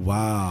plant.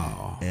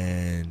 Wow.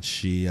 And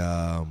she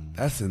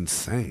That's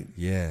insane.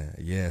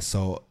 Yeah.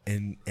 So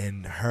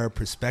and her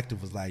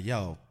perspective was like,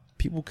 yo,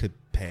 people could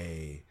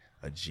pay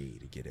a G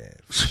to get in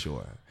for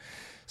sure.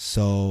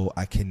 So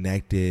I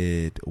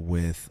connected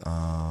with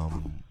a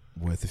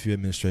few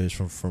administrators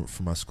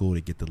from our school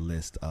to get the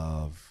list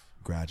of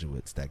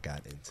graduates that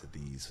got into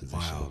these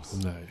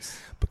positions. Wow. Nice.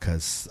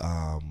 Because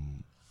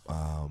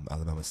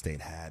Alabama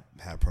State had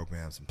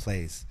programs in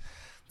place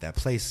that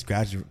placed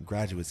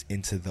graduates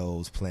into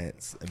those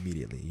plants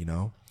immediately, you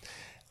know?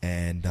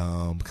 And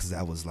because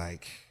that was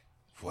like,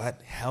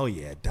 what? Hell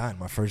yeah, done.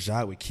 My first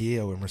job with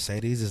Kia or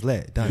Mercedes is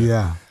lit, done.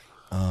 Yeah.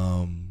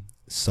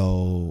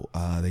 So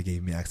they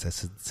gave me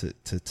access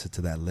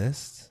to that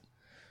list.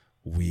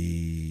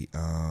 We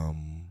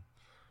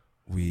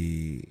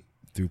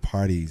threw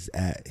parties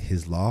at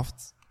his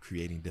loft,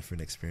 creating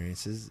different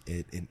experiences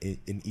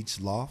in each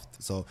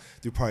loft. So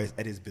threw parties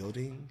at his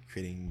building,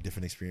 creating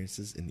different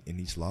experiences in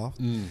each loft,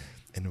 and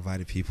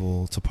invited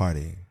people to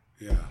party.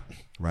 Yeah.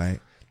 Right?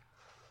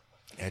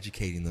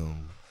 Educating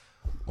them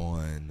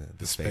on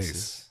the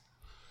spaces,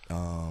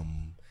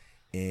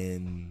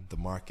 in the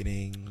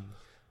marketing,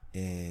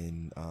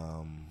 in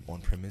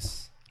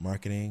on-premise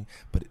marketing.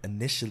 But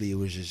initially it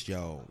was just,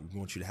 yo, we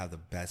want you to have the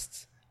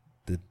best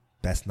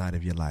night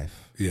of your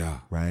life.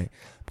 Yeah. Right?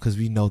 Because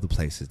we know the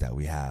places that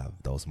we have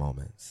those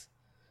moments.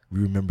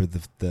 We remember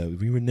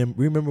we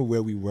remember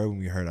where we were when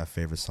we heard our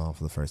favorite song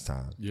for the first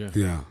time. Yeah.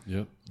 Yeah.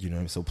 Yep. You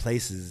know, so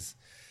places,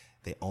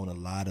 they own a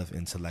lot of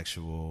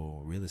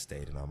intellectual real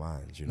estate in our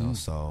minds, you know.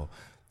 So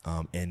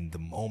and the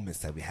moments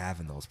that we have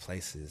in those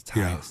places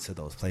tie us to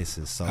those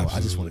places. So I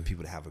just wanted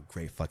people to have a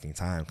great fucking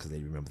time because they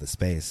remember the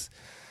space.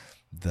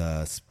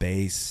 The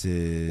space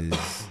is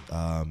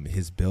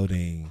his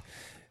building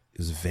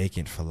was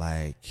vacant for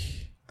like,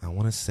 I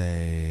want to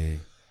say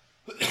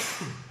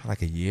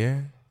like a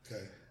year.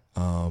 Okay.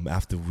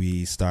 After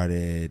we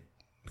started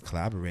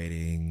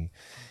collaborating,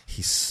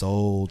 he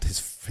sold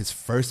his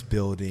first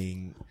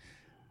building.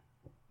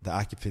 The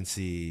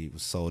occupancy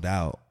was sold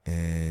out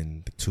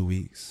in 2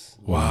 weeks.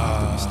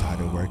 Wow. Then we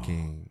started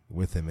working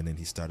with him, and then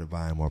he started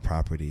buying more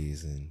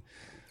properties and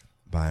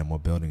buying more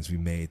buildings. We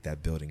made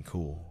that building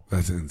cool.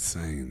 That's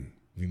insane.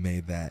 We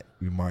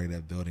marketed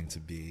that building to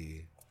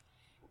be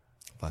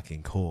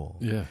fucking cool.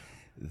 Yeah.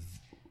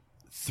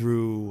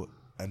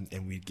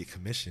 And we'd get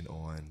commission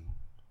on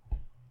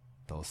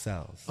those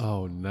sales.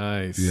 Oh,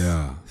 nice.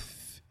 Yeah.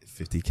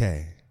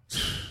 $50K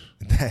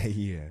that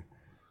year.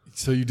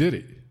 So you did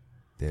it.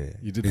 Did it.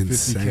 You did the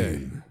Insane.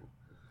 50K.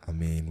 I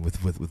mean,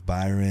 with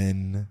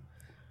Byron,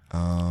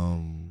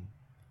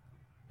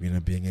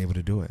 being able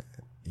to do it.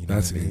 You know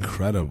That's what I mean?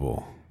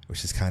 incredible.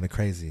 Which is kind of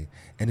crazy.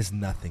 And it's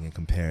nothing in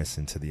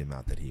comparison to the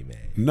amount that he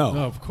made. No.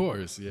 No, of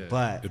course. Yeah.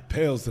 But It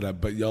pales to that,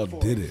 but y'all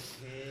did it.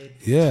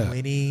 Yeah.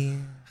 20,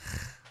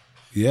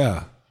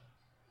 Yeah.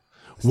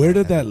 Where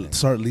did that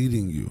start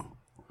leading you?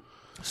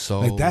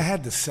 so Like that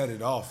had to set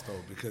it off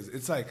though, because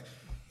it's like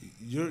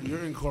you're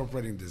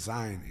incorporating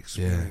design,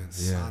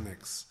 experience, yeah.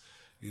 sonics.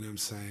 You know what I'm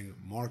saying?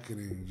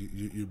 Marketing.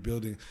 You're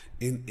building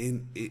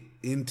in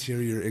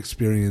interior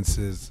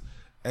experiences,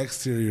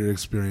 exterior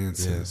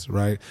experiences,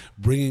 right?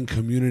 Bringing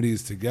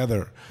communities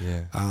together.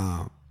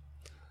 Yeah.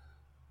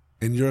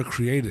 And you're a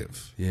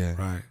creative. Yeah.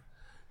 Right.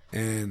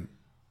 And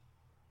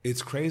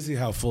it's crazy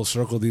how full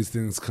circle these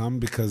things come,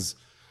 because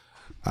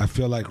I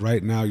feel like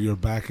right now you're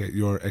back at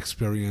your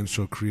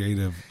experiential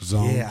creative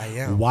zone. Yeah, I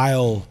am.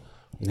 While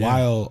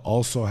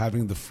also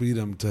having the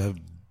freedom to have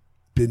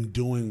been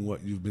doing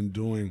what you've been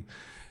doing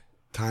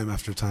time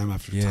after time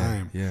after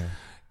time. Yeah.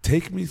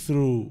 Take me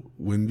through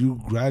when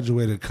you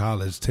graduated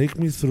college. Take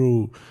me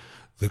through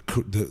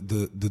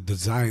the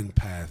design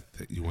path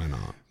that you went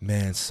on.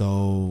 Man,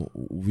 so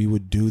we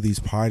would do these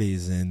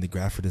parties, and the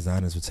graphic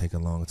designers would take a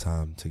long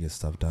time to get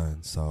stuff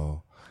done.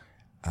 So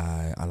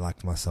I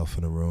locked myself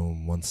in a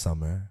room one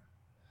summer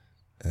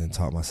and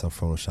taught myself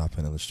Photoshop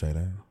and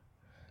Illustrator.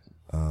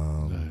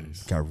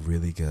 Nice. Got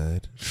really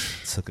good.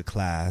 Took a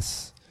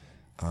class.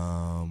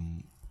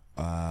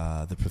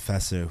 The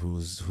professor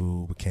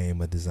who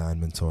became a design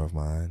mentor of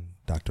mine,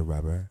 Dr.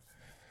 Weber,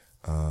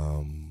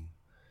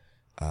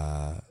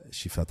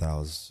 she felt that I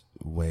was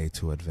way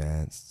too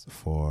advanced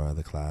for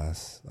the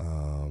class,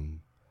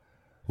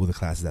 the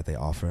classes that they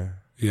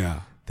offer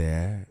Yeah.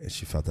 there, and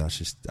she felt that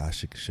I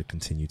should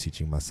continue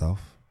teaching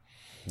myself.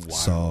 Wild.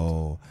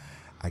 So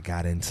I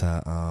got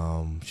into.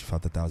 She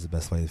felt that was the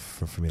best way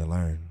for me to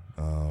learn,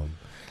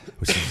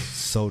 which is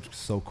so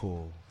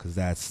cool because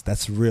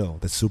that's real.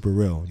 That's super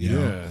real. You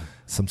know?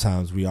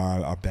 Sometimes we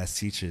are our best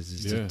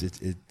teachers.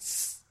 It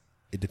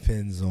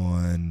depends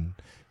on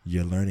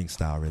your learning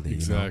style, really.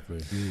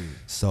 Exactly. You know?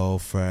 So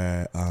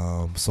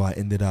so I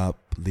ended up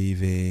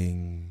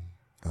leaving.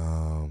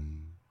 I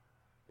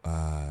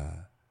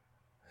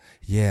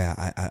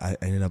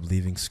ended up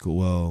leaving school.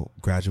 Well,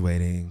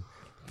 graduating,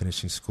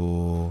 finishing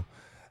school.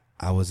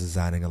 I was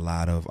designing a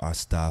lot of our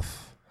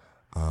stuff.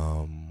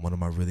 One of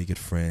my really good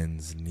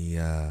friends,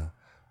 Nia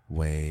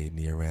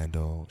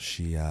Randall,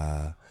 she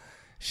had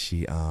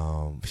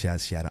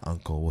an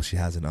uncle. Well, she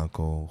has an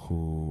uncle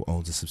who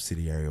owns a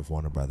subsidiary of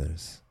Warner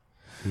Brothers,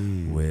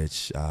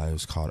 which it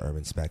was called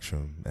Urban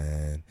Spectrum,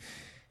 and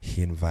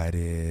he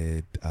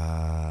invited.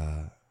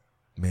 I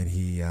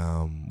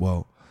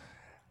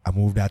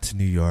moved out to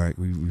New York.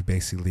 We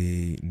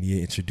basically,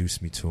 Nia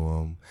introduced me to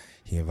him.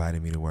 He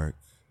invited me to work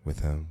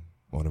with him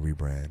on a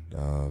rebrand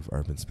of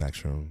Urban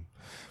Spectrum,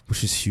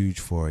 which is huge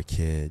for a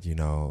kid, you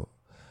know.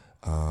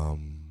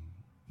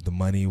 The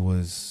money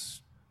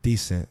was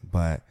decent,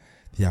 but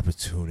the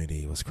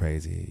opportunity was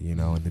crazy, you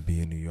know, and to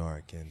be in New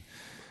York. And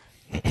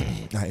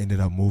I ended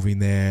up moving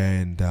there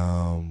and,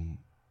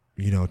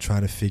 you know,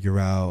 trying to figure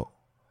out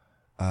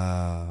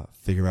my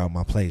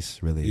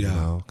place, really, you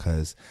know,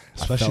 because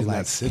especially in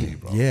that city,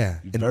 bro. Yeah,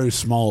 and very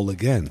small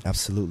again.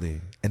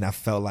 Absolutely. And I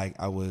felt like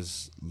I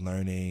was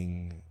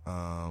learning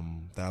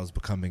that I was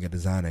becoming a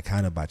designer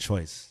kind of by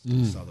choice.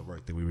 I saw the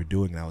work that we were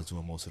doing, and I was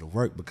doing most of the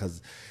work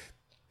because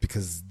the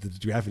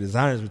graphic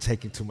designers were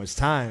taking too much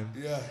time.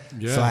 Yeah.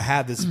 So I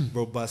had this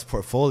robust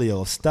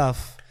portfolio of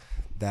stuff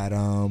that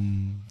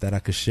I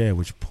could share,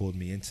 which pulled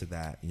me into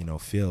that, you know,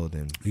 field.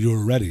 And you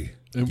were ready.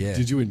 And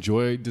did you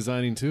enjoy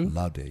designing too?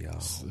 Loved it, y'all.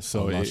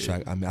 So I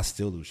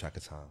still lose track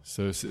of time.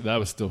 So that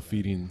was still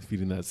feeding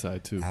that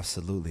side too.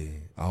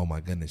 Absolutely. Oh my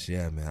goodness,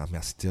 yeah, man. I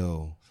mean,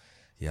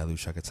 I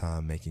lose track of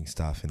time making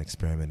stuff and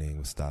experimenting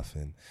with stuff,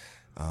 and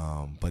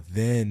but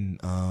then,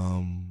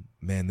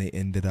 man, they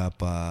ended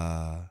up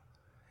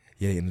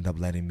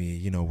letting me,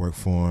 you know, work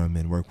for them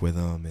and work with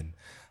them, and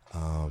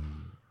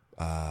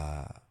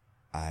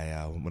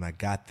when I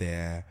got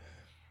there,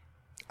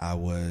 I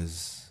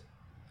was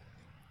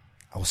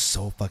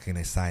so fucking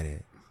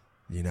excited,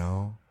 you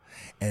know?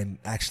 And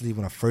actually,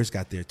 when I first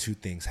got there, two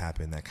things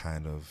happened that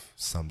kind of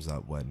sums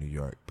up what New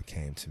York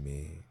became to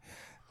me.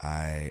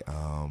 I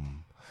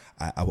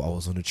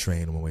was on a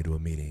train on my way to a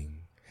meeting.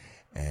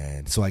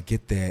 And so I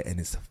get there, and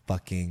it's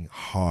fucking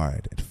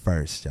hard at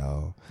first,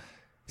 yo.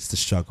 It's the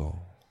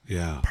struggle.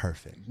 Yeah.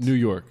 Perfect. New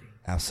York.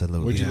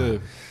 Absolutely. Where'd you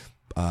live?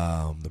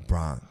 The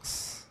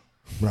Bronx.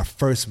 When I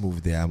first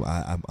moved there,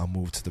 I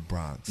moved to the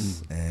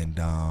Bronx. And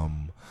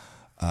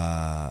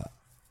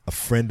a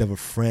friend of a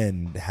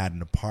friend had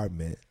an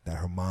apartment that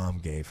her mom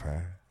gave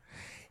her,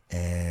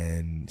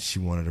 and she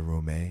wanted a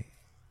roommate.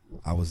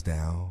 I was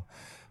down,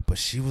 but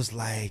she was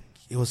like,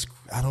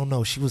 I don't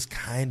know, she was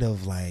kind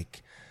of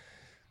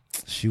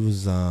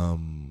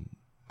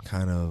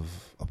kind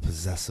of a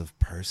possessive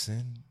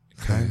person,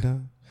 kind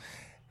of,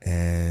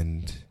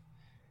 and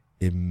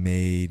it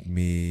made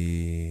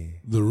me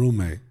the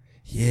roommate.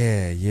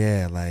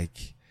 Yeah,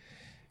 like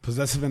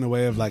possessive in a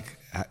way of like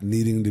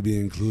needing to be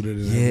included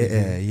in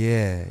everything.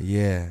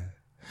 Yeah.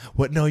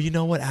 What? No, you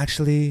know what?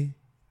 Actually,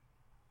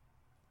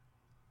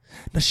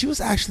 no, she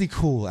was actually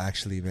cool.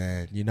 Actually,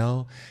 man, you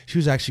know, she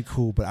was actually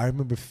cool. But I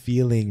remember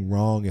feeling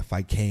wrong if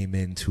I came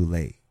in too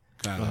late,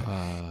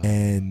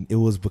 and it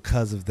was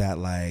because of that,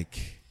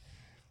 like,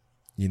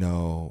 you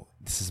know,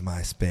 this is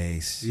my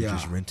space. You're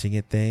just renting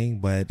it thing.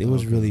 But it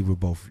was really, we're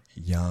both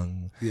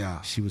young.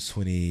 Yeah, she was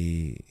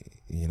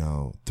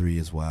 23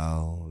 as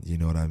well. You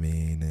know what I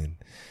mean? And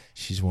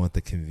she just wanted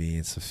the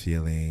convenience of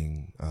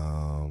feeling,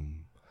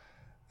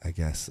 I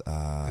guess,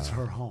 it's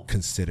her home.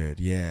 Considered.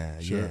 Yeah.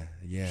 Sure.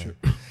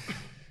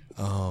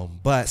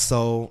 But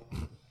so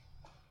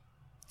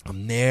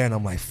I'm there and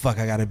I'm like, fuck,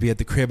 I gotta be at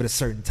the crib at a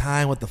certain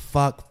time. What the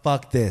fuck?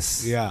 Fuck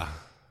this. Yeah.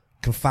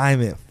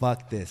 Confinement.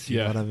 Fuck this. You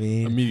know what I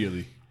mean?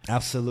 Immediately.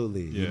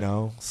 Absolutely. Yeah. You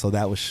know? So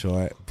that was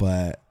short.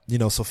 But, you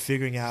know, so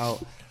figuring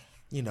out,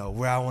 you know,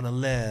 where I want to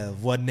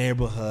live, what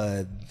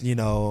neighborhood, you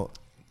know,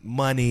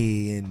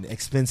 money and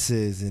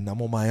expenses, and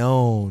I'm on my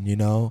own, you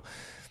know.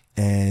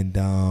 And,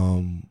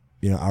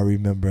 you know, I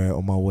remember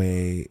on my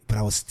way, but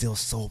I was still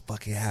so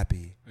fucking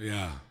happy.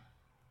 Yeah.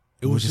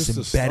 It was just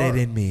embedded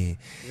in me.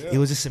 Yeah. It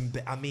was just,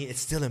 it's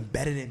still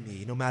embedded in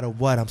me. No matter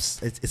what,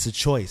 it's a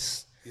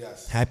choice.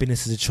 Yes.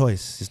 Happiness is a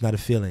choice. It's not a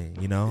feeling,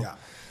 you know. Yeah.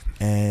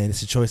 And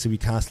it's a choice that we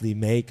constantly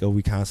make, or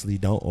we constantly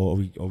don't, or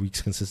we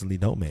consistently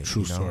don't make.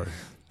 True story.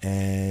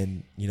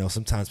 And, you know,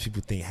 sometimes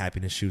people think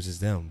happiness chooses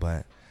them,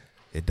 but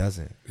it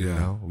doesn't. Yeah. You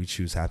know, we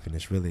choose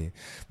happiness, really.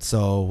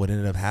 So what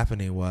ended up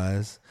happening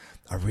was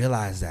I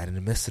realized that in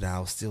the midst of that, I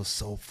was still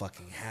so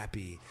fucking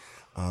happy.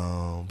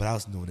 But I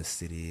was new in the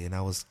city, and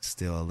I was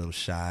still a little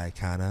shy,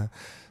 kind of.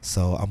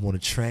 So I'm on a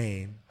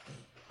train,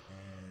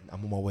 and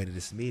I'm on my way to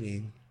this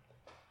meeting,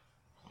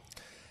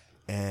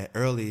 and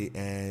early,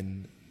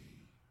 and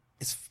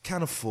it's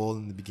kind of full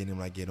in the beginning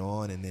when I get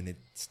on, and then it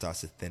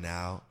starts to thin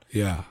out.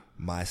 Yeah.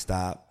 My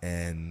stop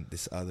and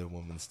this other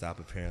woman's stop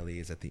apparently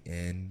is at the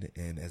end,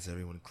 and as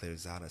everyone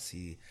clears out, I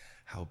see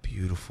how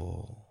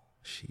beautiful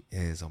she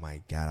is. Oh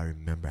my God, I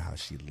remember how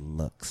she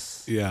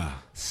looks. Yeah.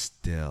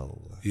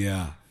 Still.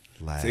 Yeah.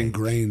 Like It's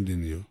ingrained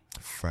in you.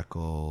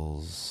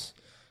 freckles,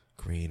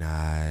 green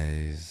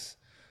eyes,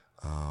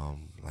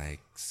 like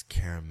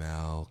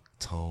caramel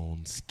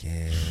toned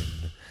skin,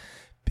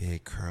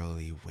 big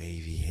curly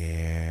wavy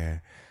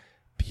hair,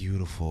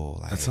 beautiful.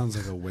 Like, That sounds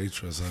like a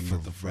waitress I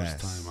met the first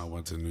Caress. time I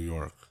went to New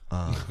York.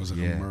 It was like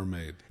a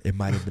mermaid. It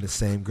might have been the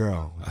same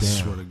girl. I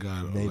swear to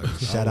God. Maybe. Like,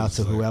 Shout I out was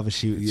to like- whoever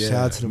she. Yeah.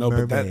 Shout out to the no,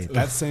 mermaid. but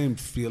that same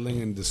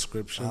feeling and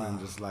description and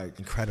just like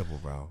Incredible,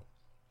 bro.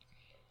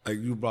 like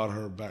you brought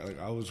her back. Like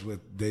I was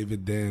with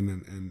David, Dan,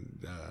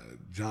 and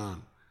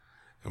John,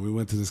 and we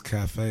went to this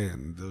cafe,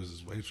 and there was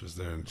this waitress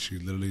there, and she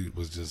literally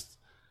was just.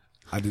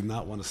 I did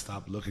not want to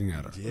stop looking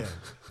at her. Yeah.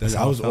 That's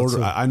how I I was felt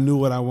ordering. too. I knew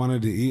what I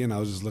wanted to eat, and I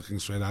was just looking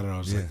straight at her. I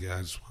was like, "Yeah,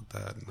 I just want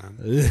that,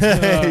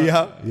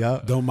 man.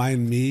 Yup. Don't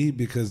mind me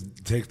because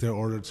take their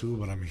order too,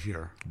 but I'm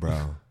here."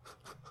 Bro.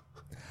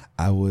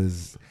 I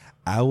was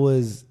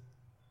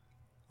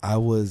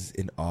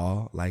in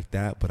awe like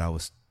that, but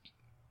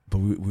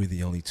we were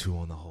the only two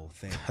on the whole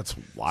thing. That's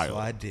wild. So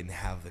I didn't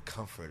have the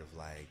comfort of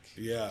like,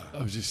 Yeah,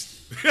 I was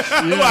just,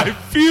 I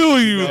feel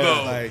you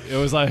though. like it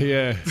was like,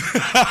 yeah.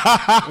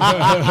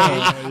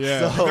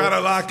 Yeah. so, gotta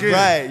lock in.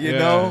 right? You Yeah,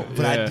 know,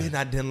 but yeah.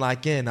 I didn't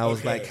lock in. I was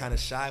Okay. like kind of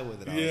shy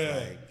with it. I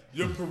was like,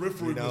 your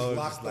periphery you know, just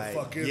locked just the like,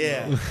 fuck in.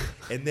 yeah.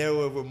 though. And there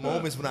were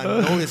moments when I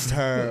noticed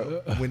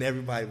her when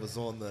everybody was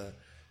on the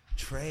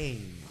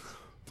train,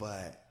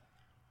 but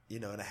you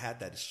know, and I had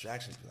that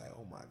distraction, like,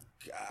 oh my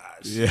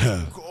gosh,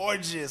 Yeah. she's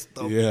gorgeous,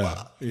 the Yeah,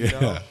 fuck, yeah. you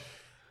know?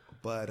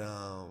 But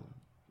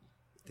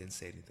didn't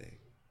say anything.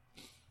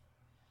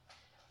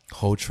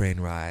 Whole train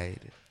ride,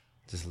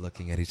 just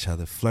looking at each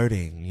other,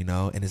 flirting, you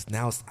know, and it's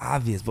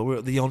obvious, but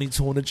we're the only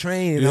two on the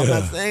train. I'm Yeah.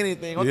 not saying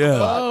anything. What Yeah. the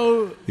fuck?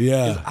 Oh,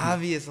 Yeah, It's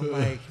obvious. I'm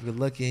like, we're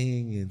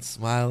looking and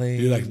smiling.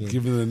 you're like and,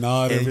 giving the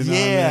nod every now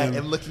yeah, and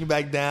then. and looking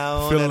back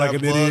down. Feeling at like our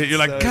an idiot. You're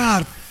like, books,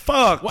 God,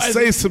 fuck, Why is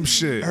say some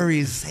shit.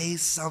 hurry, say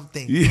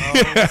something, bro.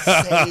 Yeah.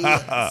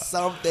 Say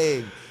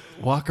something.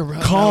 walk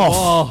around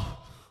Cough.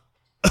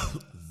 that wall.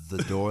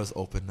 The doors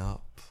open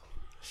up.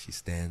 She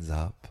stands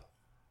up.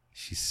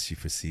 She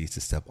proceeds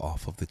to step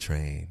off of the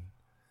train.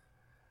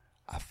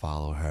 I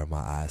follow her. My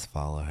eyes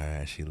follow her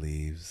as she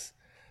leaves.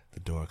 The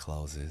door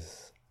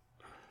closes.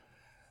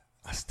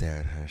 I stare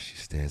at her. She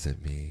stares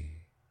at me.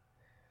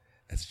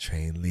 As the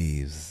train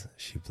leaves,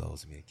 she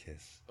blows me a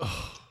kiss.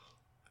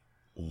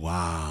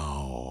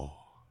 Wow,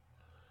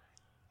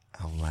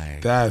 I'm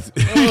like, that's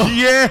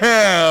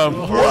yeah,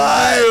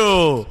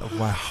 bro.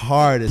 my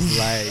heart is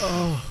like,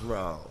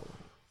 bro,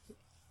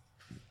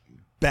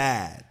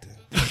 bad,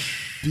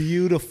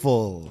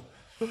 beautiful,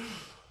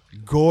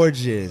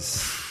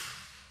 gorgeous,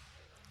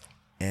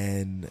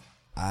 and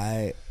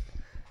I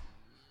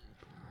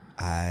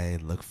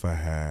look for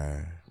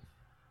her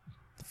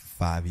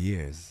 5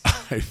 years.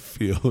 I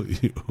feel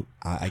you.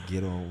 I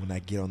get on when I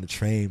get on the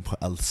train.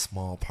 A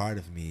small part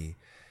of me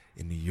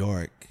in New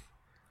York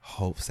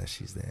hopes that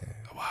she's there.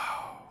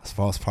 Wow. A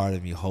small part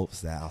of me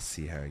hopes that I'll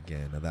see her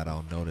again, or that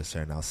I'll notice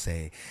her and I'll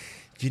say,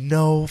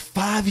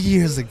 5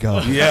 years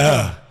ago,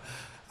 Yeah,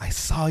 I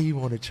saw you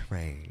on a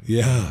train.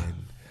 Yeah.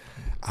 And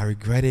I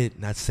regretted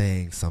not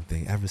saying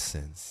something ever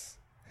since.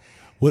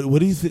 what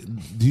do you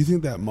think? Do you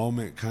think that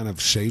moment kind of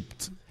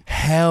shaped?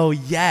 Hell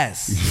You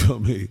yes. feel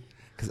me?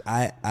 Because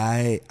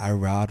I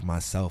robbed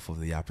myself of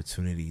the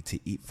opportunity to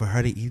eat, for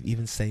her to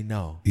even say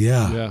no.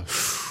 Yeah, Yeah.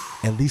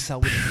 At least I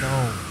would have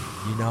known,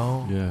 you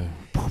know? Yeah.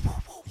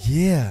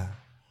 Yeah.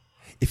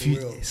 If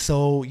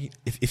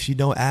you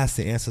don't ask,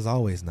 the answer's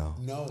always no.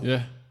 no.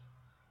 Yeah.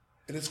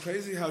 And it's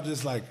crazy how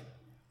just like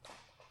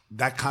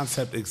that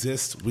concept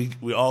exists.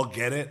 We all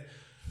get it,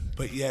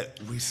 but yet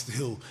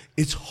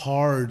it's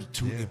hard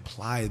to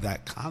apply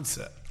that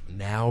concept.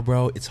 Now,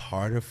 bro, it's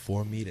harder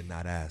for me to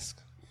not ask.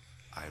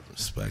 I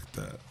respect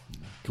that.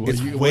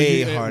 It's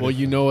way harder. Well,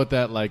 you know what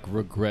that like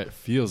regret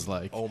feels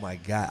like. Oh my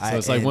God. So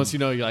it's like once you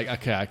know, you're like,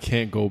 okay, I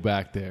can't go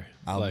back there.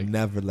 I'll like,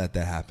 never let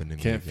that happen to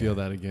me. can't again. feel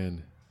that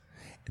again.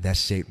 That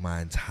shaped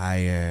my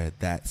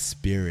that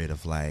spirit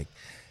of like,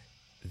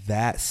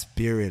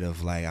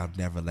 I'll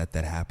never let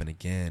that happen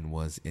again,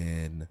 was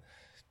in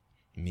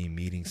me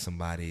meeting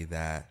somebody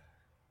that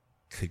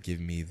could give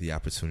me the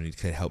opportunity,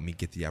 could help me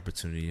get the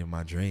opportunity in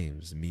my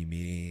dreams. Me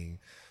meeting,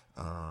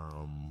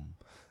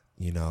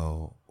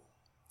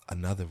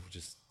 another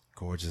just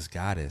gorgeous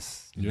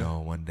goddess, you Yeah. know,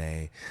 one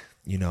day,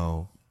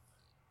 I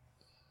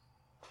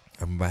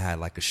remember I had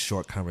like a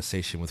short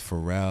conversation with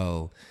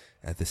Pharrell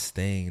at this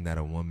thing that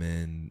a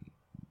woman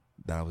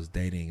that I was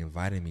dating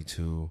invited me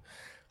to,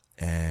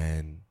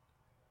 and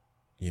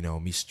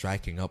me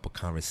striking up a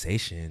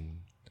conversation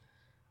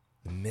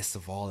in the midst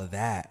of all of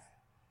that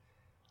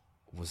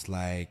was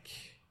like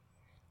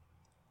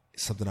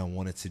something I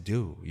wanted to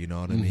do, you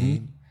know what I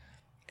mean?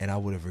 And I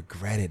would have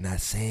regretted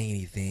not saying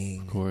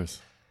anything Of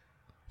course.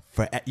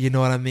 you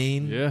know what I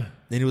mean? Yeah.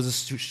 And it was a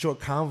short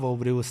convo,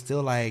 but it was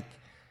still like,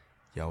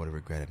 yo, I would have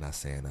regretted not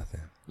saying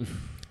nothing.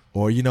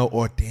 Or, you know,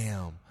 or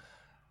damn,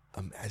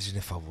 imagine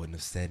if I wouldn't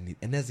have said anything.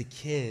 And as a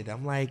kid,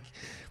 I'm like,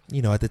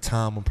 you know, at the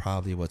time, I'm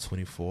probably,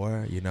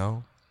 24, you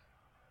know?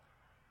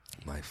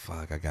 I'm like,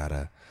 fuck, I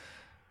gotta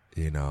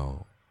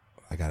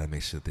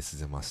make sure this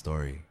is in my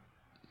story.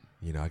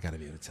 You know, I gotta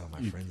be able to tell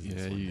my friends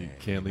this one you day,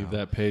 can't leave know?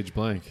 that page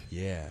blank.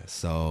 Yeah,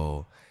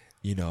 so,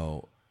 you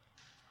know,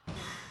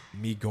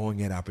 me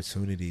going at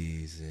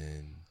opportunities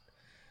and,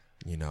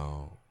 you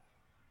know,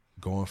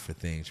 going for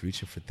things,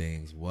 reaching for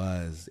things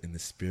was in the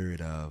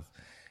spirit of,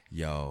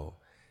 yo,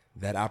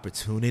 that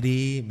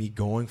opportunity, me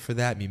going for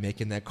that, me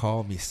making that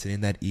call, me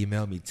sending that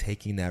email, me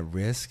taking that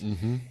risk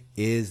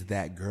is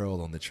that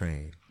girl on the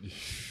train.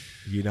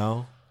 You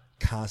know?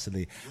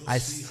 Constantly. I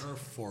see her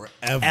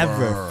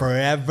forever.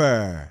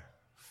 Forever.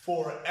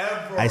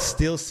 Forever. I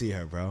still see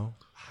her, bro.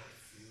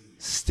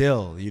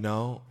 Still, you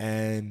know?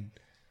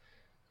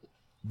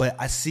 But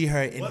I see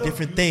her in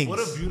different things. What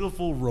a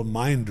beautiful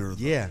reminder.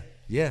 Though.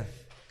 Yeah.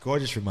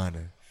 Gorgeous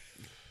reminder.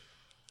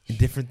 In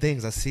different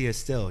things, I see her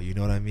still, you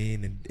know what I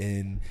mean?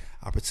 And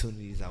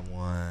opportunities I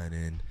want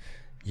and,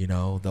 you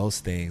know, those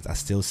things, I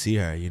still see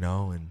her, you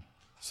know? And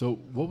so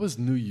what was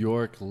New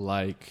York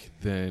like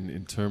then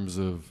in terms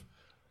of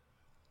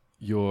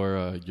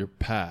your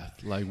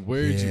path? Like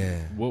where did you,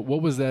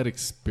 what was that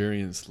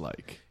experience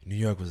like? New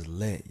York was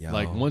lit, yo.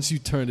 Like once you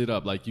turned it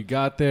up, like you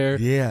got there,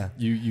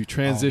 you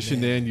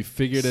transitioned in, you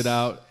figured it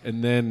out,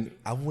 and then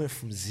I went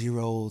from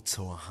 0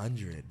 to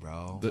 100,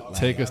 bro.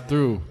 Take us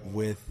through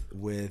with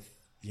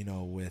you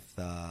know with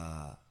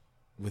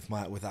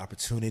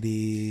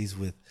opportunities,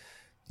 with,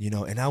 you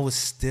know, and I was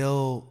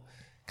still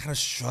kind of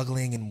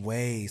struggling in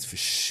ways for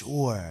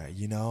sure,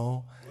 you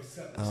know. What's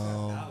that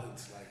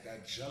balance, like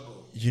that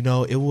juggle? You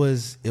know, it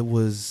was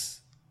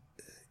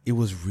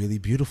really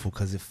beautiful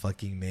because it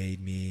fucking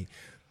made me.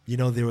 You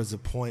know, there was a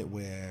point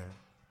where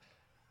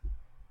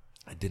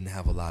I didn't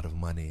have a lot of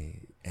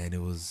money, and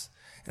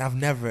I've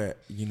never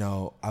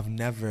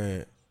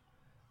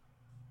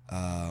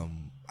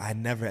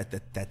at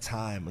that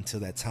time, until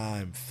that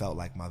time, felt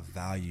like my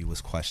value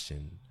was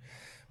questioned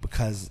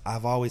because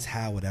I've always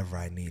had whatever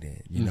I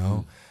needed, you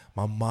know?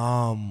 My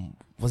mom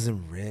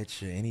wasn't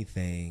rich or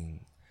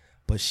anything,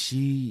 but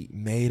she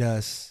made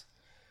us,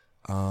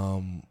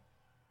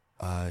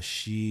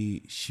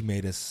 she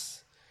made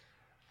us,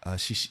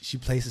 she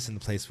placed us in a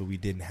place where we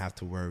didn't have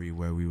to worry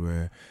where we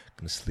were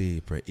going to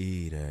sleep or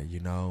eat, or, you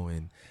know,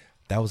 and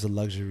that was a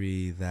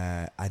luxury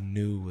that I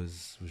knew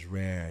was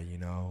rare, you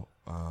know,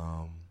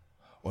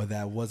 or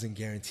that wasn't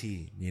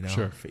guaranteed, you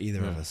know, for either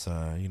of us,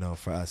 you know,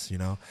 for us, you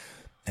know.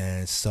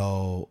 And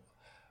so,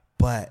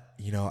 but,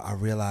 you know, I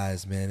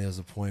realized, man, there was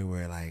a point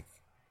where, like,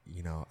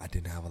 you know, I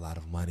didn't have a lot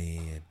of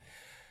money, and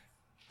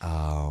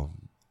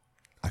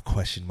I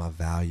questioned my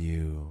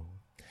value,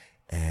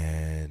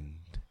 and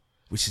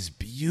which is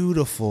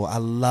beautiful. I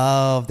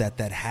love that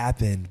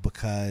happened,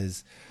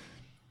 because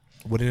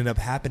what ended up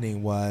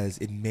happening was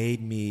it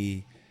made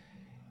me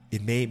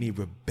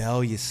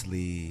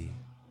rebelliously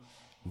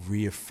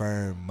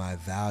reaffirm my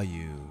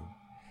value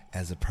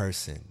as a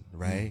person,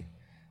 right?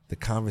 The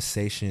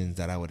conversations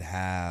that I would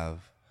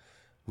have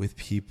with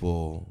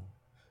people,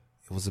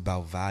 it was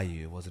about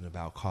value. It wasn't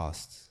about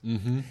costs.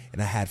 And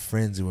I had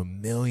friends who were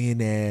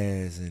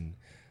millionaires, and,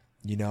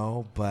 you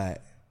know,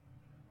 but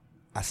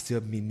I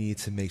still need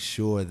to make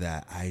sure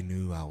that I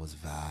knew I was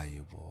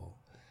valuable,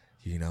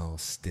 you know,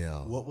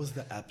 still. What was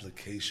the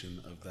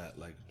application of that,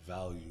 like,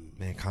 value?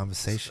 Man,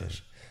 conversation,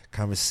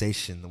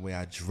 the way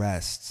I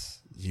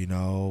dressed, you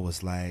know,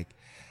 was like,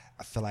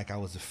 I felt like I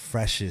was the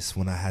freshest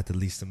when I had the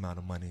least amount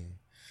of money.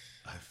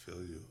 I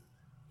feel you.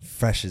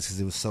 Freshest,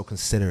 because it was so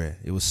considerate.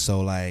 It was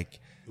so like,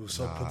 it was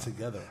so put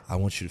together. I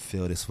want you to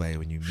feel this way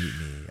when you meet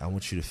me. I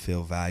want you to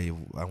feel value.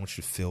 I want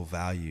you to feel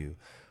value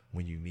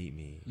when you meet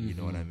me. You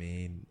know what I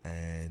mean?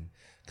 And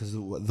because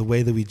the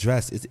way that we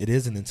dress, it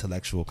is an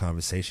intellectual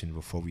conversation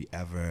before we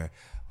ever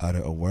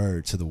utter a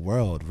word to the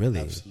world,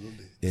 really.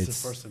 Absolutely. It's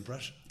a first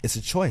impression. It's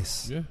a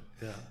choice. Yeah.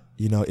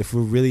 You know, if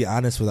we're really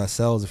honest with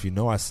ourselves, if we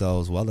know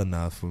ourselves well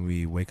enough, when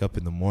we wake up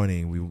in the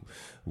morning,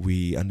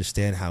 we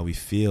understand how we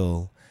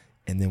feel,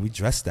 and then we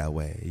dress that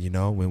way. You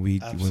know,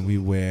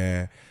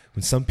 when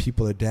some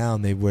people are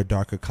down, they wear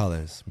darker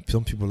colors. When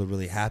some people are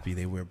really happy,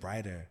 they wear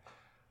brighter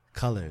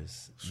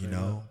colors. You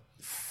know,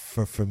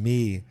 for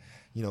me,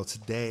 you know,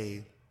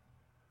 today,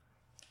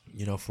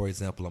 you know, for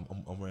example,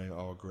 I'm wearing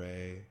all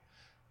gray.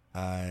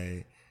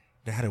 I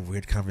had a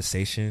weird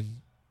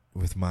conversation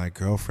with my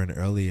girlfriend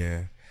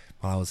earlier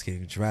while I was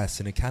getting dressed,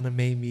 and it kind of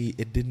made me.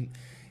 It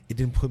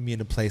didn't put me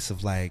in a place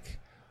of like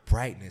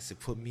brightness.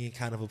 It put me in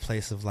kind of a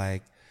place of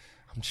like,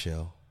 I'm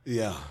chill.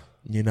 Yeah.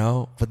 You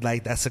know, but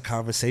like that's a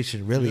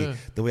conversation. Really,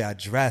 the way I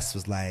dressed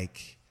was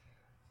like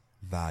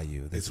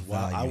value. There's it's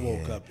wild. I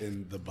woke here. up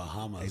in the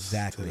Bahamas.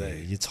 Exactly.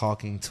 Today. You're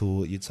talking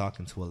to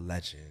a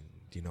legend.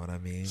 You know what I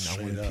mean? Straight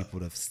I wanted up.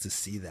 people to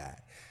see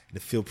that, and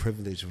to feel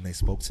privileged when they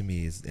spoke to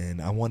me, and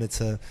I wanted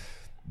to,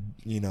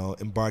 you know,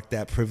 embark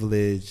that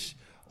privilege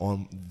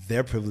on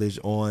their privilege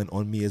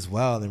on me as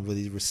well, and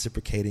really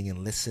reciprocating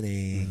and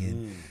listening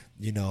and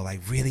like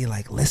really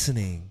like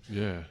listening.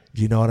 Yeah.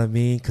 You know what I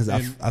mean? Because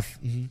I was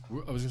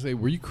gonna say,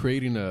 were you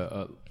creating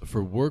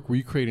for work? Were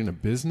you creating a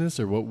business,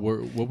 or what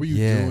were you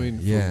doing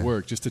for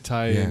work, just to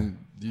tie in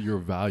your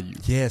value?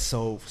 Yeah.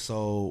 So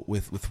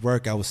with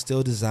work, I was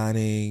still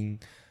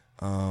designing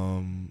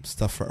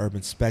stuff for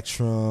Urban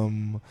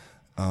Spectrum.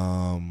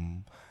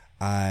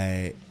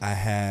 I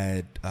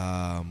had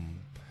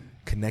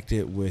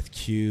connected with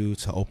Q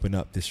to open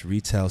up this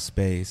retail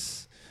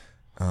space,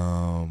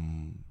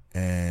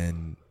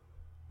 and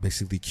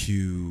basically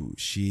Q,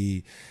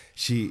 she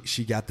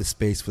got the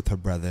space with her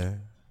brother.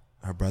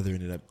 Her brother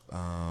ended up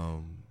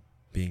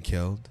being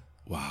killed.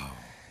 Wow.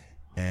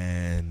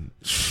 And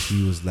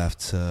she was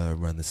left to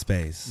run the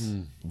space.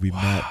 We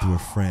met through a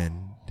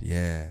friend.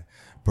 Yeah.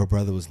 Her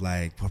brother was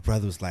like a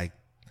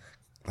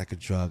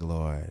drug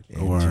lord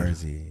in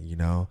Jersey,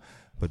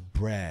 but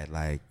Brad,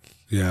 like,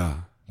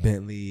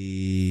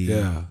 Bentley,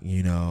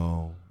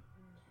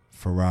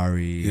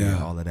 Ferrari,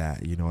 all of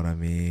that, you know what I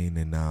mean?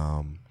 And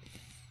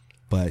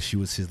but she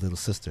was his little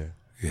sister.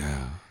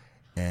 Yeah.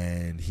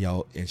 And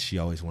she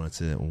always wanted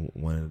to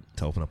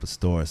open up a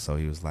store, so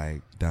he was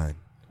like, done.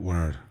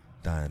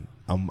 Done.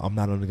 I'm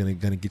not only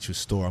gonna get you a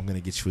store, I'm gonna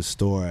get you a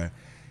store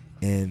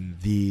in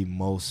the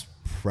most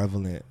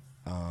prevalent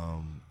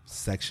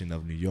section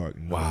of New York.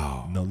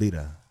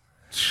 Nolita,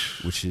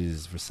 which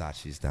is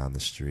Versace's down the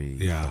street.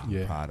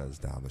 Prada's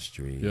down the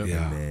street.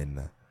 And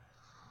then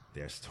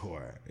their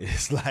store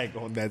is like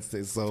on that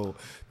stage. So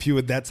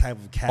pure that type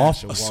of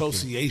cash. Off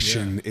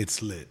association,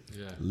 it's lit.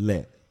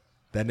 Lit.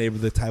 That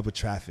neighborhood type of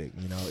traffic,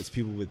 it's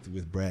people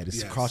with bread.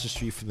 It's across the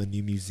street from the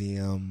new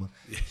museum.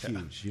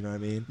 Huge, you know what I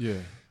mean? Yeah.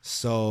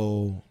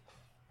 So,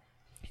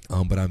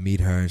 but I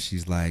meet her and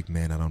she's like,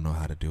 man, I don't know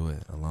how to do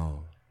it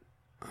alone.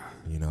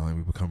 And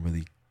we become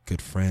really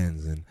good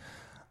friends, and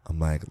I'm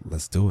like,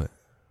 let's do it,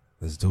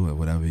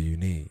 whatever you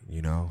need,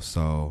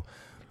 So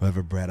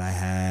whatever bread I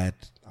had,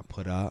 I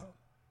put up,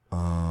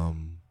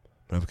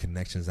 whatever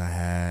connections I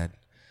had,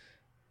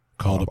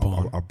 called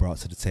upon, I brought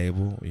to the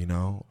table,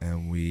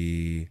 and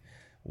we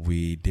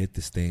did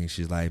this thing.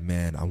 She's like,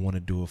 man, I want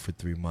to do it for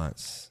 3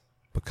 months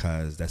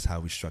because that's how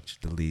we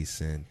structured the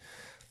lease, and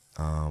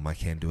I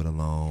can't do it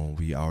alone.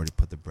 We already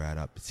put the bread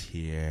up, it's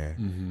here.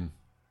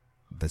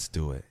 Let's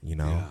do it,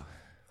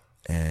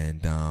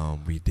 And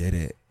we did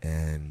it,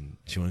 and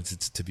she wanted it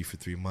to be for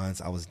 3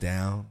 months. I was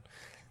down,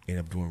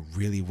 ended up doing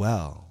really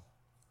well.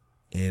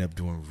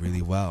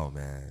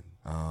 Man.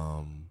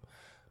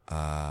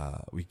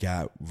 We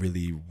got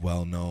really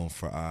well known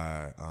for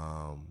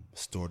our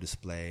store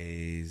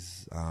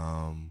displays,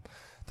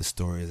 the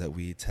stories that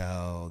we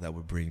tell that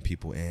would bring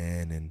people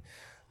in, and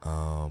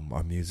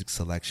our music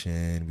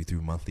selection. We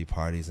threw monthly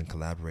parties and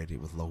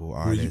collaborated with local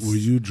artists. Were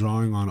you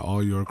drawing on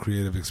all your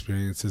creative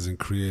experiences and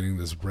creating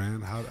this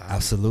brand? How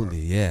Absolutely,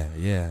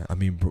 yeah. I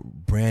mean,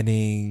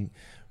 branding,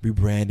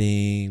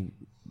 rebranding.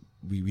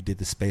 We did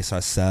the space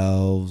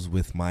ourselves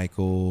with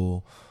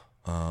Michael,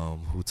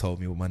 who told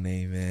me what my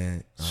name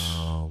meant.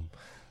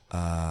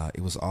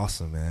 It was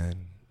awesome, man.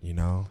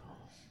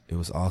 It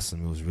was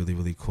awesome. It was really,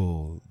 really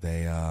cool.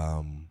 They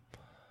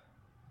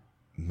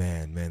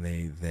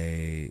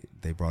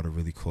they brought a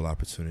really cool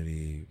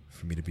opportunity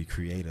for me to be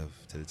creative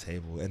to the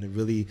table and to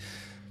really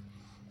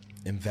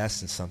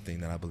invest in something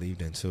that I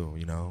believed in too,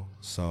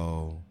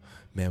 So,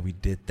 man, we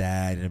did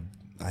that, and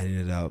I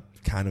ended up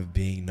kind of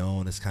being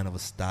known as kind of a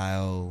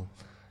style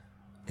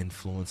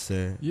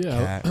influencer.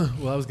 Yeah.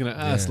 Well, I was gonna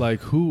ask, like,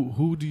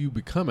 who do you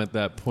become at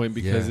that point?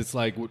 Because it's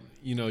like,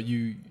 are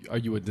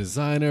you a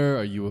designer?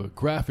 Are you a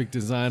graphic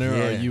designer?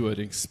 Are you an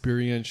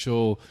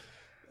experiential,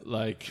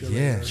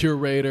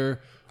 curator?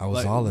 I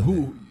was all of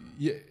it.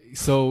 Yeah.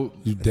 So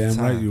you damn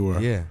right you were.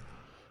 Yeah.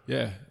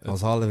 Yeah. I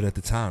was all of it at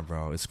the time,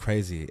 bro. It's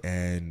crazy.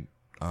 And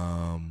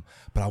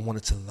but I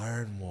wanted to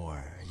learn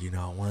more.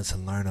 I wanted to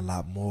learn a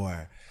lot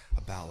more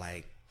about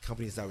like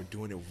companies that were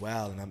doing it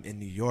well, and I'm in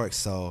New York,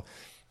 so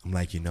I'm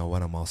like, you know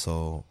what? I'm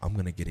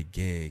gonna get a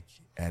gig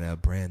at a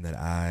brand that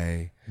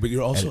But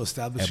you're also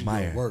establishing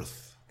your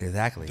worth.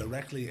 Exactly.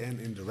 Directly and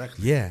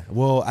indirectly. Yeah.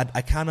 Well,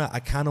 I kind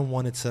of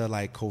wanted to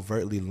like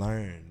covertly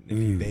learn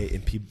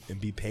and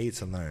be paid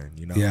to learn.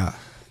 Yeah.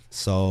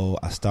 So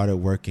I started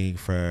working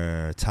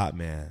for Top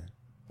Man.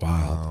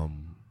 Wow.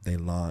 They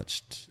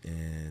launched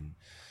in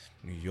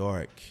New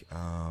York,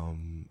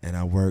 and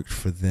I worked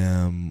for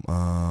them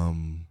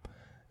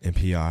in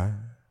PR,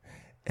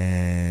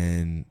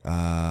 and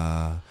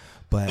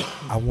but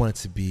I wanted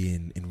to be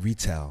in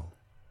retail.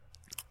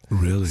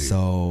 Really?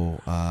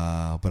 So,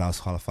 but I was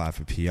qualified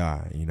for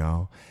PR,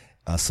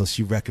 so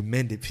she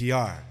recommended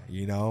PR,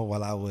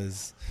 while I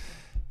was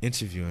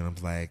interviewing. I'm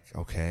like,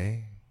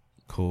 okay,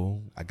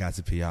 cool. I got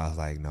to PR. I was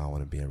like, no, I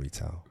want to be in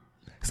retail.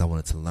 Because I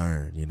wanted to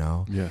learn,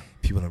 Yeah.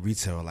 People in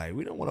retail are like,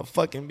 we don't want to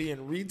fucking be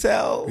in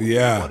retail.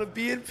 Yeah. We want to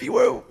be in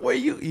where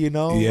you,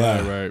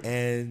 Yeah. Right.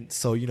 And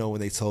so, when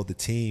they told the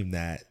team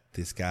that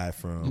this guy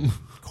from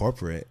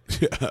corporate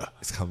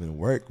is coming to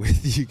work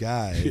with you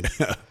guys,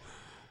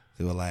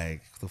 They were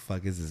like, "What the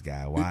fuck is this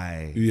guy?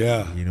 Why?"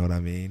 Yeah. You know what I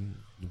mean?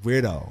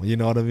 Weirdo. You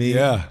know what I mean?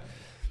 Yeah.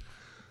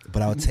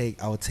 But I would take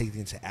the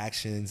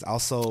interactions.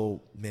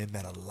 Also, man,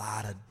 met a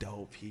lot of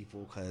dope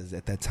people because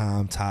at that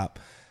time, Top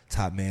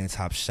Man,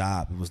 Top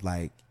Shop, it was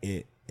like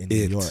it in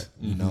New York.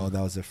 You know,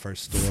 that was their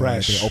first store.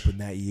 Fresh. They opened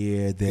that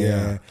year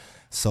there. Yeah.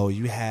 So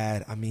you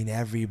had, I mean,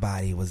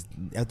 everybody was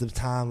at the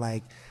time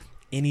like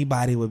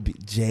anybody would be.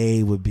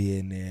 Jay would be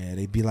in there.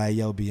 They'd be like,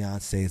 "Yo,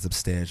 Beyonce is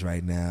upstairs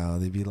right now."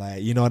 They'd be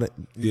like, you know,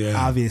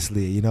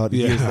 obviously, you know,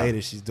 years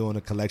later she's doing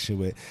a collection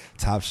with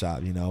Top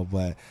Shop, you know,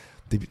 but.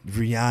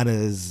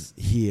 Rihanna's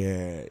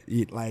here,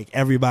 like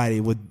everybody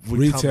would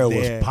retail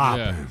come there, was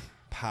popping,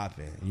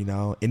 popping, you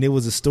know, and it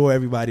was a store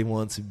everybody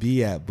wanted to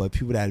be at. But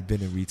people that had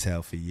been in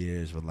retail for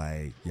years were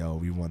like, "Yo,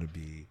 we want to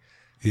be,"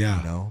 you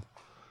know.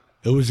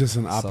 It was just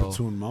an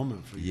opportune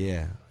moment for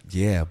you.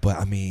 Yeah. But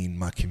I mean,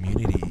 my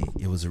community,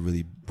 it was a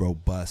really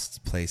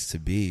robust place to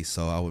be.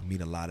 So I would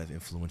meet a lot of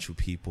influential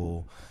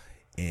people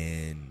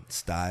in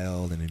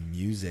style and in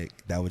music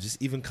that would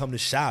just even come to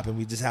shop, and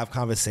we just have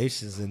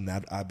conversations, and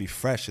I'd be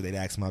fresh, so they'd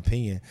ask my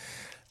opinion,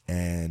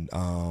 and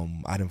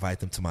I'd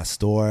invite them to my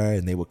store,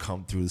 and they would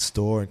come through the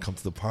store and come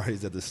to the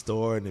parties at the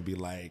store, and they'd be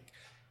like,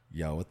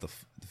 "Yo, what the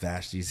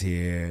Vashti's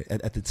here?"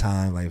 At the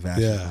time, like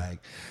Vashti, like,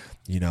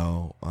 you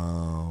know,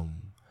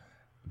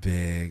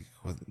 big,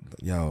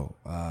 yo,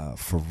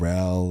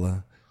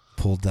 Pharrell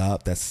pulled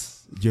up.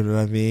 That's, you know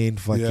what I mean?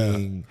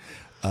 Fucking.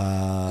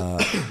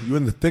 You're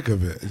in the thick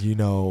of it. You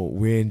know,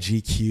 we're in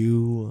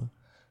GQ.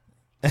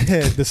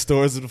 The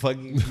stores in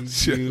fucking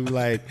GQ.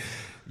 Like,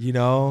 you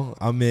know,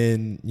 I'm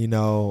in, you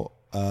know,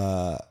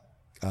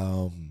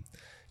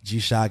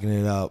 G-Shocking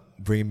it up,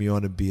 bringing me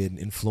on to be an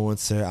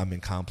influencer. I'm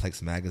in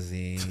Complex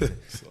Magazine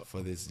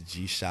for this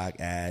G-Shock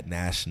ad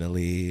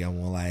nationally.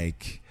 I'm on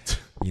like,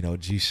 you know,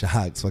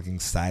 G-Shock's fucking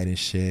site and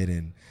shit,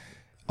 and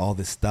all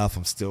this stuff.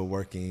 I'm still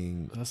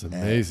working. That's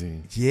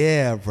amazing.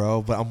 Yeah,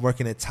 bro. But I'm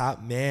working at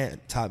Top Man,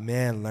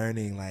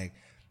 learning like,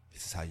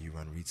 this is how you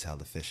run retail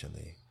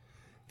efficiently.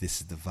 This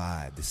is the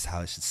vibe. This is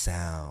how it should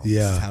sound.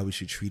 Yeah. This is how we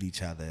should treat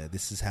each other.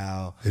 This is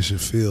how it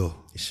should feel.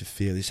 This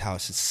is how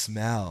it should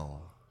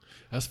smell.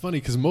 That's funny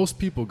because most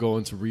people go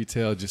into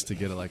retail just to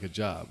get like a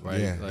job,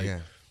 right? Yeah, like,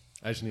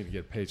 I just need to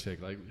get a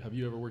paycheck. Like, have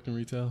you ever worked in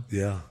retail?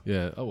 Yeah.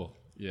 Yeah. Oh, well.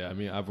 Yeah, I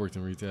mean, I've worked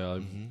in retail. I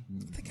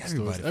think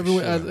everybody.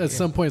 Everywhere, at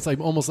some point, it's like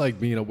almost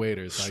like being a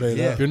waiter. It's like,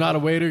 if you're not a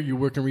waiter, you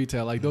work in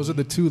retail. Like, those are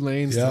the two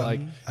lanes to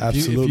like,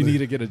 if you need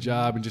to get a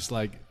job and just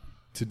like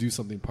to do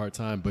something part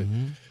time. But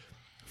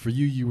for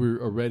you were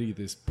already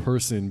this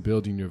person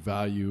building your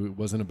value. It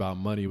wasn't about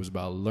money. It was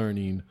about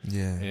learning.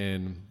 Yeah.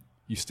 And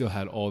you still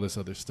had all this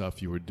other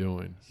stuff you were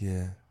doing.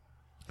 Yeah,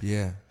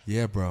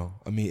 bro.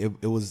 I mean,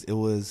 it was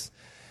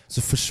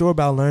so for sure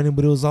about learning,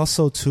 but it was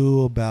also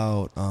too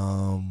about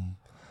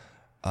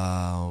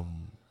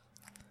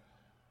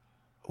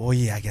well,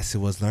 yeah, I guess it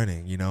was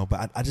learning, you know,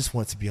 but I just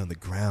wanted to be on the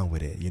ground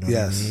with it, you know what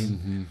I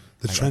mean?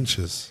 The like,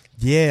 trenches.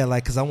 Yeah,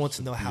 like, because I want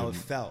to know how it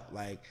felt.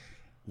 Like,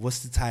 what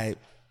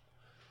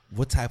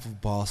type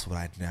of boss would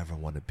I never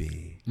want to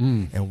be,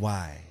 and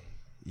why?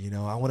 You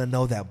know, I want to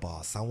know that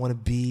boss. I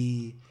want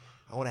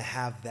to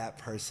have that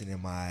person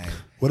in my.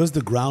 What does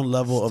the ground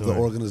level story. of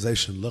the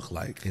organization look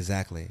like?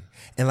 Exactly.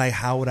 And like,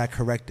 how would I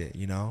correct it,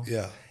 you know?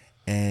 Yeah.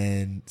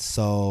 And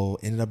so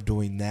ended up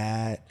doing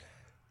that.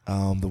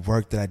 The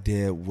work that I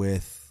did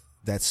with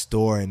that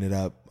store ended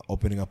up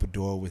opening up a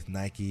door with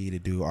Nike to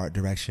do art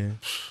direction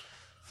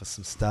for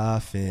some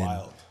stuff. And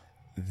Wild.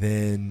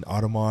 Then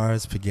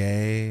Audemars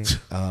Piguet,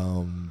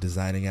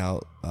 designing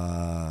out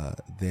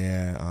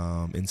their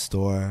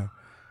in-store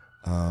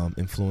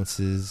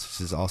influences,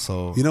 which is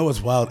also... You know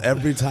what's wild?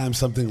 Every time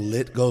something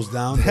lit goes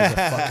down, there's a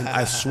fucking,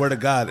 I swear to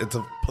God, it's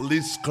a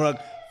police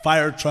truck,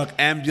 fire truck,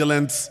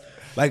 ambulance,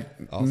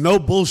 like no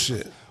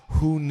bullshit.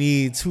 Who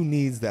needs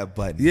that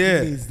button? Yeah.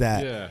 Who needs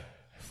that? Yeah.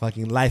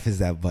 Fucking life is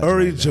that button.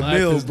 Uri right now.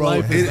 Jamil, bro,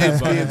 life it is that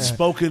is being button.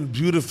 spoken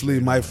beautifully,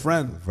 my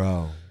friend,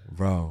 Bro.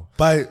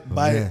 by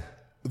yeah.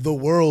 the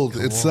world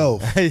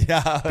itself.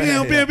 Yeah.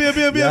 Pew, pew, pew,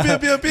 pew, pew, pew,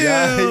 pew, pew.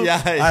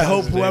 Yeah, I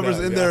hope straight whoever's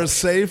up, in there is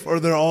safe or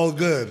they're all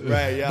good.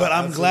 Right, yeah, But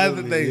I'm glad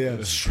that they absolutely,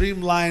 yeah.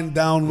 streamlined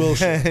down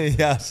Wilshire.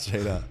 Yeah,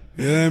 straight up.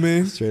 You know what I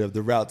mean? Straight up.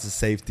 The route to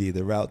safety,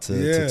 the route to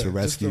Just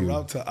rescue. the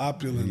route to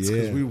opulence,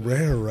 because Yeah. we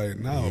rare right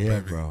now, Yeah,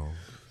 baby. bro.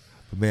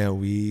 But man,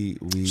 we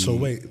So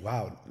wait,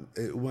 wow,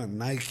 it went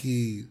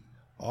Nike,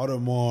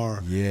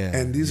 Audemars, Yeah,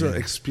 and these yeah. are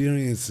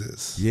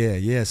experiences.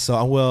 Yeah. So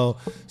I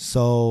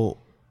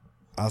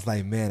was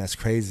like, man, that's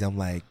crazy. I'm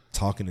like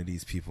talking to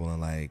these people and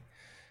like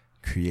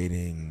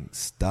creating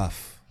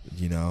stuff,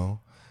 you know,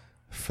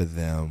 for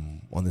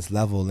them on this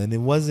level. And it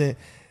wasn't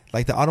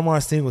like the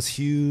Audemars thing was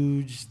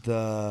huge.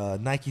 The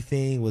Nike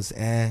thing was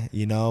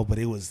you know, but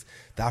it was,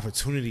 the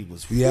opportunity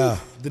was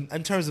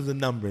in terms of the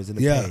numbers and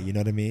the pay, you know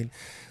what I mean?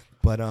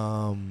 But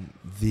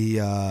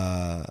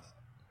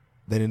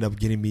they ended up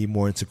getting me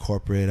more into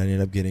corporate. I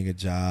ended up getting a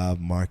job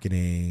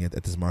marketing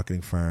at this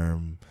marketing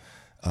firm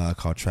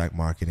called Track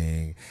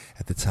Marketing.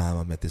 At the time,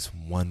 I met this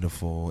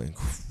wonderful,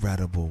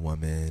 incredible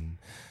woman,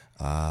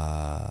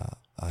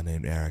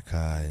 named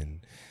Erica, and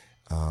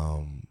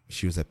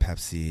she was at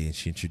Pepsi, and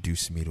she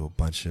introduced me to a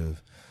bunch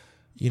of,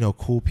 you know,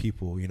 cool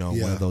people. You know,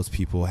 one of those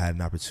people had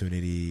an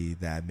opportunity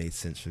that made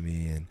sense for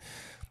me, and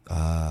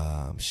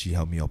she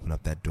helped me open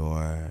up that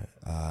door.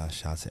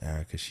 Shout out to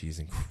Erica, she's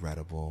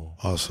incredible.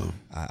 Awesome.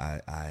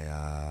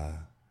 I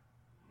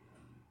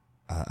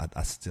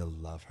still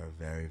love her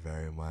very,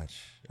 very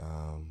much,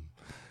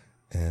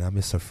 and I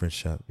miss her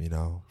friendship, you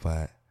know.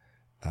 But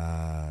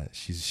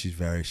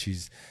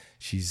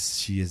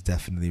she is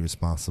definitely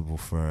responsible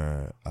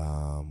for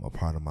a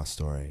part of my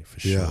story for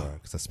sure,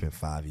 because I spent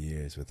 5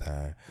 years with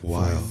her.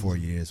 Wow. 4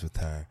 years with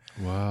her.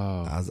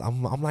 Wow.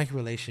 I'm like a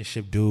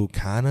relationship dude,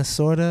 kind of,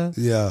 sort of.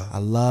 Yeah. I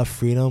love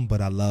freedom,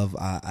 but I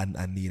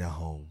need a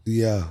home.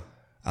 Yeah.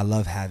 I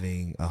love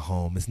having a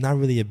home. It's not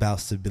really about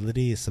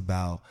stability. It's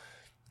about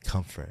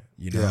comfort,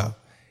 you know? Yeah.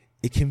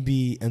 It can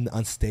be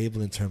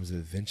unstable in terms of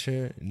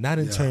adventure, not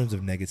in terms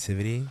of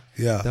negativity,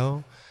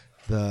 though.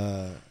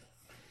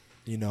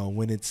 You know,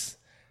 when it's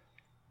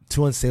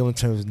too unstable in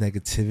terms of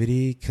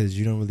negativity, because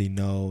you don't really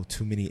know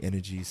too many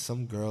energies.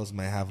 Some girls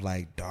might have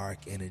like dark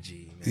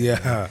energy. Man.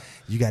 Yeah.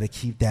 You got to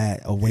keep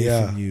that away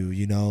from you,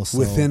 you know. So,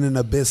 within an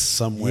abyss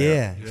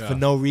somewhere. Yeah, for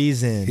no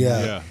reason.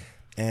 Yeah.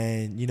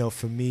 And, you know,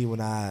 for me, when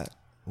I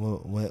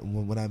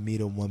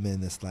meet a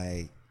woman that's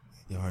like,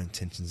 you know, her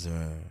intentions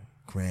are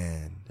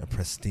grand or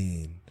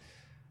pristine,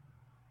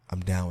 I'm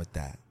down with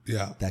that.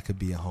 Yeah. That could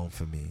be a home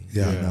for me.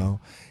 Yeah. You know?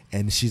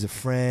 And she's a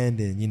friend,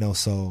 and, you know,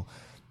 so,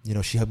 you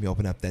know, she helped me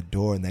open up that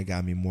door, and that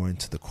got me more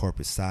into the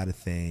corporate side of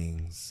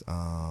things.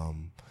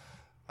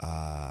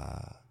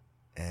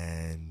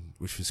 And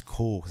which was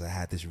cool because I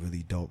had this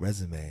really dope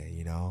resume,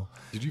 you know?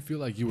 Did you feel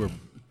like you were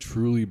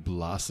truly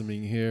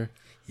blossoming here?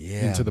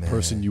 Yeah, into the man.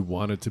 person you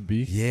wanted to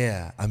be?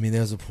 Yeah. I mean,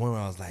 there was a point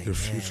where I was like, Your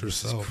man, future this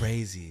self. is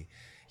crazy.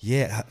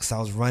 Yeah, because I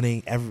was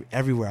running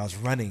everywhere. I was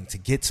running to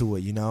get to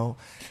it, you know?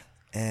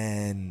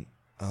 And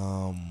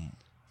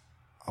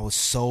I was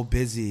so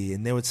busy.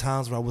 And there were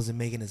times where I wasn't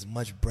making as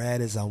much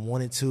bread as I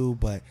wanted to,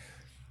 but,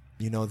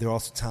 you know, there were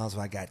also times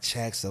where I got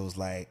checks that was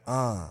like,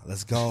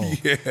 let's go.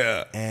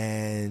 Yeah.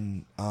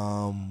 And,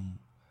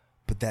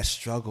 but that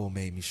struggle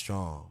made me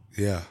strong.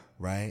 Yeah.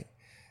 Right?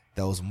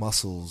 Those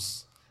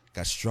muscles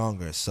got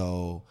stronger.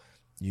 So,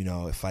 you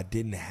know, if I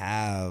didn't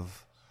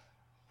have,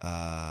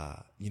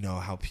 you know,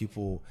 how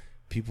people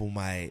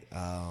might,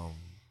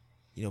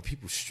 you know,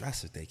 people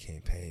stress if they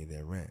can't pay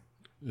their rent.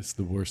 It's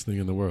the worst thing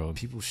in the world.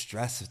 People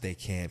stress if they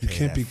can't You pay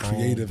can't that be phone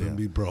creative bill. and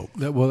be broke.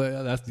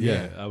 That's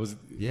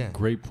Yeah.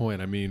 great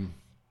point. I mean,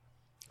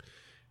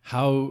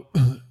 how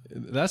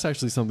that's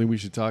actually something we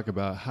should talk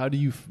about. How do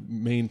you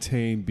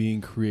maintain being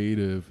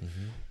creative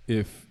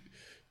if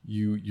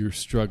you're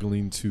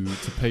struggling to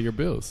pay your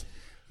bills?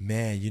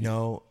 Man, you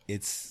know,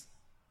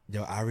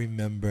 I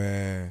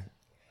remember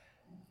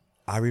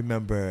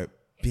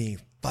being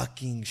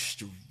fucking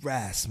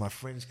stressed. My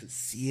friends could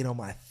see it on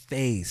my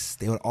face.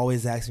 They would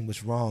always ask me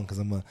what's wrong, because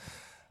I'm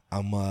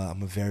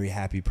a very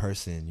happy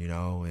person, you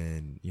know,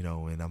 and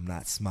I'm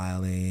not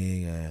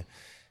smiling, or,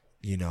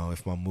 you know,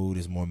 if my mood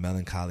is more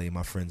melancholy,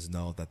 my friends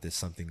know that there's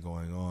something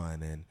going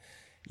on. And,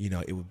 you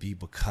know, it would be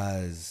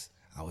because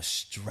I was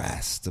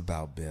stressed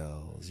about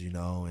bills, you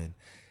know,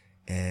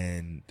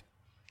 and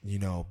you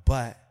know,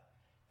 but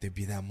there'd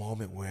be that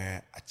moment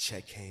where a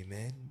check came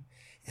in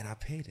and I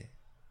paid it.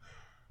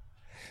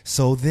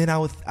 So then that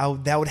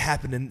would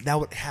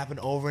happen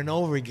over and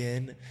over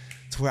again,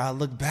 to where I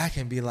look back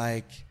and be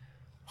like,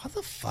 why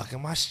the fuck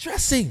am I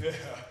stressing?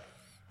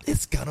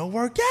 It's gonna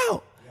work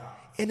out.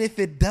 And if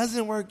it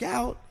doesn't work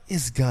out,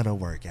 it's gonna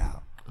work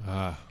out.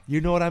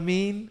 You know what I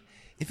mean?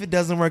 If it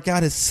doesn't work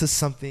out, it's just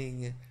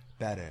something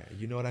better.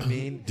 You know what I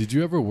mean? Did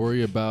you ever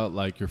worry about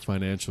like your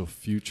financial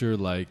future?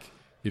 Like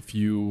if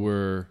you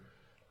were,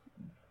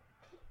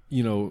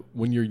 you know,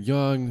 when you're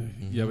young,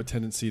 you have a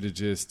tendency to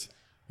just,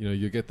 you know,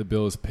 you get the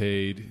bills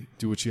paid,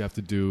 do what you have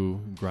to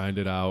do, grind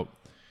it out.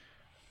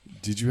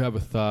 Did you have a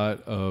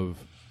thought of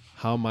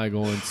how am I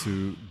going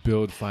to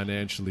build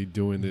financially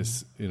doing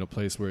this in a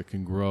place where it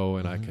can grow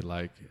and I can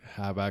like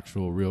have a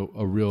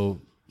real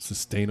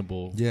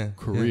sustainable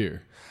career? Yeah.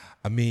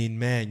 I mean,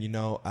 man, you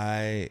know,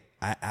 I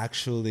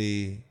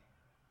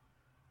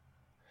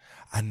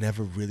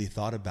never really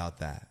thought about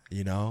that,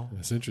 you know?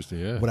 That's interesting,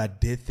 yeah. What I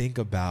did think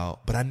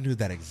about, but I knew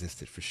that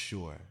existed for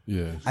sure.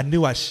 Yeah. I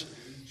knew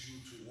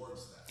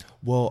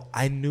Well,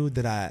 I knew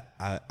that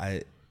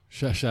I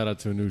Shout out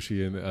to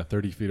Anushi and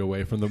 30 feet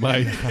away from the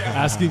mic,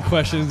 asking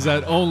questions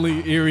that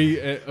only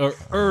Uri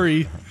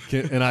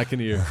and I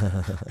can hear.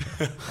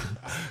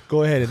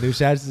 Go ahead,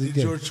 Anushi. Did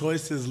your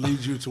choices lead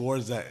you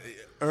towards that?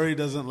 Uri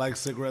doesn't like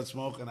cigarette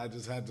smoke, and I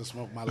just had to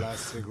smoke my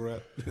last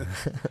cigarette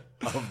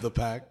of the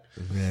pack.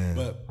 Man.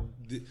 But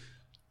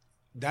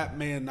that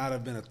may not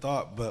have been a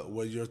thought, but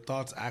were your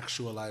thoughts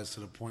actualized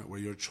to the point where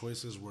your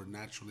choices were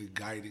naturally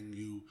guiding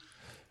you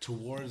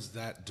towards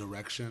that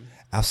direction?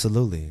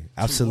 Absolutely.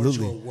 Towards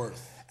your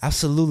worth?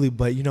 Absolutely.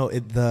 But, you know,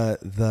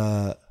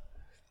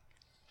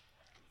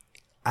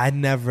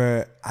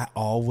 I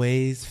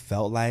always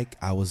felt like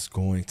I was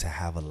going to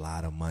have a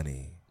lot of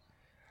money.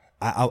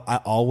 I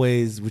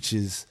always, which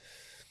is,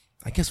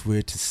 I guess,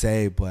 weird to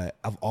say, but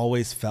I've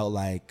always felt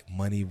like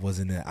money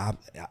wasn't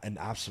an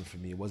option for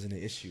me. It wasn't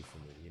an issue for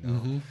me, you know.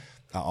 Mm-hmm.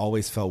 I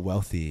always felt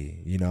wealthy,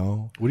 you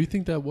know. What do you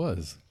think that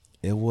was?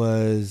 It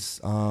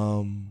was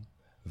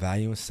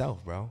value in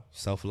self, bro.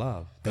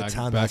 Self-love. Back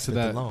to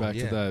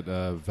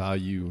that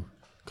value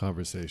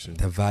conversation.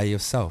 The value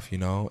of self, you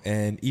know.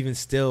 And even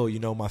still, you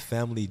know, my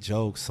family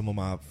jokes, some of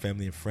my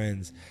family and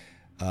friends,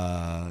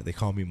 they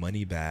call me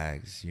money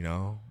bags, you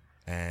know.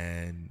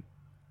 And,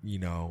 you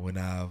know, when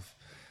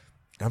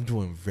I'm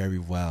doing very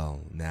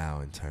well now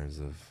in terms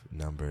of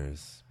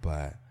numbers,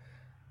 but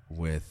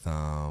with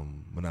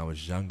when I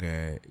was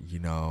younger, you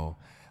know,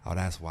 I would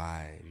ask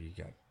why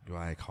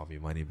call me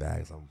money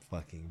bags. I'm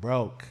fucking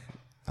broke.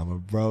 You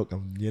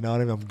know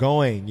what I mean? I'm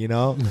going, you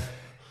know?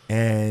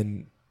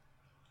 And,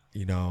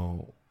 you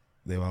know,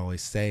 they would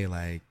always say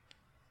like,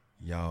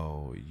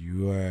 yo,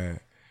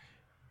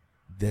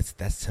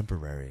 that's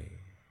temporary.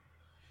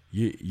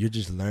 You're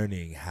just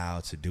learning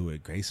how to do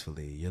it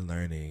gracefully. You're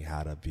learning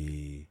how to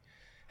be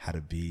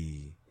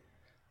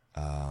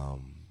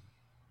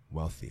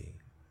wealthy,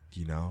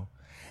 you know?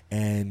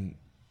 And,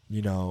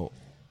 you know,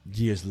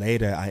 years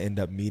later, I end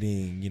up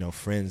meeting, you know,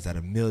 friends that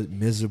are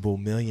miserable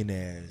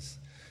millionaires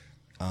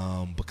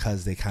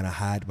because they kind of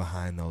hide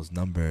behind those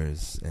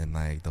numbers and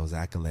like those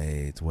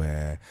accolades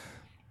where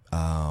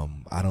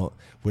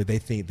where they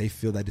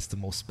feel that it's the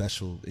most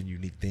special and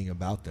unique thing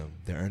about them,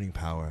 their earning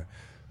power,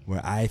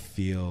 where I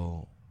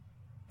feel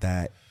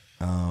that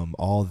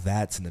all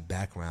that's in the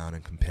background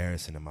in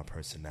comparison to my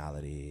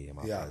personality and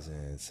my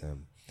presence.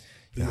 And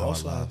you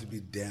also have to be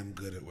damn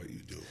good at what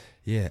you do.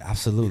 Yeah,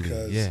 absolutely.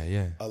 Because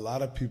yeah. a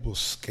lot of people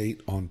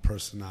skate on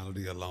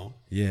personality alone.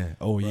 Yeah.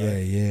 Oh, right?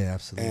 Yeah,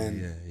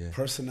 absolutely. And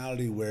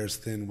personality wears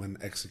thin when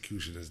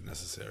execution is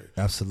necessary.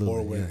 Absolutely.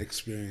 Or when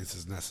experience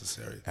is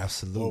necessary.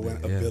 Absolutely. Or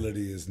when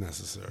ability is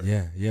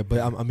necessary. Yeah.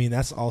 But I mean,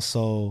 that's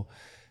also,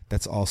 you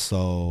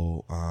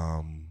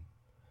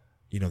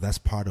know, that's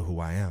part of who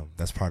I am.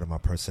 That's part of my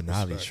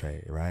personality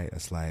trait, right?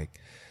 It's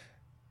like,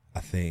 I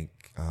think,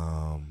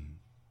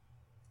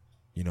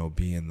 you know,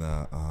 being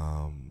the,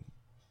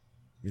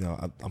 you know,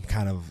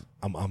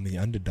 I'm the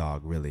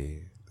underdog,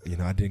 really. You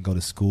know, I didn't go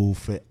to school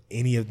for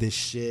any of this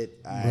shit.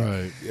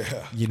 Right.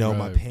 Yeah. You know,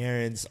 my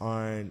parents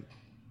aren't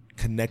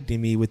connecting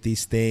me with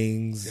these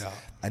things. Yeah.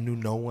 I knew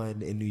no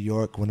one in New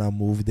York when I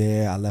moved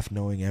there. I left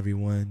knowing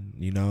everyone,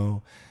 you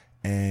know,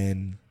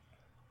 and,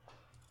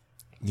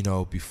 you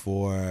know,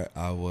 before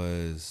I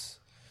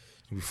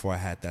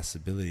had that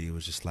stability, it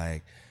was just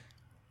like,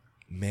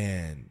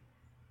 man,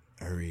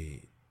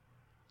 Uri,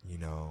 you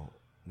know,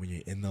 when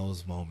you're in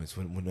those moments,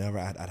 whenever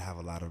I'd have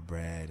a lot of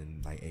bread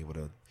and like able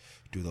to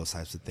do those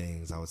types of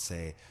things, I would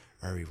say,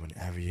 Uri,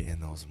 whenever you're in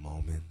those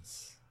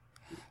moments,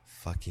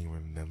 fucking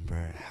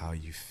remember how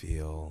you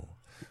feel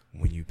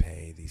when you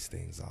pay these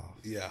things off.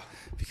 Yeah.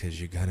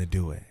 Because you're gonna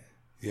do it.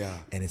 Yeah.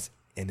 And it's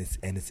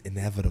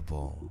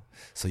inevitable.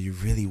 So you're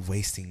really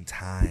wasting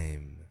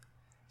time.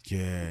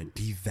 You're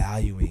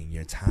devaluing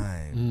your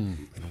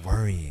time and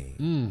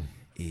worrying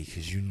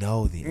because you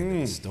know the end of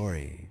the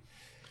story.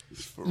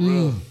 For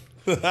real.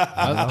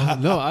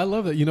 I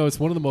love that. You know, it's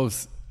one of the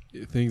most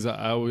things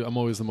I'm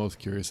always the most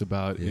curious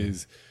about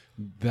is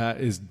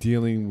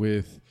dealing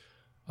with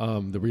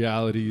the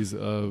realities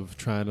of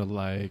trying to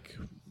like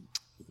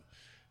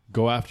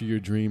go after your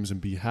dreams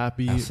and be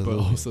happy, but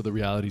also the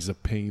realities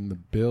of paying the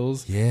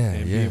bills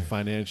and being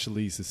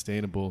financially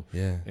sustainable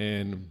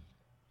and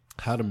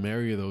how to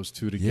marry those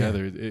two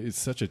together. It's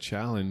such a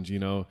challenge, you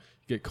know,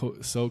 you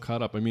get so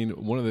caught up. I mean,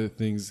 one of the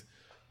things,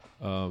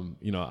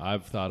 you know,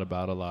 I've thought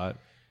about a lot,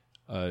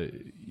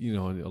 you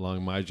know,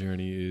 along my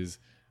journey is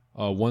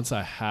once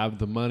I have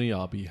the money,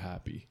 I'll be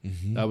happy.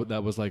 Mm-hmm.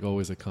 That was like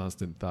always a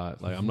constant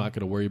thought. Like, I'm not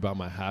going to worry about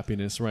my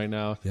happiness right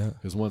now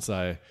because once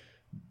I,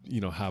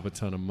 you know, have a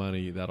ton of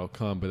money, that'll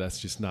come, but that's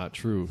just not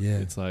true.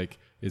 It's like,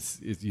 it's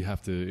you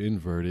have to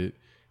invert it.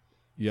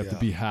 You have to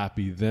be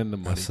happy, then the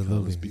money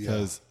comes,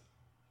 because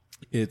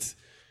it's,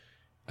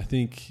 I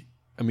think,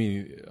 I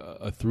mean,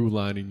 a through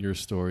line in your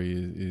story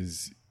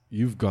is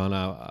you've gone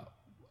out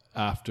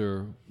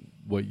after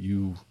what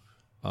you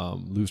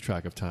lose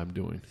track of time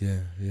doing.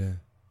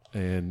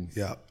 And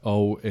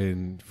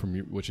and from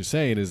what you're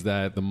saying is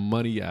that the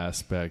money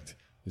aspect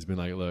has been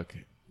like, look,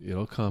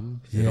 it'll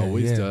come. It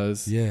always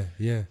does.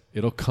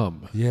 It'll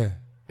come.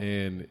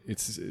 And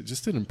it's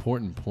just an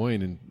important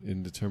point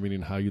in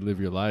determining how you live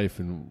your life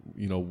and,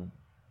 you know,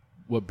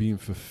 what being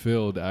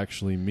fulfilled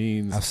actually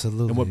means.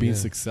 Absolutely. And what being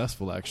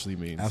successful actually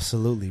means.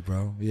 Absolutely,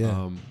 bro.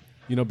 You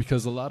know,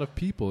 because a lot of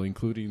people,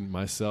 including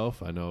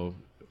myself, I know,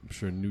 I'm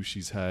sure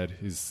Nushi's had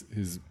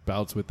his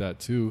bouts with that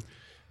too.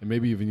 And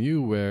maybe even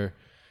you, where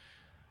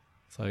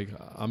it's like,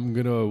 I'm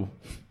going to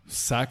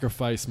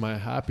sacrifice my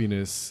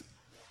happiness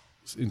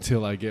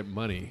until I get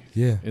money.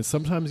 And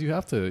sometimes you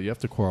have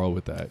to quarrel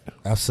with that.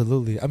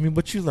 Absolutely. I mean,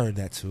 but you learned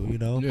that too, you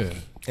know?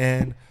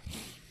 And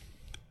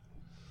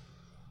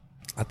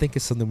I think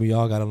it's something we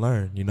all got to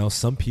learn. You know,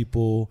 some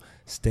people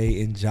stay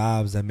in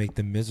jobs that make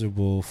them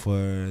miserable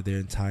for their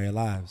entire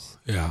lives.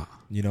 Yeah.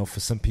 You know, for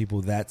some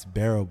people that's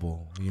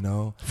bearable, you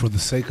know. For the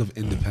sake of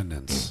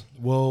independence.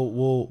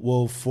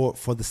 Well,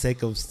 for the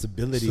sake of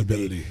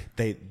stability.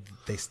 They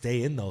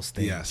stay in those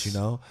things, yes. you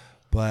know.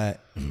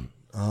 But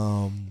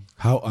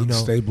how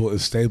unstable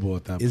is stable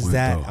at that point? Is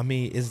that though? I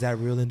mean, is that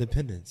real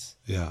independence?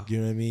 Yeah. You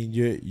know what I mean?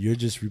 You're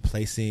just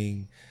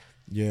replacing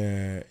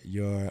you're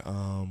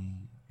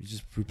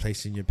just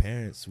replacing your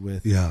parents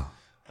with a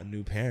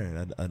new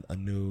parent, a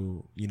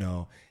new, you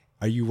know.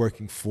 Are you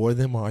working for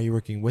them or are you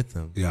working with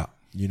them? Yeah.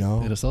 You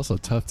know? And it's also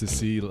tough to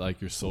see like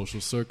your social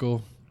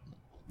circle.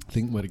 I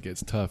think when it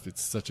gets tough,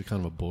 it's such a kind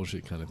of a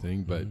bullshit kind of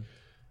thing. But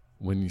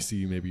when you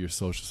see maybe your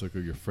social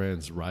circle, your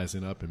friends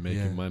rising up and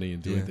making money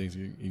and doing things,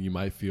 you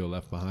might feel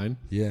left behind.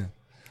 Yeah.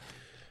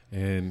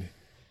 And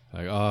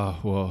like, oh,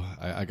 well,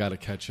 I got to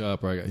catch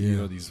up. Or I got, you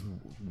know, these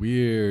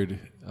weird,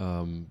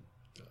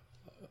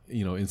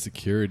 you know,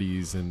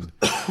 insecurities and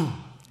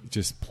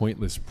just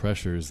pointless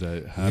pressures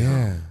that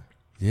happen.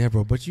 Yeah,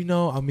 bro. But you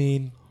know, I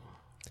mean,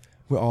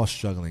 we're all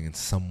struggling in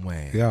some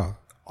way. Yeah.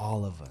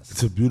 All of us.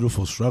 It's a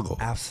beautiful struggle.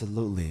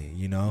 Absolutely,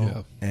 you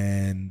know? Yeah.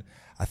 And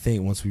I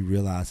think once we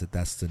realize that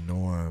that's the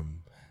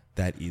norm,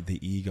 that the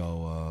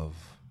ego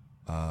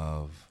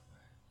of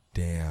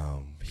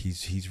damn,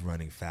 he's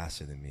running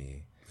faster than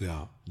me.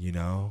 Yeah. You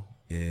know,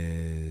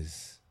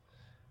 is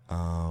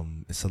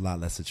it's a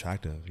lot less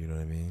attractive, you know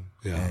what I mean?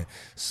 Yeah. And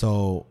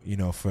so, you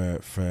know, for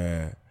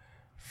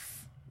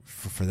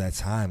that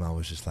time, I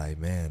was just like,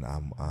 man,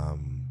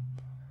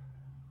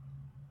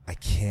 I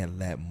can't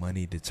let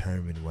money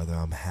determine whether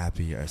I'm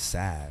happy or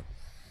sad.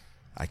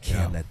 I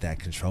can't let that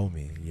control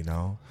me, you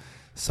know?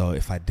 So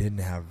if I didn't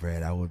have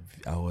bread, I would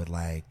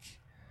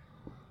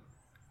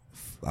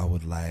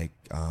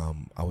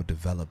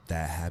develop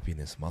that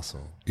happiness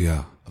muscle.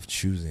 Yeah. Of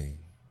choosing.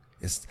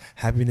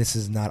 Happiness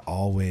is not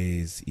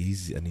always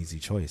an easy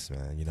choice,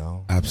 man, you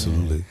know?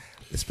 Absolutely. And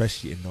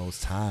especially in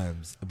those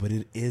times, but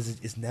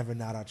it's never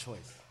not our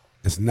choice.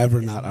 It's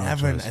never not our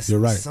choice. You're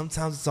right.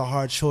 Sometimes it's a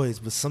hard choice,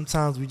 but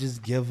sometimes we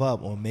just give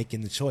up on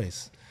making the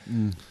choice.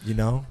 You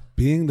know?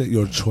 Being that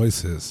your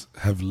choices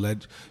have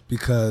led,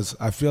 because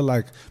I feel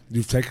like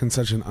you've taken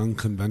such an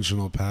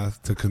unconventional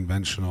path to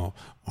conventional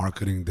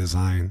marketing,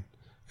 design,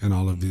 and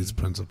all of these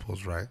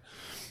principles, right?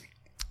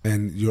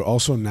 And you're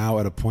also now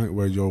at a point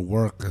where your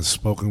work has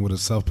spoken with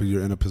itself, but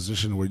you're in a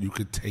position where you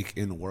could take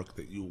in work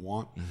that you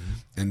want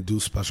and do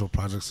special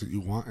projects that you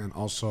want, and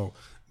also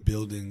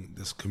building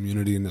this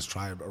community and this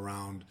tribe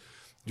around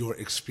your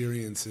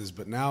experiences.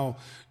 But now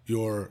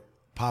your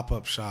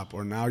pop-up shop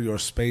or now your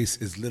space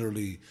is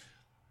literally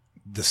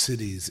the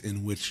cities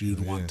in which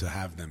you'd want to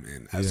have them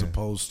in, as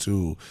opposed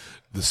to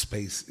the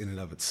space in and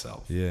of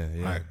itself.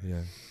 Right?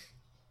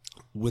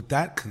 With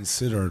that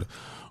considered,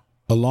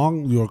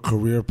 along your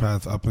career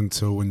path up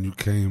until when you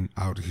came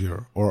out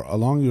here, or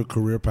along your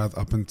career path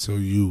up until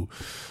you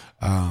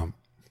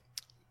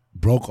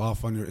broke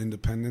off on your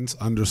independence,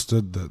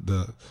 understood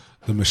the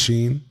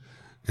machine,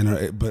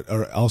 and but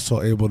are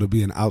also able to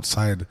be an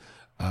outside,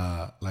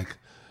 like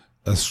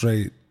a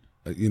straight,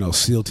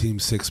 SEAL Team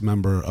 6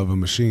 member of a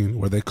machine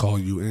where they call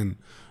you in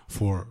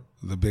for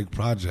the big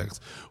projects.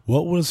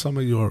 What were some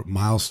of your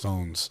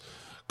milestones,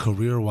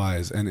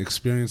 career-wise, and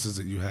experiences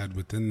that you had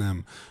within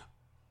them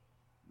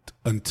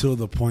until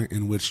the point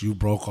in which you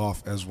broke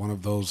off as one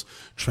of those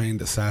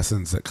trained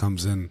assassins that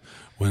comes in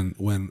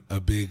when a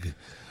big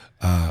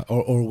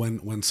or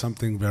when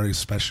something very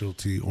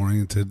specialty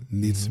oriented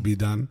needs to be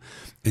done,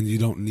 and you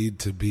don't need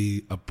to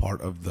be a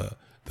part of the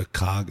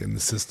cog in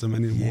the system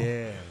anymore?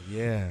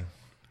 Yeah.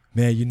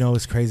 Man,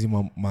 it's crazy.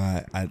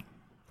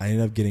 I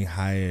ended up getting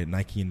hired.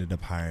 Nike ended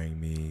up hiring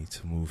me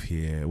to move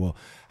here. Well,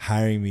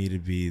 hiring me to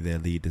be their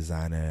lead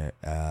designer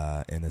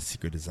in a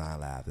secret design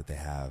lab that they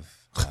have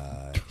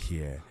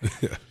here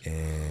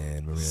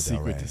in Marina Del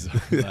Rey.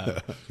 Design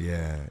lab.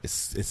 Yeah,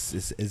 it's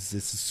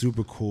a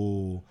super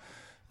cool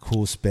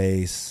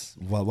space.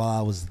 While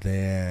I was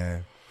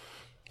there,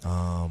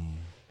 I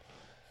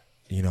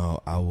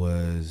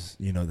was,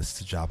 this is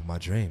the job of my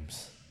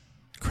dreams.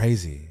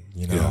 Crazy,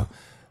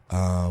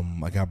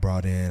 I got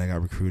brought in. I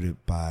got recruited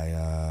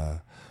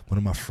by one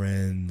of my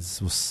friends.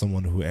 Was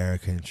someone who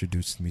Erica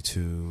introduced me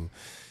to.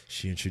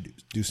 She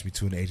introduced me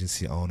to an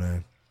agency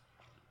owner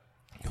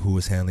who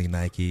was handling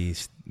Nike,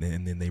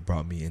 and then they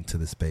brought me into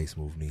the space,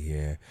 moved me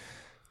here.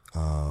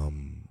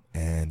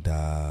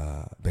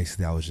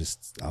 Basically I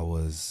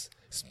was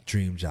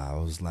dream job. I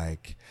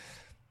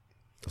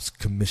was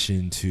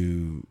commissioned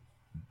to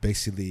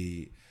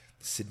basically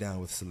sit down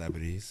with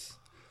celebrities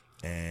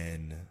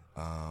and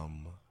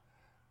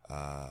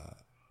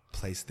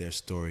place their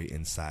story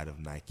inside of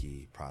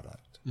Nike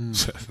product.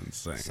 That's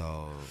insane.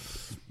 So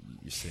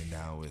you're sitting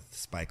down with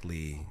Spike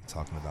Lee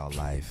talking about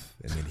life,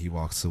 and then he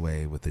walks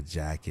away with a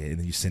jacket, and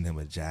then you send him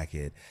a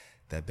jacket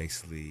that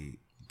basically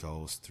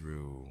goes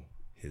through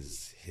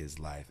his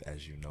life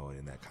as you know it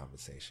in that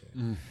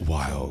conversation.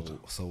 Wild.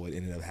 So what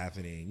ended up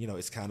happening, you know,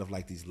 it's kind of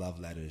like these love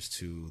letters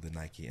to the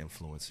Nike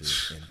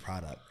influencers and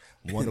product.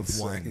 One of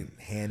one,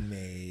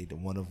 handmade,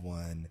 one of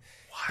one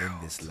in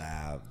this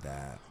lab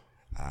that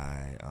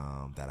I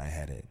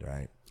headed,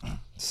 right?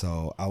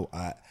 So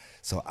I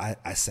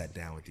sat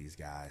down with these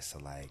guys to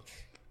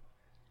like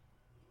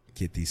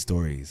get these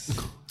stories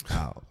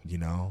out, you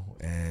know,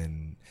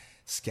 and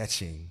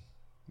sketching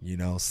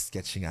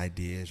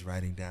ideas,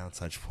 writing down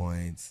touch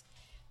points,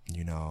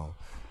 you know,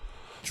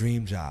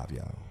 dream job,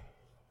 yo,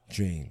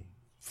 dream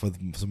for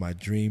my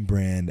dream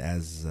brand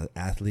as an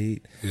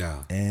athlete,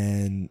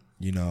 and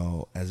you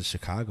know, as a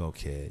Chicago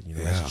kid, you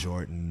know, that's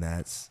Jordan,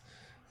 that's,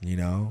 you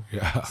know,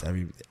 it's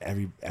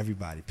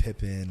everybody,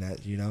 Pippen,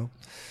 that, you know.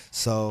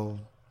 So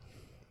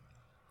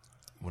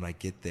when I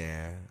get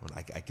there, when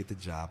I get the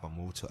job, I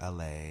move to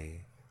LA.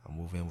 I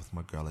move in with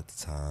my girl at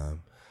the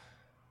time.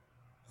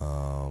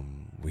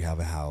 We have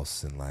a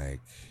house in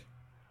like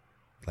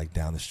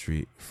down the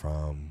street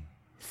from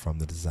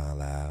the design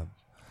lab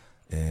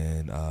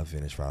in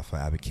Venice, right for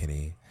Abbot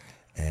Kinney,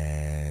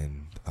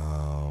 and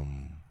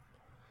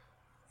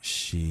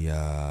she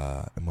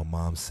and my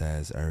mom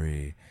says,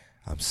 "Uri,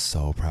 I'm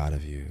so proud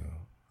of you.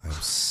 I'm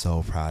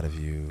so proud of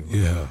you.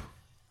 Yeah,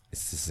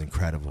 this is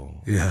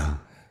incredible. Yeah,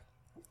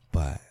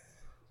 but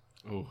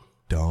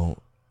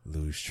don't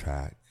lose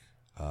track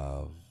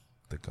of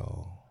the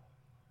goal,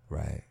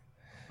 right?"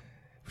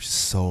 Which is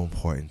so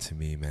important to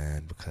me,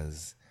 man,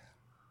 because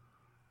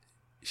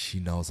she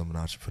knows I'm an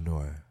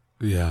entrepreneur.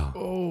 Yeah.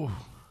 You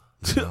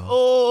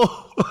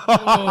know?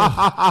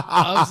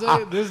 I'm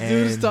saying this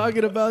dude is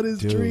talking about his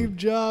dream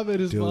job,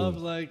 and his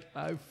mom's like,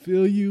 "I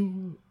feel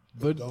you,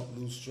 but don't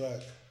lose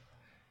track."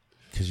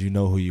 Because you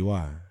know who you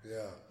are.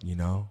 Yeah. You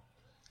know,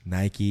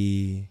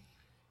 Nike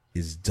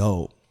is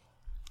dope,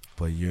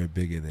 but you're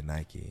bigger than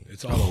Nike.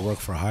 It's all a work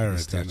for hire at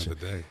the end of the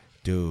day,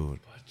 dude.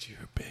 But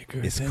you're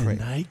bigger it's than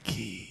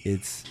Nike.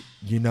 It's,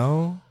 you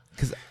know,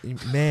 because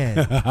man,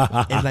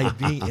 and like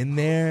being in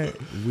there,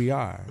 we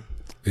are.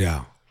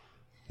 Yeah.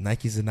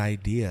 Nike's an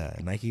idea.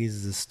 Nike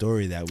is a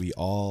story that we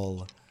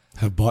all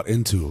have bought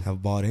into,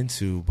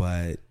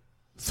 but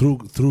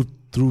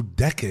through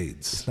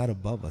decades. It's not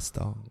above us,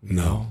 though.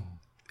 No. Know?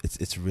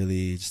 It's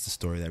really just a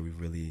story that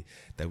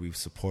we've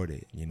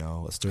supported. You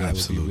know, a story that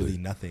would be really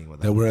nothing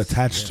without that we're us.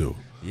 attached to.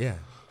 Yeah,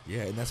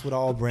 and that's what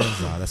all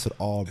brands are. That's what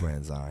all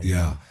brands are. You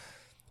know?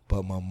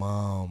 But my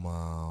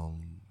mom,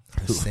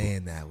 her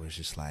saying that was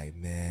just like,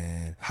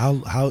 man,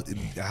 how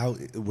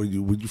were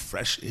you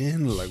fresh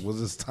in? Like,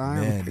 was this time?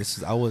 Man,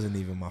 I wasn't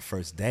even my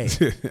first day.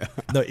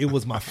 No, it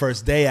was my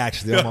first day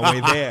actually on my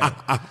way there.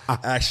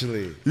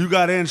 Actually, you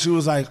got in. She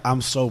was like,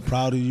 "I'm so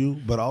proud of you,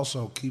 but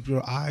also keep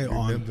your eye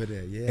on a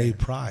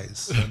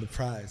prize,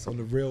 on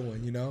the real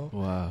one." You know.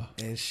 Wow.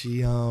 And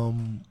she,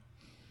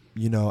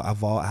 you know,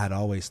 I had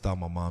always thought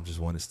my mom just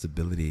wanted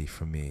stability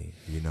for me.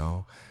 You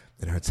know.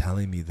 And her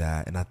telling me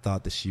that, and I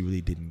thought that she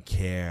really didn't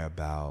care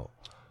about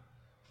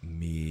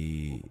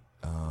me,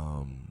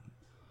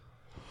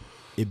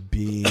 it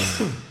being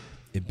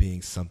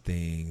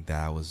something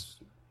that I was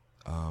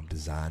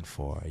designed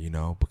for, you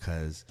know,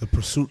 because the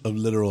pursuit of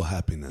literal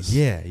happiness.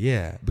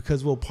 Yeah,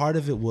 because part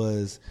of it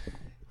was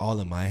all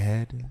in my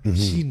head. Mm-hmm.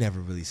 She never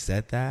really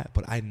said that,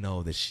 but I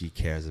know that she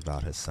cares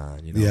about her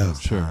son. You know,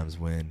 those times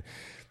when,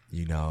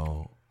 you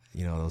know,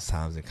 those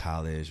times in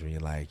college when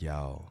you're like,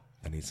 "Yo,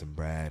 I need some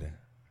bread."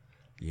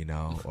 You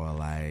know, or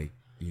like,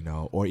 you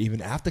know, or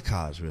even after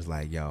college where it's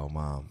like, "Yo,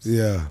 moms,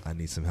 I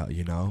need some help,"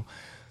 you know,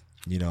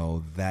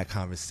 that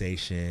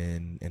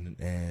conversation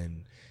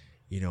and,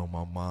 you know,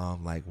 my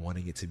mom like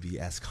wanting it to be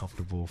as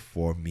comfortable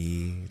for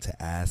me to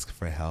ask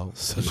for help.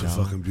 Such a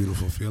fucking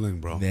beautiful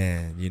feeling, bro.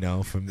 Man, you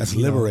know, for me. That's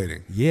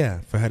liberating.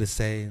 For her to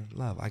say,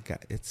 "Love,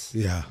 it's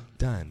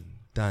done.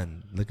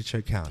 Look at your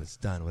account. It's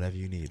done. Whatever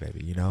you need,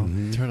 baby," you know?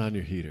 Mm-hmm. Turn on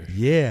your heater.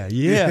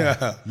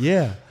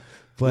 Yeah.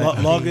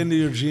 But log into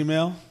your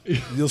Gmail.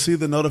 You'll see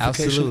the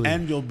notification,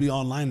 and you'll be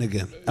online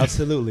again.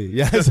 Absolutely,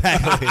 yeah,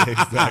 exactly.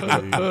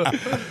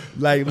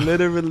 Like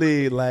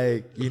literally,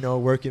 like, you know,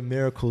 working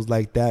miracles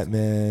like that,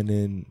 man.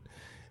 And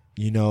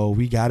you know,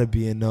 we got to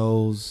be in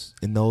those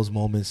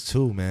moments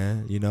too,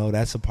 man. You know,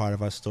 that's a part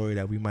of our story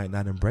that we might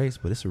not embrace,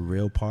 but it's a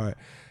real part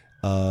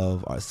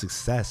of our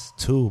success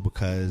too.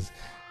 Because,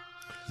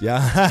 see,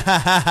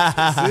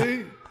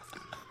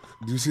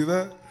 do you see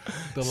that?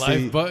 The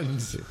life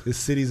buttons. The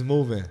city's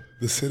moving.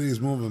 The city is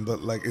moving,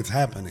 but like it's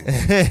happening.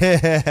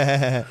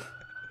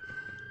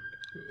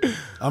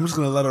 I'm just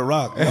gonna let it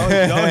rock. Y'all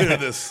hear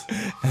this?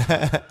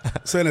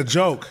 This ain't a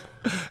joke.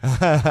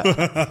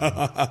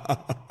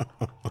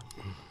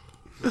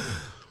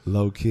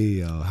 Low key,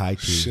 yo, high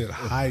key. Shit,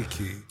 high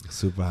key.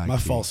 Super high. My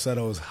key.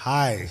 falsetto is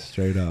high.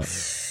 Straight up.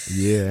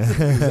 Yeah.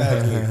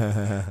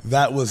 Exactly.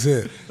 That was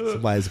it.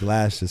 Somebody's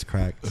glass just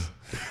cracked.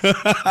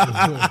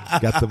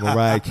 Got the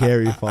Mariah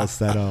Carey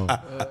falsetto,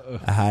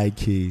 high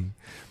key.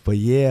 But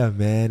yeah,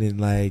 man,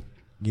 and like,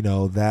 you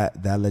know,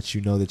 that lets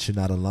you know that you're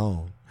not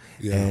alone.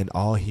 And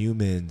all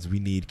humans, we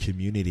need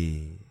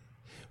community.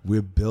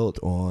 We're built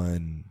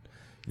on,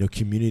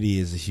 community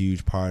is a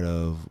huge part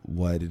of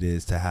what it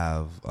is to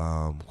have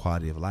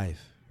quality of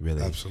life,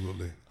 really.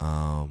 Absolutely.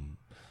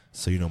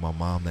 So, my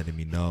mom letting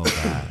me know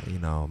that,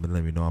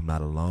 letting me know I'm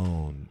not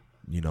alone,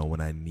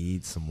 when I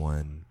need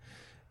someone,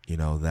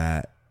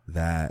 that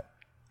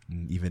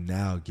even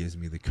now gives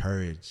me the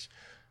courage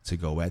to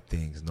go at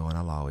things, knowing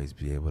I'll always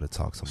be able to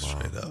talk to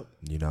mom. Straight up.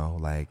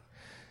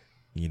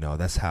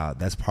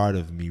 That's part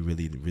of me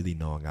really, really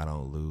knowing I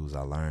don't lose,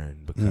 I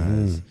learn,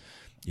 because,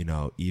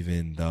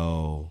 even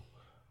though,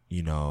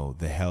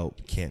 the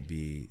help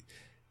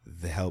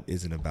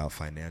isn't about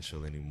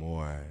financial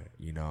anymore,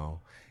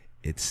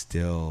 it's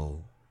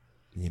still,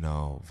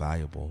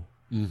 valuable.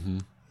 Mm-hmm.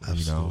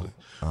 Absolutely.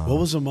 What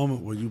was the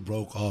moment where you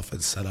broke off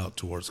and set out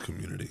towards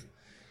community?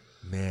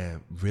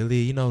 Man,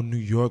 really, New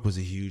York was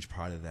a huge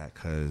part of that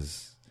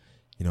because,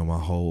 my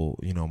whole,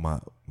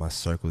 my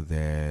circle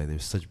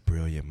there's such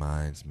brilliant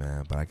minds,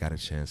 man. But I got a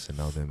chance to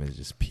know them as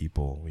just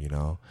people,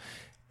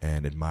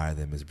 and admire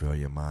them as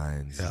brilliant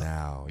minds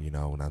now,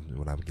 when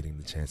I'm getting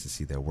the chance to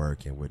see their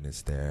work and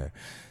witness their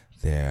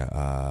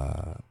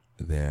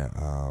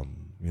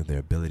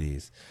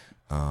abilities.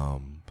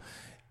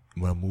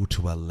 When I moved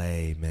to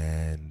LA,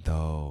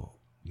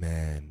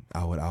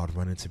 I would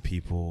run into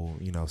people,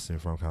 sitting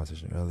from a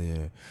conversation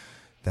earlier,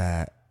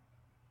 that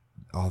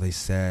all they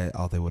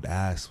would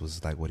ask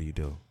was like, what do you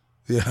do?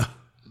 Yeah.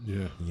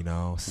 Yeah.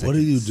 What do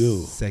you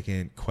do?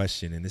 Second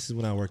question. And this is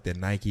when I worked at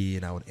Nike,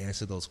 and I would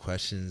answer those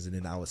questions, and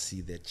then I would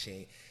see their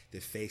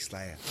face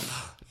like,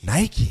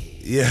 Nike.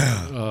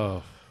 Yeah.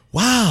 Oh.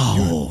 Wow.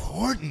 You're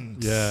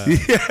important.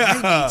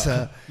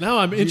 Yeah. Now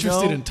I'm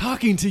interested in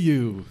talking to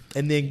you.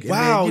 And then,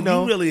 wow,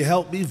 you really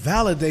helped me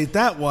validate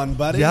that one,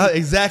 buddy. Yeah,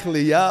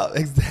 exactly. Yeah,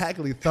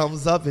 exactly.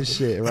 Thumbs up and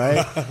shit,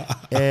 right?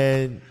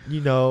 And,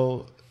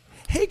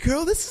 hey,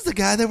 girl, this is the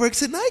guy that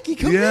works at Nike.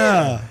 Come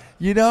here.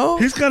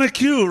 He's kind of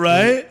cute,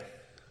 right?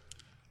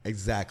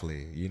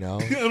 Exactly. You know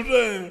what I'm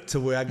saying? To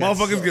where I got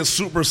motherfuckers get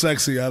super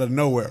sexy out of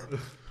nowhere.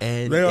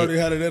 And they already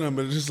had it in them,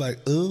 but it's just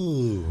like,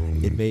 ooh.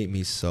 It made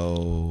me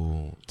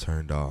so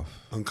turned off.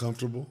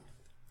 Uncomfortable?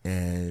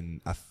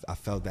 And I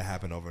felt that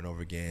happen over and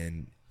over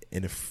again,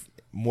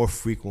 more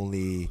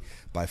frequently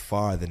by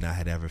far than I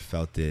had ever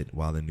felt it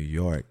while in New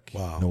York.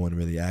 Wow. No one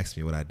really asked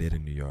me what I did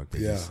in New York. They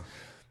just,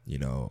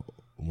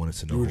 wanted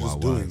to know who I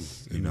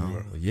was.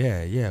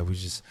 Yeah. We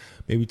just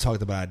maybe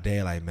talked about our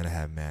day, like, man, I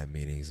have mad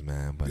meetings,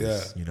 man. But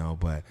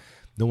but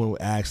no one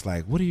would ask,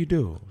 like, what do you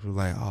do? We're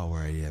like, oh,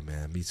 word, yeah,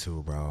 man, me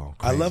too, bro.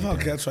 Crazy, I love how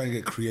cats try to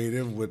get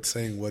creative with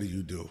saying, what do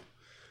you do?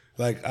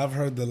 Like, I've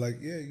heard that, like,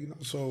 yeah,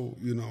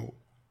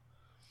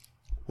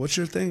 what's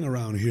your thing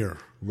around here?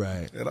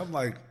 Right. And I'm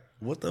like,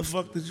 what the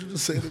fuck did you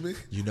just say to me?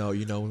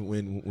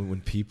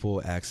 When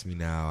people ask me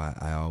now,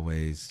 I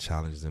always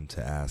challenge them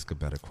to ask a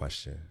better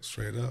question.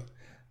 Straight up.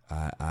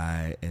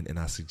 I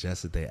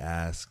suggest that they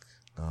ask,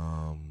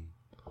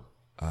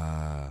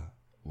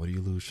 what do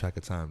you lose track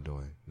of time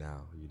doing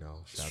now?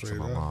 Shout out to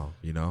my mom,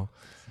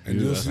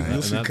 And you'll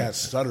see cats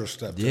stutter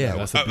step. Yeah.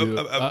 That's a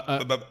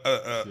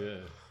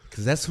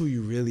Because that's who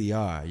you really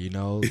are,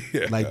 Yeah.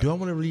 Like, do I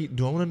want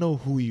to know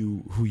who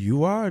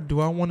you are?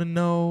 Do I want to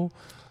know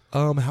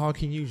how I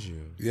can use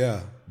you?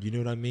 Yeah. You know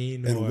what I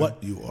mean? And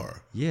what you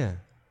are. Yeah.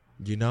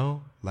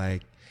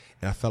 Like,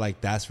 and I feel like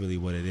that's really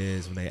what it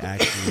is when they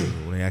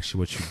ask you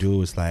what you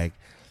do. It's like,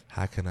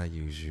 how can I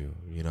use you?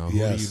 Who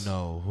Yes. do you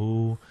know?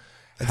 Who?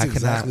 That's how can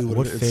exactly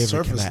what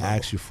favor can I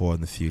ask you for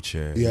in the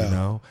future?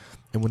 Yeah.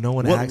 And when no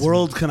one what asks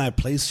world can I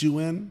place you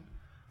in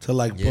to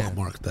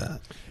bookmark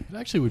that? It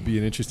actually would be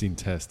an interesting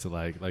test to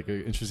like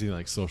an interesting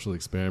social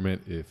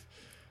experiment if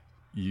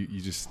you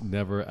just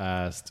never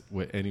asked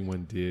what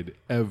anyone did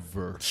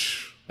ever.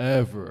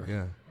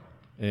 Yeah.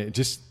 And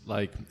just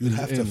like you'd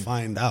have to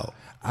find out.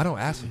 I don't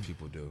ask what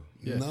people do.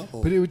 Yeah. No,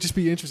 but it would just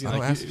be interesting. I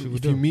don't ask what people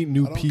do. If you meet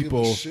new I don't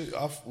people, give a shit.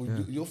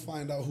 You'll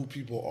find out who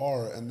people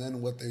are, and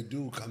then what they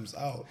do comes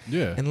out.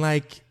 Yeah, and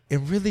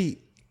really,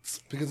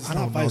 because it's I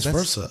not don't know, vice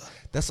versa.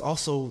 That's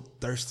also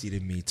thirsty to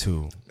me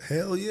too.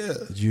 Hell yeah.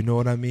 You know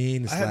what I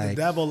mean? I had to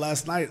dabble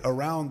last night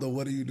around the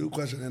 "what do you do"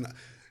 question, and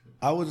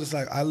I was just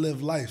like, I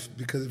live life,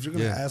 because if you're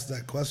going to ask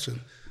that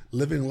question,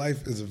 living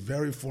life is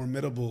very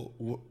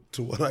formidable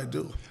to what I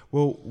do.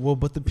 Well,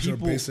 but the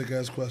people, it's a basic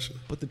ass question.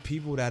 But the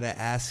people that are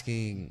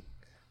asking,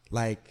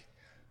 like,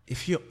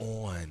 if you're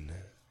on,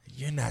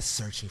 you're not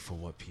searching for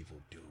what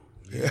people do.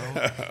 You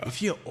know,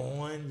 if you're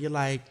on, you're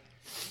like,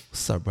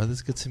 "What's up, brother?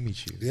 It's good to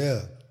meet you."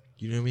 Yeah.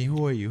 You know what I mean?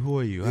 Who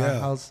are you? Yeah.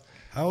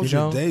 How's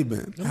your day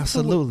been?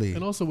 Absolutely.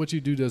 And also, what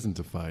you do doesn't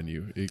define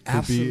you. It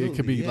could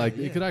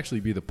it could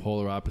actually be the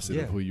polar opposite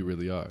of who you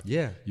really are.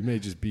 Yeah. You may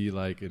just be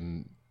like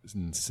an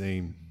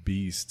insane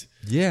beast.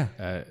 Yeah.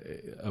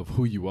 Of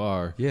who you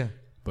are. Yeah.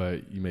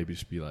 But you may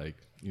just be like,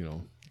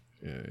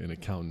 an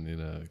accountant in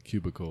a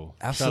cubicle.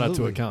 Absolutely. Shout out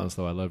to accountants,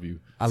 though. I love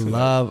you.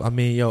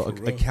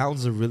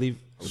 Accountants are really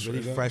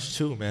fresh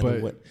too, man.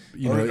 But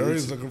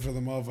Ari's looking for the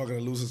motherfucker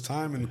to lose his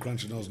time and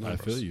crunching those numbers.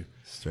 I feel you.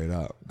 Straight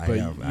up. But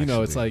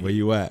it's like, where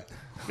you at?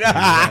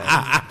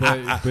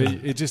 but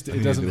it just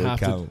it doesn't do have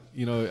to. account.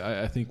 You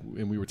know, I think,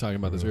 and we were talking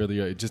about this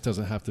earlier. It just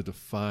doesn't have to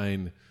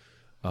define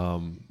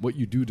what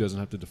you do. Doesn't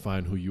have to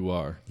define who you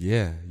are.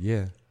 Yeah.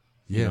 You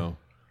know?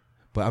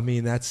 But I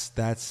mean, that's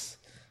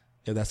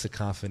a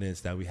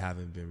confidence that we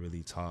haven't been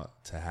really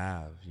taught to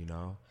have. You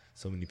know,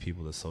 so many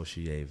people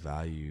associate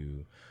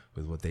value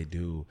with what they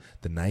do.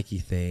 The Nike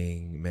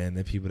thing, man,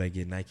 there are people that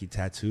get Nike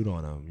tattooed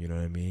on them. You know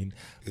what I mean?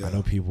 Yeah. I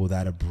know people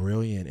that are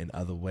brilliant in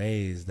other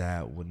ways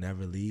that would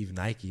never leave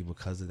Nike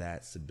because of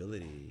that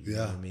stability. You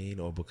know what I mean?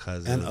 Or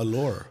because and of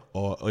allure.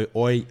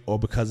 or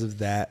because of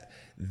that,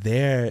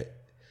 they're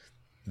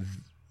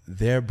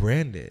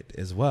branded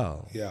as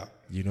well. Yeah.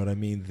 You know what I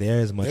mean?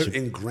 They're as much. They're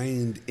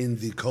ingrained in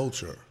the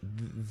culture.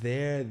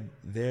 They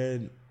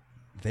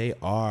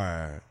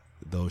are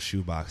those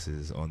shoe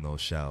boxes on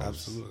those shelves.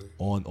 Absolutely.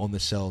 On the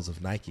shelves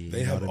of Nike.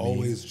 They have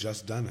always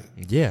just done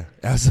it. Yeah.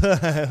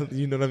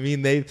 You know what I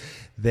mean?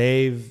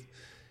 They've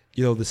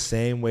you know, the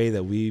same way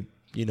that we,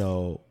 you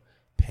know,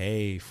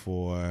 pay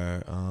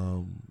for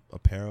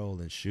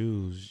apparel and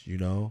shoes, you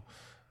know,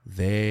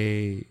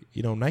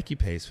 Nike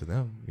pays for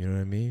them. You know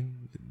what I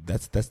mean?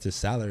 That's their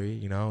salary,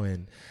 you know,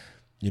 and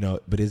you know,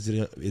 but is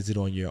it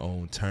on your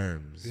own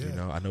terms? Yeah. You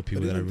know, I know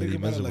people that are really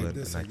miserable like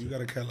this, at Nike. You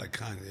got a cat like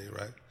Kanye,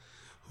 right?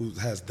 Who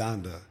has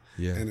Donda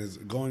and is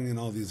going in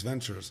all these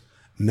ventures.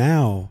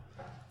 Now,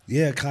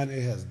 yeah,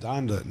 Kanye has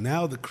Donda.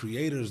 Now the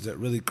creators that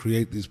really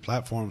create these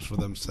platforms for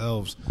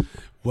themselves,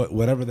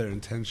 whatever their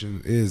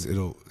intention is,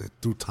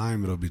 through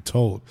time it'll be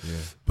told. Yeah.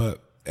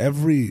 But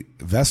every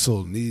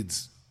vessel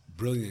needs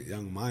brilliant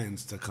young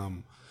minds to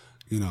come,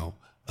 you know,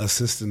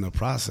 assist in the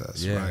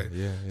process, right?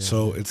 Yeah.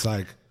 So it's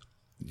like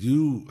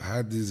you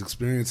had these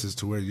experiences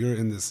to where you're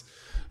in this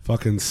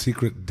fucking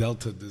secret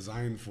Delta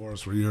design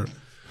force where you're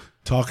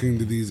talking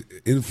to these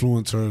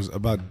influencers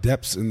about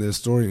depths in their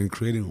story and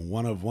creating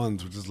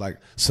one-of-ones, which is like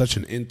such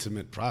an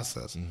intimate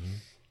process. Mm-hmm.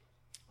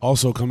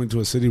 Also coming to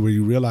a city where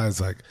you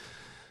realize like,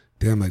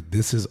 damn, like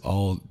this is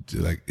all,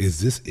 like, is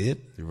this it?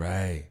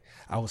 Right.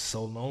 I was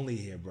so lonely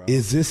here, bro.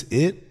 Is this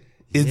it?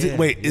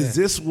 Is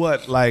this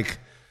what like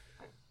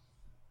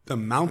the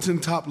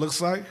mountaintop looks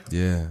like?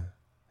 Yeah.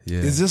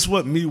 Is this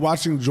what me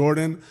watching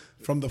Jordan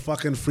from the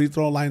fucking free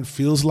throw line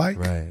feels like?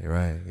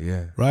 Right.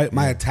 Yeah. Right?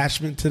 My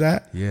attachment to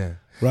that? Yeah.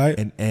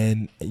 Right?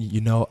 And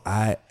you know,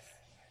 I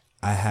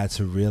had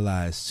to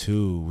realize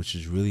too, which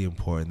is really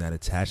important, that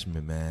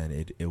attachment, man,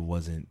 it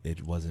wasn't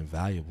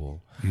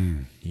valuable.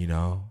 You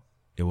know?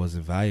 It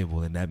wasn't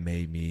valuable, and that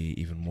made me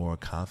even more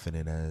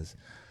confident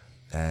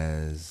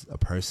as a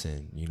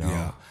person, you know.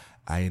 Yeah.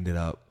 I ended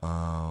up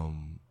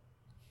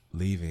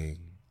leaving,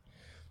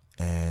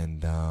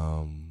 and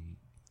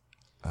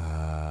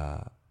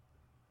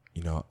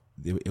you know,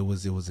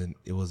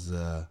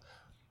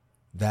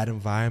 that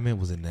environment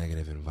was a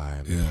negative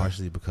environment,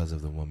 partially because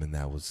of the woman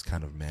that was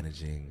kind of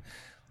managing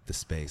the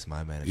space,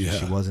 my manager. Yeah.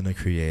 She wasn't a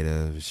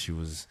creative. She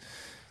was,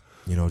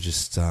 you know,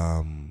 just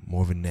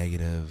more of a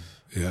negative,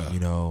 you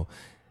know.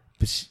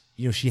 But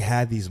she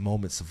had these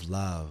moments of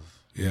love,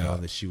 you know,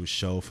 that she would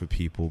show for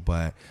people.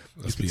 But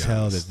you could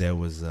tell that there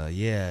was,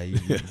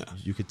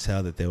 you could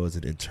tell that there was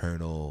an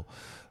internal,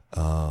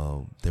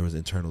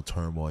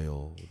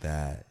 turmoil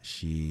that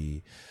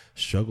she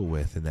struggled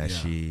with, and that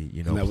she,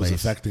 you know, and that was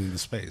affecting the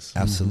space.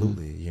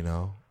 Absolutely, you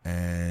know,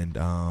 and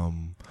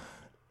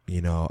you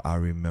know, I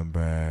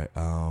remember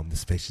the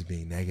space just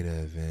being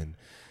negative, and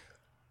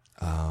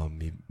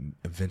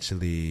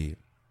eventually,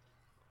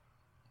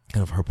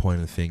 kind of her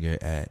pointing the finger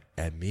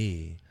at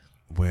me,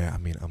 where, I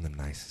mean, I'm the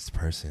nicest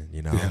person,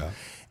 you know,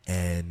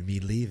 and me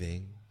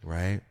leaving,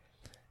 right,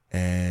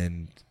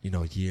 and you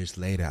know, years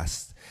later, I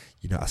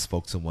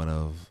spoke to one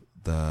of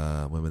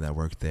the women that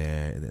worked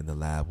there in the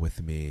lab with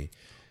me.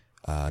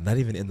 Not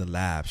even in the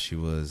lab. She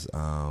was,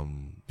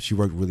 she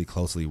worked really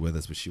closely with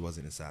us, but she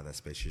wasn't inside that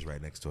space. She was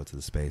right next door to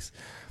the space.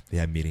 They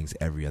had meetings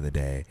every other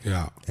day.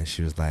 Yeah. And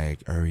she was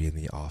like, Uri, in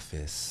the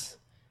office,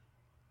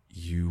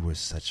 you were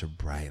such a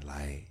bright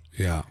light.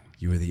 Yeah.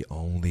 You were the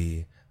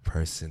only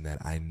person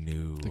that I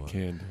knew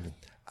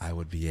I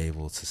would be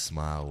able to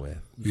smile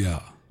with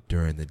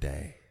during the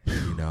day.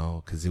 You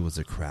know, because it was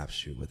a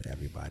crapshoot with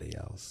everybody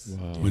else.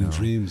 Wow. When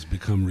dreams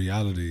become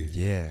reality,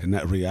 and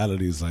that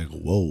reality is like,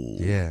 whoa,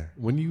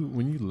 When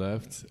you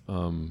left,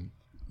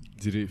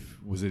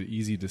 was it an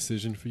easy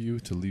decision for you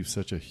to leave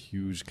such a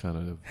huge kind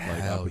of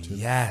like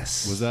opportunity?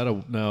 Yes. Was that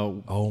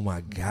Oh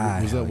my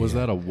God. Was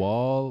that a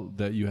wall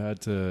that you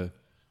had to?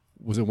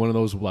 Was it one of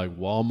those like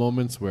wall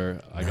moments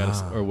where I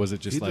got, or was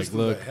it just like,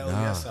 look?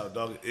 Yes out,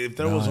 dog. If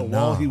there was a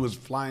wall, he was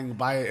flying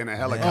by it in a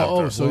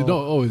helicopter.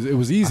 It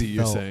was easy.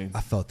 You're saying?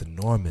 I felt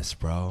enormous,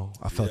 bro.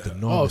 I felt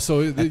enormous.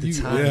 Oh, so at the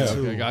time,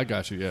 okay, I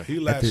got you. Yeah, he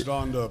latched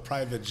on to a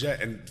private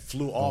jet and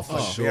flew off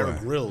like Bear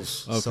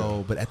Grylls. Okay.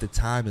 So, but at the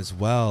time as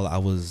well, I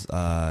was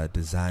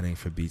designing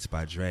for Beats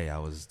by Dre. I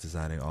was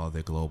designing all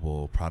their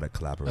global product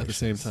collaborations at the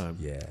same time.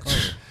 Yeah.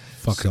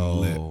 Fucking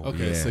lit.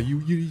 Okay, so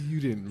you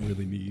didn't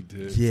really need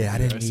to. Yeah, I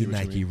didn't need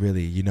Nike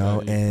really, you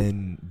know.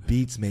 And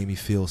Beats made me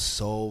feel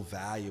so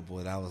valuable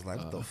that I was like,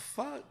 what the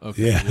fuck?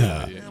 Okay.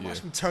 Yeah. Man,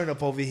 watch me turn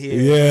up over here.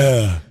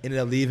 Yeah. Ended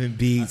up leaving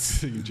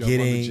Beats, You jump on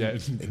the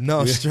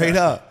jet. straight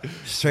up,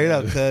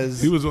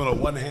 because He was on a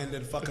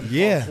one-handed fucking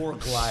fork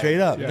glide. straight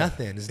up, Yeah.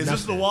 nothing. It's Is this the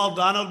nothing. wall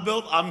Donald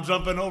built? I'm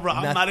jumping over.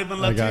 I'm not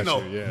even I got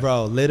Latino. you. Yeah.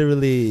 Bro,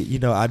 literally, you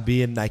know, I'd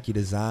be in Nike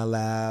Design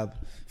Lab,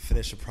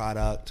 finish a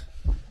product,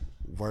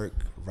 work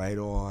right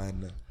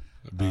on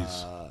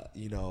Beats.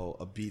 you know,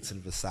 a Beats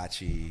and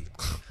Versace.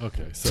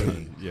 Okay. So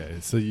yeah.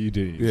 So you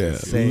did. Yeah.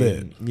 Same,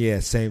 Lit. yeah,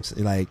 same,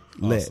 like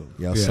lit. Awesome.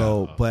 Yo, Yeah.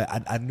 so, but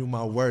I knew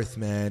my worth,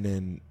 man,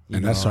 and you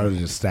And know, that started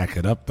to stack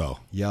it up, though.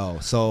 yo,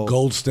 so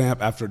Gold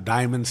stamp after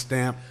diamond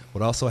stamp.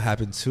 what also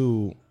happened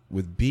too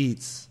with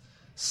Beats,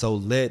 so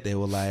lit, they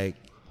were like,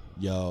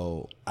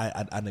 yo,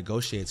 I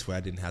negotiated to where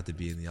I didn't have to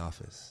be in the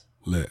office.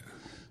 Lit.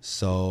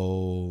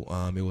 So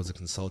it was a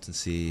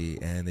consultancy,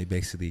 and they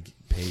basically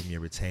paid me a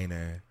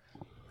retainer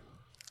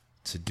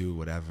to do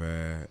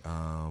whatever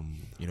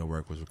you know,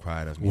 work was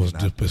required of me. Was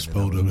And I- just and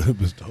then I would-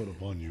 bestowed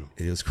upon you.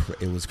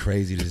 it was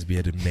crazy to just be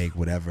able to make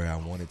whatever I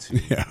wanted to,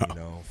 Yeah. you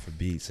know, for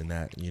Beats, and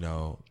that, you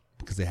know,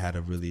 because they had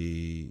a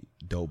really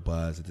dope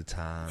buzz at the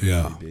time,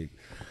 Yeah. really big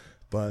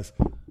buzz.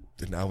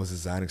 And I was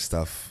designing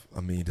stuff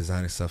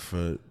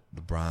for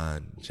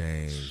LeBron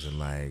James, and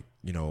like,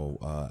 you know,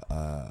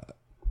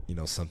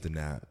 something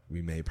that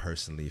we made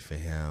personally for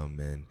him,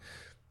 and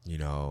you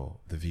know,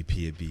 the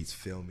VP of Beats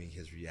filming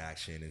his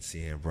reaction and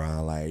seeing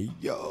Bron like,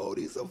 yo,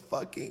 these are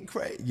fucking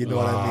crazy. You know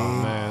what I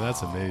mean? Man,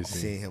 that's amazing.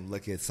 Seeing him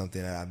look at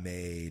something that I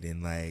made,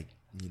 and like,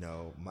 you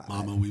know,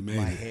 Mama, we made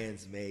my it.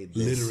 hands made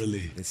this,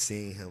 Literally. and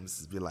seeing him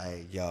be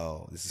like,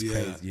 yo, this is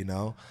Yeah. crazy, you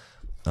know.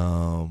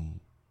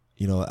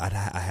 You know, I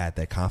had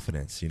that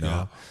confidence, you know.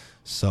 Yeah.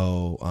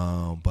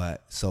 So,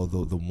 but so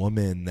the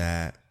woman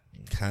that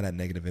kind of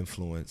negative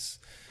influence,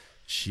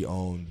 she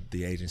owned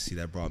the agency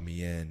that brought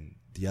me in.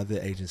 The other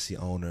agency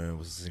owner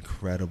was this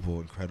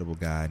incredible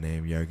guy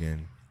named Jürgen.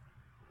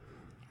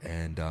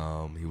 And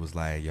he was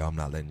like, yo, I'm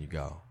not letting you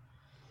go.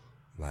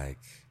 Like,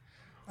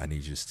 I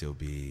need you to still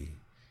be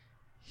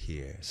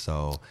here.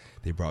 So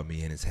they brought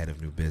me in as head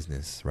of new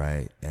business,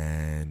 right?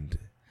 And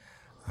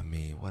I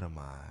mean, what am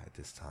I at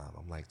this time?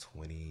 I'm like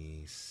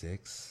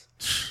 26.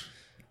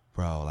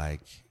 Bro,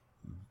 like,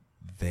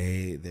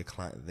 their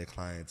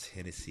clients,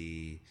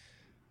 Hennessy,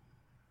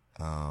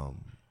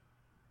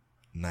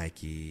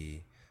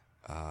 Nike,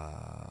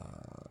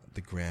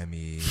 the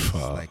Grammys,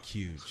 like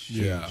huge.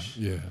 Yeah.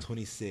 Yeah.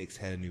 26,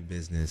 had a new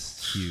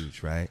business,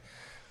 huge, right?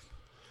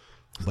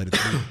 But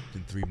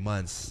in 3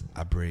 months,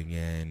 I'm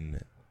bringing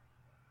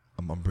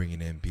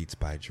in Beats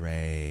by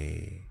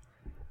Dre.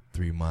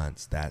 3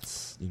 months,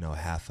 that's, you know,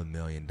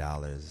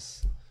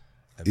 $500,000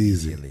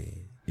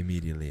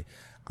 immediately.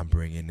 I'm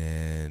bringing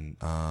in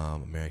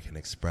American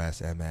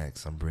Express,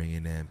 MX. I'm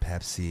bringing in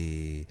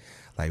Pepsi.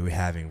 Like, we're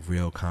having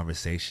real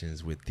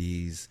conversations with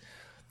these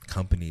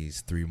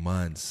companies. 3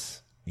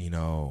 months, you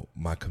know,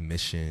 my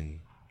commission,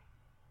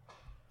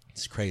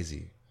 it's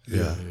crazy.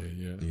 Yeah.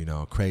 You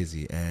know,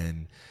 crazy.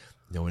 And,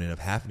 you know, what ended up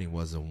happening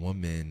was a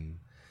woman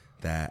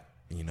that,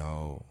 you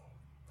know,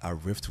 I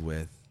riffed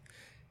with,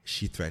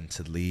 she threatened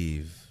to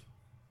leave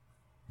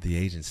the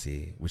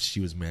agency, which she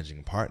was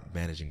managing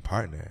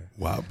partner.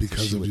 Wow,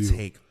 because she of would you.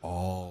 take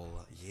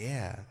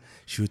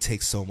she would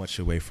take so much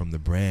away from the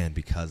brand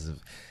because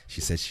of,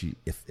 she said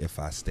if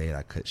I stayed,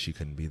 she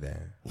couldn't be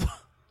there.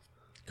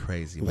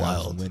 Crazy. But I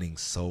was Wild. winning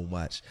so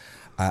much.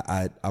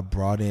 I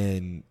brought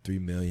in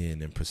 $3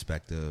 million in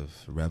prospective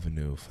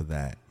revenue for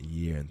that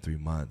year and 3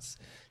 months.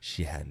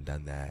 She hadn't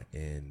done that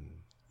in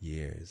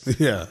years.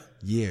 Yeah.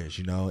 Years,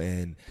 you know,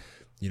 and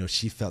you know,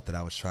 she felt that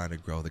I was trying to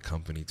grow the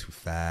company too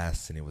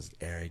fast, and it was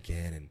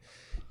arrogant, and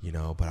you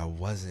know, but I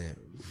wasn't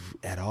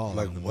at all.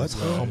 Like, I'm the what's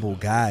most up? humble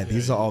guy.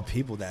 These are all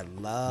people that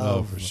love.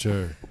 Oh, for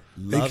sure.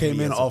 They came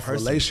me in as a off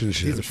person.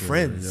 relationships. These are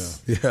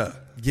friends, Yeah.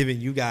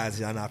 giving you guys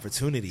an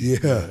opportunity.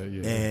 Yeah.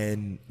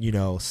 And you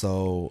know,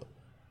 so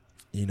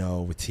you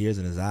know, with tears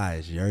in his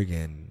eyes,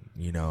 Jürgen,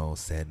 you know,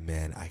 said,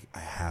 "Man, I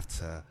have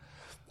to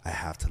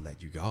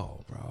let you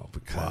go, bro,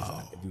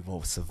 because we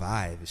won't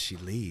survive if she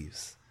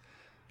leaves.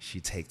 She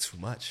takes too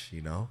much,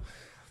 you know."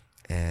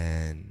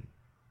 And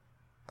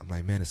I'm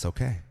like, "Man, it's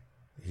okay."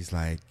 He's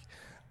like,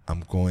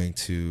 "I'm going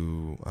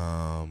to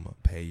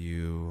pay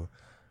you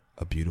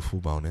a beautiful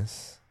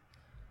bonus,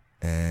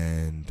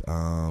 and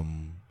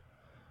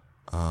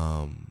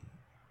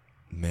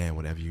man,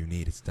 whatever you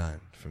need, it's done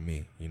for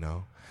me, you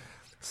know."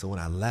 So when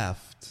I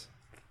left,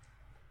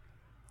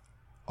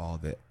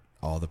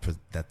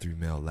 that $3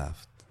 million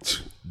left.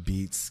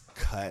 Beats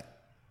cut.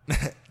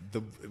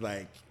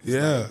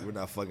 Yeah. we're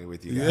not fucking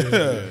with you guys.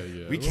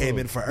 Yeah. We came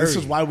in for This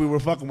Ernie. is why we were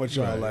fucking with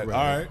y'all. Like, all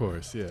right. Of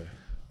course, yeah.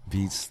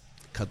 Beats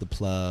cut the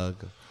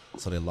plug,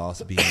 so they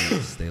lost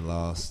Beats, they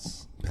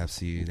lost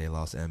Pepsi, they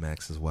lost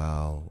MX as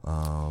well,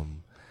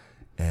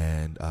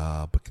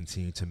 but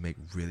continued to make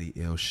really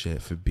ill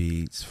shit for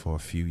Beats for a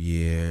few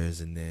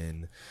years, and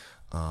then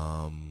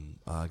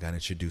Got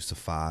introduced to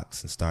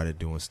Fox and started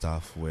doing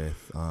stuff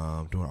with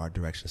doing art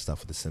direction stuff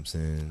with The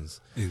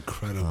Simpsons.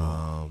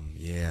 Incredible.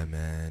 Yeah,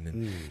 man,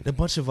 and a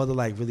bunch of other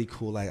like really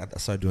cool. Like I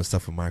started doing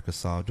stuff with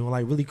Microsoft, doing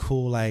like really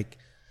cool like.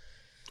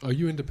 Are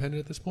you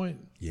independent at this point?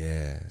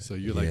 Yeah. So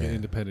you're like an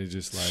independent,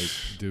 just like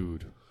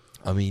dude.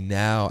 I mean,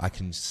 now I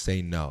can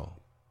say no.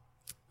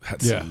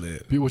 That's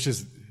lit. Which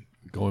is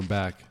going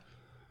back.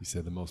 You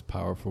said the most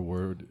powerful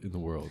word in the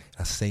world.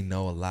 I say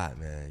no a lot,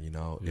 man. You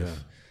know,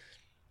 if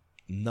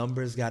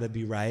numbers got to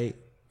be right,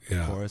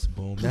 of course,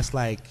 boom. That's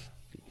like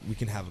we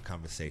can have a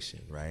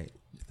conversation, right?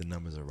 If the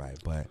numbers are right,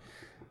 but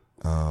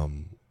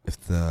if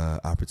the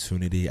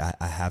opportunity, I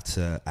have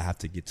to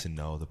get to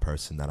know the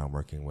person that I'm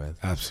working with.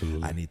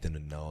 Absolutely. I need them to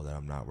know that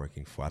I'm not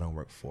working for. I don't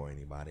work for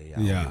anybody. I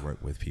only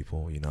work with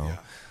people. You know.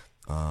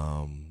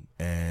 Yeah.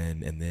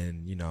 And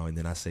then you know, and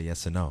then I say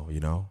yes or no. You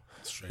know.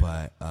 Straight.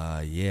 But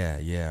right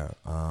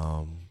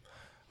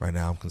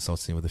now I'm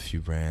consulting with a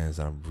few brands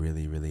that I'm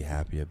really, really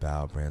happy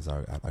about. Brands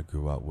I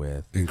grew up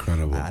with.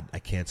 Incredible. I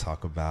can't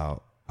talk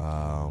about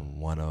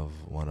one of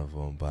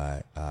them,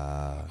 but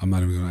I'm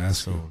not even gonna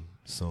ask you.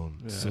 Soon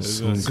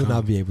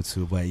I'll be able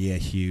to. But yeah,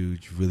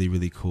 huge, really,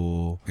 really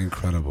cool.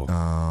 Incredible.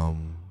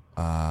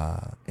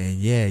 And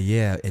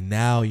yeah, and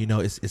now you know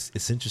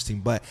it's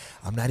interesting, but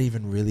I'm not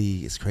even really.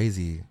 It's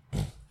crazy.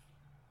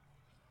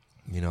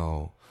 You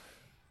know,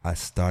 I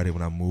started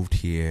when I moved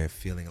here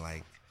feeling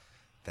like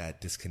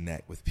that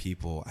disconnect with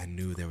people. I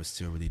knew there were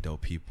still really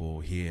dope people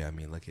here. I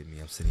mean, look at me.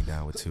 I'm sitting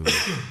down with two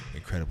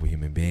incredible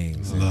human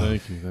beings.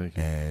 Thank you.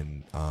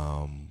 And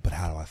but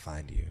how do I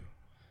find you?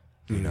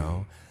 You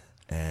know?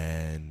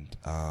 And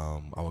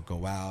I would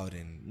go out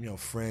and, you know,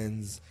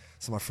 friends,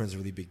 some of my friends are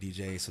really big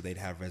DJs, so they'd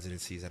have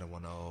residencies at a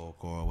One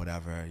Oak or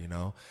whatever, you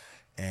know?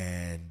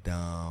 And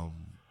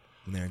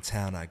when they're in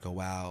town, I'd go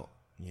out,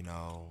 you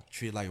know,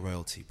 treated like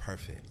royalty,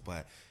 perfect.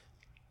 But,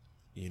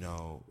 you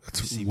know,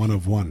 that's one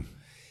of one.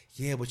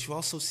 Yeah, but you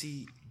also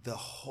see the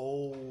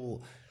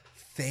whole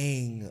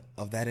thing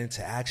of that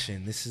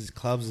interaction.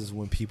 Clubs is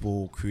when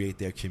people create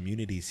their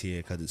communities here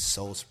because it's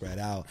so spread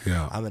out.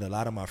 Yeah. I met a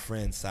lot of my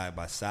friends side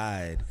by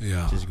side,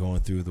 yeah, just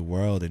going through the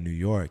world in New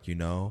York, you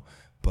know.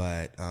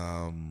 But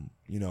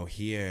you know,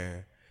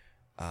 here,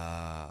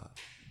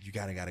 you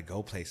gotta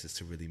go places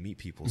to really meet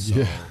people.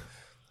 So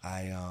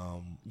I,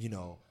 you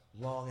know,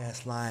 long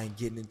ass line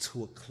getting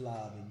into a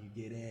club and you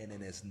get in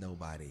and there's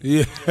nobody.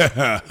 Yeah,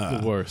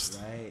 the worst.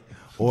 Right?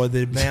 Or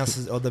the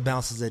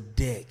bouncer's a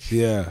dick.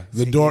 Yeah,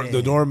 the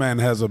doorman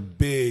has a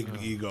big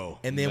ego.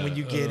 And then when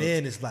you get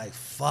in, it's like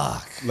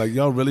fuck. Like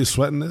y'all really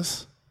sweating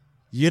this?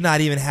 You're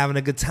not even having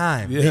a good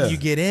time. Yeah. Then you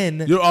get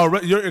in.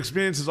 Your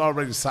experience is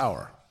already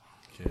sour.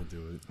 Can't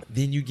do it.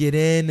 Then you get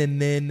in,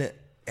 and then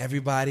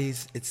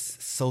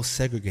it's so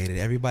segregated.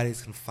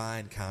 Everybody's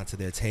confined kind of to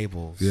their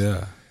tables.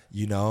 Yeah.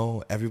 You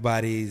know,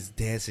 everybody's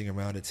dancing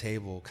around a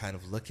table, kind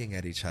of looking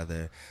at each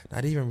other.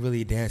 Not even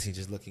really dancing,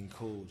 just looking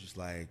cool, just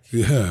like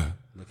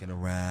looking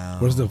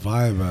around. Where's the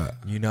vibe at?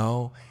 You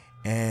know,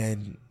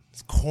 and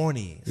it's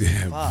corny.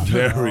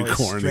 Very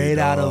corny. Straight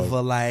dog. out of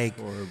a like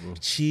horrible,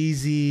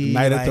 cheesy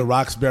Night at the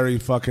Roxbury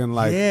fucking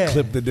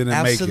clip that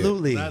didn't make it.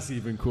 Absolutely, that's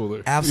even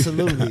cooler.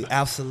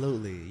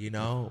 Absolutely. You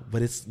know,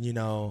 but it's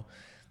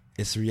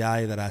it's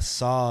reality that I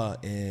saw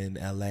in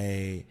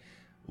LA.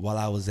 While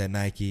I was at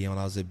Nike and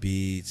when I was at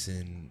Beats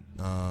and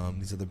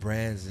these other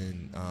brands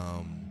and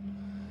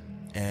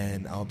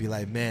I'll be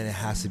like, man, it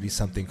has to be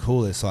something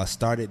cooler. So I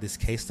started this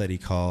case study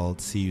called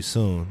See You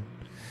Soon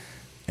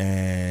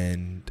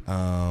and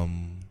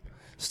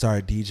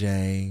started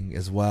DJing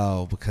as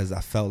well because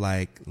I felt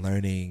like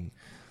learning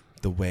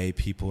the way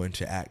people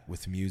interact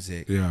with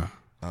music. Yeah.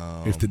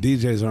 If the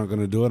DJs aren't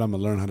going to do it, I'm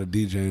going to learn how to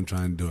DJ and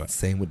try and do it.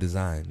 Same with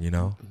design, you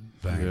know?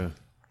 Bang. Yeah.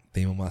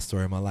 Theme of my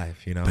story of my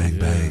life, you know? Bang,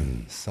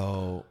 bang.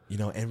 So, you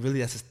know, and really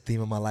that's the theme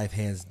of my life,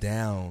 hands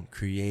down,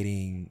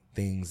 creating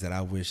things that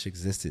I wish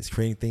existed.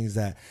 Creating things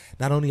that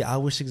not only I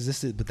wish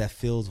existed, but that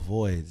fills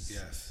voids.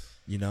 Yes.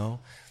 You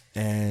know?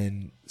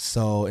 And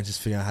just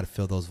figuring out how to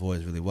fill those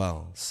voids really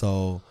well.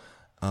 So,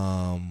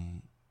 I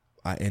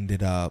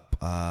ended up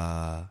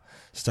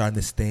starting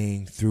this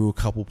thing through a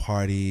couple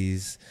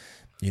parties,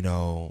 you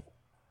know,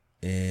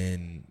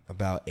 in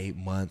about 8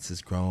 months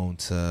it's grown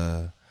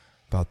to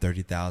about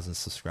 30,000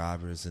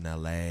 subscribers in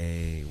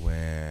LA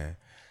where,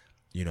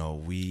 you know,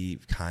 we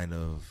kind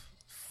of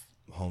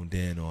honed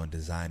in on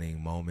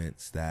designing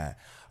moments that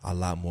are a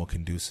lot more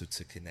conducive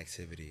to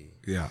connectivity.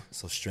 Yeah.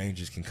 So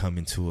strangers can come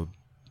into a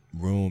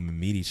room and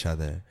meet each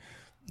other,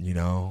 you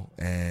know,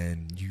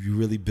 and you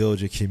really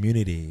build your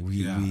community.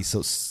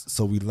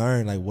 So we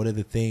learn like what are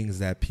the things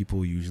that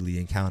people usually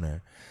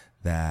encounter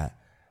that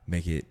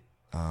make it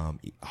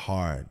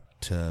hard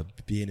to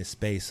be in a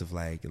space of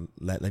like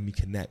let me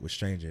connect with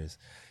strangers.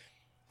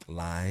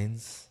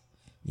 Lines,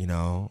 you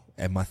know,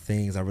 and my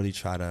things I really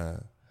try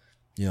to,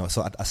 you know,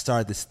 so I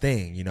started this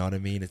thing, you know what I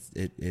mean?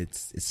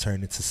 It's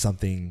turned into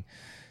something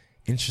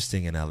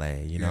interesting in LA,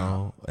 you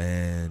know,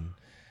 and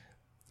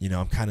you know,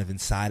 I'm kind of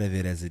inside of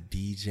it as a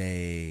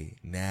DJ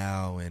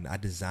now, and I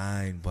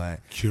design,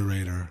 but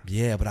Curator.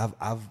 yeah, but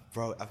I've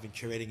been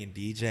curating and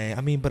DJing.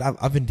 I mean, but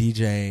I've been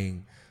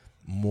DJing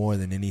more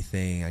than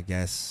anything, I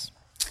guess.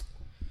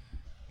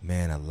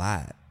 Man, a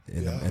lot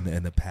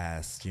in the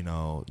past, you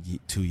know,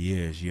 2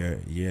 years, year,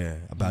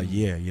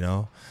 you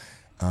know,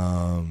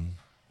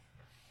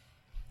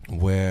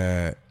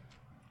 where,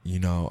 you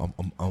know,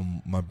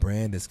 my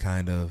brand is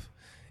kind of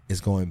is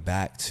going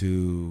back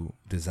to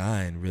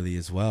design really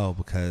as well,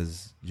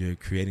 because you're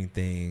creating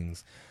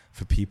things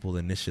for people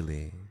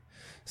initially.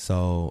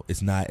 So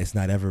it's not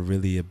ever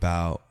really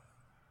about,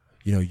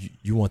 you know,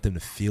 you want them to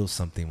feel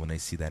something when they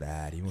see that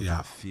ad. You want them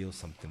to feel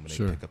something when they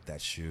pick up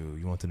that shoe.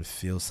 You want them to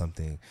feel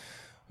something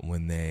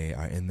when they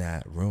are in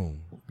that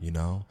room, you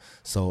know?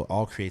 So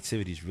all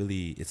creativity is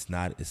really, it's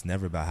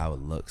never about how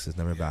it looks. It's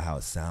never about how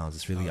it sounds.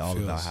 It's really all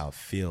about how it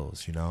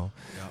feels, you know?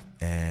 Yeah.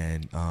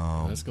 And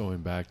that's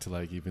going back to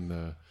like even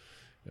the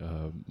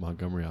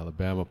Montgomery,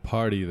 Alabama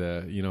party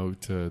that, you know,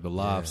 to the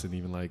Lofts, and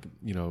even like,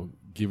 you know,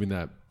 giving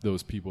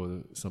those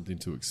people something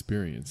to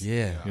experience.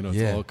 Yeah. You know,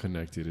 it's all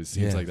connected. It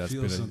seems like that's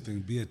feel been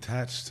something, be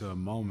attached to a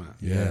moment.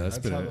 Yeah, that's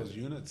how those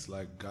units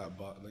like got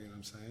bought, you know what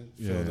I'm saying?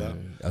 Filled up.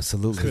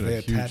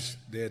 Absolutely. Because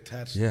they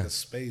attach the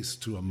space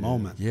to a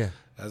moment. Yeah.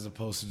 As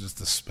opposed to just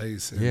the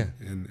space in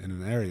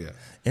an area.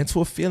 And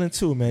to a feeling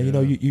too, man. You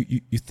know,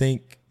 you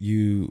think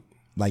you,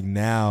 like,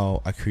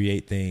 now I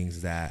create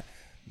things that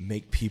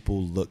make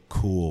people look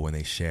cool when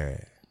they share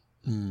it.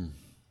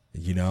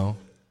 You know?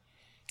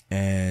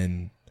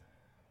 And,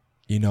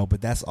 you know,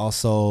 but that's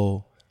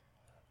also,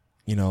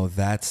 you know,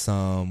 that's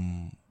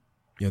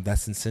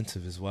that's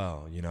incentive as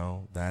well, you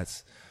know?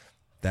 That's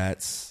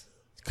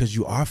because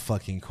you are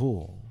fucking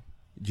cool.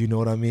 You know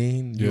what I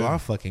mean? You are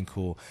fucking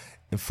cool.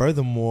 And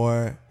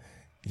furthermore,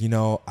 you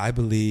know, I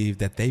believe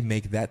that they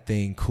make that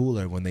thing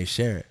cooler when they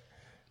share it.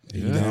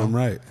 You know? I'm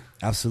right.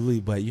 Absolutely.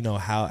 But, you know,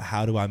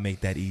 how do I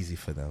make that easy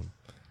for them?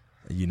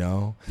 You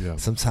know? Yeah.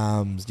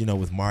 Sometimes, you know,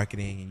 with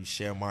marketing, and you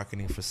share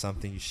marketing for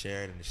something, you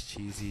share it and it's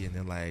cheesy, and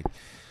they're like,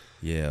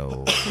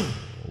 yo,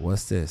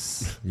 what's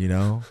this? You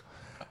know?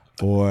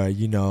 Or,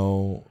 you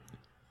know,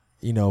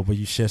 but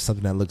you share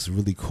something that looks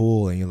really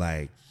cool and you're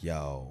like,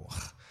 yo,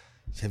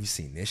 have you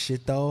seen this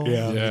shit though?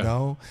 Yeah. You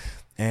know?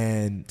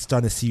 And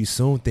Starting to See You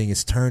Soon thing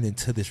is turned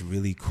into this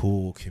really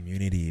cool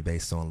community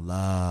based on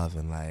love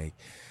and, like,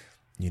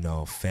 you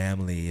know,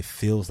 family. It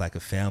feels like a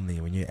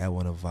family when you're at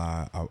one of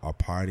our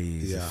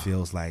parties. Yeah. It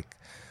feels like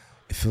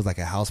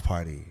a house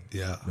party.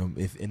 Yeah. You know,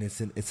 and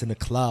it's in a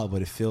club,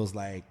 but it feels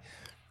like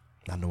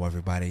I know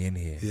everybody in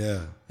here.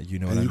 Yeah. You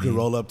know, and what you I mean? can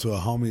roll up to a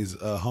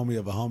homie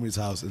of a homie's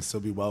house and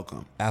still be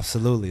welcome.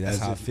 Absolutely. That's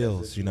how it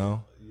feels, you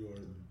know? You're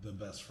the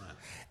best friend.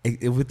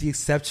 With the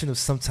exception of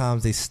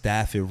sometimes they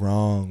staff it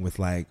wrong with,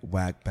 like,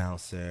 whack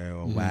bouncer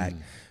or whack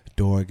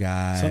door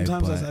guy.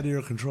 Sometimes that's out of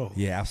your control.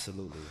 Yeah,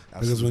 absolutely.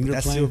 Because when you're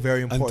that's playing, still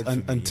very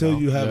important until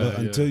you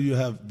know? you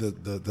have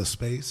the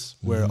space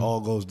where it all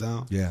goes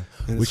down. Yeah,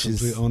 and which it's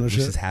complete ownership.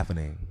 Which is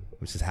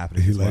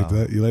happening. You as like well.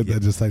 that? You like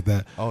that? Just like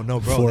that? Oh no,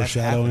 bro!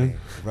 Foreshadowing,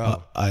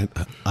 bro.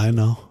 I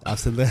know.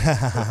 Absolutely.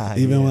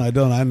 Even when I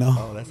don't, I know.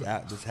 Oh,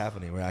 that's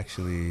happening. We're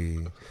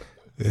actually.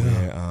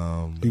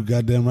 Yeah. You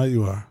goddamn right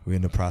you are. We're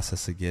in the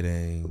process of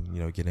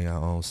getting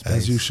our own space.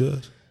 As you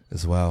should.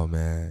 As well,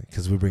 man.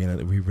 Because we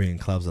bring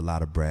clubs a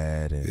lot of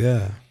bread, and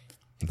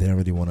they don't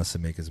really want us to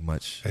make as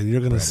much. And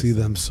you're gonna see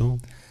them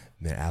soon.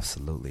 Man,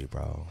 absolutely,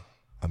 bro.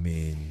 I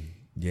mean,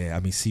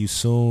 See You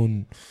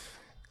Soon.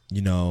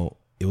 You know,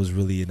 it was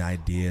really an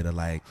idea to,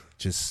 like,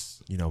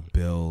 just, you know,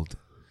 build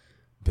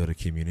a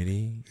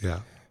community.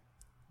 Yeah.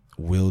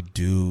 We'll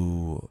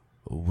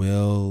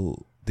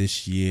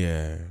this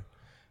year,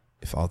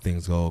 if all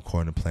things go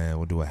according to plan,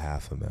 we'll do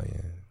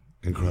 500,000.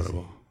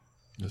 Incredible.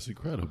 That's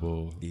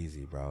incredible.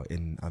 Easy, bro.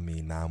 In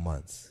 9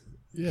 months.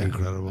 Yeah,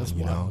 incredible. That's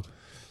you wild. know,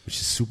 which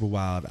is super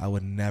wild. I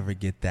would never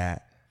get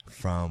that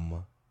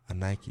from a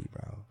Nike,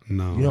 bro.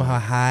 No. You know how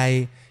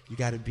high you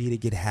got to be to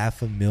get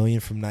 500,000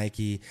 from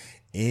Nike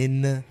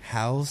in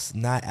house,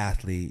 not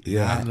athlete.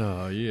 Yeah.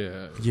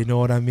 You know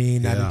what I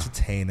mean? Not Yeah.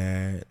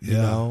 entertainer. You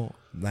know,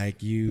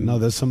 like you. No,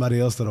 there's somebody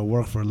else that'll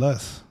work for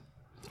less.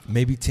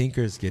 Maybe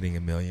Tinker's getting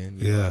 $1 million.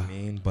 You know what I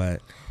mean?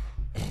 But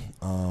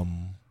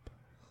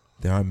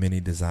there aren't many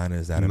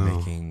designers that are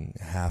making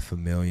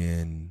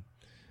 500,000.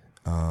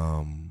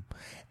 And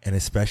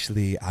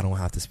especially, I don't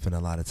have to spend a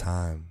lot of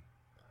time,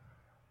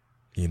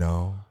 you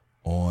know,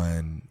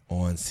 on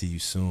See You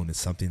Soon. It's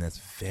something that's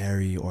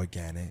very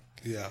organic.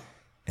 Yeah.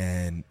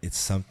 And it's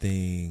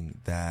something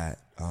that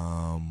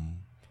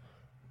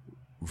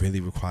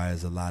really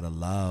requires a lot of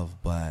love,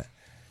 but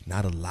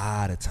not a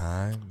lot of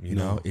time. You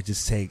know, it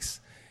just takes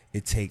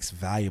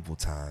valuable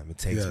time. It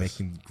takes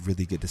making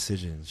really good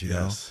decisions. You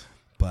know,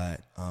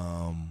 but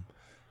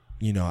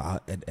you know,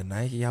 at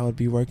Nike, I would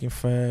be working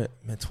for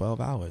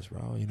 12 hours,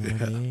 bro. You know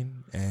what I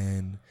mean?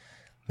 And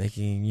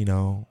making, you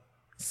know,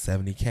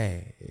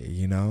 $70K.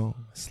 You know,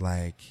 it's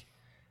like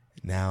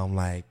now I'm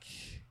like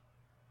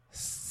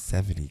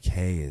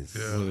 $70K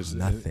is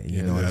nothing.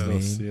 You know what I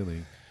mean?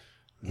 Ceiling.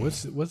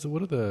 What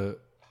are the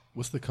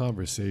What's the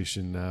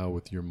conversation now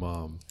with your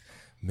mom?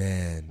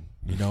 Man,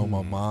 you know,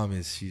 my mom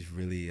she's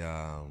really,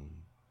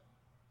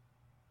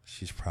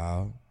 she's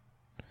proud.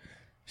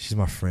 She's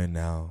my friend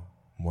now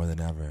more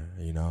than ever,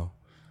 you know.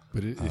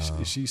 But is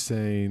she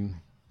saying,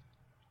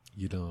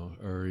 you know,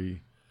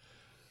 Uri,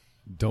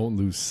 don't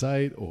lose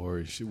sight, or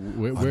is she,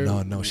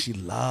 where? No, she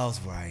loves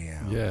where I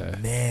am. Yeah.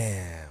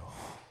 Man.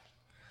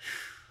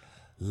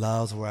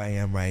 Loves where I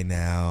am right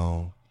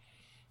now.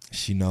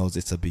 She knows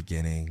it's a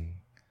beginning.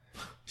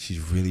 She's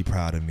really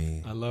proud of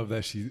me. I love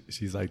that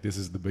she's like, this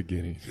is the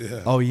beginning.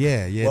 Yeah. Oh,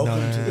 yeah.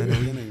 Welcome to the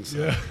beginning.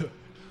 So. Yeah.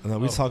 No,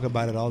 we talk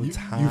about it all the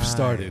time. You've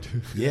started.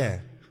 Yeah,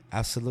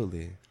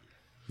 absolutely.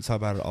 We talk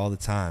about it all the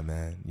time,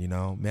 man. You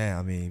know, man,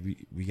 I mean,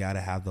 we got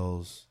to have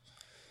those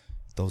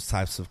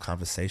types of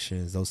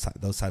conversations, those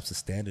types of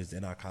standards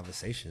in our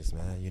conversations,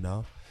 man, you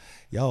know?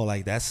 Yo,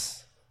 like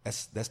that's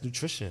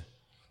nutrition.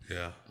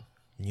 Yeah.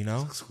 You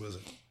know? It's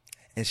exquisite.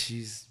 And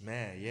she's,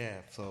 man, yeah.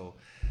 So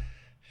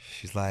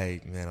she's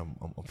like, man,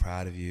 I'm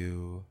proud of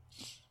you.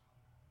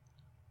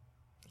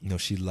 You know,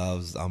 she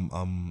loves,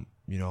 I'm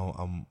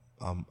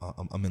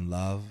in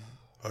love.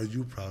 Are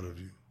you proud of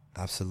you?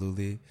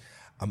 Absolutely.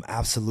 I'm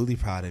absolutely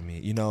proud of me.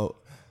 You know,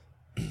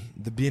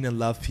 the being in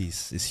love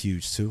piece is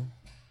huge too,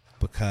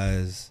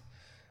 because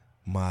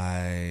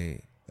my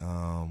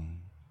mom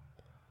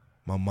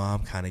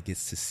kind of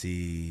gets to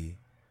see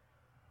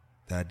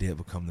that I did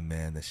become the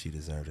man that she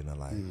deserved in her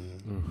life.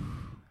 Mm-hmm.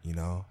 You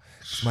know,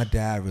 'cause my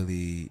dad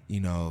really,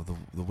 you know,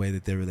 the way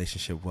that their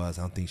relationship was,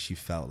 I don't think she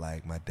felt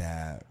like my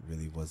dad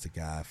really was the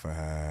guy for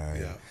her.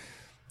 Yeah.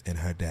 And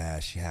her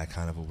dad, she had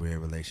kind of a weird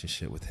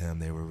relationship with him.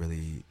 They were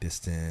really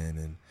distant,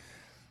 and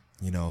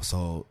you know,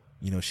 so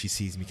you know, she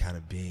sees me kind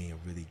of being a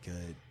really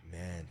good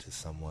man to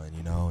someone,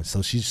 you know.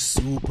 So she's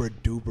super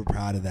duper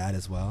proud of that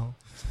as well.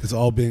 It's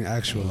all being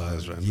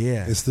actualized right now.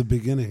 Yeah. It's the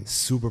beginning.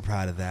 Super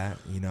proud of that,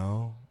 you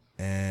know.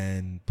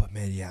 But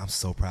man, yeah, I'm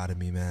so proud of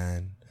me,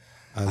 man.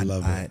 I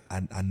love it.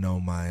 I know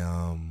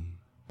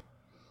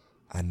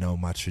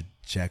my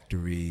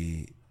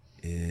trajectory.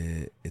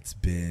 It's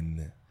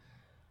been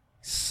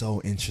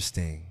so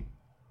interesting,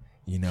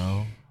 you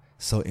know,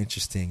 so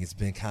interesting. It's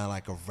been kind of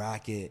like a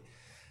rocket,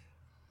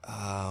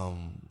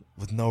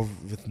 with no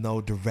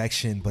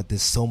direction, but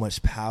there's so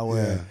much power.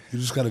 Yeah. You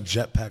just got a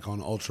jetpack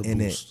on Ultra in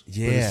Boost. it.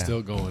 Yeah, But it's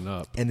still going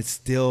up. and it's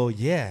still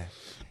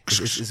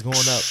it's going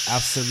up.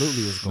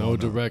 Absolutely, it's going No up.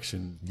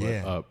 direction, but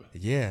Yeah, up.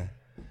 yeah.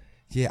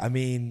 I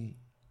mean,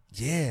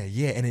 yeah,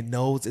 and it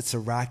knows it's a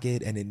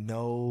rocket, and it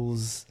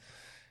knows,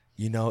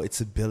 you know, its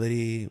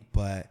ability,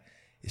 but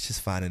it's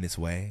just finding its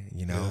way,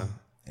 you know.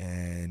 Yeah.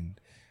 And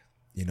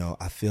you know,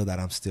 I feel that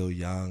I'm still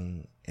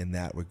young in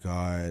that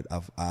regard.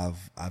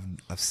 I've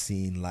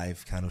seen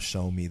life kind of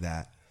show me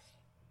that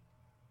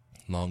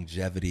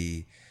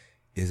longevity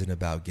isn't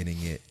about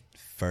getting it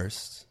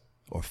first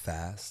or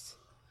fast.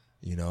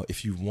 You know,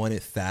 if you want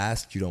it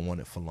fast, you don't want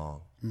it for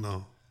long.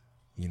 No.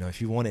 You know,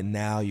 if you want it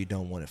now, you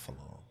don't want it for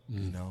long.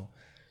 You know,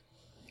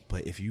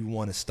 but if you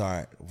want to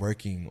start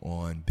working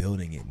on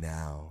building it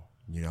now,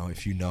 you know,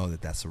 if you know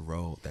that that's a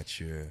road that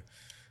you're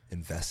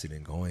invested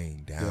in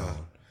going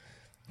down,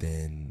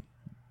 then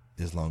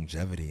there's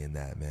longevity in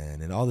that,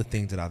 man. And all the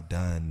things that I've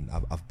done,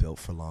 I've built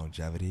for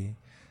longevity.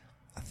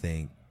 I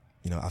think,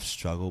 you know, I've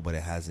struggled, but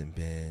it hasn't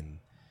been,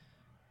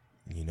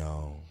 you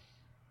know,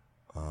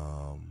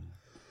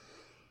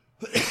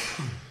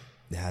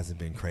 it hasn't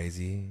been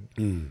crazy.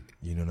 You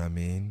know what I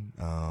mean?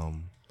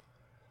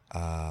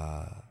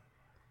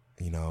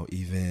 You know,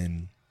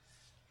 even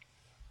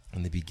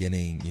in the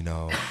beginning, you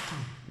know,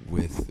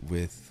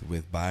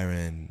 with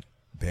Byron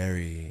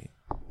Berry,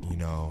 you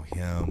know,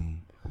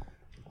 him,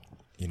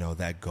 you know,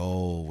 that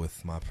goal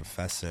with my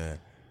professor,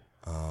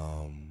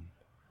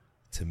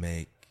 to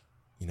make,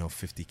 you know,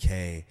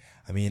 50K.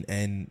 I mean,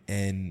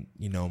 and,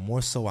 you know,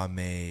 more so I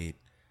made,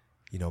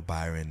 you know,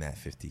 Byron that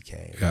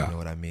 50K. Yeah. You know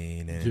what I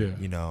mean? And,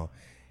 you know,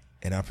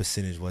 and our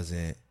percentage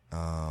wasn't,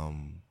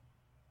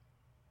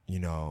 you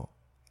know,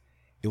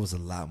 it was a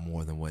lot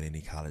more than what any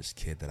college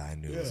kid that I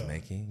knew was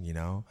making, you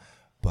know?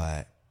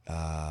 But,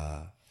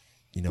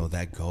 you know,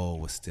 that goal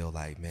was still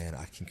like, man,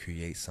 I can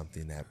create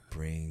something that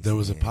brings. There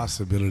was a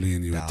possibility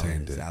and you dollars.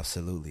 attained it.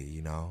 Absolutely,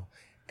 you know?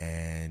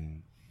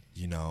 And,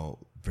 you know,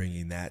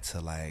 bringing that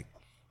to like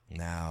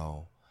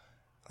now,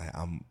 like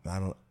I'm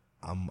trying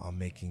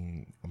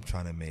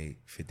to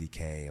make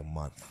 50K a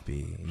month,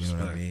 B. You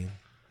know what I mean?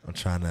 I'm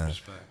trying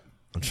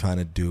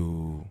to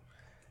do,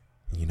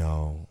 you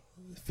know,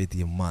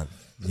 50 a month.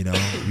 You know,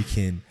 we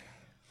can,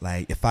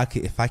 like, if I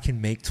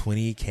can make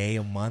 20K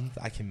a month,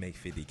 I can make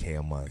 50K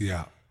a month.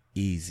 Yeah.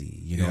 Easy.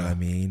 You know what I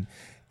mean?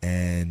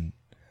 And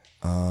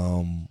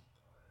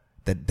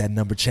that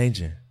number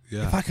changing.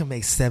 Yeah. If I can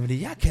make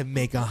 70, I can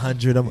make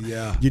 100 a month.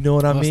 Yeah. You know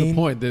what I That's mean? the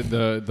point.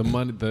 The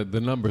money,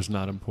 the number's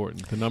not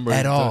important. The number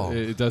At all.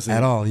 It doesn't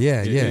At all.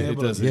 Yeah. It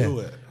doesn't. Yeah. do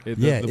it.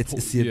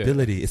 It's the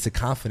ability. It's the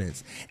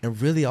confidence.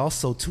 And really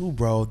also too,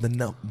 bro,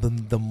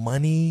 the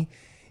money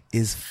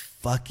is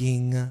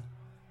fucking,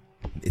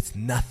 it's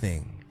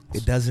nothing.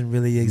 It doesn't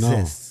really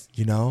exist.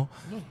 You know?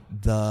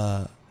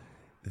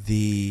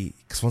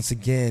 because once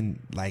again,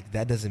 like,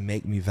 that doesn't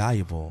make me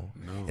valuable,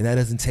 and that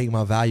doesn't take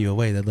my value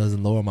away. That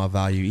doesn't lower my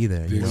value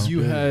either. You know?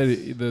 You had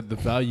the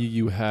value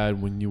you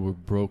had when you were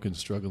broke and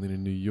struggling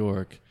in New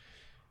York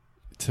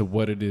to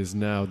what it is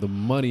now. The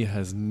money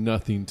has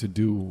nothing to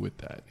do with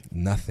that.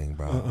 Nothing,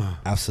 bro.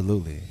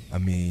 Absolutely. I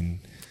mean,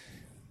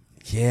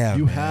 yeah,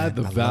 you man, had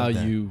the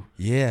value.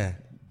 Yeah.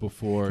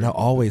 Before. And I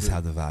always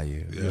have the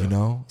value. You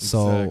know.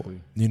 So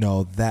Exactly. you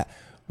know that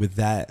with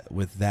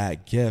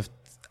that gift,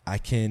 I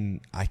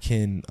can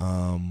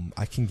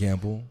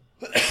gamble,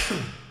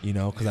 you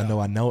know, because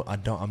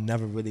I'm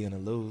never really gonna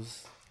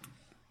lose.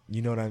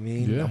 You know what I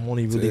mean? Yeah. I'm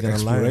only really gonna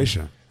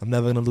learn. I'm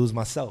never gonna lose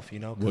myself. You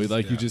know? Well,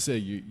 like you just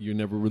said, you're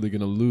never really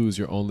gonna lose.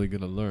 You're only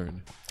gonna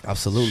learn.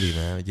 Absolutely,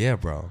 man. Yeah,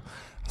 bro.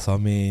 So I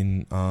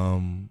mean,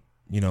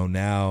 you know,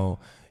 now,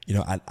 you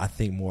know, I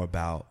think more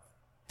about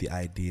the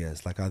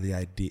ideas. Like,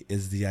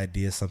 is the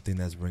idea something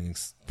that's bringing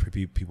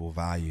people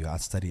value? I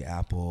study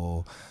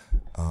Apple.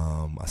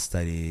 I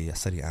study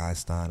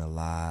Einstein a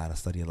lot. I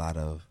study a lot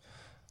of,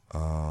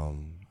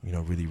 you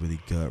know, really, really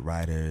good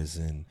writers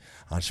and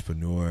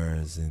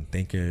entrepreneurs and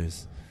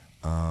thinkers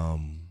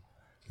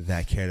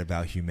that cared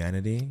about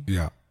humanity.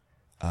 Yeah.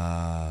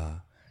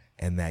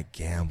 And that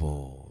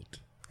gambled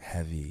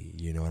heavy.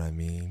 You know what I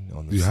mean?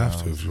 On You themselves.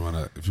 have to if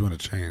you want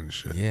to change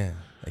shit. Yeah,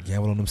 they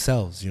gambled on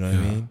themselves. You know what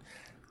I mean?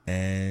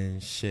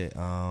 And shit.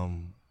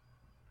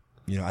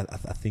 You know,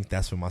 I think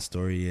that's where my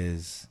story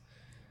is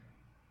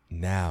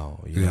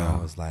now. You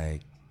know, it's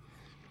like,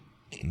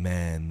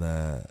 man,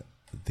 the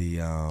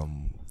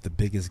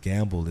biggest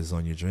gamble is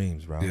on your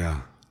dreams, bro.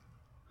 Yeah.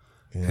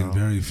 You know? And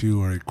very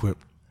few are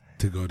equipped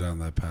to go down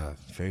that path.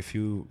 Very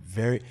few.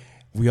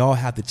 We all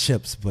have the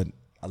chips, but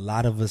a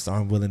lot of us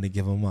aren't willing to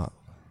give them up.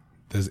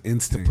 There's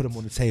instinct. To put them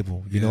on the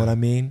table. You know what I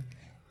mean?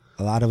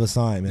 A lot of us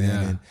aren't, man.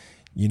 Yeah. And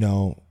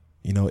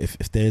you know,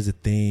 if there's a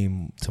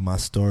theme to my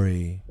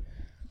story,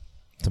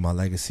 to my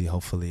legacy,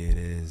 hopefully it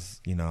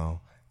is, you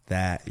know,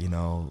 that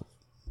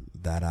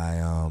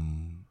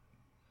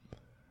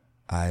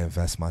I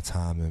invest my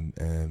time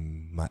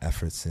and my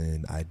efforts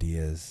in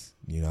ideas,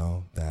 you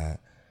know,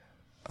 that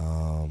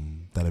are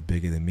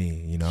bigger than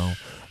me, you know.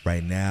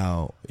 Right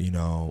now, you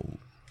know,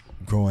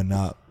 growing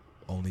up,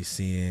 only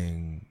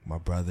seeing my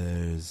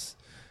brothers,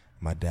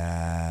 my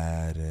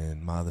dad,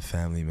 and my other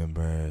family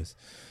members,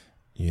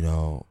 you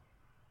know,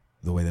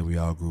 the way that we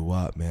all grew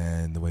up,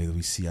 man, the way that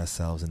we see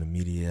ourselves in the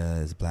media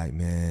as black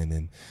men,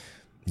 and,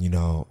 you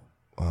know,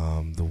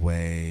 the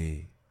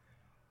way,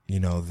 you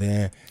know,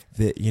 there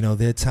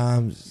are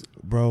times,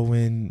 bro,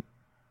 when,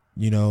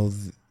 you know,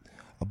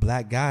 a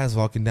black guy is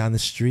walking down the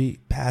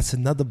street past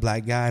another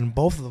black guy, and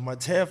both of them are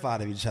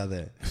terrified of each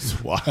other.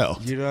 It's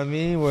wild. You know what I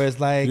mean? Where it's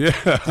like,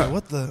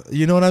 what the,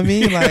 you know what I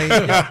mean?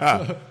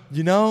 Like,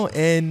 you know,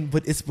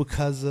 but it's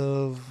because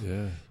of,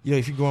 you know,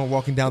 if you're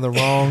walking down the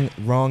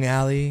wrong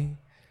alley,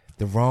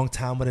 the wrong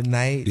time of the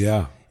night,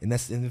 and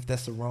if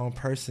that's the wrong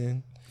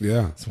person,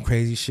 some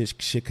crazy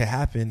shit could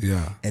happen,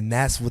 and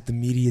that's what the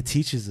media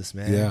teaches us,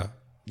 man.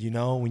 You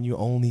know, when you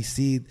only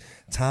see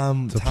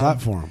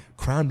platform,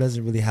 crime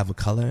doesn't really have a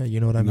color. You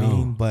know what I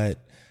mean? But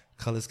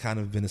color's kind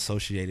of been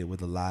associated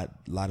with a lot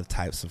of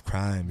types of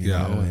crime. You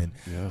know,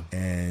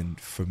 and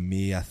for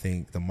me, I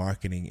think the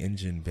marketing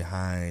engine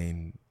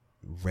behind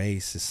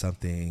race is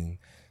something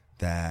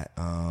that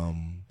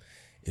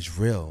is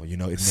real. You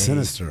know, it's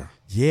sinister.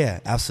 Yeah,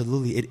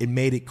 absolutely. It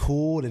made it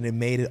cool, and it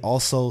made it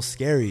also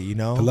scary, you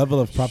know? The level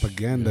of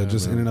propaganda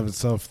just in and of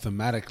itself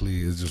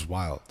thematically is just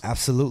wild.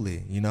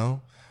 Absolutely, you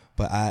know?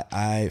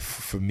 But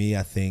for me,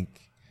 I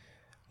think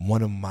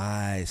one of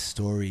my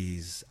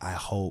stories, I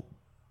hope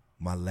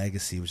my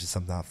legacy, which is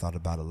something I've thought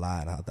about a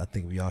lot. I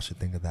think we all should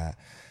think of that.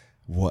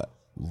 What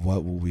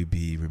will we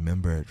be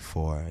remembered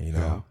for, you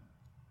know?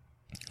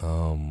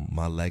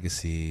 My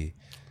legacy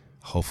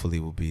hopefully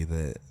will be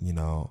that, you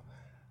know,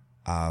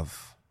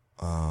 I've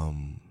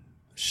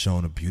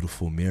shown a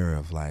beautiful mirror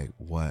of like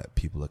what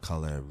people of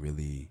color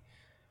really,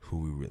 who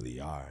we really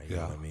are. You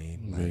know what I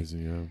mean? Like,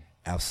 Amazing,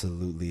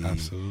 absolutely.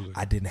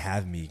 I didn't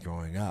have me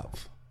growing up.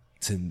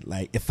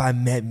 If I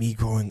met me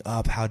growing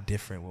up, how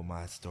different would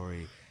my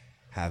story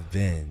have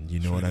been? You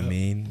know what I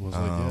mean?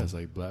 Well, it's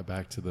like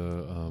back to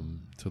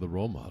the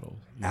role model.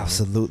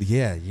 Absolutely,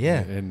 yeah.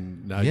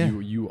 And now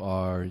you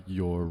are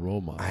your role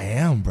model. I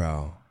am,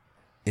 bro.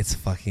 It's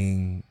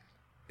fucking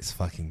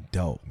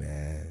dope,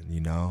 man.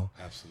 You know?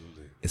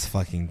 Absolutely. It's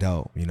fucking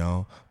dope, you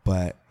know?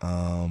 But,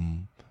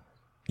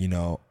 you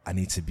know, I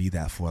need to be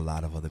that for a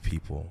lot of other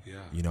people. Yeah.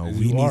 You know,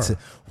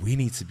 we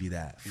need to be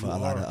that for a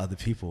lot of other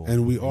people.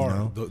 And we are.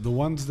 You know? The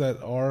ones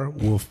that are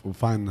will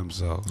find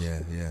themselves. Yeah.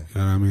 You know what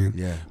I mean?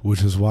 Yeah.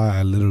 Which is why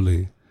I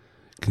literally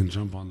can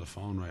jump on the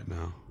phone right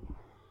now,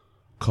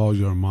 call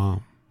your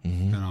mom,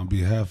 and on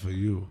behalf of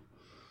you,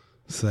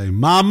 say,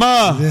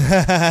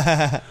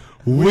 Mama,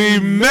 we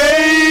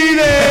made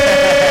it!